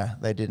did.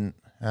 They didn't.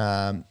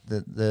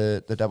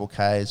 The double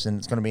Ks, and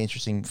it's going to be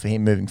interesting for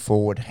him moving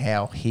forward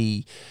how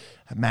he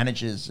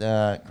manages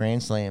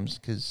Grand Slams,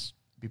 because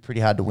it'd be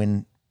pretty hard to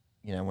win,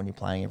 when you're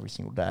playing every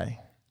single day.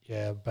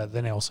 Yeah, but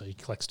then also he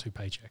collects 2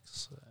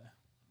 paychecks. So.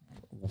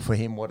 For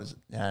him, what is it?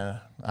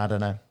 I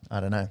don't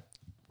know.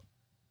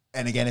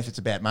 And again, if it's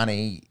about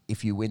money,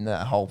 if you win the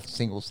whole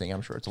singles thing,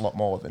 I'm sure it's a lot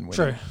more than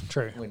winning.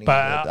 True. Winning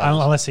But the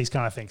doubles. unless he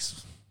kind of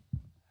thinks,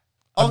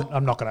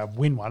 I'm not going to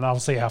win one.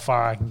 I'll see how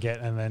far I can get,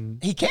 and then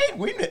He can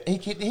win it.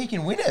 He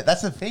can win it.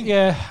 That's the thing.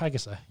 yeah, I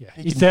guess so. Yeah,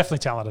 he's definitely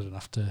talented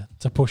enough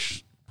to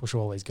push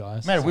all these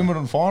guys. Made a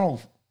Wimbledon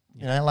final,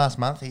 last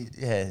month.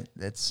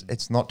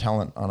 It's not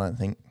talent, I don't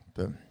think.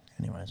 But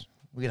anyways,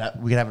 we could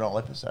have an whole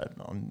episode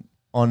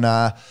on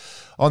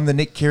the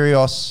Nick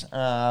Kyrgios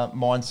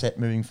mindset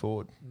moving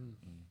forward.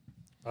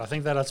 I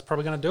think that's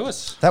probably going to do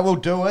us. That will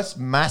do us.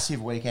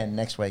 Massive weekend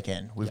next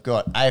weekend. We've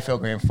got AFL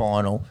Grand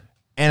Final,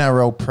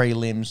 NRL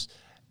prelims,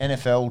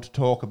 NFL to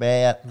talk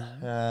about,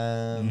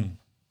 and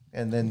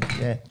then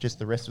just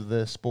the rest of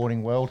the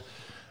sporting world.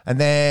 And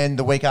then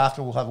the week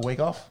after, we'll have a week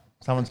off.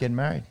 Someone's getting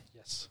married.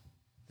 Yes.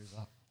 Who's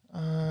up?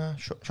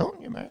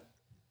 Sean, you're married.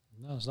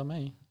 No, it's not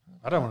me.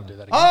 I don't want to do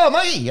that again. Oh,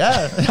 me,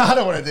 yeah. I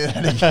don't want to do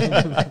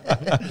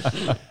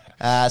that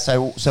again.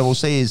 So we'll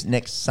see you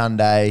next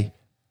Sunday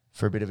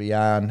for a bit of a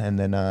yarn, and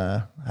then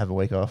have a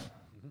week off.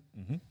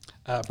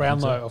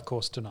 Brownlow, of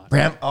course, tonight.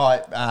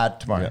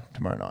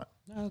 Tomorrow night.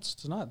 No, it's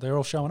tonight. They're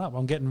all showing up.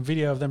 I'm getting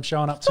video of them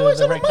showing up It's to always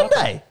the on a red carpet.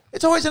 Monday.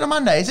 It's always on a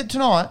Monday. Is it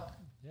tonight?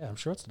 Yeah, I'm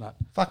sure it's tonight.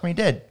 Fuck me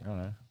dead. I don't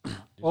know.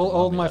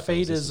 All my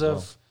feed is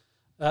of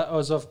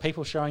was of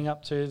people showing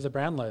up to the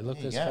Brownlow. Look,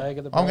 there's Fag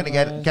at the I'm Brownlow.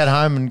 going to get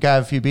home and go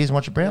have a few beers and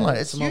watch a Brownlow.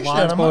 It's Some usually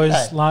Lions on a boys,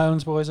 Monday.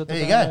 Lions boys at the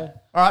There you Brownlow. go.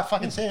 All right,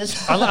 fucking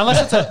says.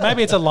 Unless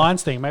maybe it's a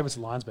Lions thing. Maybe it's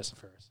a Lions best and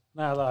fairest.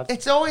 No,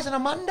 It's always on a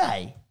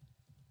Monday.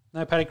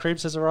 no. Paddy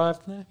Cribs has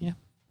arrived. No, yeah.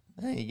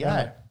 There you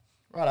go.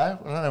 Righto.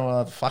 I don't know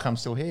why the fuck I'm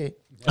still here.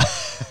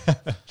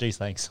 Geez,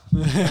 thanks.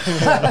 There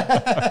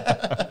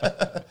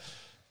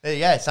you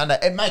go. Sunday.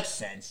 It makes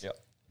sense. Yep.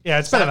 Yeah,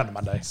 it's better than a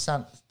Monday.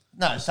 Sunday.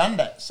 Oh,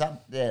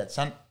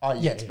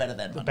 yeah, it's better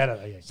than Monday. Better,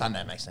 yeah.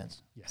 Sunday makes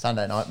sense.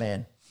 Sunday night,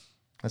 man.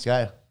 Let's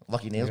go.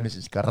 Lucky Neil's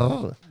missus got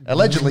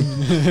allegedly.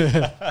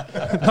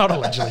 Not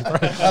allegedly, bro.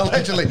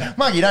 Allegedly.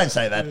 Monkey, don't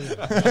say that. Righto,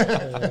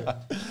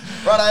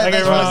 thanks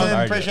for everyone.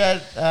 listening.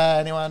 Appreciate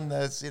anyone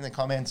that's in the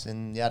comments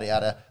and yada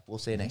yada. We'll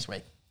see you next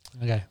week.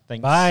 Okay.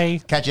 Thanks. Bye.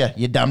 Catch ya,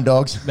 you dumb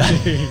dogs.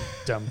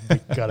 Dumb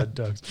big gutted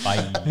dogs.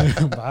 Bye.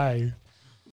 Bye.